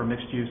 for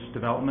mixed-use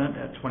development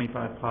at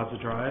 25 Plaza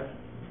Drive,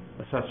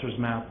 Assessor's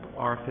Map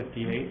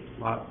R58,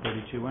 Lot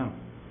 32M.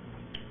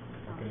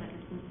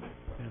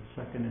 And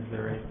second, is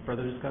there a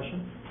further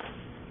discussion?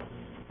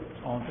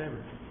 All in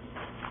favor?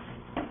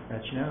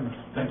 That's unanimous.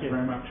 Thank you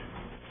very much.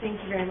 Thank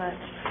you very much.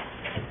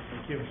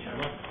 Thank you.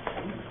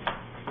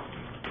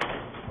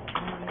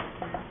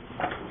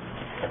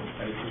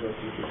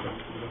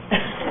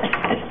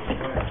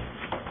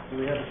 Do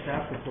we have a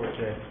staff report,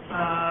 Jay? Yep,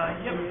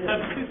 I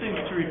have two things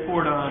to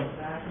report on.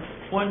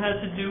 One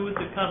has to do with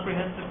the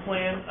comprehensive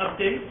plan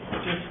update,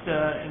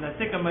 and I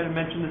think I might have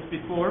mentioned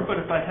this before, but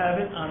if I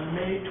haven't, on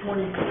May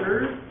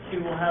 23rd,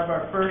 we will have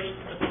our first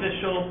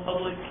official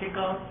public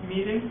kickoff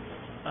meeting.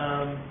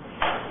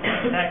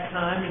 Exact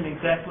time and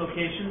exact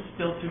location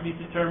still to be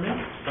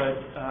determined,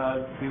 but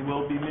we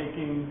will be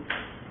making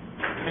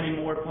many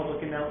more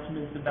public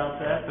announcements about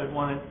that, but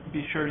want to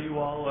be sure you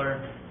all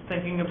are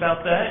thinking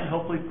about that and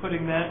hopefully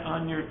putting that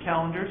on your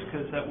calendars,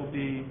 because that will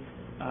be,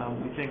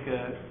 we think,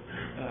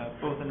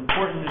 both an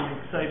important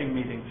and exciting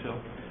meeting. So,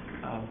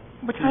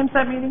 What time's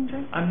that meeting,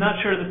 Jay? I'm not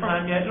sure of the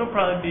time yet. It'll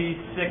probably be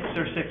 6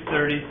 or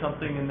 6:30,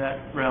 something in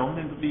that realm.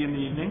 It'll be in the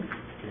evening.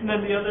 And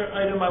then the other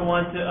item I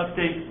want to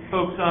update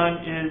folks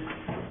on is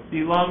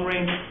the Long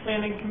Range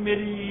Planning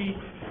Committee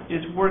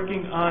is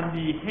working on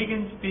the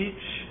Higgins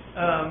Beach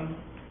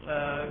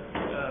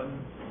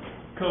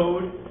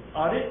code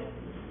audit.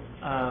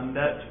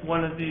 That's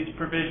one of these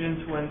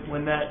provisions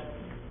when that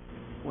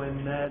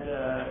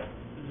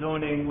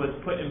zoning was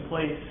put in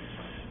place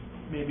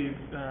maybe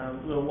a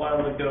little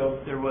while ago.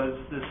 There was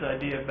this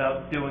idea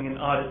about doing an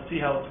audit, see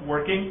how it's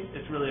working.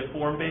 It's really a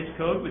form-based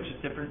code, which is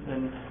different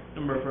than a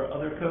number of our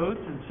other codes.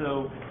 And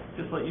so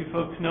just let you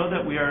folks know that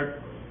we are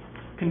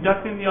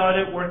conducting the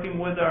audit, working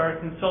with our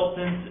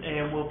consultants,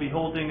 and we'll be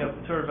holding a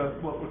sort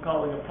of what we're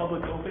calling a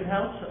public open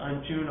house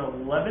on June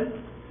 11th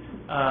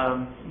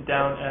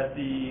down at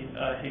the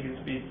Higgins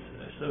Beach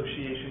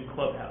Association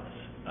Clubhouse.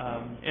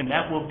 And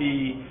that will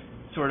be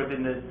sort of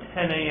in the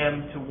 10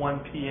 a.m. to 1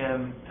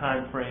 p.m.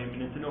 time frame,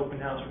 and it's an open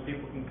house where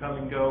people can come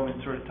and go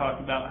and sort of talk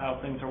about how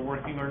things are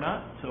working or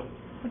not. So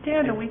What day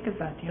of the week is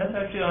that, do you that's know?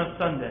 actually on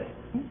Sunday.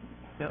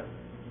 Yep.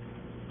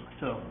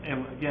 So,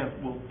 and again,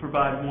 we'll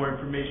provide more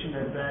information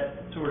as that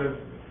sort of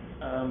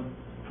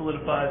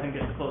solidifies and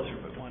gets closer,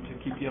 but wanted to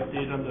keep you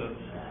updated on those.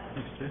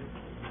 Thanks, Jay.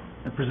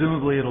 And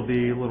presumably it'll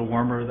be a little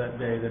warmer that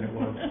day than it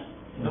was.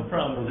 No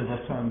problem. Those of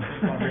us on the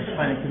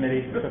planning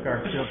committee took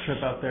our field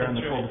trip out there on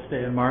the coldest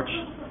day in March.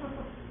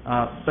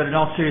 But in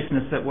all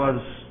seriousness, it was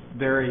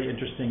very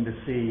interesting to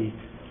see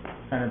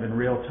kind of in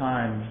real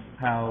time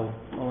how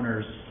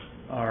owners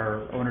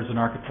and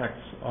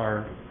architects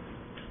are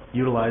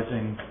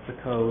utilizing the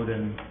code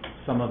and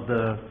some of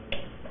the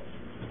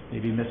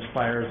maybe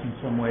misfires in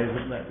some ways,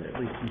 at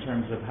least in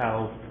terms of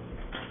how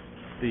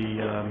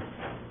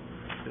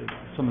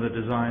some of the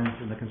designs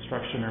and the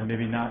construction are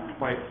maybe not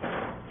quite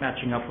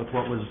matching up with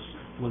what was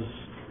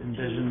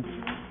envisioned.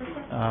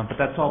 But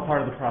that's all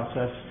part of the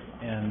process,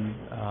 and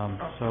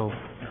so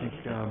I think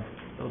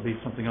it'll be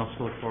something else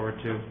to look forward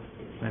to.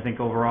 And I think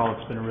overall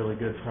it's been a really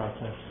good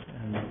process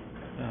and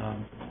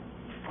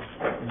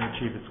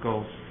achieve its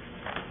goals.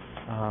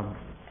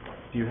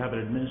 Do you have an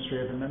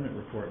administrative amendment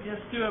report? Yes,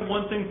 do have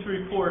one thing to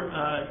report.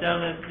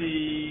 Down at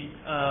the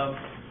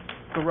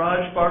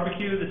Garage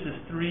Barbecue, this is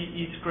 3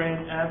 East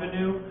Grand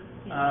Avenue.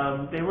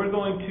 They were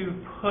going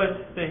to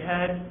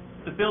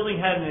the building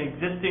had an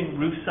existing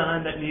roof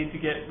sign that needed to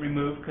get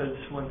removed because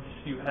once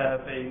you have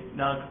a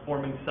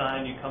non-conforming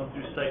sign, you come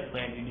through site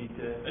plan, you need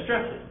to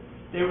address it.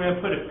 They were going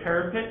to put a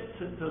parapet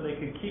so they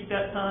could keep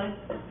that sign.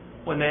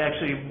 When they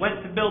actually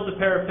went to build the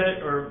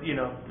parapet, or,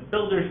 the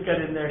builders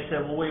got in there and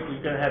said, well, wait, we're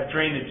going to have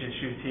drainage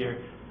issues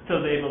here. So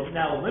they've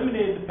now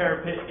eliminated the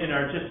parapet and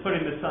are just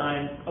putting the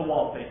sign, a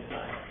wall-faced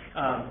sign.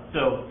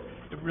 So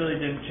it really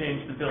didn't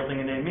change the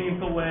building in a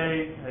meaningful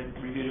way. I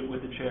reviewed it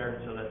with the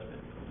chair, so that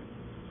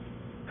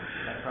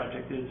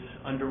project is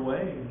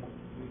underway, and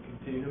we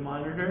continue to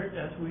monitor it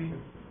as we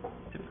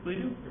typically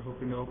do. We're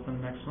hoping to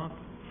open next month.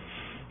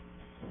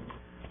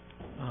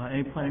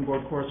 Any planning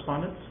board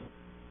correspondence?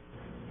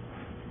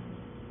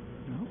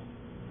 No?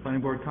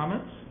 Planning board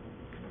comments?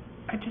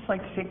 I'd just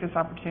like to take this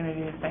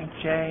opportunity to thank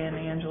Jay and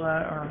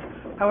Angela,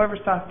 or however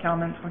staff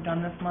comments were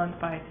done this month,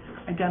 by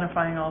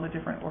identifying all the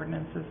different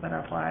ordinances that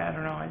apply. I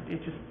don't know,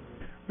 it just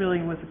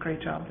really was a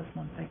great job this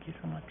month. Thank you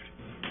so much.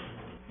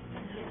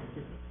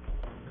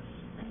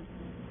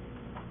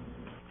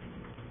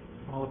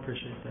 All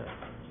appreciate that.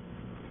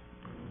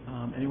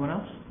 Anyone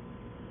else?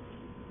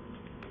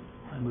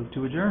 I move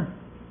to adjourn.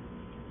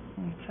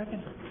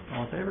 Second.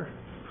 All in favor?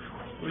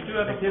 We do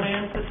have a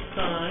plan to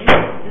sign,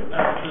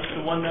 just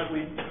the one that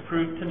we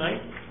approved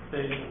tonight.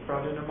 They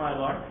brought in a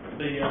Mylar.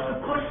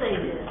 Of course they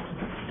did.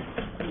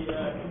 The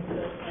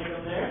consent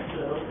item there,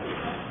 so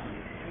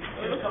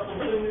a couple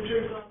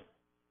signatures on